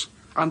houses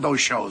on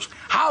those shows.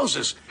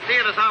 Houses.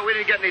 Seeing as how we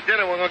didn't get any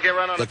dinner, we're going to get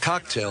right on... The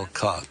cocktail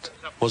cart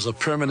was a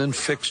permanent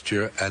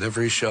fixture at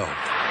every show.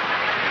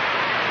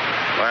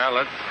 Well,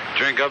 let's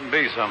drink up and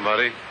be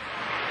somebody.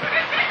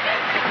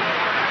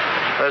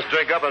 Let's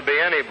drink up and be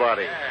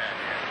anybody.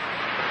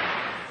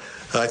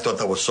 I thought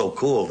that was so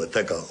cool to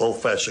take an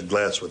old-fashioned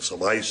glass with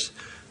some ice,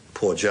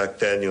 pour Jack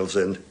Daniels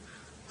in.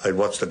 I'd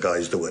watch the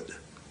guys do it.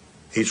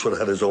 Each one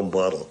had his own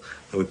bottle,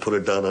 and we put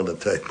it down on the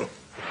table.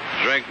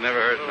 Drink never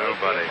hurts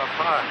nobody.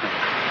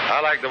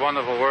 I like the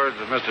wonderful words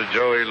of Mr.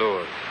 Joey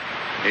Lewis.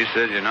 He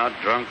said, you're not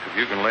drunk if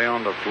you can lay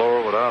on the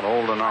floor without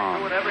holding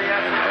on. And that's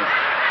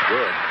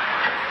good.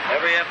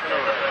 Every afternoon.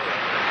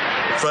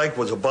 Frank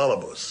was a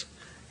balabus,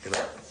 you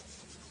know.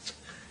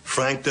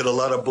 Frank did a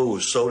lot of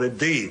booze, so did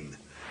Dean.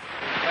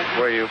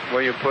 Where you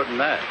putting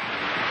that?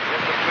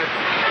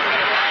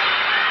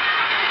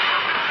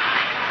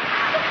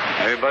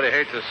 Everybody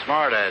hates a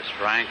smart-ass,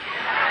 Frank.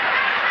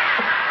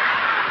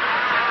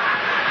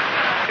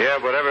 Yeah,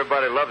 but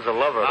everybody loves a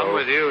lover, though. I'm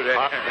with you,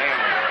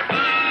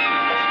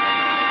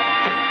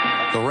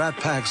 The Rat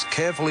Pack's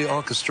carefully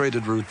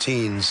orchestrated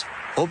routines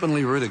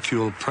openly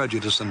ridiculed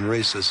prejudice and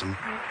racism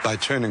by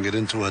turning it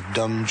into a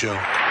dumb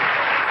joke.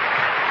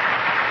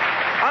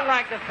 I'd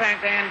like to thank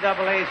the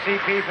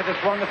NAACP for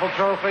this wonderful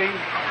trophy.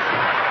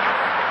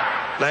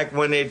 Like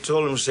when they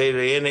told him, say,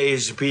 the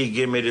NAACP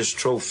give me this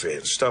trophy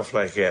and stuff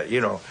like that,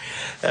 you know.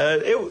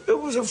 It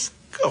was a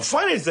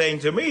funny thing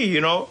to me, you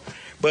know.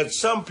 But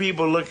some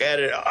people look at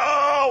it,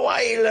 oh,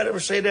 why you let him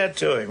say that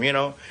to him, you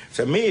know.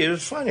 To me, it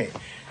was funny.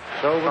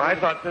 So I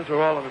thought since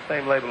we're all on the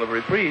same label of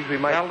Reprise, we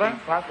might be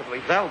possibly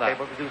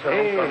able to do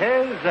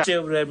something. See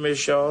over at Miss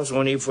Shaw's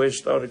when he first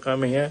started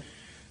coming here?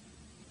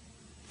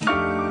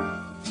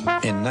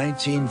 In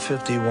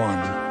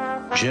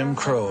 1951, Jim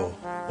Crow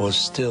was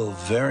still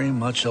very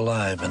much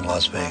alive in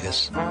Las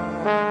Vegas.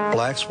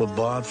 Blacks were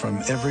barred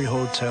from every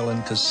hotel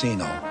and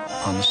casino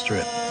on the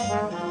Strip.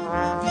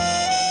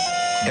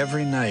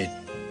 Every night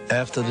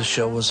after the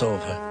show was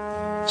over,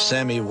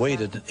 Sammy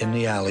waited in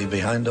the alley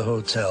behind the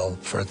hotel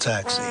for a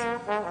taxi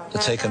to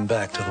take him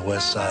back to the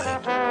West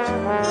Side.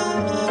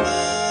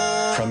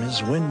 From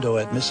his window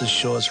at Mrs.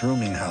 Shaw's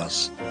rooming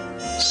house,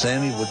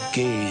 Sammy would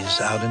gaze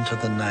out into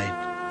the night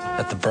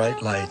at the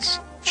bright lights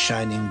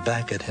shining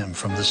back at him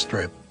from the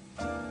Strip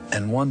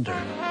and wonder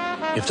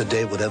if the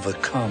day would ever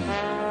come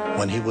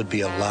when he would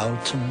be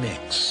allowed to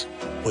mix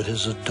with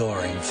his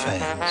adoring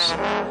fans.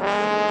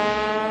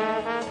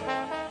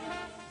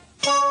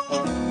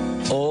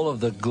 All of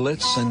the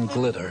glitz and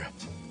glitter,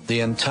 the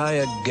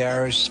entire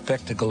garish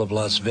spectacle of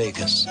Las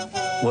Vegas,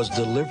 was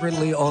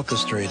deliberately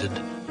orchestrated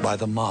by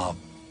the mob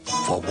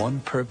for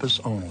one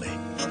purpose only: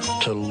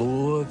 to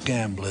lure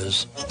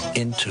gamblers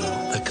into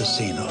the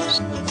casinos.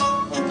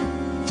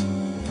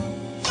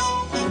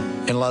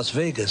 In Las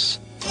Vegas,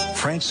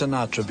 Frank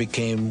Sinatra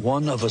became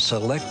one of a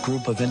select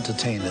group of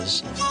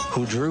entertainers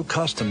who drew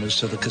customers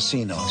to the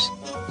casinos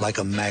like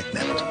a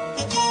magnet.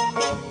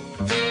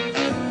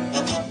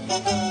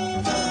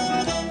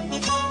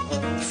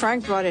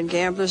 Frank brought in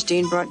gamblers,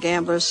 Dean brought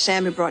gamblers,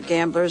 Sammy brought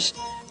gamblers,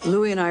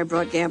 Louie and I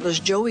brought gamblers,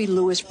 Joey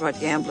Lewis brought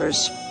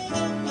gamblers.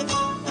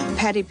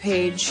 Patti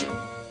Page.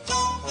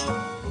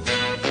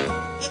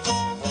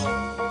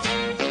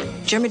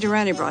 Jimmy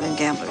Durante brought in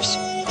gamblers.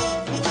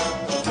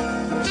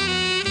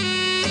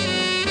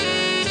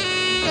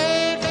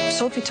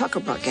 Sophie Tucker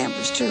brought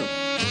gamblers, too.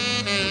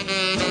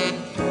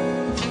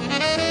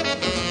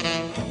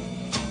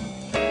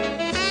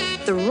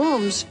 The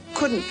rooms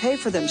couldn't pay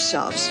for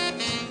themselves.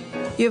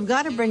 You've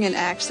got to bring in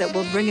acts that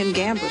will bring in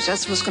gamblers.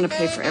 That's what's going to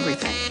pay for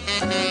everything.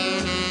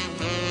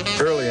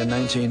 Early in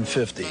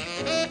 1950,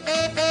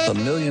 the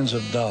millions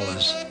of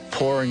dollars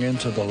pouring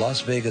into the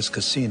Las Vegas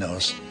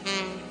casinos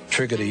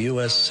triggered a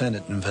U.S.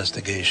 Senate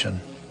investigation.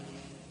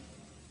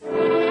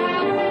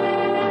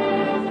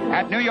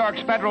 At New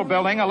York's federal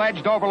building,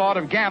 alleged overlord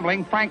of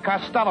gambling, Frank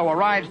Costello,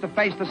 arrives to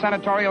face the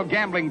senatorial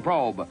gambling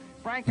probe.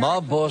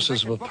 Mob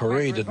bosses were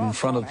paraded in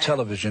front of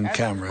television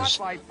cameras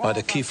by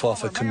the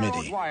Kefauver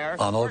Committee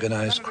on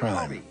Organized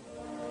Crime.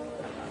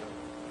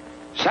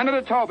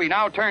 Senator Toby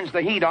now turns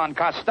the heat on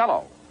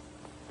Costello.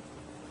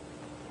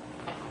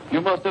 You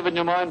must have in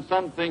your mind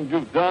some things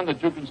you've done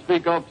that you can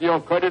speak of to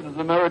your credit as an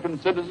American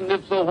citizen.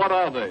 If so, what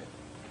are they?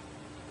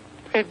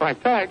 Paid my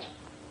tax.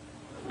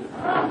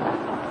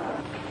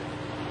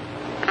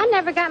 I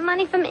never got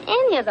money from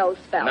any of those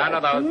fellas.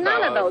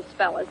 None of those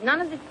fellas.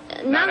 None of these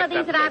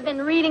that I've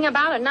been reading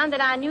about, or none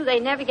that I knew. They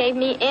never gave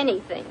me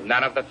anything.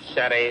 None of the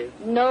Fishettis?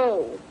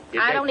 No.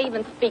 I don't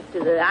even speak to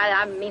the...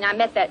 I mean, I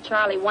met that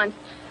Charlie once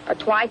or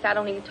twice. I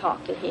don't even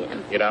talk to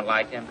him. You don't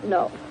like him?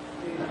 No.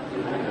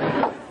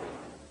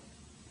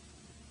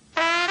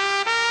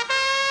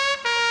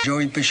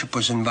 Joey Bishop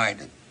was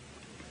invited.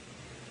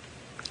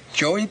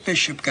 Joey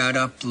Bishop got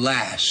up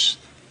last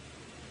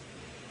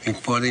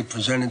before they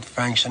presented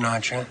Frank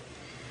Sinatra,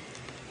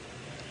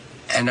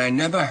 and I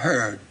never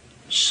heard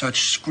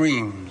such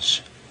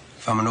screams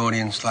from an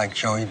audience like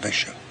Joey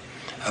Bishop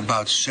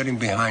about sitting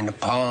behind the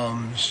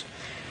palms,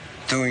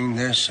 doing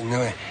this and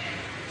doing,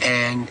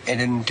 and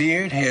it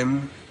endeared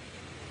him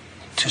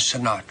to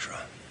Sinatra.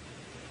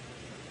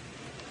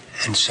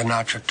 And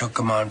Sinatra took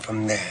him on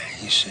from there.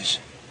 He says,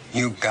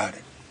 "You got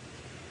it,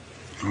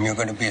 and you're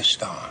going to be a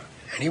star."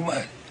 And he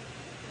was.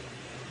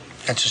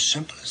 That's as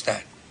simple as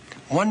that.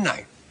 One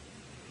night.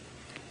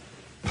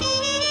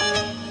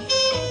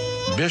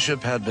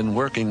 Bishop had been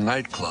working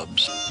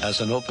nightclubs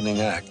as an opening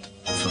act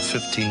for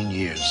 15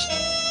 years,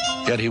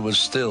 yet he was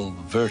still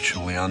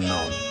virtually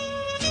unknown.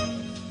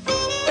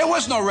 There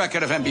was no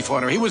record of him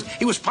before. He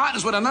was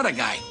partners with another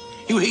guy.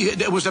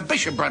 It was the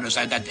Bishop brothers.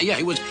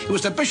 He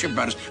was the Bishop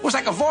brothers. It was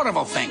like a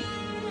vaudeville thing.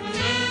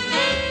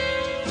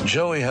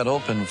 Joey had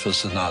opened for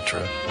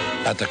Sinatra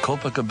at the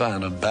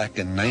Copacabana back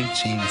in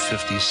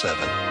 1957,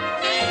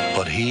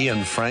 but he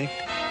and Frank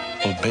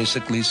were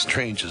basically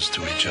strangers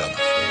to each other.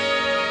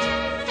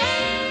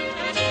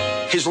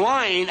 His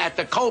line at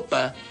the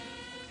Copa,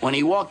 when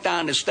he walked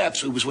down the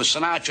steps, it was with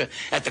Sinatra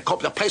at the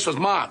Copa. The place was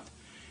mobbed.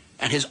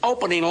 And his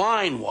opening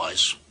line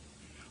was,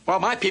 "Well,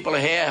 my people are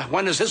here.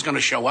 When is this going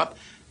to show up?"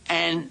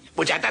 And,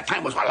 which at that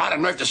time was a lot of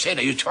nerve to say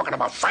that you were talking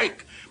about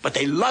Frank. But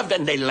they loved it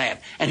and they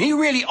laughed. And he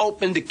really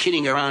opened the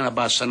kidding around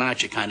about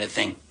Sinatra kind of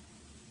thing.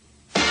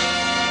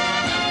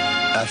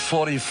 At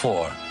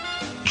 44,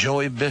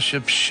 Joey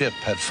Bishop's ship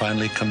had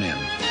finally come in.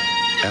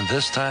 And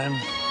this time,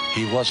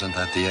 he wasn't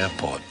at the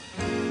airport.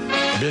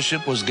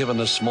 Bishop was given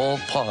a small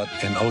part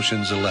in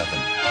Ocean's 11.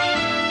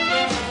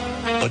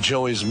 But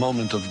Joey's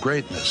moment of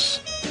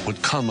greatness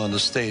would come on the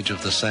stage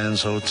of the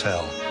Sands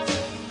Hotel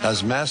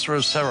as master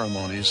of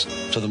ceremonies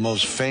to the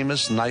most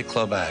famous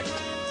nightclub act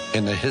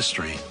in the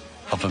history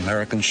of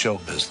American show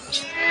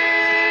business.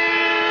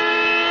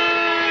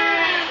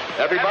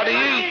 Everybody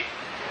eat!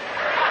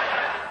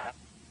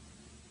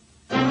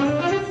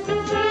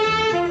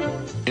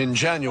 In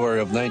January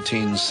of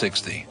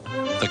 1960,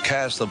 the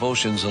cast of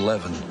Ocean's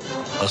 11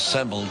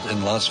 assembled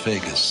in Las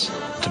Vegas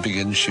to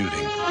begin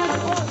shooting.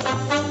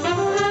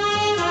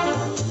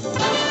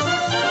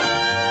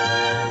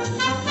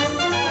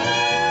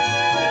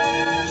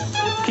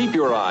 Keep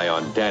your eye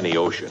on Danny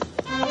Ocean.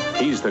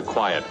 He's the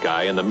quiet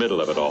guy in the middle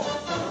of it all.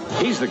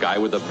 He's the guy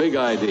with the big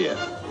idea.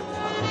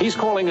 He's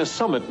calling a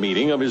summit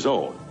meeting of his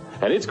own,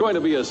 and it's going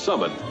to be a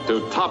summit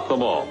to top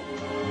them all.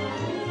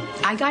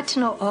 I got to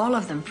know all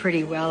of them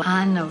pretty well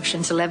on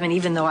Ocean's 11,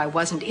 even though I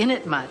wasn't in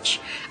it much.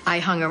 I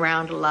hung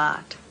around a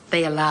lot.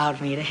 They allowed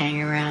me to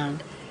hang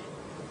around.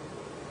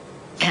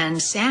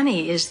 And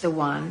Sammy is the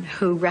one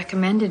who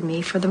recommended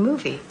me for the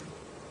movie.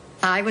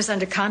 I was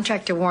under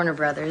contract to Warner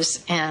Brothers,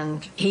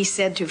 and he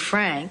said to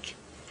Frank,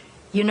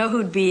 "You know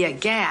who'd be a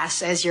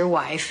gas as your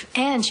wife?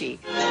 Angie."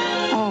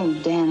 Oh,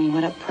 Danny,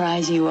 what a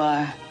prize you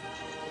are.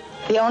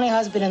 The only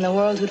husband in the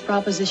world who'd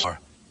proposition.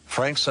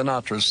 Frank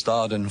Sinatra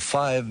starred in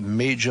 5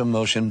 major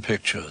motion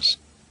pictures,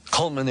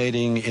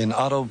 culminating in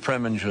Otto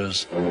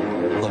Preminger's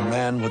The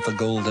Man with the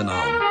Golden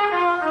Arm.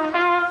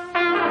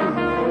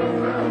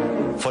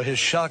 For his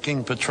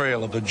shocking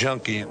portrayal of a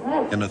junkie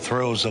in the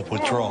throes of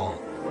withdrawal,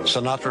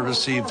 Sinatra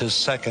received his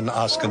 2nd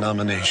Oscar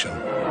nomination,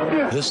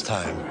 this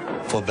time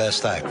for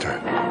Best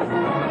Actor.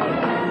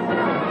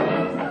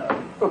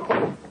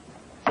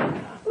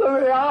 Let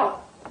me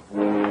out!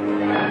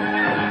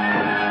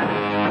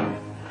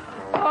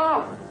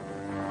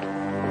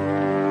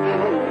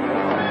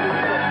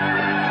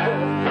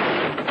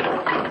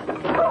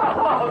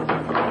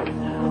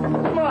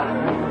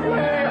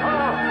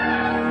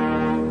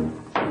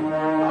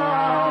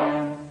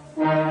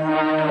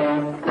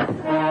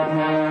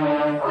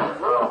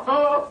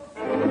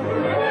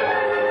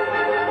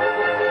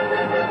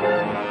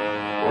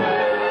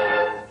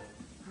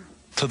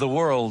 To the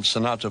world,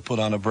 Sinatra put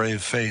on a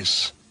brave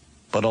face,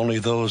 but only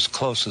those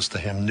closest to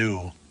him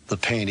knew the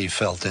pain he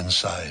felt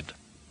inside.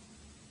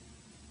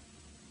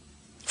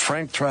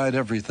 Frank tried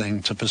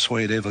everything to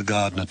persuade Ava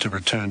Gardner to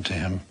return to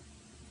him,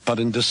 but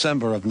in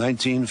December of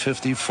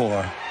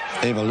 1954,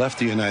 Ava left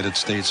the United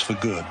States for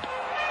good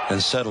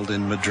and settled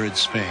in Madrid,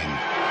 Spain,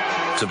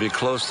 to be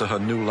close to her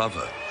new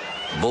lover,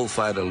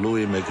 bullfighter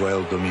Luis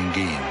Miguel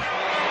Dominguín.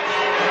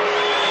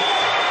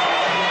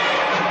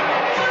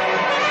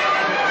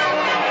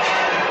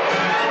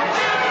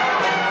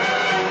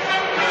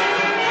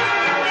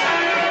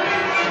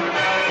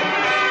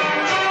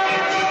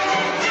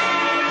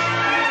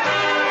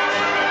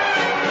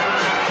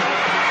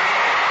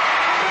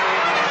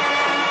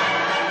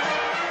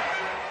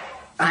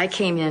 I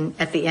came in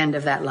at the end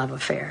of that love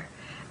affair,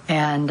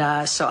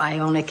 and so I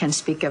only can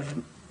speak of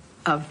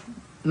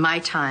my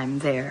time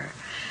there.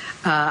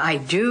 I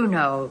do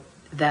know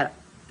that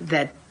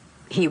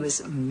he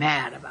was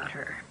mad about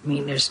her. I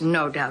mean, there's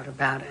no doubt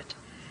about it.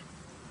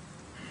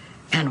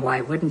 And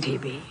why wouldn't he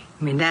be?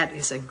 I mean, that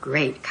is a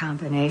great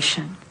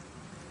combination.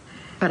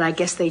 But I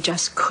guess they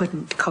just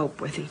couldn't cope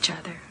with each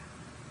other.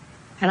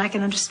 And I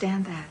can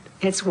understand that.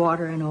 It's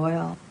water and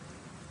oil.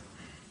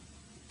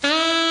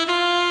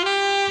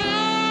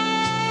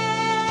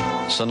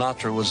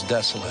 Sinatra was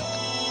desolate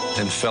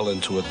and fell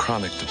into a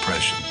chronic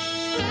depression.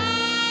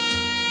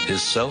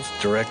 His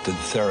self-directed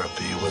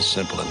therapy was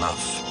simple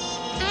enough.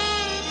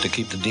 To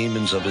keep the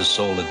demons of his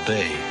soul at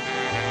bay,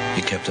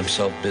 he kept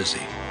himself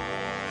busy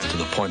to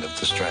the point of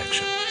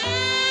distraction.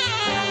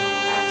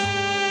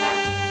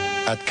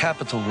 At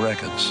Capitol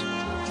Records,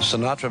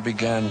 Sinatra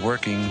began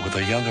working with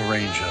a young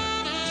arranger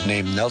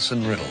named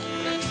Nelson Riddle.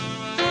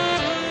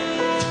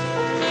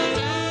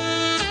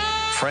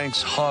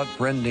 Frank's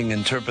heart-rending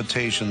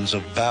interpretations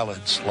of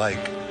ballads like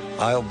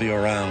I'll Be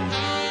Around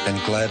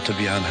and Glad to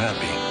Be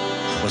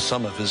Unhappy were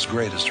some of his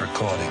greatest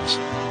recordings.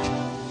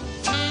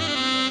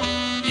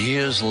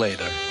 Years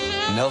later,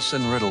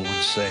 Nelson Riddle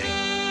would say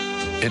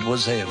it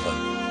was Ava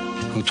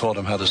who taught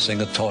him how to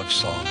sing a torch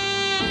song.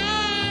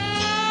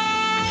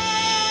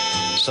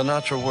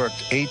 Sinatra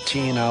worked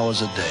 18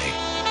 hours a day,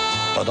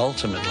 but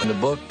ultimately, in the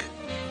book,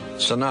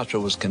 Sinatra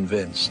was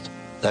convinced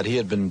that he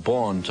had been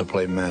born to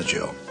play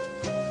Maggio.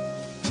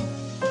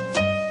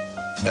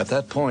 At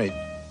that point,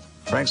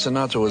 Frank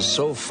Sinatra was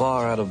so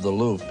far out of the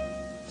loop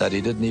that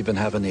he didn't even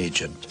have an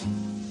agent.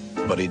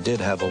 But he did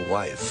have a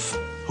wife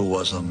who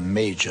was a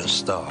major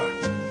star.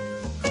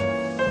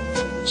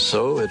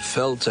 So it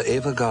fell to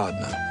Ava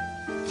Gardner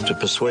to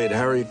persuade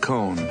Harry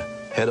Cohn,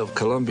 head of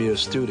Columbia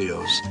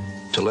Studios,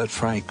 to let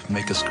Frank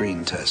make a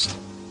screen test.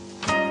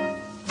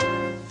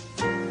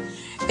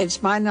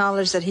 It's my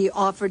knowledge that he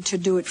offered to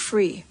do it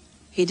free.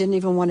 He didn't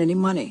even want any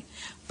money.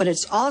 But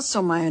it's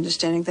also my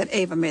understanding that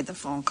Ava made the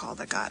phone call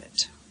that got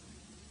it.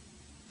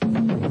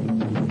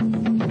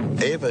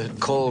 Ava had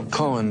called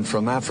Cohen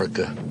from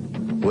Africa,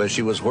 where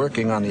she was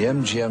working on the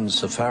MGM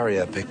safari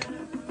epic,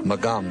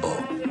 Magambo,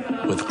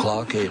 with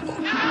Clark Abel.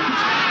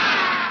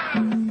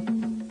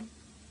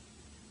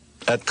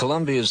 At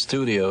Columbia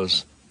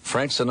Studios,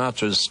 Frank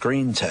Sinatra's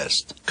screen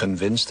test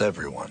convinced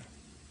everyone,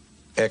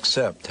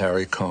 except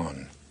Harry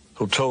Cohn,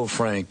 who told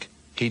Frank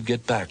he'd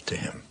get back to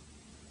him.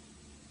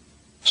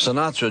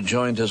 Sinatra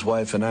joined his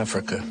wife in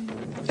Africa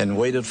and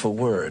waited for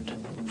word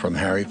from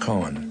Harry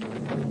Cohn.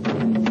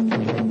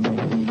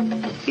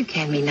 You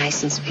can be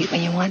nice and sweet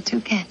when you want to,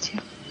 can't you?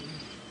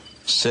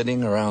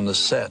 Sitting around the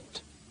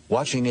set,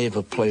 watching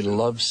Ava play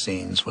love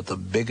scenes with the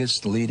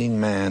biggest leading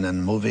man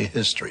in movie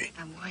history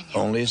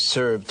only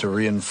served to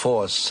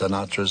reinforce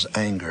Sinatra's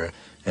anger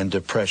and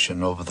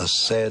depression over the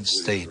sad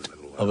state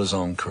of his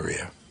own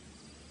career.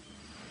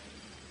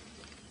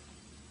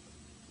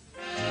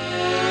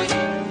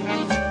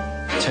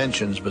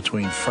 Tensions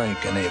between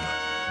Frank and Ava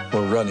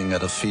were running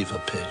at a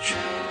fever pitch.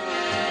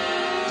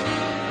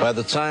 By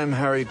the time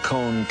Harry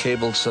Cohn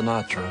cabled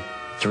Sinatra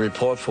to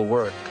report for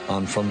work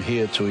on From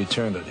Here to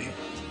Eternity,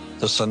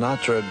 the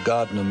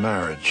Sinatra-Gardner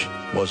marriage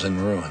was in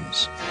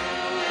ruins.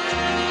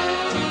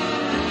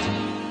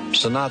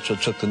 Sinatra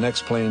took the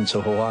next plane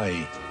to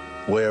Hawaii,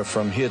 where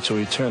From Here to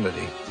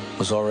Eternity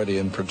was already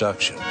in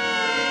production.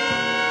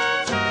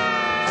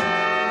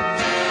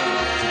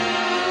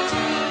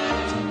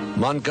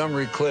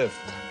 Montgomery Clift,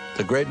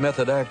 the great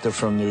method actor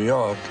from New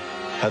York,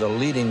 had a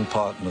leading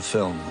part in the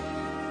film.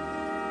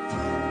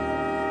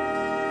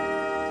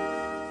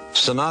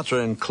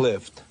 Sinatra and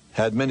Clift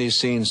had many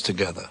scenes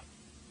together.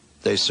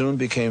 They soon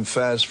became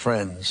fast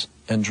friends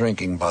and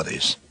drinking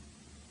buddies.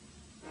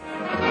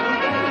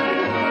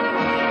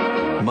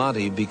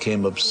 Monty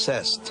became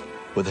obsessed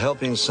with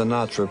helping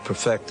Sinatra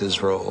perfect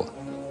his role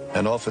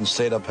and often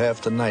stayed up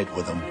half the night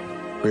with him,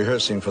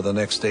 rehearsing for the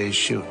next day's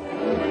shoot.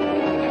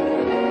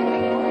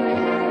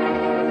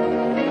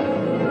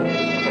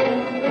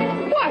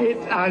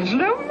 It's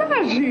Angelo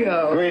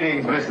Maggio.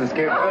 Greetings, Mrs.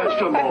 Skip.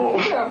 Vegetable.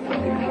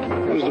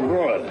 Who's the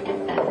broad?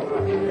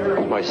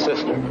 My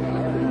sister.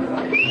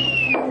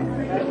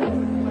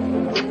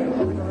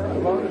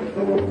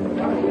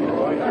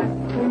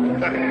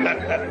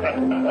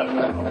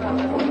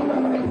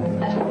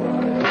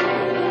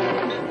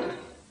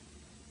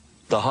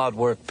 The hard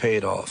work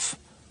paid off.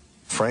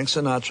 Frank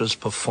Sinatra's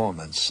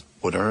performance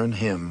would earn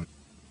him.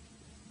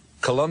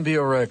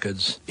 Columbia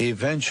Records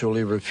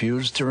eventually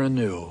refused to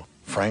renew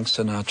Frank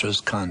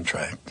Sinatra's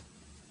contract.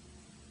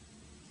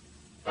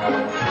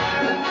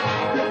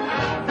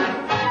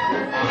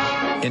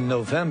 In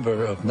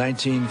November of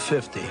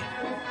 1950,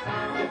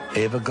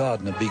 Ava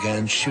Gardner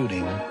began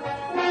shooting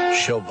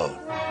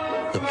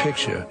Showboat, the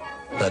picture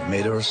that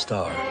made her a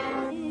star.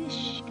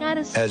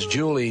 As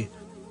Julie,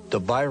 the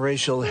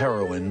biracial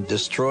heroine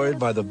destroyed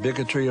by the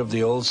bigotry of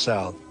the Old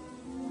South,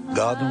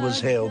 Gardner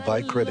was hailed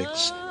by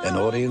critics and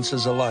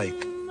audiences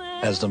alike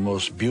as the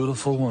most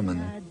beautiful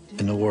woman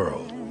in the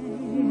world.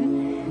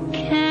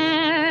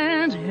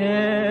 Can't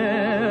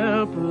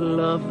help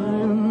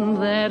loving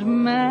that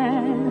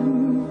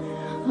man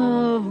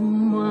of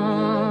mine.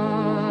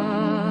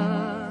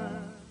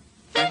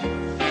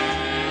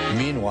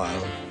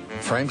 Meanwhile,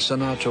 Frank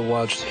Sinatra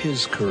watched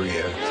his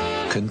career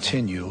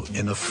continue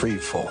in a free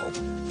fall.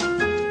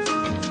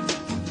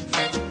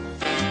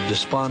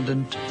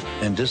 Despondent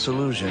and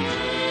disillusioned,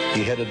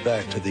 he headed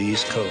back to the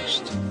East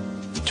Coast,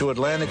 to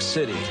Atlantic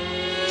City,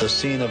 the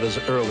scene of his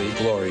early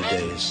glory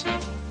days.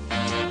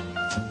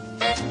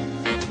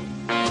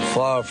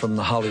 Far from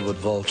the Hollywood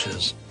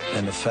vultures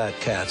and the fat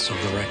cats of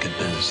the record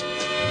biz,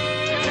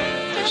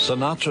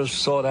 Sinatra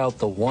sought out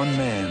the one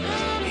man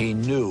he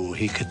knew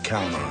he could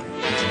count on.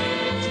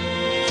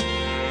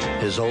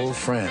 His old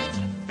friend,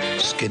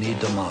 Skinny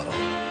D'Amato.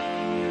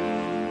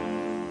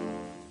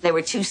 They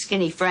were two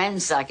skinny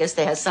friends. I guess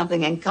they had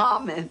something in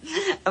common,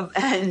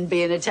 and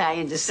being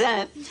Italian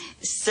descent.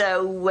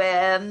 So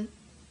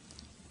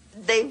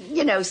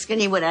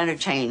Skinny would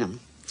entertain them,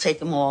 take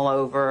them all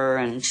over,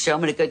 and show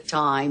them a good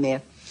time.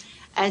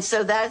 And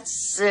so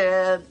that's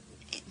to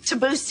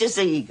boost his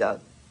ego.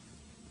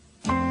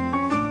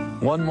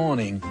 One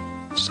morning,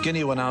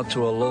 Skinny went out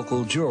to a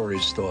local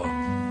jewelry store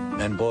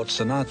and bought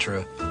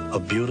Sinatra a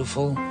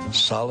beautiful,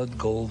 solid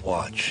gold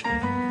watch.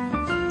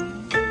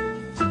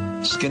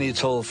 Skinny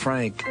told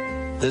Frank,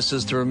 "This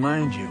is to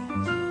remind you,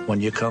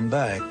 when you come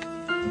back,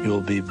 you'll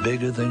be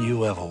bigger than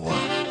you ever were."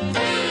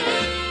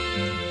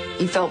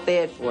 He felt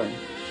bad for him.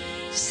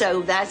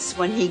 So that's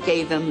when he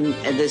gave him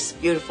this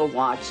beautiful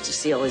watch to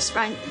seal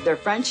their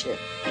friendship.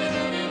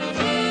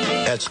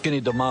 At Skinny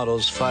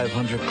D'Amato's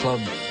 500 Club,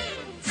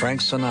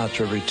 Frank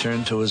Sinatra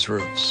returned to his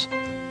roots,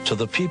 to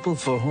the people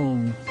for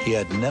whom he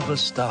had never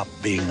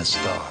stopped being a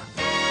star.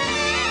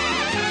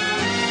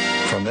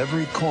 From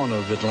every corner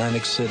of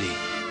Atlantic City,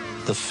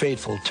 the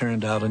faithful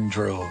turned out in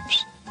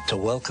droves to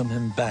welcome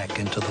him back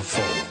into the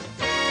fold.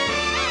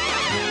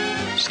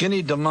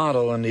 Skinny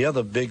D'Amato and the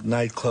other big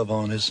nightclub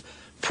owners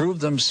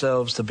proved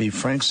themselves to be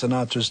Frank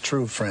Sinatra's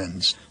true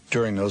friends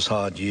during those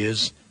hard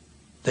years.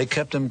 They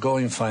kept him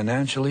going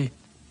financially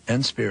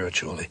and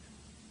spiritually.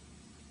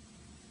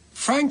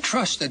 Frank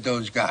trusted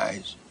those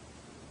guys.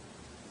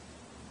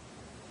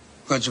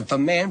 Because if a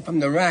man from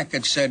the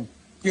racket said,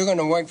 "You're going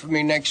to work for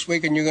me next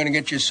week and you're going to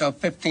get yourself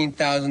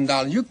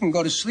 $15,000, you can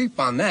go to sleep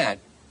on that.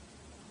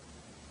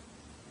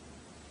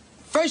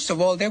 First of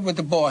all, they were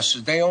the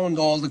bosses. They owned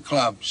all the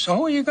clubs. So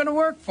who are you going to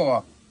work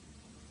for?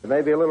 It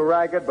may be a little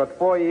ragged, but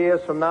 4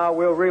 years from now,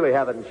 we'll really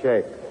have it in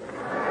shape.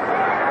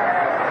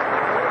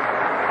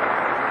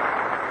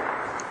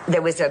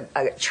 There was a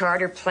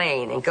charter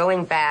plane, and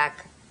going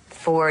back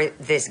for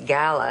this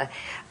gala,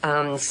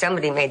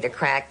 somebody made the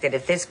crack that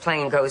if this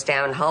plane goes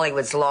down,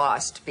 Hollywood's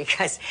lost,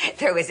 because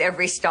there was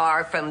every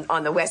star from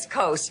on the West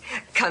Coast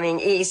coming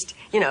east,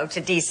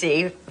 to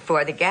D.C.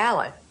 for the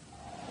gala.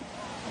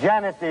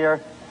 Janet,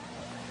 dear,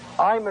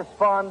 I'm as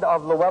fond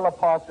of Luella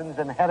Parsons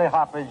and Hetty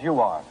Hopper as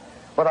you are,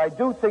 but I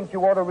do think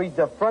you ought to read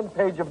the front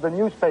page of the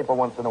newspaper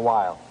once in a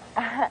while.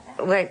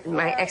 What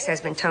my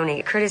ex-husband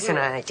Tony Curtis and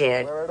I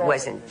did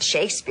wasn't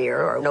Shakespeare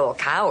or Noel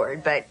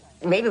Coward, but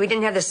maybe we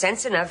didn't have the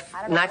sense enough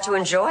not to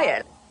enjoy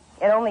it.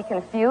 It only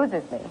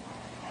confuses me.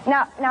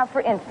 Now,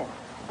 for instance,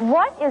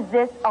 what is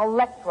this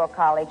electoral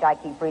college I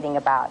keep reading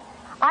about?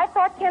 I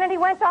thought Kennedy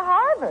went to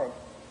Harvard.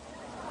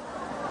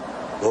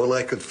 All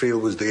I could feel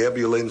was the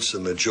ebullience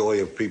and the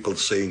joy of people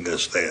seeing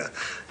us there.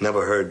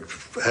 Never heard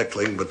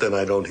heckling, but then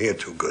I don't hear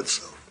too good,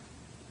 so.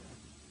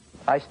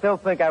 I still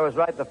think I was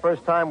right the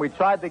first time. We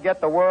tried to get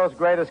the world's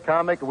greatest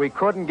comic, we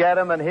couldn't get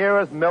him, and here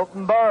is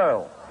Milton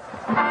Berle.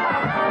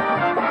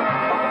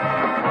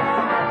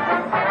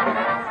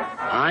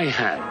 I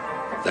had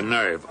the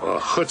nerve, or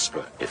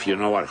chutzpah, if you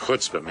know what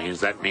chutzpah means,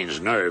 that means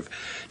nerve,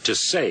 to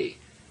say,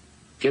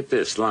 get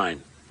this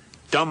line,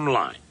 dumb,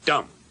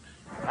 dumb.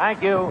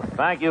 Thank you,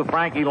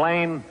 Frankie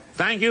Lane.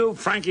 Thank you,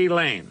 Frankie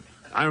Lane.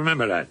 I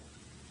remember that.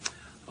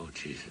 Oh,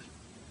 Jesus.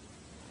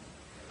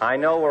 I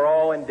know we're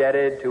all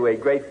indebted to a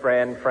great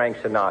friend, Frank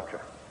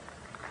Sinatra.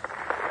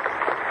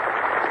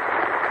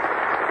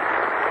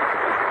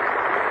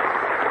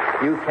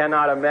 You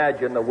cannot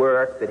imagine the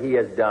work that he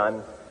has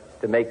done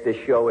to make this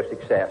show a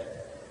success.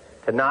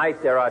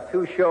 Tonight, there are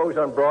 2 shows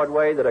on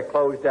Broadway that are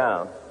closed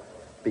down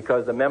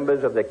because the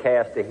members of the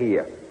cast are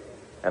here.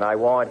 And I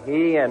want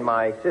he and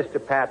my sister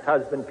Pat's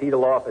husband, Peter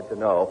Lawford, to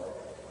know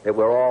that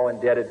we're all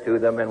indebted to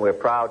them, and we're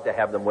proud to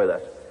have them with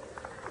us.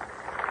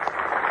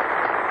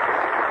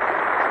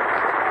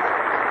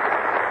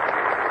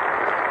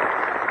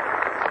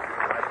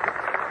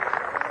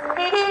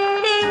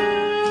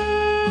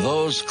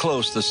 Those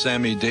close to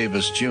Sammy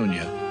Davis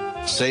Jr.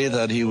 say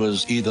that he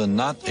was either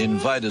not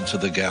invited to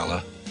the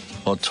gala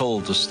or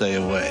told to stay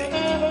away.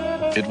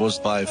 It was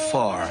by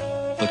far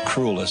the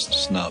cruelest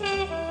snub.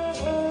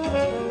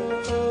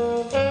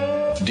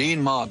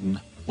 Dean Martin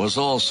was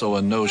also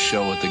a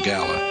no-show at the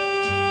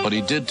gala, but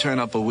he did turn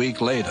up a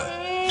week later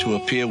to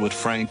appear with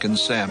Frank and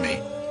Sammy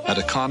at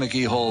a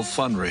Carnegie Hall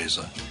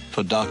fundraiser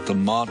for Dr.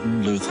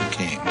 Martin Luther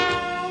King.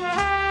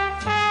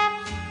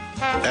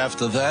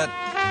 After that,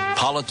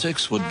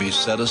 politics would be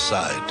set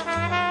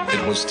aside.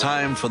 It was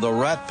time for the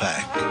Rat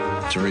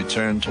Pack to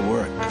return to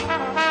work.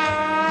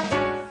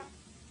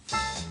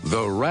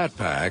 The Rat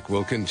Pack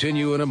will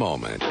continue in a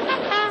moment.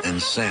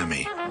 And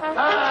Sammy,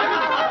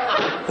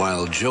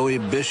 while Joey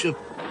Bishop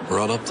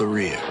brought up the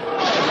rear.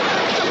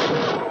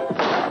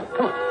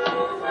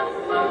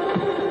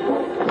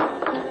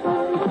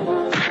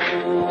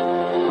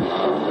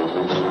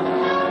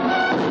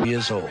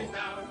 Years old.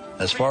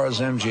 As far as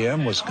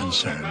MGM was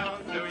concerned,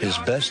 his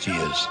best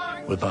years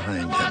were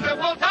behind him.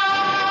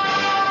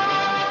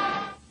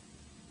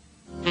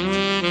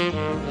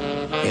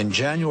 In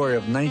January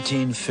of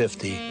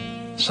 1950,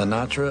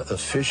 Sinatra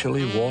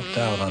officially walked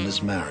out on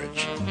his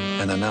marriage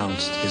and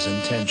announced his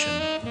intention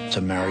to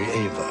marry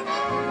Ava.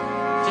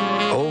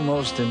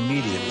 Almost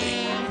immediately,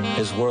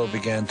 his world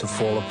began to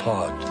fall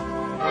apart.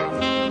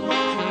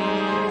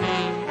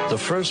 The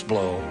first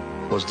blow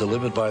was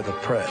delivered by the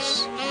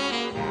press.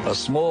 A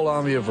small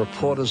army of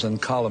reporters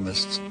and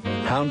columnists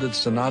hounded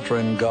Sinatra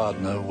and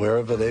Gardner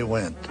wherever they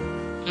went,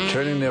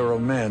 turning their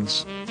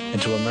romance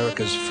into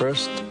America's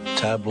first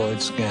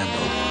tabloid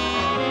scandal.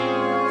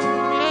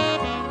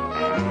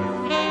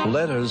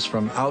 Letters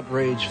from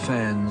outraged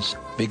fans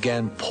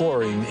began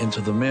pouring into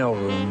the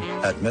mailroom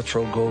at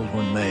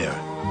Metro-Goldwyn-Mayer.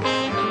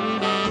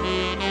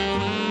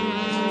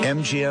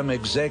 MGM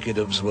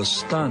executives were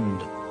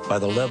stunned by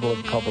the level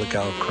of public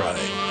outcry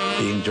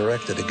being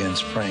directed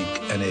against Frank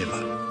and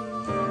Ava.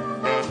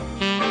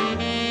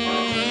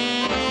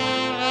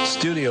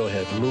 Studio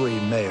head Louis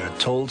Mayer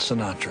told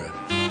Sinatra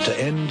to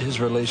end his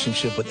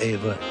relationship with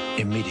Ava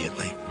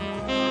immediately.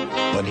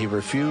 When he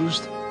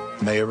refused,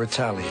 Mayer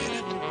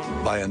retaliated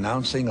by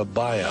announcing a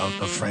buyout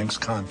of Frank's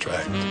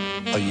contract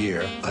a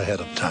year ahead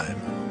of time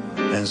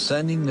and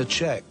sending the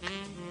check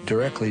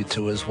directly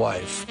to his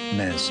wife,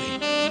 Nancy.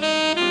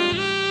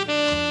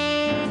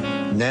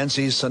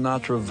 Nancy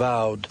Sinatra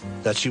vowed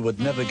that she would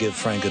never give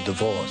Frank a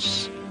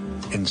divorce.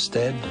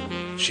 Instead,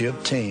 she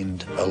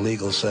obtained a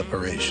legal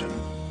separation.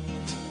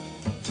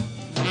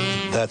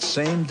 That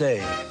same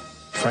day,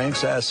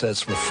 Frank's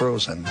assets were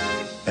frozen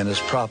and his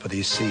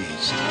property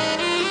seized.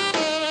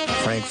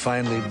 Frank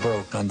finally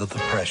broke under the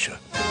pressure.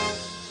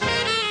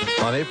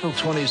 On April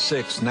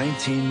 26,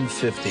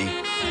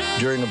 1950,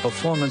 during a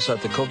performance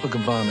at the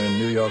Copacabana in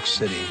New York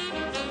City,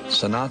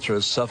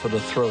 Sinatra suffered a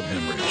throat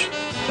hemorrhage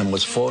and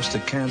was forced to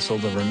cancel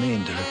the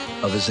remainder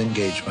of his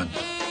engagement.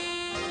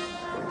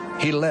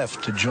 He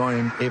left to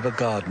join Ava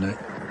Gardner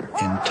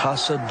in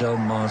Tossa del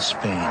Mar,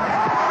 Spain,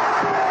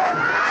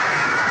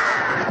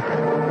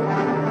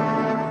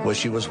 where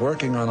she was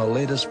working on her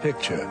latest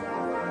picture,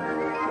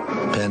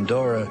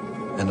 Pandora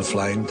and the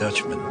Flying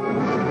Dutchman.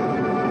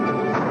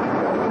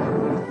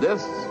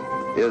 This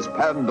is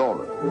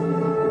Pandora.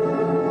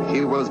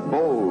 She was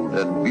bold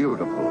and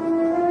beautiful.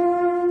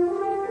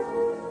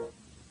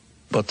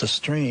 But the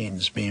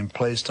strains being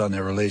placed on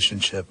their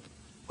relationship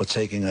were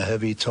taking a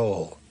heavy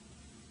toll.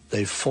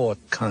 They fought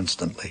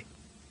constantly.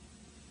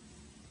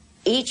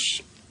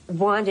 Each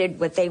wanted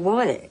what they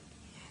wanted.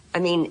 I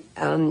mean,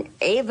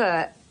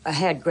 Ava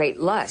had great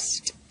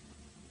lust,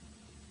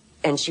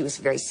 and she was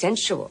very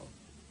sensual.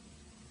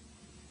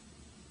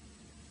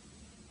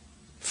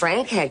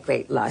 Frank had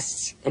great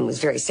lusts and was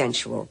very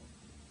sensual.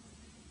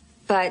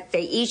 But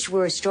they each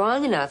were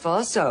strong enough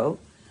also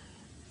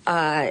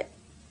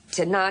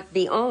to not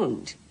be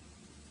owned.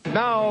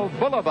 Now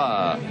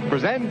Bulova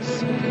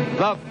presents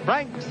The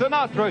Frank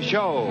Sinatra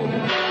Show.